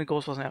Frauen in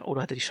Ghostbusters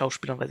oder halt die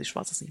Schauspielerin, weil sie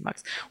Schwarzes nicht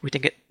magst. Und ich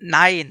denke,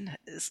 nein,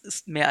 es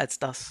ist mehr als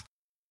das.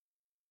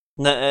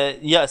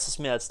 Ja, es ist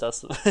mehr als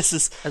das.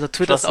 Also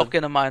Twitter ist auch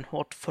gerne mal ein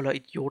Hort voller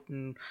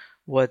Idioten,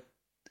 wo halt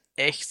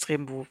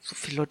wo so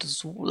viele Leute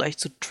so leicht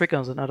zu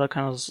triggern sind. Da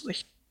kann das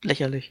echt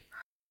lächerlich.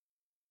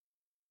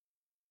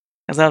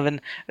 Also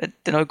wenn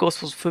der neue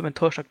Ghostbusters-Film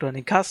enttäuscht aktuell an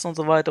den Kasten und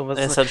so weiter. Und was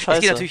ist halt scheiße.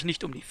 Es geht natürlich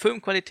nicht um die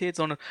Filmqualität,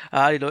 sondern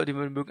die Leute, die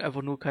mögen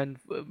einfach nur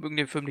mögen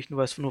den Film nicht nur,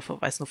 weil nur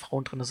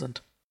Frauen drin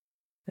sind.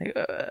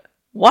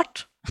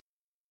 What?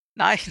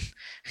 Nein.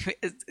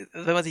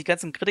 Wenn man sich die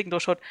ganzen Kritiken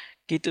durchschaut,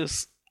 geht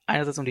es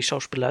einerseits um die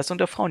Schauspielleistung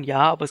der Frauen, ja,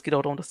 aber es geht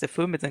auch darum, dass der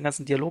Film mit seinen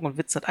ganzen Dialogen und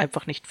Witzen halt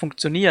einfach nicht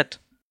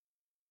funktioniert.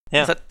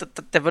 Ja.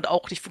 Der wird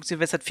auch nicht funktionieren,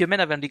 wenn es halt 4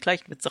 Männer wären, die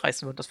gleichen Witze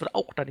reißen würden. Das würde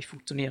auch da nicht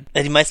funktionieren.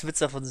 Ja, die meisten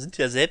Witze davon sind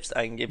ja selbst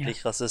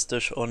angeblich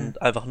rassistisch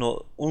und einfach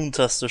nur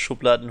unterste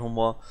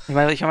Schubladenhumor. Ich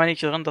meine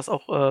nicht daran, dass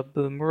auch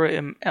Bill Murray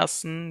im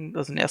ersten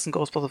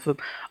Ghostbusters-Film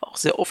auch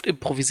sehr oft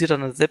improvisiert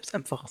hat und selbst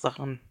einfach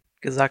Sachen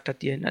gesagt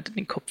hat, die ihm in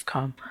den Kopf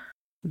kamen.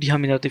 Und die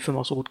haben ihn halt den Film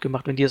auch so gut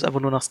gemacht. Wenn die jetzt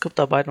einfach nur nach Skript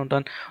arbeiten und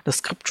dann das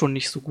Skript schon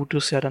nicht so gut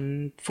ist, ja,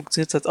 dann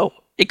funktioniert es jetzt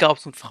auch. Egal, ob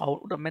es nun Frauen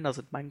oder Männer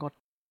sind, mein Gott.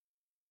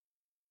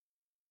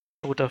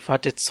 Gut, dafür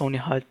hat jetzt Sony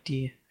halt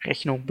die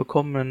Rechnung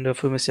bekommen, denn der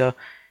Film ist ja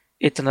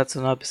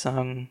international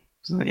bislang,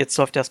 jetzt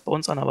läuft er erst bei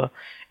uns an, aber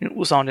in den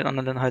USA und den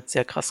anderen dann halt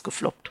sehr krass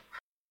gefloppt.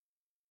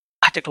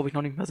 hat ja, glaube ich,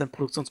 noch nicht mal sein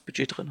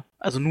Produktionsbudget drin.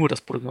 Also nur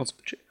das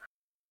Produktionsbudget.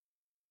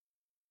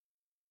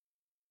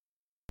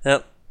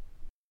 Ja.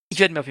 Ich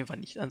werde mir auf jeden Fall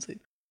nicht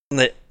ansehen.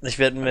 Nee, ich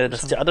werde mir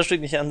das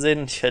Theaterstück nicht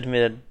ansehen, ich werde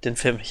mir den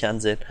Film nicht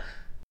ansehen.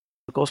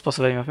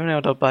 Ghostbusters werde ich mir auf jeden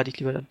Fall, dabei hatte ich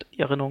lieber die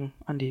Erinnerung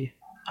an die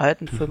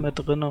alten Filme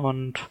drin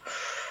und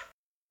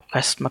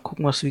Rest mal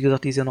gucken, was, wie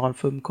gesagt, dieses Jahr noch an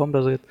Filmen kommt.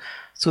 Also jetzt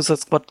Suicide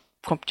Squad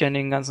kommt ja in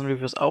den ganzen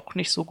Reviews auch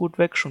nicht so gut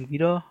weg. Schon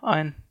wieder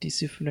ein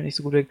DC-Film, der nicht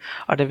so gut weg.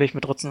 Aber den werde ich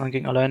mir trotzdem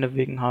angehen, alleine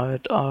wegen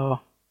halt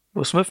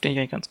Will Smith, den ich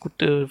eigentlich ganz gut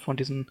von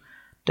diesen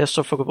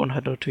Deathstroke gewonnen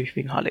hat, natürlich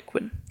wegen Harley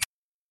Quinn.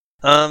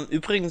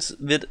 Übrigens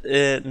wird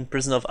in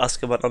Prison of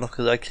Azkaban auch noch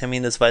gesagt,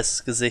 Hermines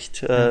weißes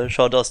Gesicht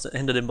schaut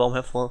hinter dem Baum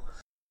hervor.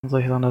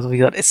 Solche Sachen, also wie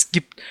gesagt, es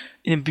gibt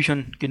in den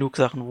Büchern genug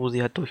Sachen, wo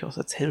sie halt durchaus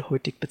als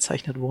hellhäutig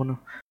bezeichnet wurde.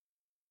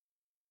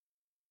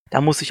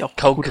 Da muss ich auch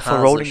Christopher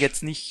Rowling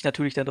jetzt nicht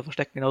natürlich dahinter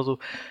verstecken, genauso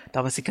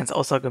damals die ganze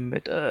Aussage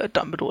mit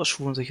Dumbledore ist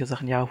schwul und solche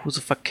Sachen, ja, who the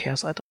fuck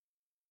cares, Alter.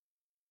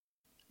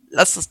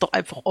 Lass es doch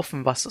einfach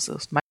offen, was es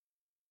ist.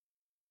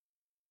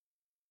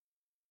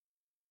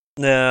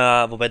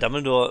 Ja, wobei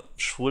Dumbledore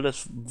schwul,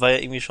 das war ja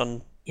irgendwie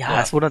schon...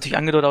 Ja, es wurde natürlich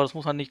angedeutet, aber das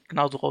muss man nicht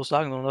genau so raus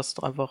sagen, sondern das ist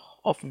doch einfach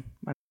offen.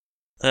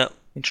 Ja.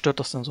 Wen stört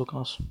das denn so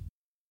krass?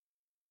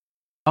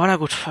 Aber na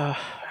gut,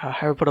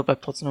 Harry Potter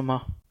bleibt trotzdem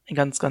immer ein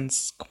ganz,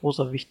 ganz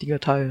großer, wichtiger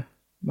Teil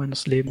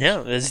meines Lebens.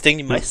 Ja, also ich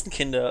denke, die meisten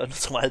Kinder in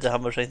unserem Alter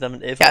haben wahrscheinlich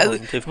damit 11 Jahre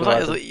im Griff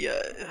gewartet. Also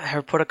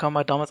Harry Potter kam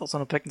halt damals aus so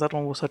einer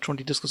Zeitung, wo es halt schon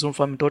die Diskussion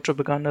vor allem in Deutschland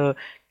begann,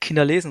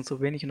 Kinder lesen zu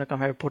wenig und dann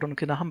kam Harry Potter und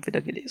Kinder haben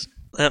wieder gelesen.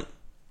 Ja.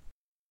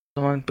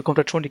 Also man bekommt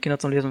halt schon die Kinder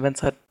zum Lesen, wenn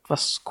es halt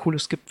was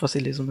Cooles gibt, was sie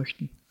lesen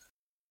möchten.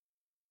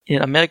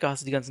 In Amerika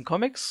hast du die ganzen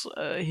Comics,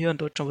 hier in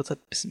Deutschland wird es halt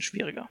ein bisschen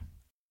schwieriger.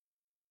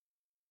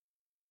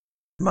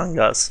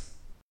 Mangas.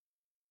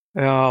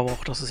 Ja, aber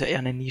auch das ist ja eher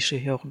eine Nische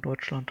hier auch in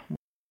Deutschland.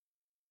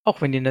 Auch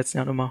wenn die in den letzten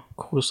Jahren immer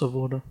größer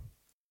wurde.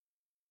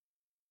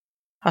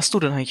 Hast du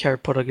denn eigentlich Harry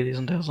Potter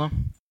gelesen, der so?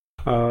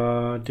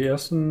 Die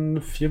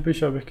ersten 4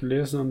 Bücher habe ich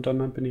gelesen und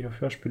dann bin ich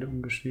auf Hörspiele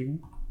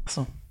umgestiegen.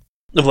 Achso.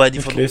 Wobei die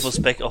von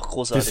Rufus Beck auch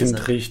großartig sind. Die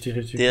sind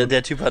richtig gut.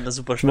 Der Typ hat eine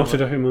super Stimme. Ich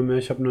mochte doch immer mehr.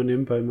 Ich habe nur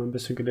nebenbei immer ein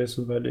bisschen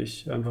gelesen, weil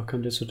ich einfach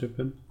kein Lesetyp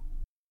bin.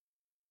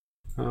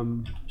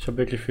 Ich habe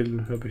wirklich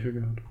viele Hörbücher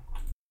gehört.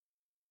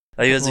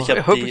 Also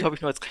Hörbücher habe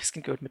ich nur als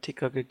Christkind gehört mit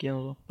TKG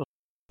oder so.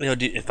 Ja,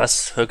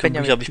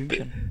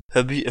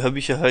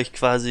 Hörbücher höre ich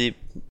quasi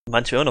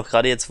manchmal auch noch,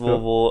 gerade jetzt,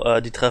 wo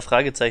die 3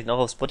 Fragezeichen auch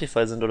auf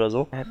Spotify sind oder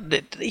so.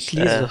 Ich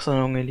lese das dann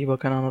irgendwie lieber,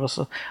 keine Ahnung.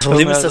 Das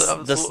Problem ist,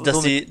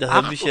 dass die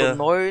Hörbücher... 8 oder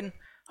 9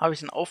 habe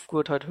ich dann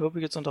aufgehört, halt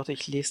Hörbücher zu und dachte,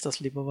 ich lese das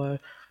lieber,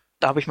 weil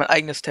da habe ich mein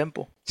eigenes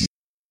Tempo.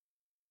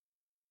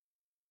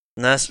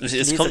 Na,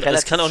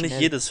 es kann auch nicht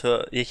jedes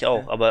hören, ich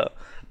auch, aber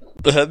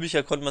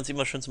Hörbücher konnte man sich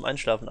immer schön zum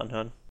Einschlafen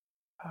anhören.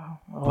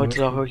 Ja,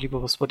 heute höre ich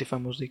lieber Spotify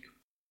Musik.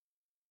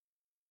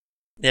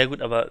 Ja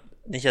gut, aber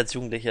nicht als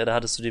Jugendlicher, da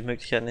hattest du die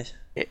Möglichkeit nicht.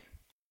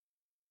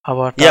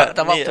 Aber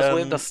da war auch das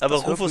Problem, dass aber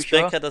Rufus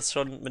Beck hat das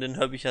schon mit den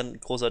Hörbüchern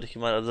großartig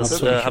gemacht. Also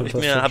das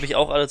habe ich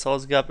auch alle zu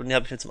Hause gehabt und die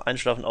habe ich mir zum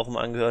Einschlafen auch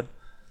immer angehört.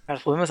 Ja,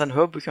 das Problem ist an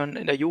Hörbüchern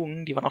in der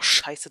Jugend, die waren auch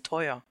scheiße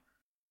teuer.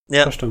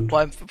 Ja, das stimmt. Vor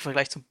allem im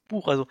Vergleich zum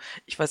Buch. Also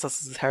ich weiß,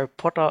 dass das Harry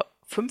Potter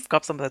 5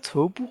 gab es damals als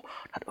Hörbuch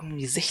und hat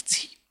irgendwie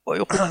 60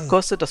 Euro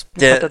gekostet. Das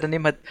Buch hat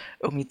daneben halt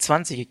irgendwie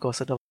 20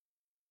 gekostet.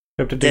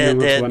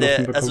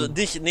 Also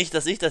nicht,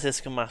 dass ich das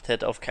jetzt gemacht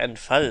hätte, auf keinen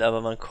Fall,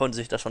 aber man konnte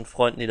sich das von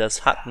Freunden, die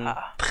das hatten,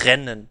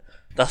 brennen.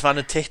 Das war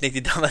eine Technik,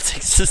 die damals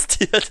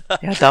existiert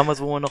hat. Ja, damals,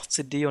 wo man noch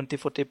CD- und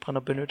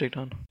DVD-Brenner benötigt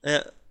hat.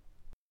 Ja.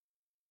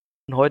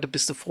 Und heute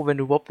bist du froh, wenn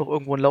du überhaupt noch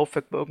irgendwo ein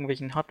Laufwerk bei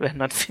irgendwelchen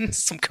Hardware-Händlern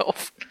findest zum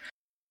Kaufen.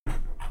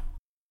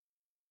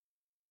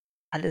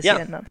 Alles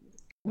ändern.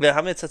 Wir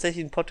haben jetzt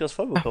tatsächlich einen Podcast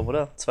vollbekommen,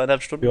 oder?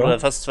 2,5 Stunden ja, oder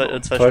fast 2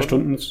 Stunden. 2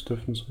 Stunden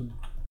dürfen es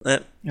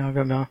sein. Ja,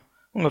 wir haben ja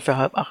ungefähr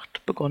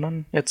 7:30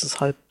 begonnen. Jetzt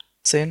ist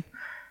 7:30.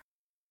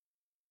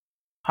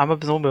 Haben wir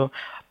besonders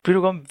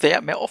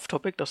mehr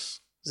Off-Topic,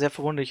 das sehr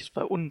verwunderlich ist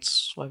bei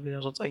uns, weil wir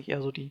ja sonst eigentlich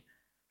eher so die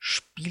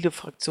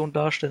Spiele-Fraktion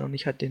darstellen und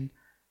nicht halt den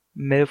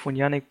Melf und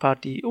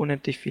Yannick-Part, die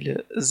unendlich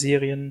viele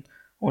Serien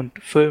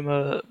und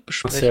Filme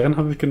besprechen. Serien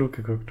habe ich genug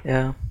geguckt.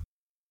 Ja.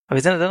 Aber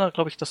wir sind dann,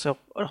 glaube ich, dass wir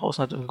auch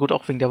außen hat. Gut,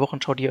 auch wegen der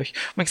Wochenschau, die euch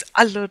übrigens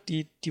alle,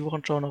 die die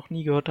Wochenschau noch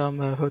nie gehört haben,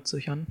 hört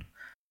sich an.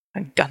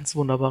 Ein ganz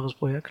wunderbares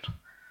Projekt.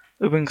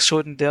 Übrigens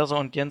schulden Derse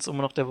und Jens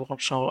immer noch der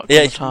Wochenschau.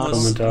 Ja, ich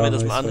muss mir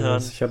das mal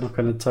anhören. Ich habe noch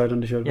keine Zeit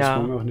und ich werde bis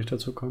morgen auch nicht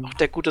dazu kommen. Auch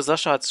der gute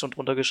Sascha hat es schon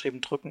drunter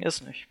geschrieben, drücken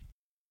ist nicht.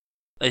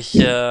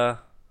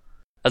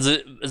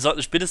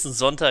 Also spätestens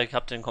Sonntag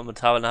habt ihr einen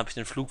Kommentar, weil dann habe ich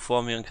den Flug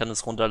vor mir und kann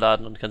es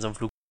runterladen und kann es am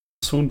Flug.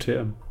 So ein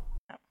TM.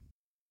 Ja.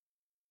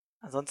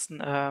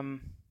 Ansonsten,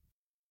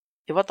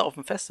 ihr wart da auf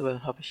dem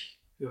Festival, habe ich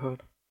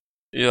gehört.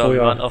 Ja,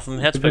 wir waren auf dem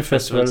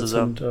Herzberg-Festival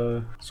zusammen.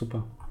 Sind,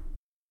 super.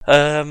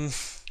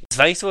 Das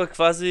war eigentlich sogar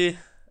quasi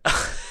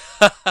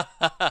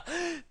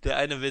der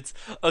eine Witz.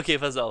 Okay,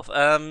 pass auf.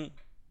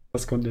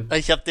 Was kommt jetzt?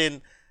 Ich habe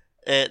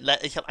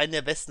einen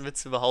der besten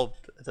Witze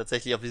überhaupt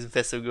tatsächlich auf diesem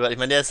Festival gehört. Ich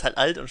meine, der ist halt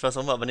alt und was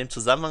auch immer, aber in dem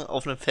Zusammenhang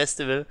auf einem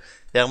Festival,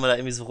 während man da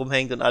irgendwie so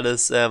rumhängt und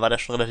alles, war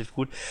das schon relativ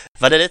gut.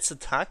 War der letzte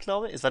Tag,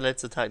 glaube ich? Es war der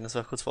letzte Tag, das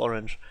war kurz vor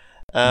Orange.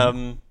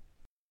 Doch,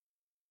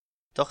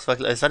 es war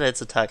der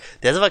letzte Tag.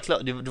 Der war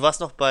klar, du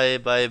warst noch bei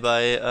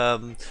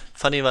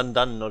Funny Van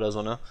Dunn oder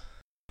so, ne?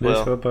 Nee,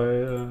 ich war bei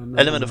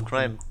Element of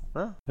Crime,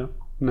 ne? Ja.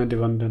 Nein, die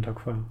waren den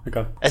Tag vorher.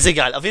 Egal. Ist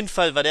egal, auf jeden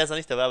Fall war der jetzt noch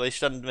nicht dabei, aber ich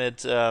stand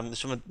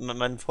schon mit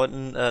meinen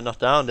Freunden noch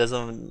da und der ist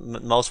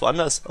mit Maus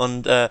woanders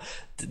und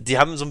die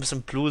haben so ein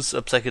bisschen Blues,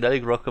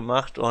 Psychedelic Rock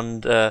gemacht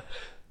und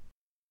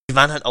die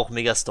waren halt auch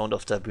mega stoned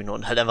auf der Bühne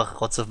und halt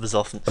einfach rotze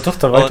besoffen. Ach doch,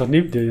 da war ich doch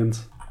neben dir,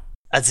 Jens.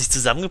 Als ich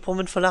zusammengebrochen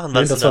bin vor Lachen,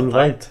 Nein, das war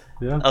weit,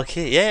 ja.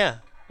 Okay,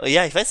 ja.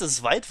 Ja, ich weiß, dass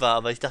es weit war,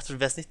 aber ich dachte, du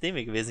wärst nicht neben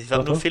mir gewesen. Ich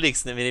war nur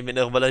Felix neben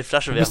mir, weil er die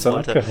Flasche werfen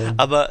wollte. Abgehauen.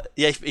 Aber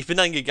ja, ich bin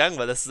dann gegangen,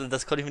 weil das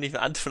konnte ich mir nicht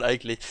mehr antun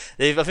eigentlich. Auf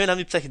jeden Fall haben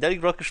die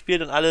Psychedelic Rock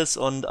gespielt und alles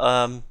und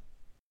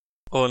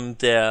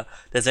der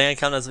Sänger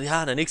kam dann so,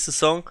 ja, der nächste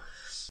Song,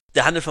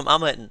 der handelt vom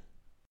Arbeiten.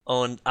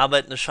 Und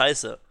Arbeiten ist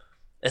scheiße.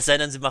 Es sei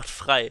denn, sie macht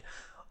frei.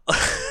 Und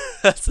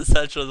das ist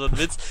halt schon so ein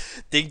Witz.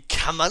 Den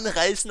kann man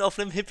reißen auf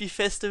einem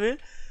Hippie-Festival.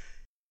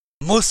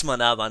 Muss man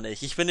aber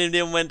nicht. Ich bin in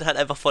dem Moment halt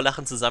einfach vor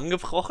Lachen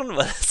zusammengebrochen,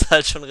 weil es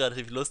halt schon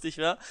relativ lustig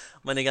war.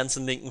 Meine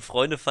ganzen linken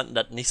Freunde fanden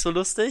das nicht so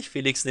lustig.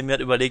 Felix neben mir hat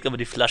überlegt, ob er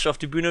die Flasche auf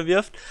die Bühne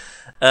wirft.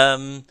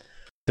 Der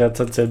hat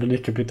halt selber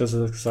nicht kapiert, dass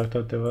er das gesagt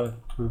hat. Der war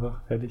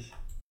einfach fertig.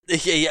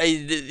 Ich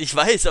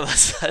weiß, aber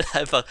es ist halt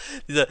einfach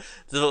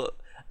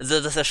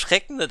das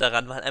Erschreckende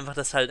daran war halt einfach,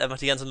 dass halt einfach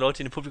die ganzen Leute,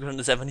 die in dem Publikum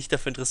das einfach nicht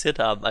dafür interessiert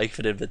haben, eigentlich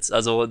für den Witz.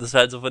 Also, das war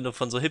halt so, wenn du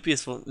von so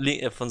Hippies,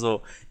 von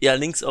so eher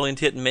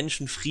linksorientierten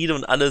Menschen, Friede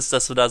und alles,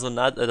 dass du da so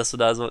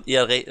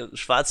eher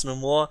schwarzen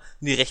Humor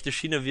in die rechte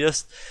Schiene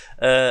wirfst,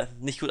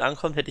 nicht gut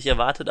ankommt, hätte ich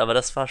erwartet, aber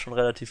das war schon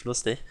relativ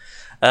lustig.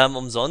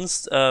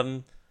 Umsonst, war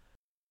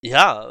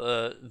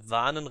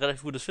ein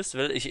relativ gutes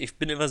Festival. Ich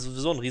bin immer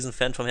sowieso ein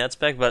Riesenfan vom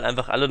Herzberg, weil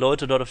einfach alle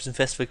Leute dort auf diesem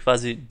Festival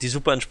quasi die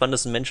super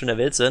entspanntesten Menschen der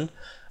Welt sind.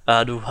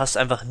 Du hast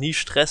einfach nie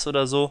Stress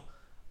oder so.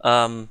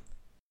 Du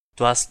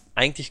hast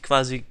eigentlich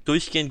quasi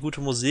durchgehend gute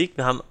Musik.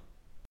 Wir haben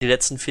die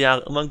letzten 4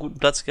 Jahre immer einen guten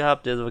Platz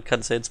gehabt, der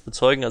kannst du ja jetzt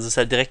bezeugen. Also es ist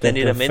halt direkt in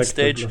der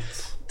Mainstage.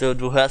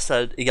 Du hörst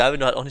halt, egal wenn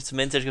du halt auch nicht zum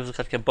Mainstage gehst,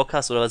 gerade keinen Bock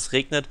hast oder es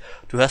regnet,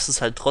 du hörst es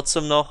halt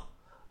trotzdem noch.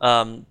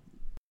 Und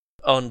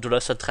du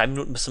läufst halt 3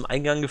 Minuten bis zum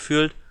Eingang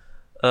gefühlt.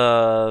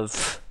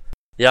 Es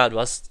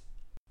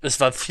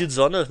war viel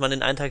Sonne, ich meine,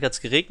 den einen Tag hat es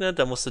geregnet,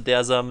 da musste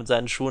der mit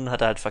seinen Schuhen, hat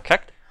er halt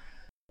verkackt.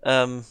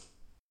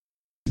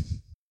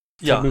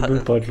 Er hat einen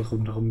Müllbeutel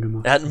rundherum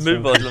gemacht. Er hat einen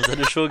Müllbeutel um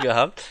seine Schuhe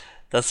gehabt.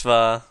 Das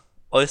war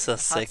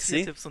äußerst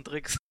sexy. Tipps und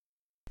Tricks.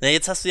 Na,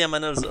 jetzt hast du ja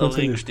meine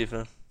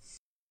Regenstiefel.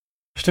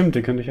 Stimmt,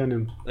 die könnte ich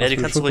annehmen. Ja, die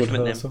kannst du ruhig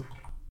mitnehmen.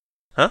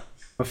 Hä?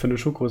 Was für eine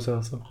Schuhgröße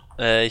hast du?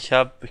 Ich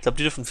glaube,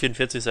 die dürfen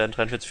 44 sein,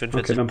 43,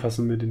 44. Okay, dann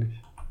passen mir die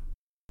nicht.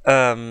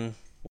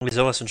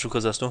 Wieso, was für eine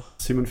Schuhgröße hast du?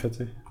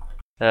 47.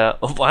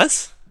 Oh,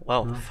 was?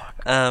 Wow. Ja.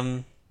 Fuck.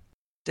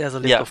 Der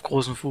liegt auf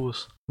großem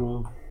Fuß.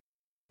 Wow.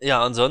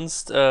 Ja, und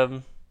sonst,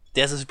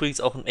 der ist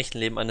übrigens auch im echten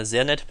Leben eine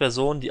sehr nette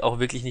Person, die auch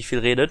wirklich nicht viel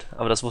redet,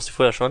 aber das wusste ich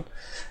vorher schon.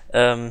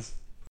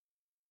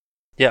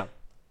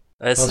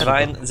 Es war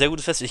ein sehr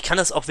gutes Festival. Ich kann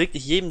das auch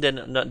wirklich jedem, der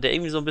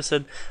irgendwie so ein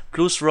bisschen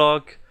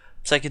Blues-Rock,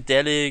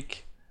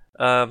 Psychedelic,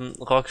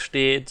 Rock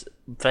steht,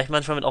 vielleicht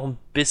manchmal mit auch ein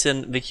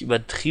bisschen wirklich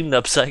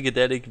übertriebener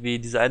Psychedelic, wie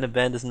diese eine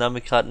Band, dessen Name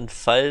gerade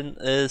entfallen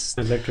ist.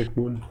 Electric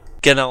Moon.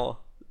 Genau.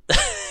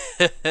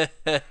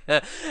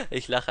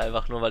 Ich lache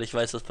einfach nur, weil ich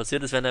weiß, was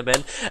passiert ist während der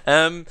Band.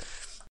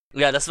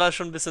 Das war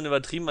schon ein bisschen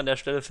übertrieben an der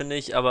Stelle, finde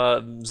ich,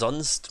 aber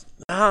sonst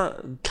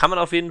kann man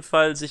auf jeden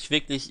Fall sich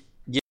wirklich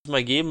jedes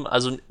Mal geben.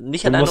 Also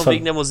nicht allein nur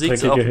wegen der Musik.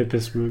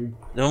 Mögen.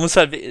 Man muss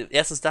halt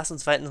erstens das und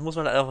zweitens muss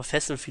man halt auch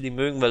Festival-Feeling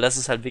mögen, weil das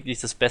ist halt wirklich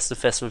das beste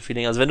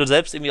Festival-Feeling. Also wenn du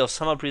selbst irgendwie auf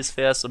Summer Breeze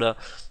fährst oder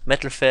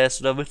Metal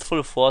Fest oder with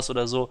Full Force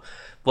oder so,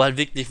 wo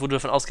du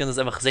davon ausgehst, dass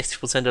einfach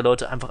 60% der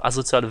Leute einfach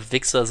asoziale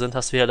Wichser sind,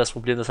 hast du ja das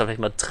Problem, dass halt vielleicht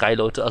mal 3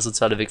 Leute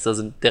asoziale Wichser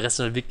sind. Der Rest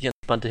sind halt wirklich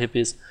entspannte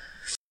Hippies.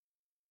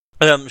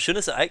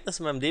 Schönes Ereignis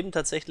in meinem Leben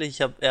tatsächlich.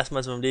 Ich habe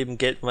erstmals in meinem Leben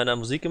Geld mit meiner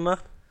Musik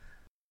gemacht.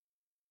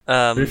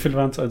 Wie viel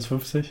waren es?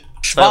 1,50?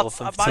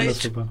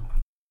 2,50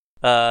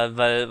 €.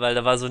 Weil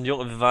da war so ein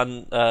Junge, wir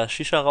waren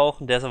Shisha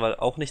rauchen, der ist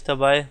aber auch nicht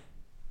dabei.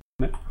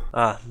 Nee.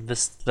 Du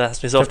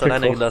hast mich so oft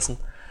alleine gelassen.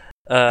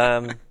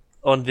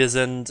 Und wir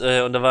sind,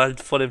 und da war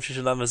halt vor dem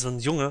Shisha-Laden so ein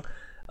Junge,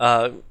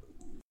 der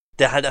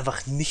halt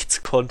einfach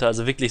nichts konnte,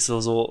 also wirklich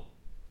so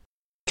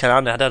keine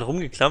Ahnung, der hat halt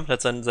rumgeklampft,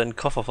 hat seinen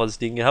Koffer vor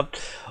sich liegen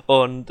gehabt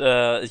und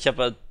ich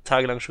habe halt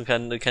tagelang schon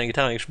keine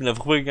Gitarre gespielt,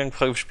 einfach rübergegangen,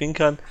 gefragt, ob ich spielen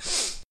kann.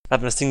 Hab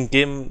mir das Ding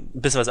gegeben,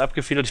 ein bisschen was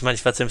abgefedert. Ich meine,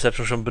 ich war zu dem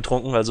Zeitpunkt schon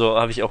betrunken, also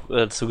habe ich auch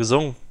dazu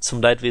gesungen,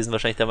 zum Leidwesen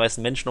wahrscheinlich der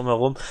meisten Menschen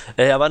umherum.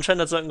 Aber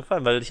anscheinend hat es Leuten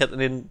gefallen, weil ich hatte in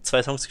den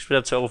 2 Songs, die ich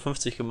gespielt habe,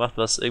 2,50 € gemacht,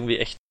 was irgendwie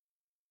echt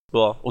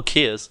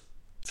okay ist.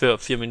 Für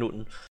 4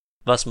 Minuten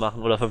was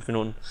machen oder 5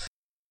 Minuten.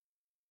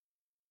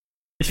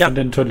 Ich fand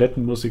den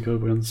Toilettenmusiker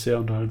übrigens sehr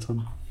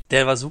unterhaltsam.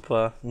 Der war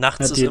super.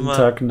 Nachts ist jeden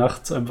Tag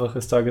nachts einfach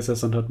ist da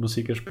gesessen und hat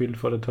Musik gespielt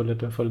vor der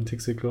Toilette, vor dem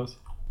Dixie-Klos.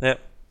 Ja.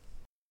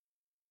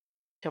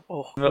 Ich habe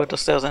auch gehört,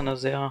 dass der seine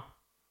sehr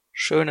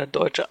schöne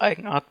deutsche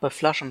Eigenart bei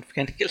Flaschen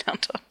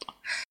kennengelernt hat.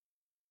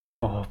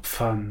 Oh,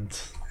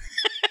 Pfand.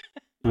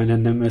 Meine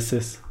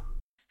Nemesis.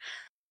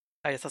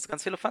 Jetzt hast du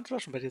ganz viele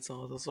Pfandflaschen bei dir zu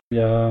Hause. So.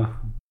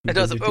 Ja. Wenn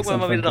du also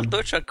irgendwann mal wieder nach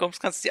Deutschland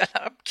kommst, kannst du die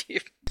alle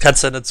abgeben.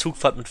 Kannst du eine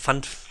Zugfahrt mit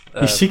Pfand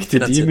ich schick dir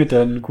die mit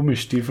deinen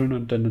Gummistiefeln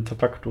und deiner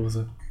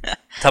Tabakdose.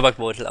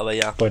 Tabakbeutel, aber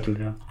ja.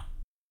 Beutel,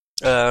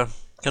 ja.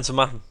 Kannst du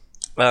machen.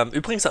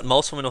 Übrigens hat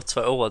Maus von mir noch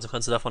 2 Euro, also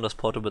kannst du davon das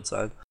Porto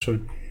bezahlen.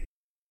 Schön.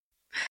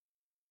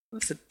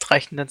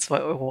 Reichen dann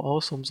 2 Euro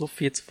aus, um so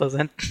viel zu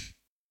versenden?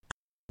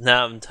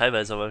 Na,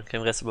 teilweise, aber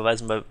kein Rest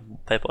überweisen bei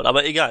PayPal.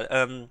 Aber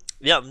egal.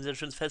 Ja, ein sehr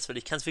schönes Festival.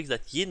 Ich kann es, wie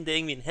gesagt, jeden, der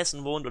irgendwie in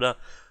Hessen wohnt oder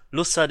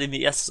Lust hat,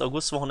 irgendwie 1.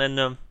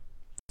 August-Wochenende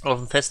auf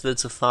ein Festival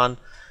zu fahren,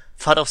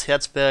 fahrt aufs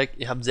Herzberg.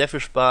 Ihr habt sehr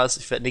viel Spaß.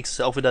 Ich werde nächstes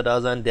Jahr auch wieder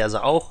da sein. Der ist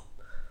auch.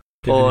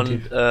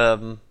 Definitiv.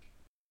 Und,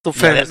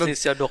 sofern es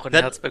nächstes Jahr noch ein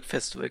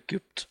Herzberg-Festival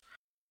gibt.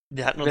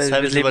 Wir hatten uns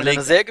teilweise überlegt, in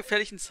einer sehr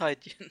gefährlichen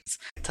Zeit, Jens.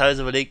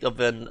 Teilweise überlegt, ob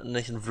wir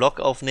nicht einen Vlog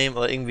aufnehmen,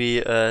 aber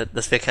irgendwie,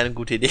 das wäre keine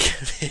gute Idee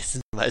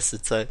gewesen, die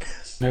meiste Zeit.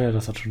 Ja,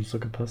 das hat schon so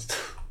gepasst.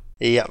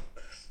 Ja.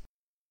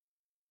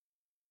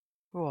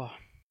 Boah.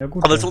 Ja,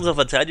 gut. Aber zu unserer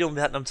Verteidigung,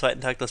 wir hatten am 2.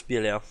 Tag das Bier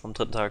leer, am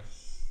 3. Tag.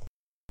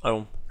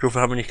 Also, so viel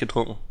haben wir nicht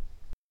getrunken.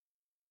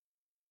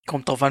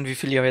 Kommt drauf an, wie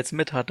viel ihr jetzt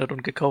mit hattet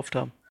und gekauft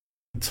haben.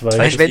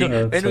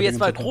 Wenn du jetzt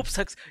mal grob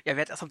sagst, ja,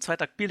 wir hatten erst am 2.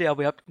 Tag Bier leer,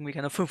 aber ihr habt irgendwie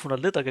keine 500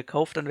 Liter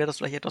gekauft, dann wäre das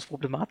vielleicht etwas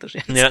problematisch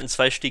jetzt. Wir hatten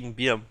 2 Stiegen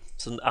Bier.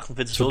 Das sind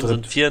 48 Dosen,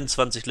 sind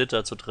 24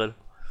 Liter zu dritt.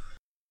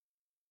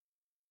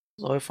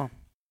 Säufer.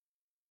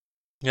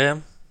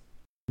 Ja.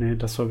 Nee,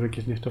 das war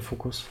wirklich nicht der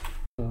Fokus.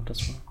 Ja,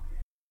 das war...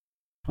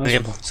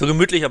 Okay. So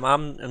gemütlich am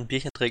Abend ein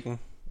Bierchen trinken.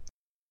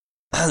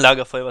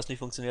 Lagerfeuer, was nicht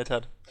funktioniert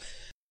hat.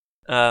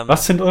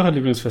 Was sind eure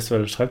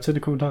Lieblingsfestivals? Schreibt es in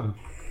die Kommentare.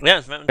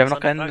 Ja,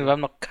 wir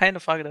haben noch keine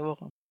Frage der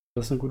Woche.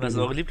 Das ist eine gute Was Idee.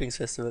 sind eure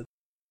Lieblingsfestivals?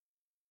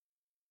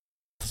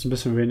 Das ist ein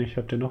bisschen wenig.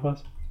 Habt ihr noch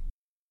was?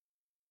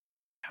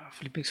 Ja,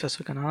 für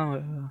Lieblingsfestival, keine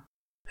Ahnung.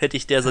 Hätte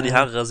ich der so die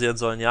Haare rasieren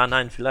sollen? Ja,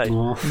 nein, vielleicht.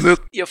 Oh,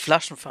 Mögt ihr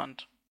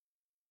Flaschenpfand?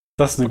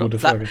 das ist eine gute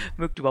Frage.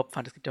 Mögt ihr überhaupt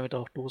Pfand? Es gibt ja wieder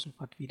auch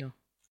Dosenpfand wieder.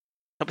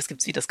 Ich glaube, es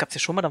gibt's wieder. Das gab's ja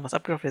schon mal, dann was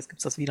abgeschafft, jetzt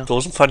gibt's das wieder.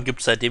 Dosenpfand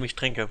gibt's seitdem ich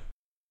trinke.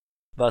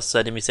 Was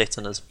seitdem ich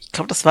 16 ist. Ich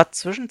glaube, das war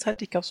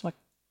zwischenzeitlich, gab's mal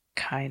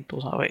kein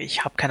Dosen, aber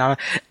ich habe keine Ahnung.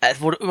 Es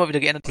wurde immer wieder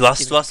geändert. Du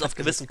hast auf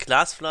gewissen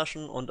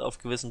Glasflaschen und auf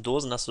gewissen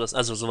Dosen hast du das,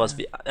 also sowas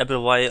wie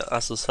Applewhite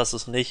hast du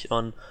es nicht,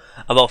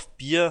 aber auf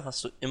Bier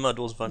hast du immer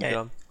Dosenpfand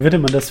gehabt. Würde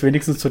man das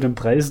wenigstens zu den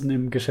Preisen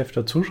im Geschäft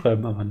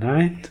dazuschreiben, aber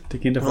nein, die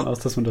gehen davon aus,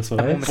 dass man das so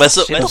weiß. Weißt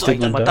du, das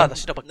steht aber da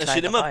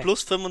steht immer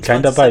plus 25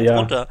 klein dabei, Cent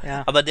drunter.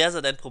 Ja. Aber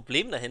dein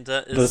Problem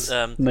dahinter ist,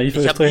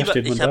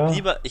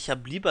 ich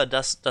hab lieber,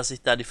 dass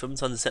ich da die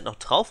 25 Cent noch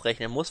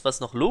draufrechnen muss,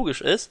 was noch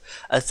logisch ist,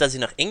 als dass ich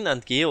nach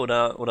England gehe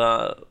oder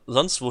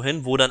sonst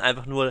wohin, wo dann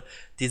einfach nur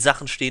die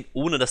Sachen stehen,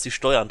 ohne dass die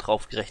Steuern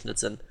draufgerechnet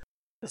sind.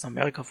 Das ist in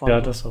Amerika vor allem.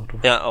 Ja, das auch.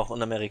 Ja, auch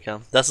in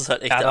Amerika. Das ist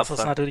halt echt der Abfuck.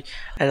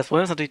 Das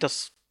Problem ist natürlich,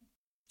 dass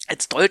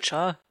als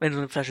Deutscher, wenn du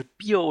eine Flasche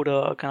Bier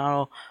oder, keine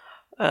Ahnung,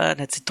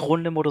 eine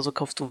Zitronenlimo oder so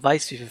kaufst, du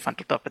weißt, wie viel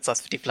Pfand du da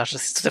bezahlst für die Flasche.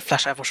 Das siehst du der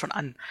Flasche einfach schon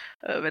an.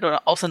 Wenn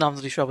du Ausländer haben,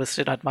 so die Schwabe, es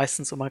steht halt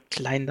meistens immer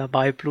klein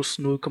dabei, plus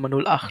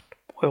 0,08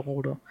 Euro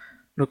oder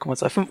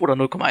 0,25 oder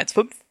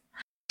 0,15.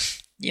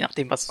 Je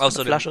nachdem, was für eine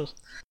Flasche ist.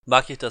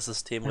 Mag ich das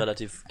System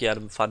relativ gerne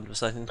im Pfand.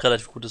 Das ist ein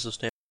relativ gutes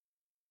System.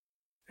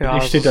 Ja,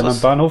 ich stehe dann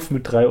am Bahnhof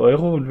mit 3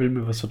 Euro und will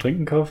mir was zu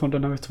trinken kaufen und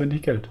dann habe ich zu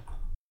wenig Geld.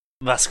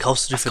 Was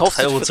kaufst du dir für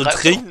 3 Euro zu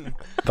trinken?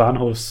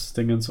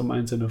 Bahnhofsdingens um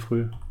 1 in der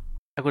Früh.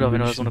 Ja gut, aber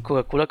wenn du so eine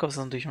Coca-Cola kaufst, ist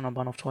das natürlich schon am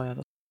Bahnhof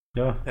teuer.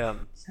 Ja.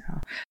 Das ist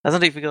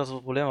natürlich wieder so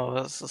ein Problem,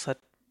 aber es ist halt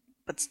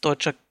als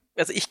Deutscher,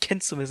 also ich kenne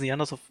es zumindest nicht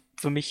anders,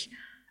 für mich,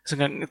 es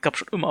gab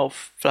schon immer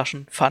auf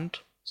Flaschen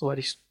Pfand, soweit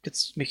ich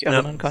jetzt mich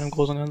erinnern kann im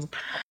Großen und Ganzen.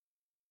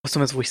 Das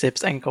zumindest, wo ich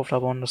selbst eingekauft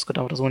habe und das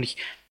gedauert so nicht.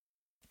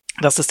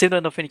 Das System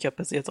dahinter finde ich ja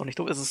bis jetzt auch nicht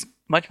doof. Es ist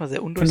manchmal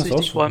sehr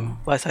undurchsichtig, vor allem,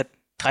 weil es halt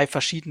 3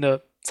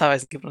 verschiedene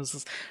Zahlweisen gibt und es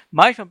ist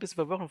manchmal ein bisschen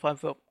verwirrend, vor allem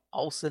für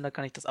Ausländer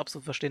kann ich das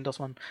absolut verstehen, dass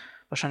man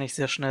wahrscheinlich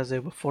sehr schnell sehr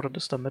überfordert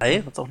ist damit,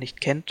 wenn man es auch nicht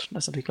kennt.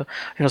 Das ist natürlich klar.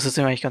 Ich finde das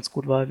System eigentlich ganz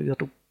gut, weil, wie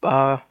gesagt, du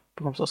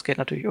bekommst das Geld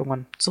natürlich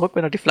irgendwann zurück,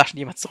 wenn du die Flaschen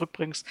jemals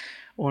zurückbringst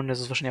und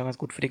es ist wahrscheinlich auch ganz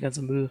gut für die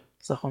ganze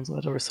Müllsache und so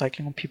weiter,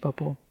 Recycling und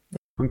Pipapo.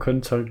 Man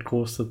könnte es halt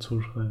groß dazu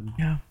schreiben.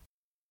 Ja.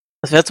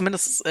 Das wäre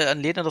zumindest an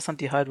Läden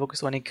interessant, die halt wirklich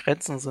so an den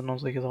Grenzen sind und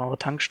solche Sachen, oder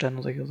Tankstellen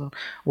und solche Sachen.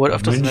 Wo halt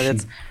öfters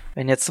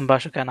wenn jetzt zum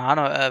Beispiel, keine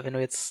Ahnung, wenn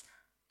du jetzt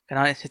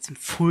in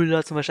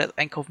Fulda zum Beispiel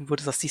einkaufen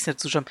würdest, dass die es nicht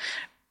zuschauen,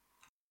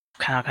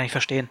 kann ich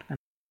verstehen.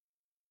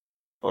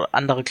 Oder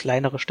andere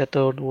kleinere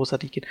Städte, wo es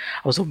halt nicht geht.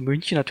 Aber so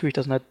München natürlich,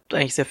 da sind halt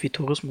eigentlich sehr viel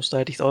Tourismus, da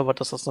hätte ich es auch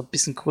erwartet, dass das noch ein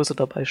bisschen größer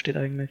dabei steht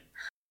eigentlich.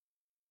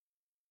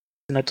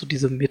 Das sind halt so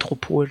diese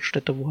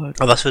Metropolenstädte, wo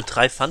halt... Aber was für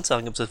 3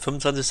 Pfandsachen gibt es?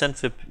 25 Cent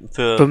für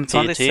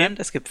 25 PET? Cent,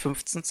 es gibt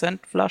 15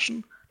 Cent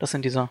Flaschen, das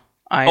sind diese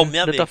 1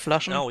 Liter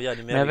Flaschen. Oh ja,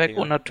 die Mehrweg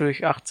und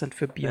natürlich 8 Cent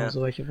für Bier und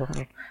solche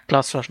Sachen.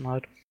 Glasflaschen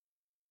halt.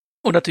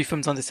 Und natürlich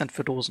 25 Cent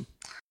für Dosen.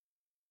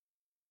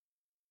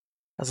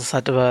 Das ist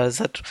halt,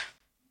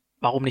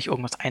 warum nicht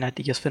irgendwas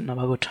Einheitliches finden,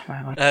 aber gut.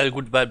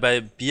 Gut,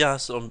 bei Bier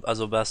hast du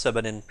ja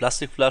bei den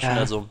Plastikflaschen,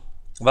 also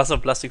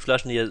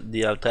Wasserplastikflaschen, die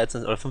ja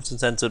 13 oder 15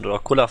 Cent sind, oder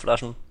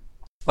Colaflaschen,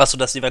 hast du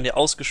das, die werden ja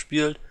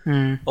ausgespült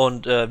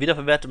und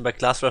wiederverwertet, und bei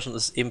Glasflaschen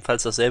ist es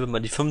ebenfalls dasselbe,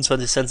 weil die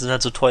 25 Cent sind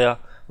halt so teuer,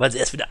 weil sie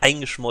erst wieder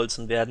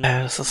eingeschmolzen werden,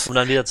 das um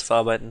dann wieder zu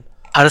verarbeiten.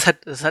 Aber das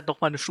ist halt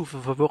nochmal eine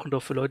Stufe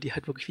verwirrender für Leute, die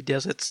halt wirklich wie der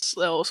jetzt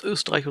aus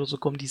Österreich oder so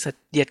kommen, die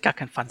halt gar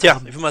keinen Pfand haben.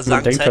 Ja, ich würde mal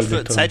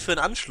sagen, Zeit für einen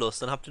Anschluss,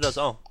 dann habt ihr das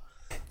auch.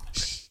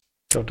 Ich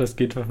glaube, das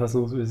geht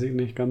verfassungsmäßig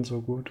nicht ganz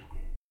so gut.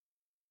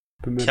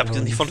 Ich habe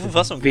nicht von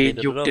Verfassung geredet.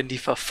 Wen juckt denn die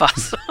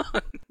Verfassung?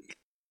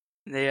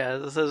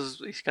 Naja,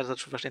 ich kann das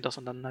schon verstehen, dass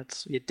man dann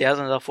halt wie der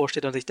so davor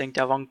steht und sich denkt,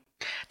 ja, warum,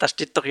 da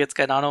steht doch jetzt,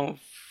 keine Ahnung,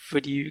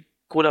 für die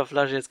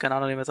Cola-Flasche jetzt, keine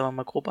Ahnung, nehmen wir jetzt aber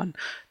mal grob an,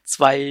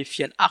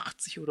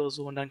 2,84 oder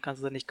so und dann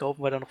kannst du sie nicht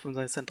kaufen, weil da noch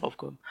 25 Cent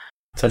draufkommen.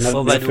 Das ist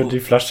halt mehr für die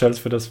Flasche als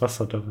für das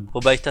Wasser darin.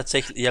 Wobei ich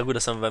tatsächlich, ja gut,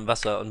 das haben wir beim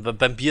Wasser und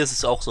beim Bier ist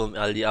es auch so im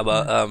Aldi,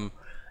 aber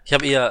ich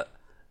habe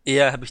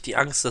eher habe ich die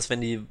Angst, dass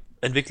wenn die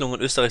Entwicklung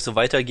in Österreich so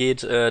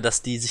weitergeht,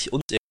 dass die sich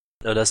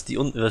dass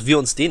wir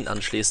uns denen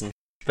anschließen,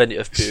 wenn die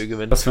FPÖ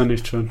gewinnt. Das wäre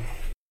nicht schön.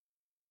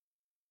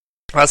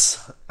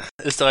 Was?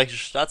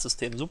 Österreichisches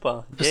Staatssystem,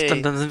 super.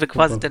 Dann sind wir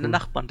quasi deine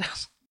Nachbarn.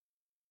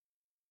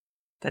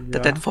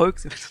 Dein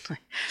Volk.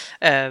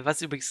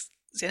 Was ich übrigens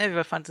sehr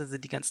nervig fand,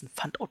 sind die ganzen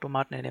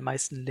Pfandautomaten in den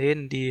meisten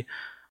Läden, die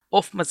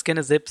oftmals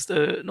gerne selbst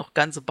noch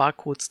ganze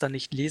Barcodes dann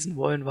nicht lesen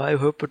wollen, weil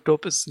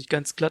Hörpetop ist nicht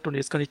ganz glatt und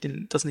jetzt kann ich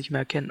das nicht mehr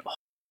erkennen. Oh,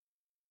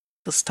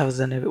 das ist teilweise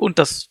sehr nervig. Und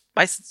das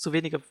meistens zu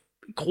wenige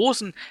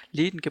großen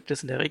Läden gibt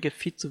es in der Regel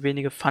viel zu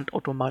wenige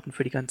Pfandautomaten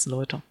für die ganzen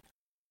Leute.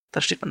 Da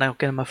steht man dann auch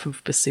gerne mal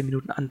 5 bis 10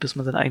 Minuten an, bis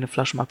man seine eigene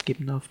Flasche mal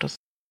abgeben darf. Da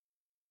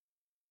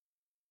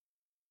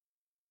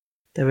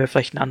wäre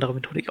vielleicht eine andere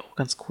Methodik auch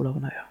ganz cool,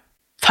 aber naja.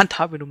 Pfand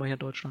haben wir nun mal hier in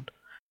Deutschland.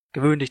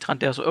 Gewöhn dich dran,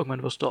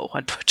 irgendwann wirst du auch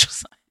ein Deutscher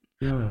sein.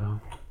 Ja,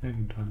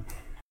 irgendwann.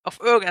 Auf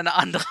irgendeine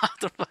andere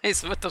Art und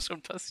Weise wird das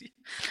schon passieren.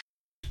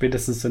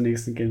 Spätestens zur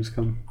nächsten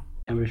Gamescom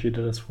habe ich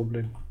wieder das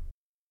Problem.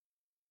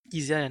 Die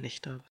ist ja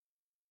nicht da.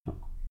 Ja.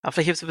 Aber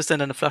vielleicht hebst du bis dann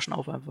deine Flaschen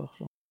auf einfach.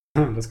 So.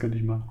 Das könnte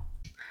ich machen.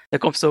 Da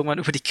kommst du irgendwann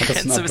über die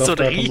Grenze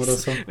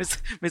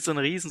mit so einem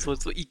riesen,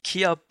 so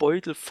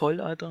Ikea-Beutel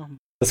voll, Alter.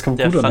 Das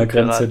kommt gut an der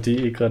Grenze,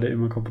 die gerade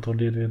immer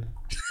kontrolliert wird.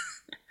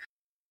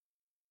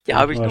 Ja,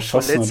 habe ich noch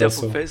von letztes Jahr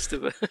vom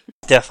Festival.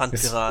 Der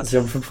Pfandpirat. Sie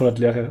haben 500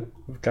 leere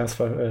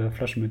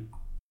Gasflaschen mit.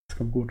 Das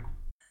kommt gut.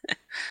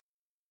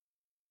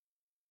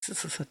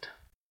 Das ist halt.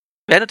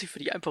 Wäre natürlich für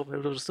dich einfach,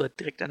 weil du halt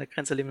direkt an der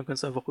Grenze leben, dann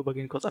könntest du einfach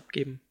rübergehen, kurz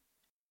abgeben.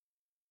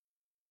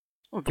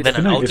 Und wenn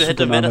ein Auto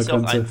hätte, wäre das ja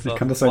auch einfach. Ich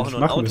kann das eigentlich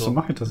machen, wieso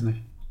mache ich das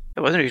nicht?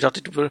 Ja, weiß nicht, ich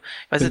dachte, ich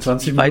weiß nicht,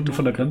 20 Minuten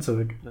von der Grenze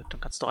weg. Dann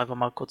kannst du doch einfach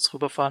mal kurz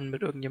rüberfahren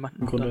mit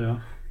irgendjemandem. Im Grunde,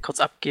 ja. Kurz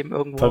abgeben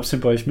irgendwo. Vor allem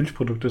sind bei euch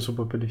Milchprodukte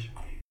super billig.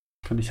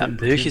 Kann ich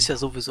Milch ist ja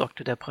sowieso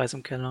aktuell der Preis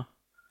im Keller.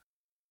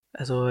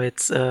 Also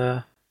jetzt,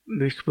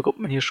 Milch bekommt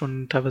man hier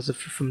schon teilweise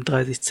für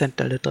 35 Cent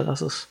der Liter.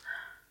 Das ist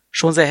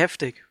schon sehr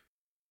heftig.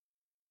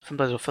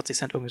 35 oder 40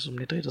 Cent irgendwie so um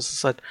den Dreh. Das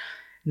ist halt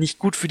nicht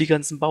gut für die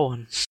ganzen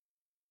Bauern.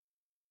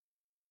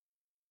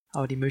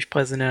 Aber die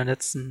Milchpreise sind in den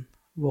letzten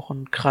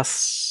Wochen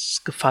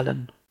krass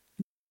gefallen.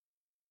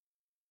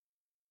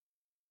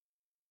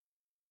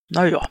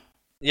 Naja.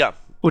 Ja.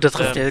 Gut, das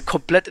trifft ja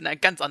komplett in ein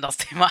ganz anderes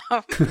Thema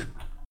ab.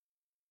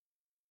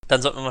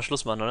 Dann sollten wir mal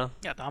Schluss machen, oder?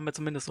 Ja, da haben wir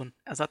zumindest so einen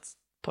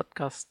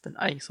Ersatz-Podcast, denn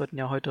eigentlich sollten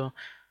ja heute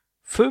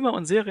Filme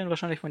und Serien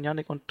wahrscheinlich von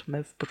Yannick und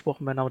Melf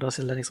besprochen werden, aber da ist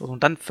ja leider nichts raus.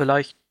 Und dann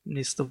vielleicht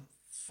nächste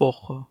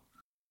Woche.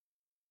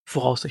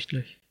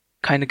 Voraussichtlich.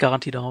 Keine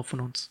Garantie darauf von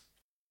uns.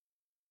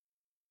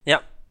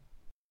 Ja.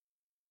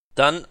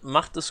 Dann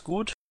macht es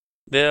gut.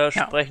 Wir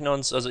sprechen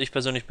uns, also ich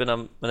persönlich bin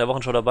in der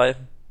Wochenschau dabei.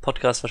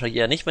 Podcast wahrscheinlich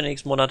eher nicht mehr die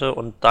nächsten Monate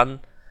und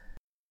dann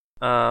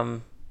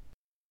habe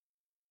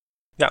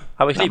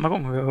ich lieb. Mal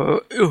gucken.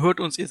 Ihr hört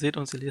uns, ihr seht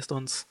uns, ihr lest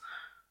uns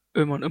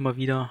immer und immer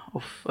wieder.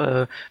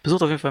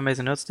 Besucht auf jeden Fall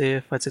Amazing Nerds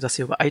Day, falls ihr das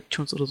hier über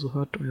iTunes oder so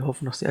hört. Und wir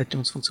hoffen, dass die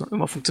iTunes-Funktion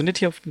immer funktioniert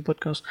hier auf dem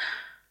Podcast.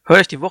 Hört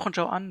euch die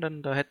Wochenschau an,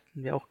 denn da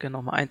hätten wir auch gerne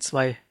noch mal 1,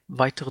 2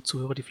 weitere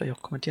Zuhörer, die vielleicht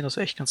auch kommentieren. Das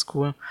wäre echt ganz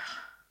cool.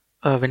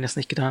 Wenn ihr es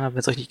nicht getan habt,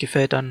 wenn es euch nicht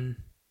gefällt, dann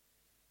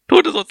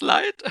tut es uns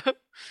leid.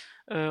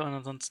 Und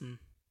ansonsten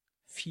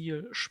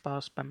viel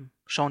Spaß beim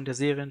Schauen der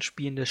Serien,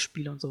 Spielen der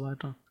Spiele und so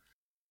weiter.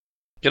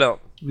 Genau.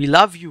 We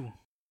love you.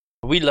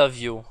 We love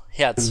you.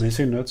 Herz.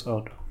 Amazing Nerds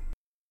out.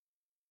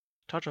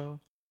 Ciao, ciao.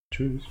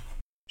 Tschüss.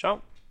 Ciao.